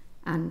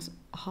 And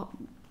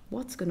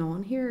what's going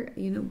on here?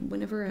 You know,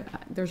 whenever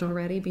there's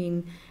already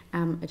been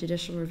a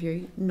judicial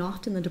review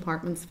not in the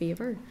department's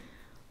favour,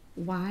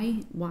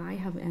 why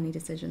have any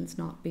decisions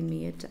not been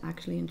made to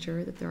actually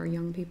ensure that there are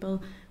young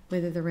people,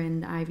 whether they're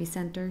in the Ivy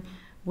Centre,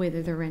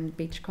 whether they're in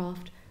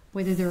Beechcroft,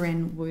 whether they're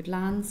in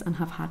Woodlands and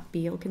have had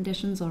bail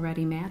conditions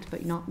already met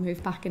but not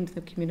moved back into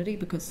the community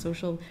because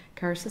social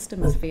care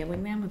system is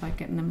failing them without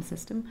getting them a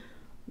system?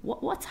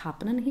 What's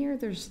happening here?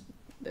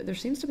 There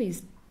seems to be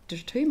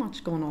there's too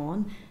much going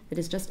on that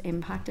is just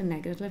impacting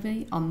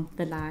negatively on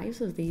the lives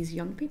of these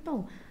young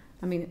people.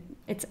 I mean,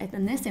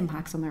 and this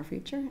impacts on their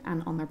future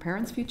and on their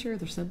parents' future,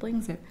 their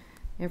siblings,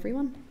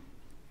 everyone.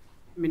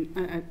 I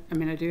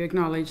mean, I do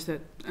acknowledge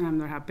that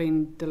there have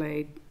been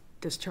delayed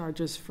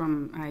discharges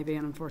from Ivy,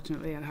 and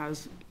unfortunately, it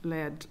has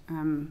led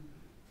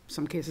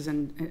some cases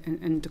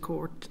into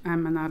court.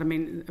 And that, I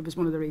mean, it was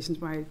one of the reasons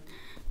why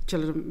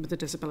Children with a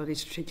Disability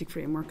Strategic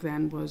Framework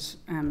then was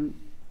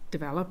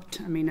developed.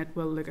 I mean, it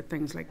will look at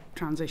things like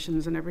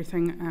transitions and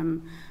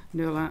everything,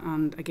 Nuala,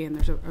 and again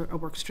there's a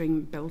work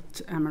stream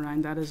built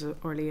around that, as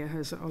Orlia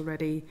has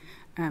already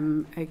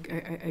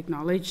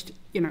acknowledged.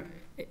 You know,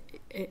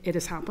 it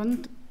has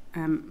happened.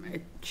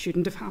 It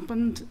shouldn't have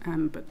happened,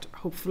 but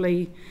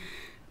hopefully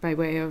by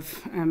way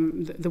of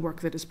the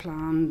work that is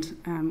planned,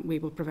 we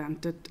will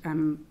prevent it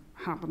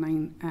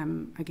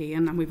happening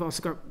again. And we've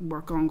also got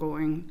work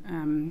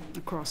ongoing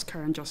across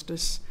Care and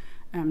Justice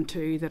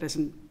too, that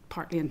isn't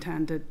partly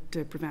intended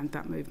to prevent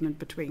that movement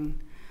between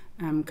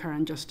Care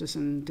and Justice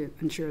and to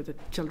ensure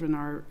that children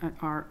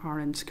are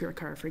in secure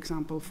care, for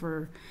example,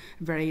 for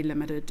very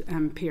limited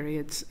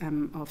periods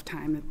of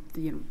time,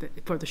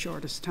 for the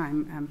shortest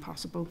time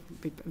possible.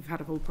 We've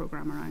had a whole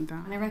programme around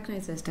that. And I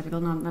recognise it's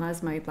difficult, and that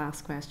is my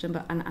last question,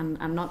 but and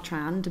I'm not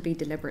trying to be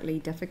deliberately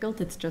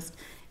difficult, it's just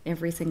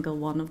every single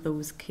one of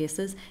those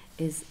cases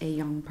is a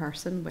young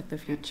person with a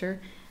future,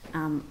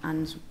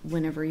 and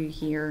whenever you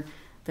hear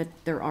that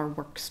there are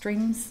work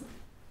streams,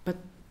 but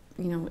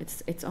you know,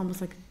 it's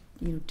almost like,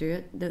 you know, do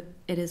it, that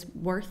it is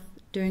worth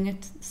doing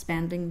it,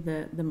 spending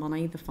the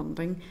money, the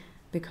funding,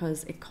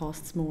 because it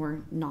costs more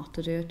not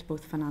to do it,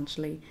 both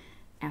financially,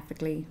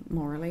 ethically,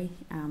 morally,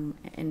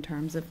 in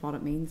terms of what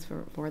it means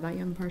for that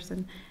young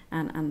person.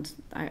 And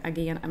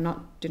again, I'm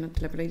not doing it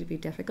deliberately to be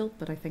difficult,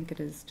 but I think it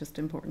is just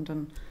important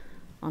on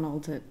all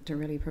to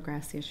really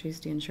progress the issues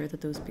to ensure that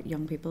those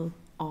young people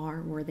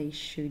are where they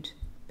should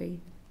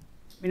be.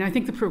 I mean, I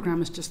think the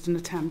programme is just an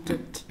attempt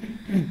at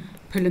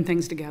pulling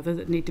things together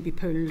that need to be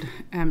pulled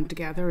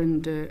together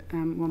into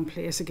one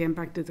place. Again,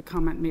 back to the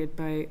comment made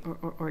by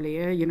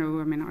Orlia, you know,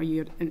 I mean, are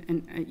you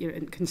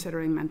in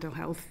considering mental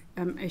health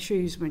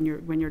issues when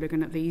you're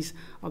looking at these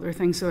other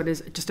things? So it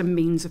is just a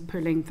means of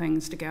pulling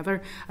things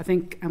together. I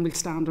think, and we'll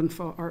stand and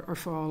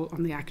fall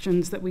on the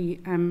actions that we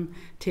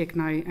take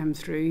now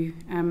through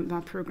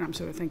that programme.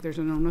 So I think there's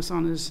an onus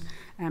on us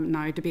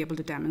now to be able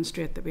to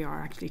demonstrate that we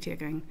are actually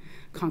taking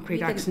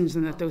concrete actions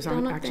and that those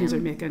actions are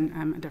making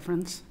a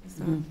difference.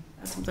 So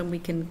that's something we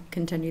can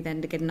continue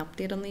then to get an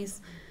update on these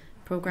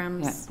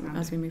programmes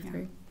as we move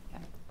through.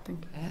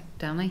 Thank you.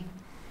 Danny?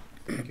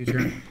 Thank you,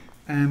 Chair.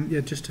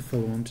 Just to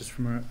follow on just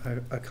from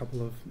a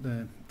couple of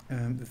the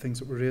things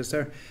that were raised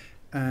there.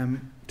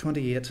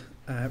 28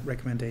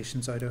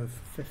 recommendations out of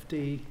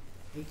 53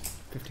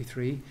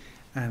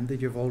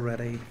 that you've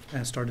already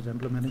started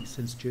implementing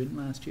since June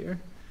last year.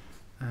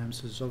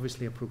 So there's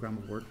obviously a programme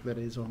of work that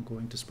is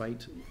ongoing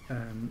despite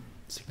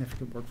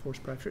significant workforce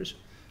pressures.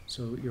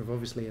 So you've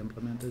obviously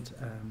implemented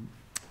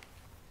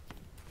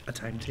a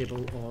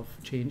timetable of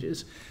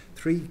changes.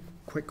 3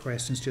 quick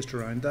questions just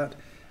around that.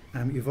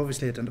 You've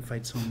obviously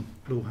identified some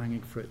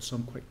low-hanging fruit,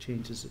 some quick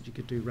changes that you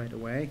could do right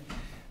away.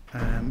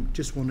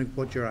 Just wondering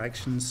what your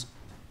actions,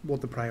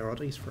 what the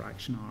priorities for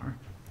action are.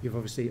 You've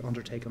obviously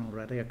undertaken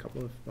already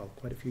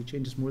quite a few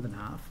changes. More than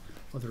half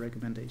of the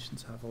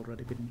recommendations have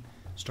already been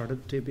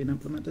started to be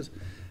implemented.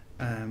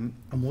 And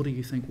what do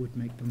you think would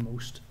make the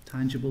most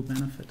tangible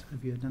benefit?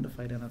 Have you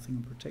identified anything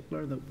in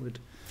particular that would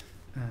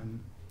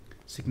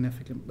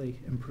significantly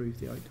improve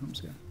the outcomes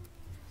here?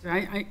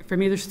 So for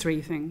me, there's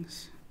 3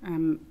 things,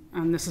 and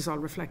this is all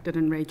reflected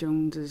in Ray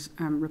Jones's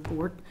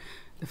report.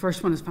 The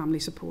first one is family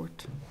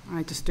support.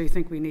 I just do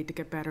think we need to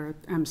get better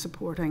at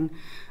supporting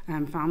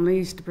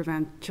families to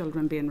prevent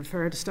children being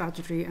referred to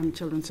statutory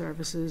children's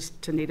services,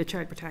 to need a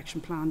child protection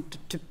plan,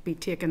 to be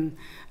taken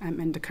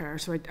into care.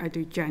 So I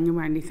do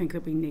genuinely think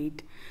that we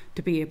need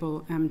to be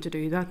able to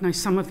do that. Now,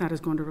 some of that is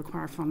going to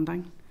require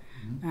funding.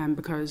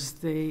 Because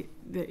the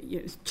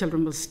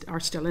children are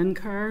still in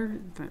care,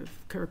 the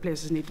care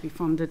places need to be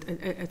funded,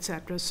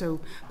 etc. So,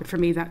 but for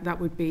me, that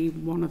would be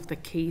one of the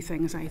key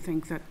things I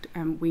think that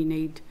we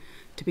need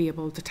to be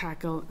able to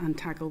tackle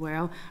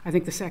well. I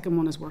think the second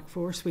one is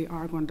workforce. We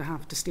are going to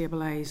have to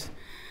stabilise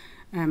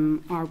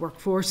our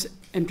workforce,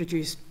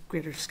 introduce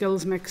greater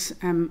skills mix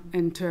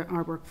into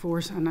our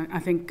workforce, and I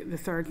think the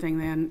third thing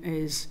then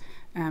is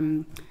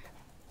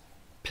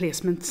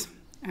placements.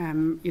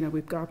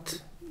 We've got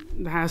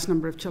the highest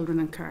number of children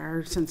in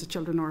care since the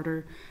Children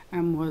Order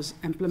was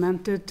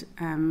implemented.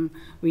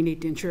 We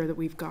need to ensure that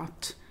we've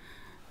got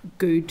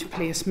good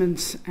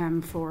placements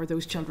for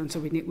those children. So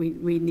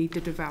we need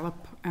to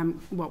develop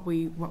what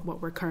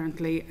we're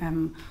currently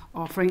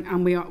offering,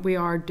 and we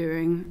are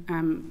doing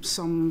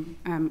some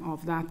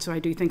of that. So I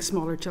do think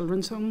smaller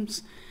children's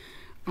homes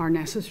are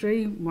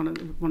necessary. One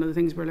of the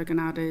things we're looking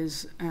at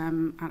is,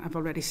 I've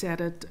already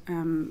said it,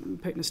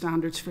 putting a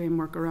standards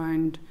framework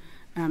around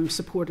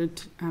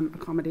supported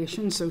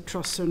accommodation. So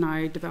trusts are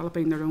now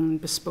developing their own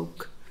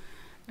bespoke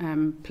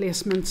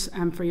placements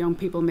for young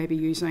people, maybe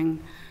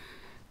using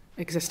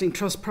existing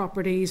trust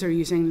properties or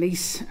using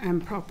lease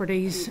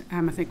properties.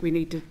 I think we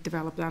need to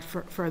develop that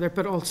further,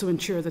 but also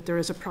ensure that there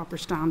is a proper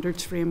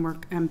standards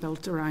framework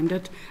built around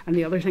it. And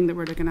the other thing that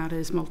we're looking at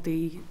is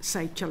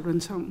multi-site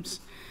children's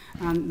homes.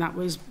 And that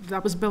was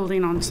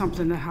building on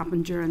something that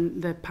happened during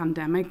the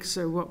pandemic.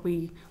 So what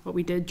we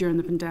did during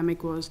the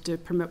pandemic was to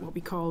permit what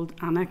we called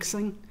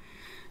annexing.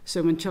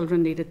 So when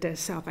children needed to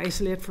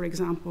self-isolate, for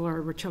example,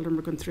 or where children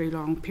were going through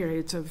long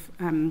periods of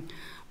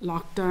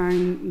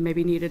lockdown,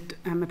 maybe needed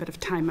a bit of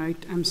time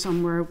out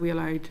somewhere, we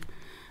allowed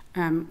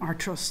our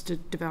trust to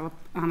develop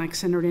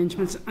annexing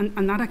arrangements,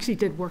 and that actually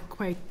did work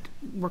quite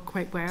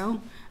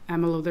well.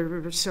 Although there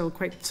were still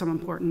quite some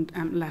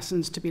important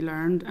lessons to be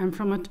learned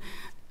from it.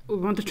 We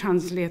want to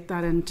translate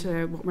that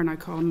into what we're now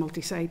calling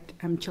multi-site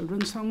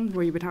children's homes,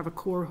 where you would have a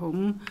core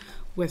home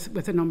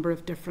with a number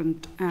of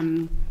different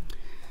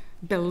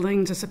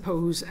buildings, I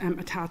suppose,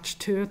 attached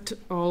to it,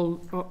 all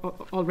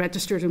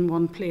registered in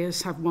one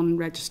place, have one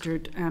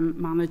registered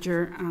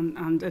manager,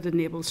 and it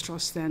enables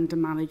trusts then to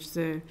manage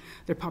their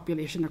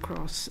population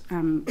across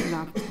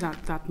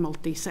that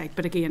multi-site.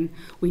 But again,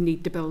 we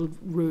need to build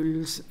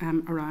rules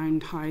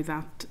around how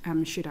that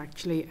should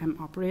actually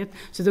operate.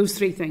 So those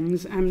 3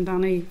 things,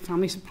 Danny: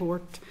 family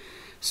support,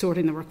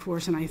 sorting the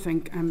workforce, and I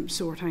think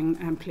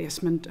sorting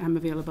placement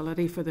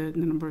availability for the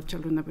number of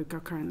children that we've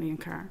got currently in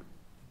care.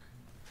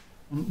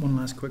 One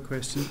last quick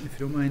question, if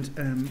you don't mind.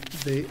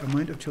 The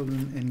amount of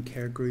children in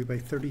care grew by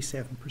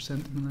 37%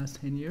 in the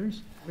last 10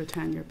 years. Over a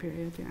 10-year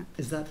period, yeah.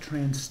 Is that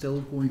trend still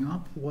going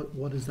up?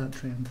 What is that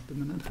trend at the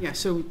minute? Yeah,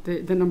 so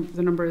the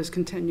number is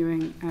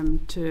continuing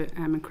to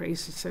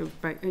increase. So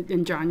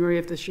in January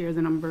of this year,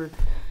 the number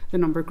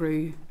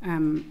grew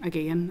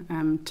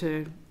again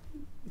to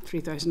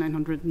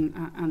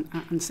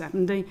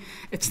 3,970.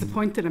 It's the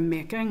point that I'm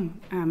making.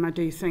 I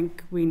do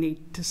think we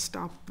need to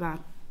stop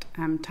that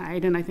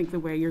tide, and I think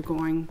the way you're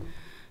going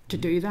to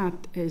do that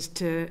is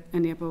to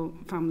enable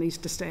families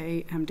to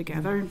stay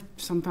together.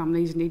 Some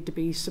families need to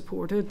be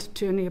supported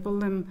to enable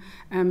them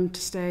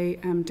to stay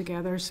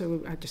together.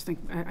 So I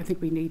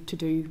think we need to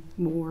do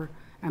more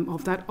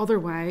of that.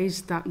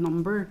 Otherwise, that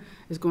number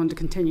is going to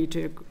continue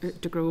to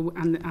grow,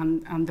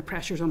 and the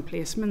pressures on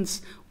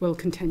placements will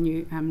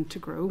continue to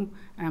grow.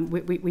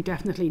 We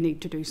definitely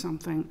need to do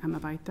something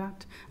about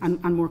that,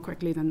 and more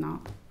quickly than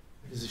that.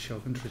 It is a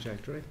shocking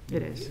trajectory.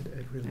 It is.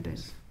 It really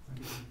is.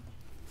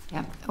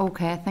 Yeah.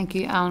 Okay. Thank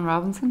you, Alan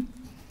Robinson.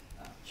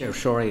 Chair,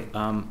 sorry.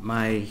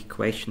 My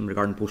question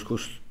regarding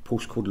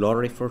postcode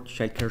lottery for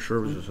childcare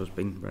services has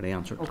been already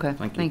answered. Okay.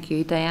 Thank you. Thank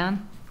you,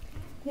 Diane.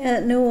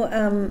 Yeah, no,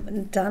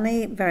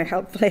 Danny very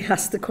helpfully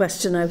asked the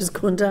question I was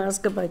going to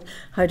ask about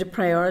how to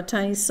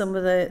prioritise some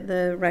of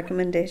the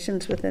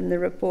recommendations within the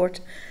report.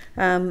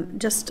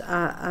 Just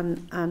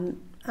an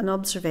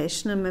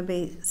observation and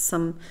maybe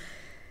some.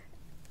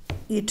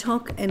 You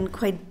talk in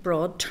quite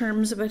broad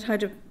terms about how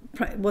to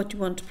what you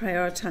want to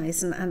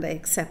prioritise, and I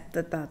accept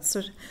that that's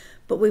sort of,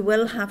 but we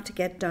will have to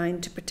get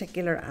down to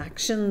particular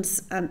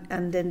actions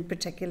and in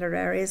particular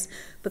areas,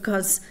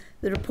 because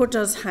the report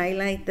does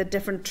highlight that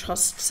different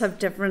trusts have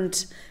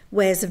different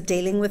ways of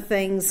dealing with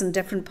things and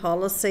different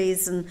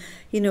policies, and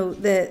you know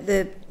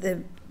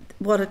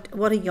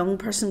what a young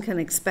person can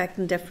expect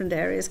in different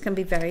areas can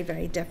be very,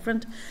 very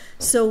different.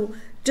 So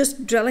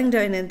just drilling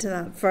down into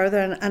that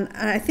further, and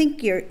I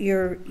think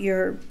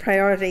your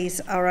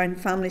priorities around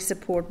family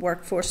support,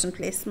 workforce and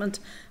placement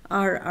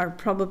are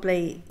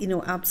probably, you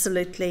know,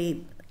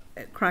 absolutely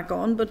crack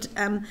on. But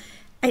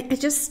I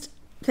just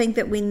think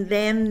that we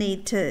then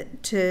need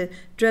to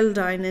drill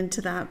down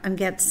into that and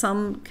get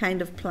some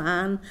kind of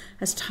plan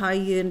as to how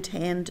you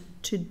intend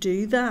to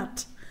do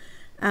that.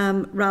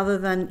 Rather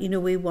than, you know,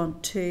 we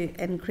want to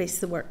increase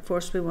the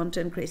workforce, we want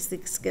to increase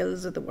the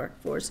skills of the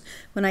workforce.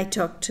 When I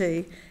talk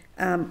to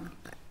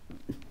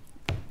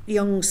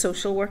young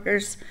social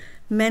workers,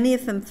 many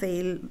of them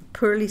feel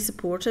poorly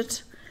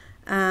supported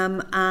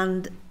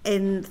and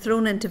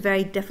thrown into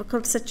very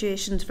difficult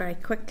situations very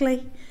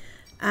quickly,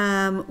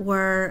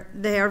 where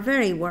they are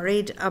very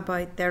worried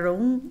about their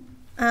own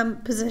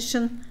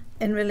position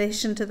in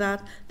relation to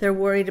that. They're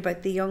worried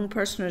about the young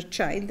person or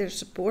child they're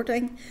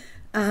supporting.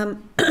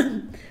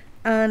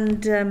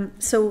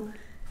 So,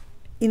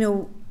 you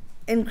know,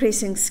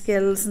 increasing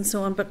skills and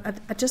so on, but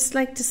I'd just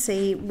like to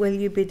see, will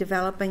you be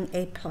developing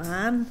a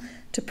plan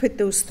to put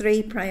those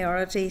three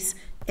priorities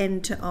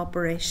into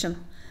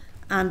operation?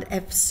 And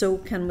if so,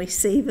 can we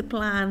see the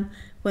plan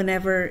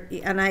whenever?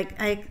 And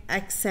I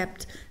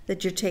accept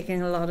that you're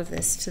taking a lot of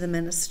this to the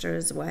Minister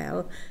as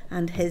well,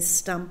 and his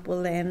stamp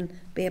will then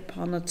be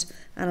upon it,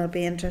 and I'll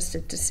be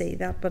interested to see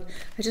that. But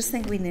I just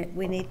think we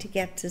need to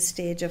get to the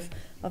stage of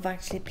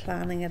actually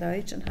planning it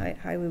out and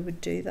how we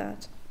would do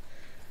that.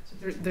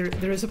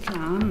 There is a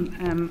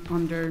plan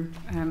under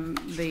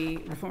the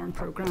reform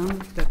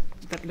programme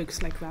that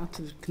looks like that.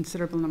 There's a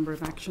considerable number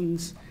of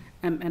actions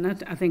in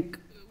it. I think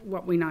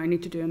what we now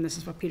need to do, and this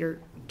is what Peter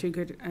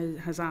Toogood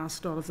has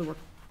asked all of the work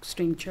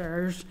stream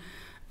chairs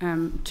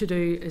to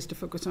do, is to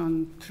focus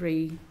on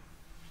three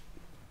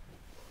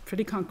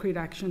pretty concrete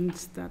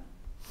actions that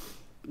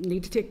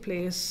need to take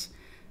place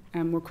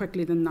more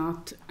quickly than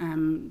not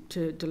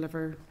to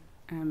deliver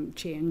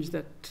change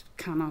that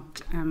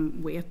cannot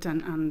wait,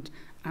 and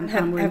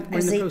we're in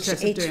the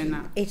process of doing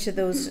that. Each of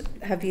those,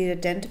 have you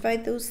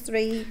identified those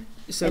three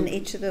in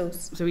each of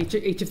those? So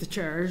each of the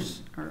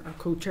chairs or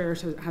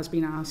co-chairs has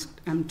been asked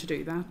to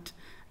do that.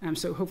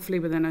 So hopefully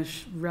within a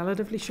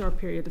relatively short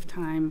period of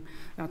time,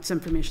 that's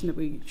information that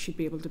we should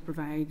be able to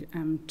provide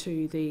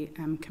to the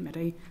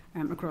committee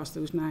across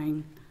those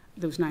nine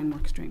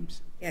work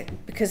streams. Yeah,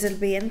 because it'll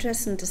be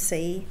interesting to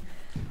see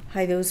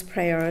how those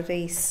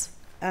priorities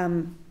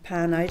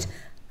pan out,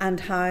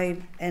 and how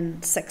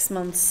in 6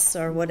 months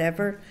or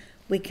whatever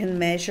we can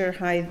measure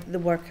how the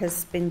work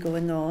has been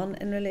going on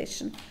in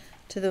relation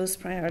to those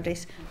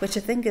priorities, which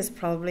I think is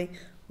probably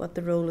what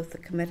the role of the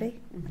committee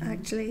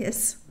actually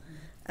is.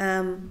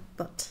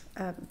 But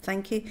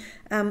thank you.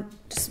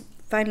 Just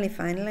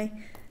finally,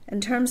 in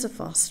terms of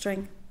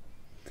fostering,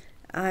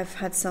 I've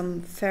had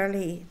some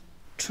fairly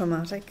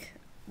traumatic,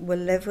 will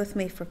live with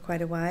me for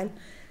quite a while,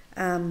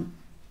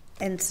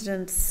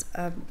 incidents,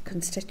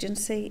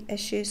 constituency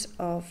issues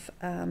of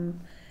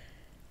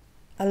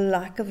a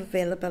lack of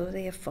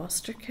availability of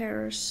foster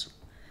carers.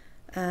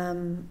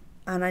 And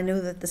I know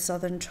that the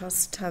Southern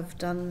Trust have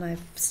done, I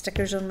have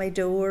stickers on my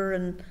door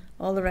and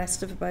all the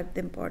rest of about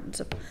the importance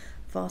of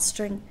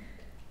fostering.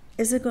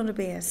 Is there going to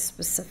be a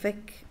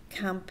specific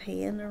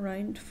campaign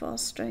around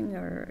fostering,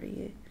 or are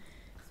you?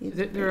 We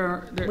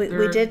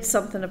did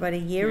something about a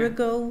year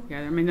ago. Yeah,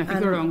 I mean, I think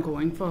there are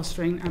ongoing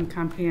fostering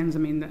campaigns. I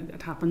mean,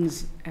 it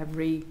happens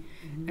every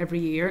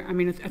year. I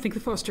mean, I think the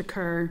foster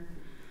care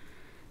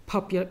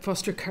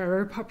foster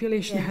carer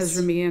population has Yes.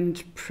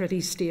 remained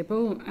pretty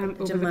stable over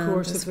the demand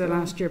course has of the grown.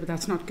 last year, but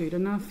that's not good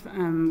enough.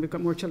 We've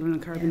got more children in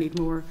care, we need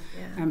more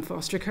Yeah.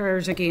 foster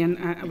carers. Again,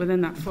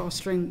 within that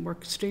fostering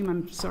work stream,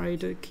 I'm sorry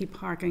to keep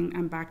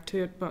harking back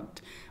to it, but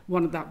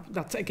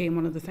that's again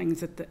one of the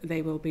things that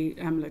they will be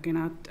looking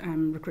at,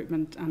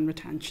 recruitment and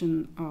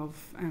retention of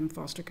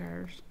foster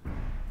carers.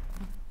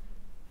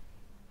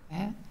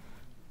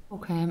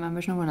 Okay,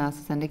 members, no one else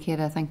has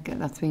indicated. I think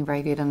that's been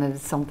very good, and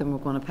it's something we're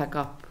going to pick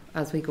up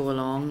as we go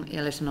along.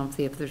 Eilish, and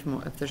obviously if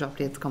there's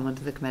updates coming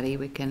to the committee,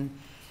 we can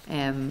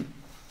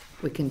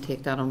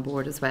take that on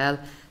board as well.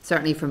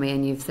 Certainly for me,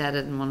 and you've said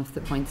it in one of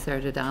the points there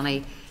to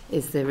Danny,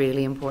 is the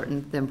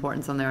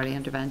importance on the early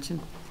intervention,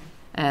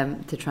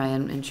 to try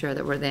and ensure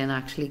that we're then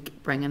actually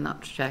bringing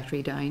that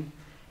trajectory down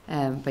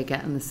by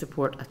getting the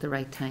support at the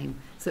right time,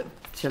 so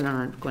children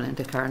aren't going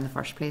into care in the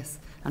first place,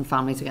 and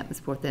families are getting the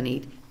support they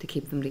need to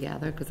keep them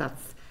together, because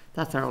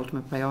that's our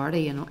ultimate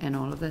priority in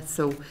all of this.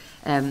 So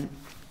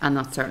and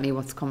that's certainly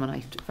what's coming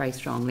out very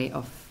strongly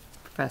of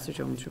Professor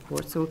Jones'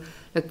 report. So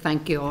look,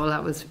 thank you all,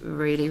 that was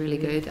really, really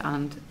good,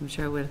 and I'm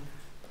sure we'll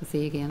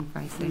see you again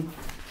very soon.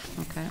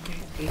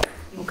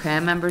 Okay,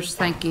 members,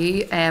 thank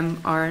you.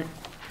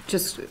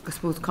 Just, I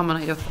suppose,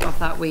 coming out of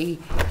that, we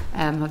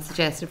have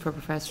suggested for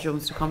Professor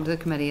Jones to come to the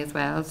committee as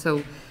well.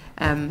 So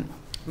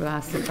we'll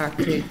ask the clerk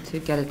to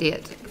get a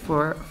date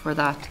for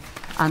that.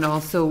 And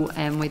also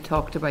we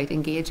talked about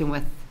engaging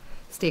with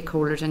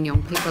stakeholders and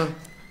young people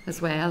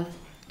as well.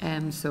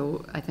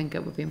 So I think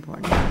it would be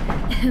important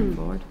to move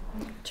forward.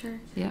 Sure.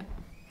 Yeah.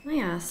 Can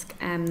I ask,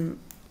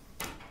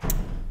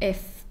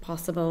 if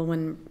possible,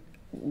 when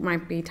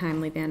might be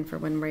timely then for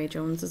when Ray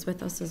Jones is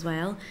with us as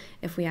well,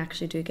 if we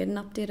actually do get an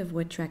update of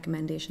which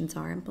recommendations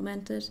are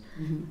implemented,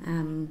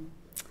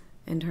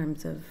 in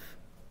terms of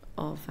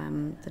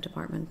the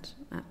department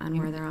and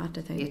where they're at.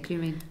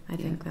 I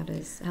think that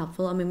is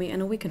helpful. I mean, I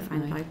know we can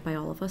find out by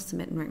all of us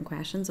submitting written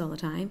questions all the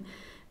time,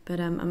 but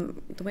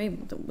the way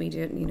that we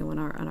do it, you know, in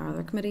our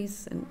other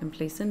committees in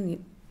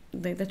policing,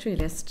 they literally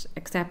list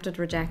accepted,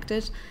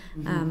 rejected,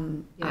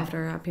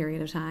 after a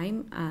period of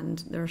time, and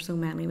there are so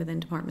many within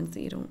departments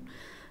that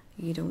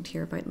you don't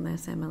hear about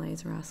unless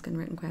MLAs are asking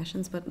written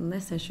questions. But in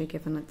this issue,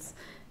 given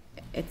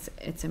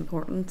its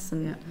importance,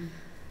 and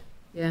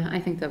yeah, I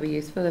think that'd be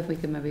useful if we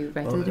could maybe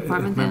write to the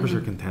department. If members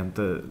are content,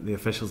 the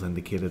officials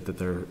indicated that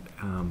they're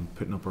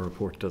putting up a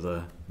report to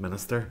the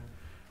minister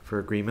for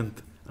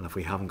agreement, and if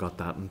we haven't got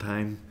that in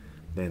time,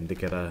 then to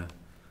get a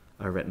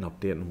written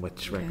update on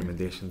which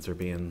recommendations are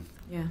being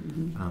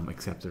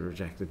accepted or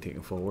rejected,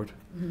 taken forward.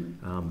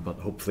 But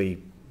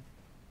hopefully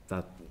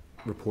that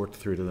report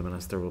through to the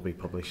minister will be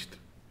published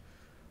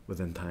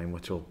within time,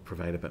 which will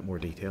provide a bit more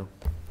detail.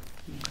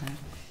 Okay.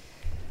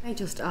 I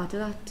just add to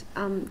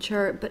that,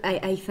 Chair, but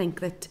I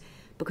think that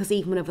because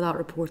even whenever that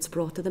report's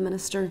brought to the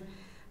minister,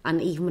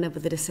 and even whenever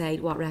they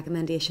decide what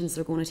recommendations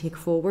they're going to take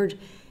forward,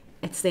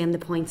 it's then the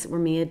points that were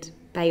made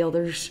by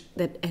others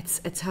that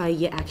it's how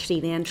you actually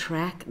then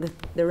track that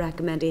the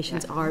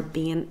recommendations are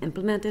being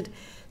implemented.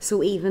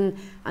 So even,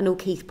 I know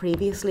Keith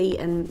previously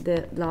in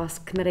the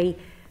last committee,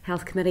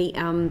 health committee,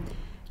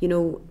 you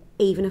know,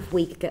 even if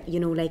we get, you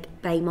know,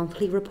 like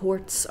bi-monthly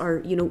reports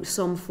or, you know,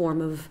 some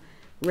form of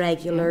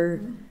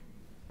regular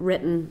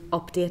written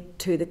update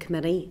to the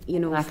committee, you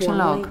know, action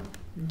formally, log.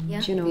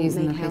 you know,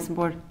 Using the might help. placing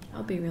board.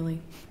 That'll be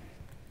really.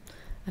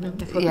 I know.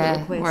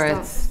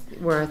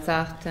 Where it's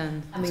at,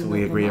 and I mean, So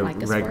we agree like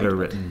regular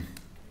written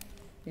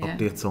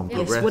updates on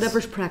progress. Yes,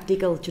 whatever's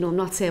practical. You know, I'm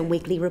not saying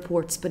weekly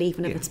reports, but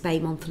even if it's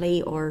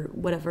bi-monthly or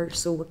whatever,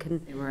 so we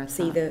can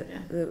see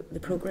the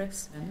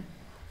progress.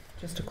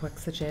 Just a quick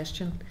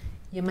suggestion.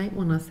 You might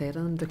want to say to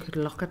them they could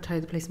look at how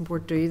the policing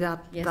board do that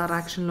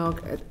action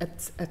log.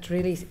 It's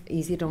really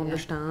easy to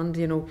understand.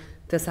 You know,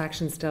 this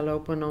action's still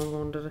open,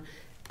 ongoing.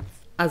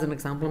 As an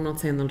example, I'm not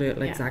saying they'll do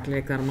it exactly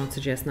like that. I'm not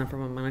suggesting that for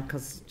 1 minute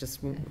because it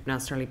just won't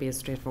necessarily be as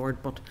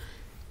straightforward. But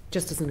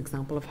just as an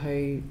example of how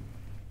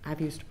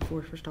I've used it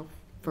before for stuff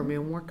for my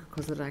own work,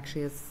 because it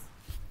actually is.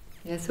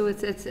 yeah, so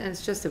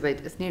it's just about,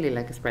 it's nearly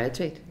like a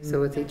spreadsheet.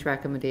 So it's each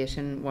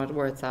recommendation,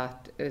 where it's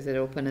at, is it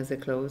open, is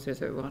it closed,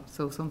 is it what?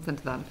 So something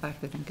to that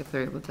effect, I think, if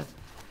they're able to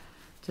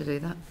do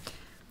that.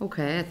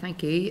 Okay,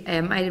 thank you.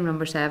 Item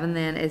number 7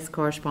 then is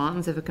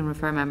correspondence. If we can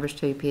refer members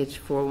to page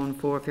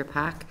 414 of your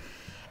pack.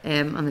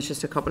 And there's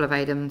just a couple of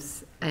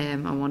items I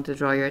want to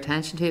draw your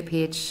attention to.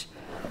 Page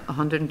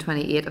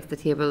 128 of the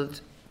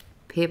tabled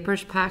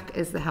papers pack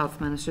is the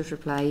Health Minister's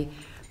reply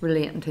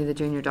relating to the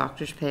junior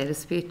doctors' pay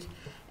dispute.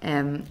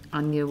 And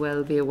you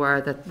will be aware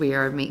that we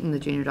are meeting the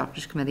Junior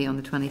Doctors Committee on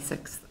the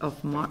 26th of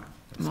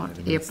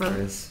April.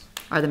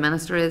 Or the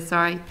Minister is,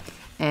 sorry.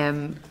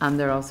 And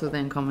they're also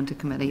then coming to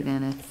committee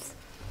then. It's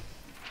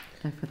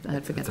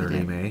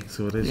early May,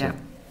 so it is. Yeah.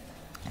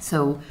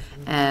 So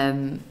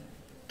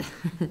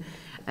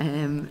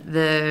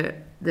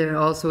there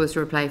also is a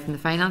reply from the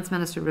Finance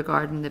Minister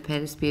regarding the pay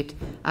dispute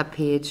at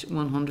page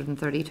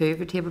 132 of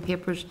your table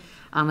papers,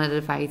 and it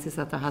advises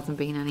that there hasn't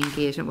been any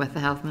engagement with the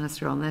Health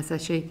Minister on this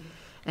issue,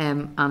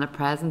 and at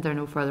present there are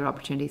no further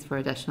opportunities for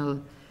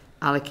additional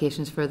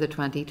allocations for the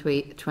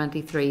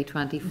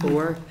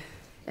 23-24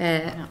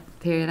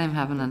 period. I'm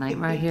having a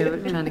nightmare here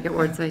trying to get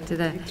words out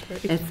today.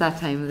 It's that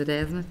time of the day,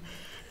 isn't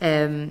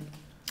it?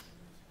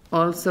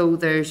 Also,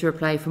 there's your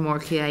reply from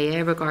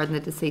RQIA regarding the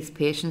deceased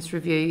patients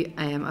review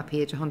at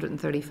page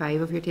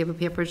 135 of your table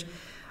papers.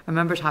 Are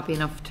members happy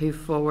enough to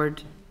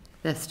forward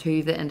this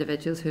to the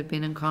individuals who had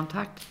been in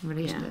contact in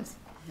relation to this?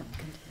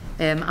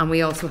 And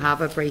we also have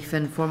a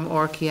briefing from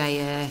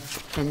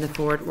RQIA in the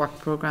forward work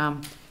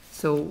programme,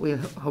 so we'll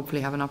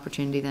hopefully have an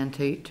opportunity then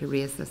to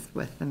raise this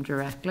with them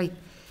directly.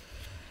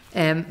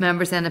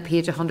 Members, then at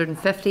page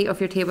 150 of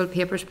your table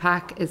papers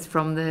pack is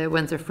from the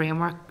Windsor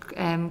Framework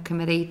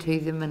Committee to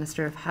the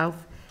Minister of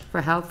Health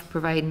for Health,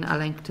 providing a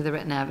link to the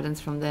written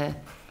evidence from the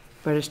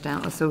British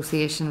Dental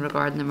Association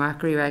regarding the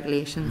mercury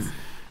regulations.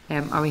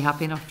 Are we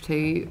happy enough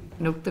to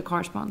note the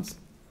correspondence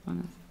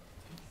on this?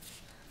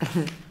 Have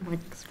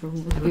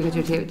you got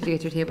did you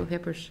get your table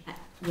papers?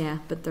 Yeah,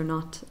 but they're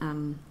not.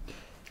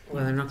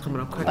 Well, they're not coming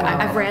up quick.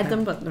 I've read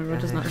them, but they're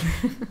just not.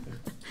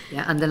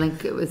 Yeah, and the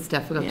link, it was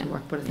difficult to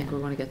work, but I think we're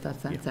going to get that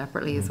sent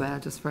separately as well,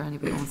 just for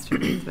anybody who wants to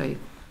read through.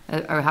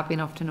 Are we happy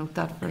enough to note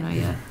that for now?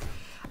 Yeah.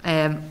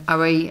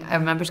 Are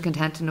members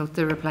content to note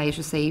the replies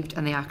received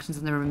and the actions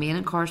on the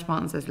remaining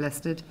correspondence as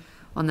listed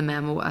on the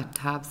memo at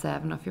tab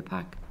 7 of your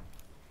pack?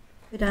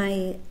 Could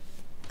I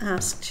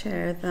ask,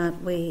 Chair,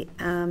 that we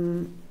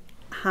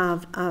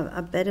have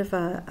a bit of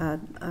a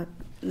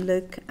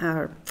look,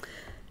 or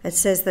it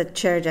says that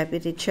Chair,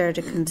 Deputy Chair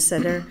to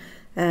consider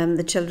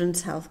the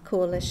Children's Health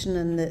Coalition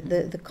and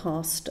the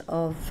cost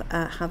of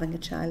having a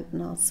child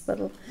in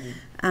hospital.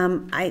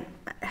 I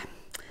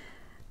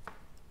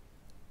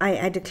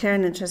declare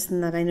an interest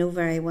in that. I know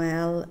very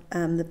well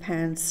the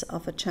parents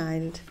of a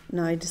child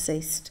now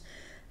deceased,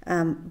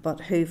 but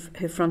who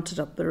fronted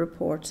up the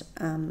report.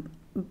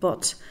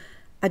 But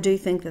I do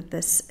think that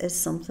this is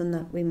something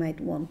that we might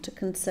want to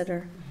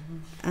consider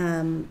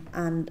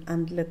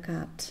and look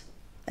at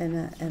in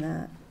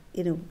a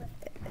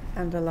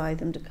and allow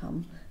them to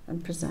come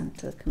and present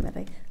to the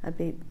committee. I'd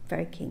be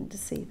very keen to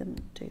see them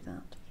do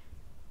that.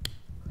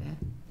 Yeah,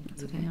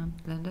 that's okay.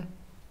 Linda?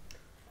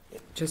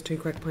 Just 2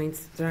 quick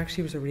points. There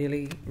actually was a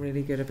really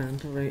good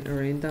event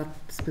around that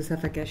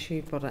specific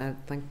issue, but I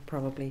think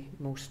probably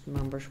most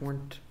members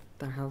weren't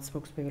their health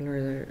spokespeople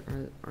or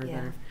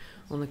they're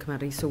on the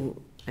committee,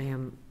 so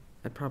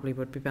it probably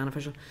would be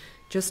beneficial.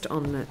 Just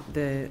on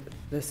the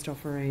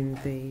stuff around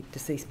the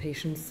deceased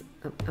patients,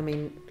 I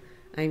mean,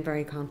 I'm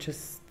very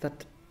conscious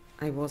that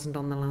I wasn't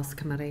on the last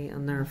committee,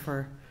 and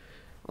therefore,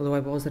 although I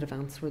was at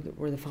events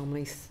where the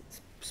families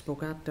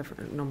spoke at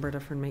a number of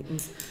different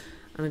meetings,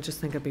 and I just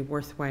think it'd be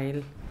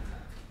worthwhile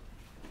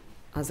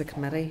as a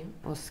committee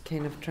us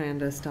kind of trying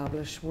to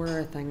establish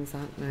where are things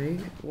at now,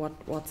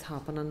 what's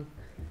happening,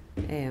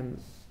 and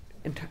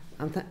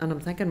I'm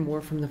thinking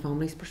more from the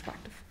family's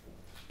perspective.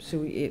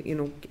 So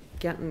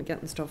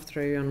getting stuff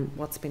through and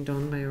what's been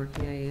done by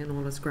RTA and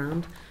all is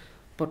grand,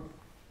 but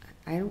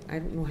I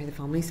don't know how the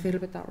families feel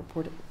about that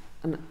report,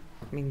 and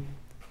I mean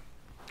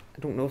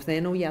I don't know if they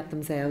know yet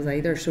themselves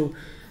either. So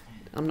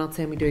I'm not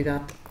saying we do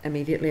that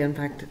immediately. In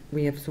fact,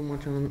 we have so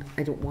much on.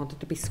 I don't want it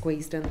to be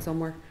squeezed in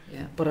somewhere.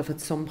 Yeah. But if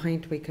at some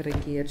point we could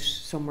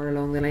engage somewhere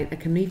along the line, it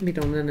can even be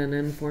done in an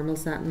informal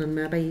setting. And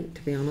maybe,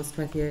 to be honest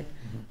with you,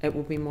 it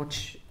would be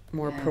much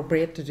more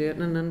appropriate to do it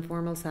in an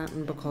informal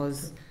setting,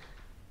 because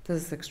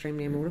this is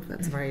extremely emotive.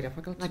 It's very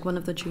difficult. Like one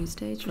of the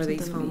Tuesdays for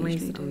these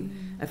families.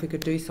 If we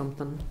could do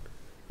something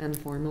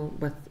informal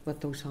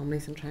with those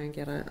families and try and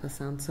get a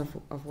sense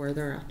of where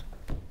they're at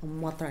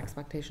and what their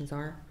expectations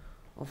are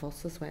of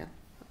us as well,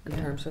 in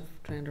terms of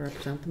trying to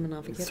represent them and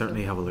navigate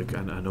certainly them. have a look,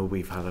 and I know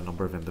we've had a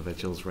number of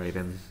individuals write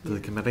in to the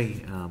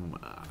committee.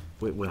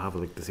 We'll have a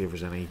look to see if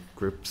there's any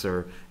groups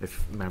or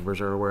if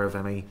members are aware of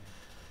any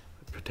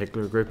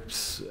particular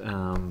groups,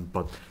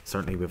 but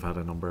certainly we've had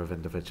a number of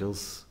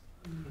individuals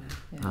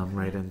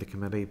write in the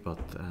committee. But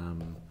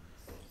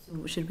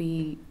so should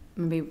we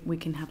maybe we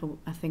can have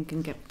a think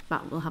and get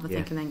back, we'll have a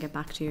think and then get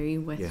back to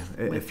you with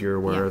if you're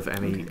aware of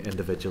any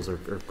individuals or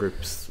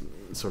groups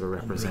sort of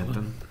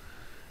representing,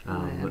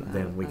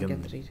 then we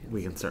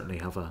can certainly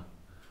have a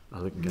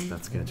look and get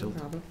that scheduled.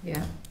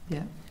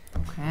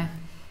 Okay.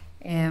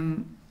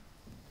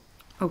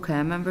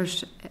 Okay,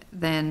 members,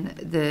 then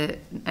the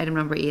item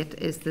number 8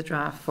 is the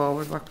draft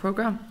forward work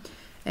programme.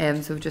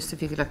 So just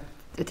if you could look,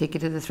 take you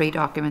to the 3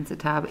 documents at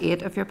tab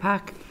 8 of your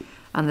pack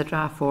and the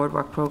draft forward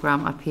work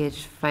programme at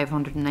page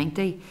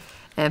 590.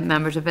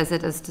 Members, a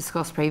visit, as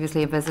discussed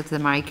previously, a visit to the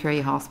Marie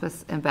Curie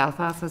Hospice in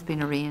Belfast has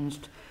been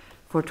arranged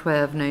for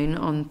 12 noon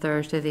on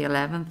Thursday the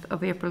 11th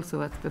of April, so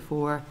that's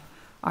before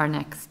our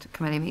next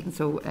committee meeting.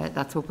 So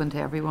that's open to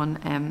everyone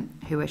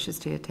who wishes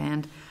to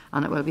attend,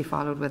 and it will be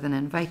followed with an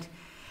invite.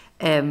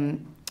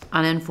 An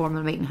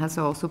informal meeting has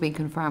also been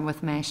confirmed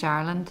with Mesh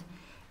Ireland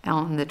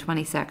on the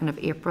 22nd of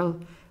April,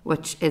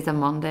 which is a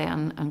Monday,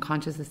 and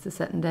conscious it's the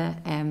sitting day,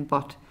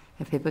 but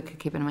if people could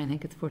keep in mind, I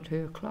think it's for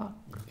 2 o'clock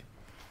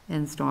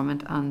in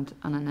Stormont, and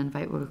an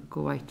invite will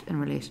go out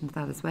in relation to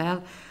that as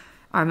well.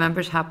 Are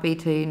members happy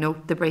to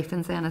note the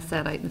briefings then as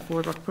set out in the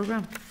forward work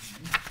programme?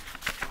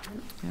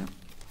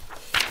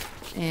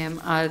 Yeah.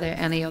 Are there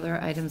any other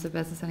items of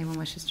business anyone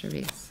wishes to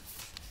raise?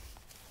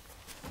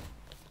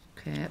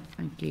 Okay,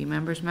 thank you,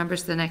 members.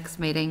 Members, the next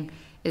meeting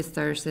is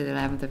Thursday, the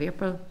 11th of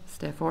April.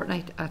 Stay a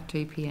fortnight at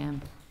 2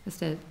 p.m.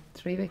 Stay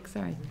 3 weeks,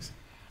 sorry.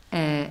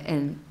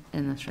 In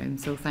this room.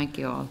 So thank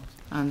you all,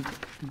 and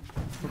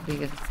hopefully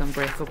get some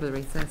break over the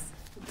recess.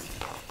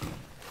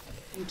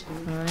 You too.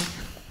 All right.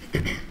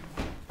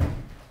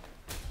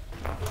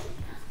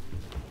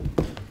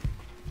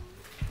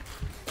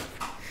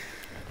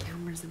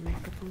 Cameras and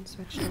microphones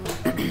switched on.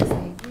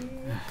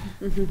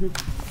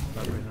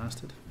 Glad we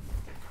asked it.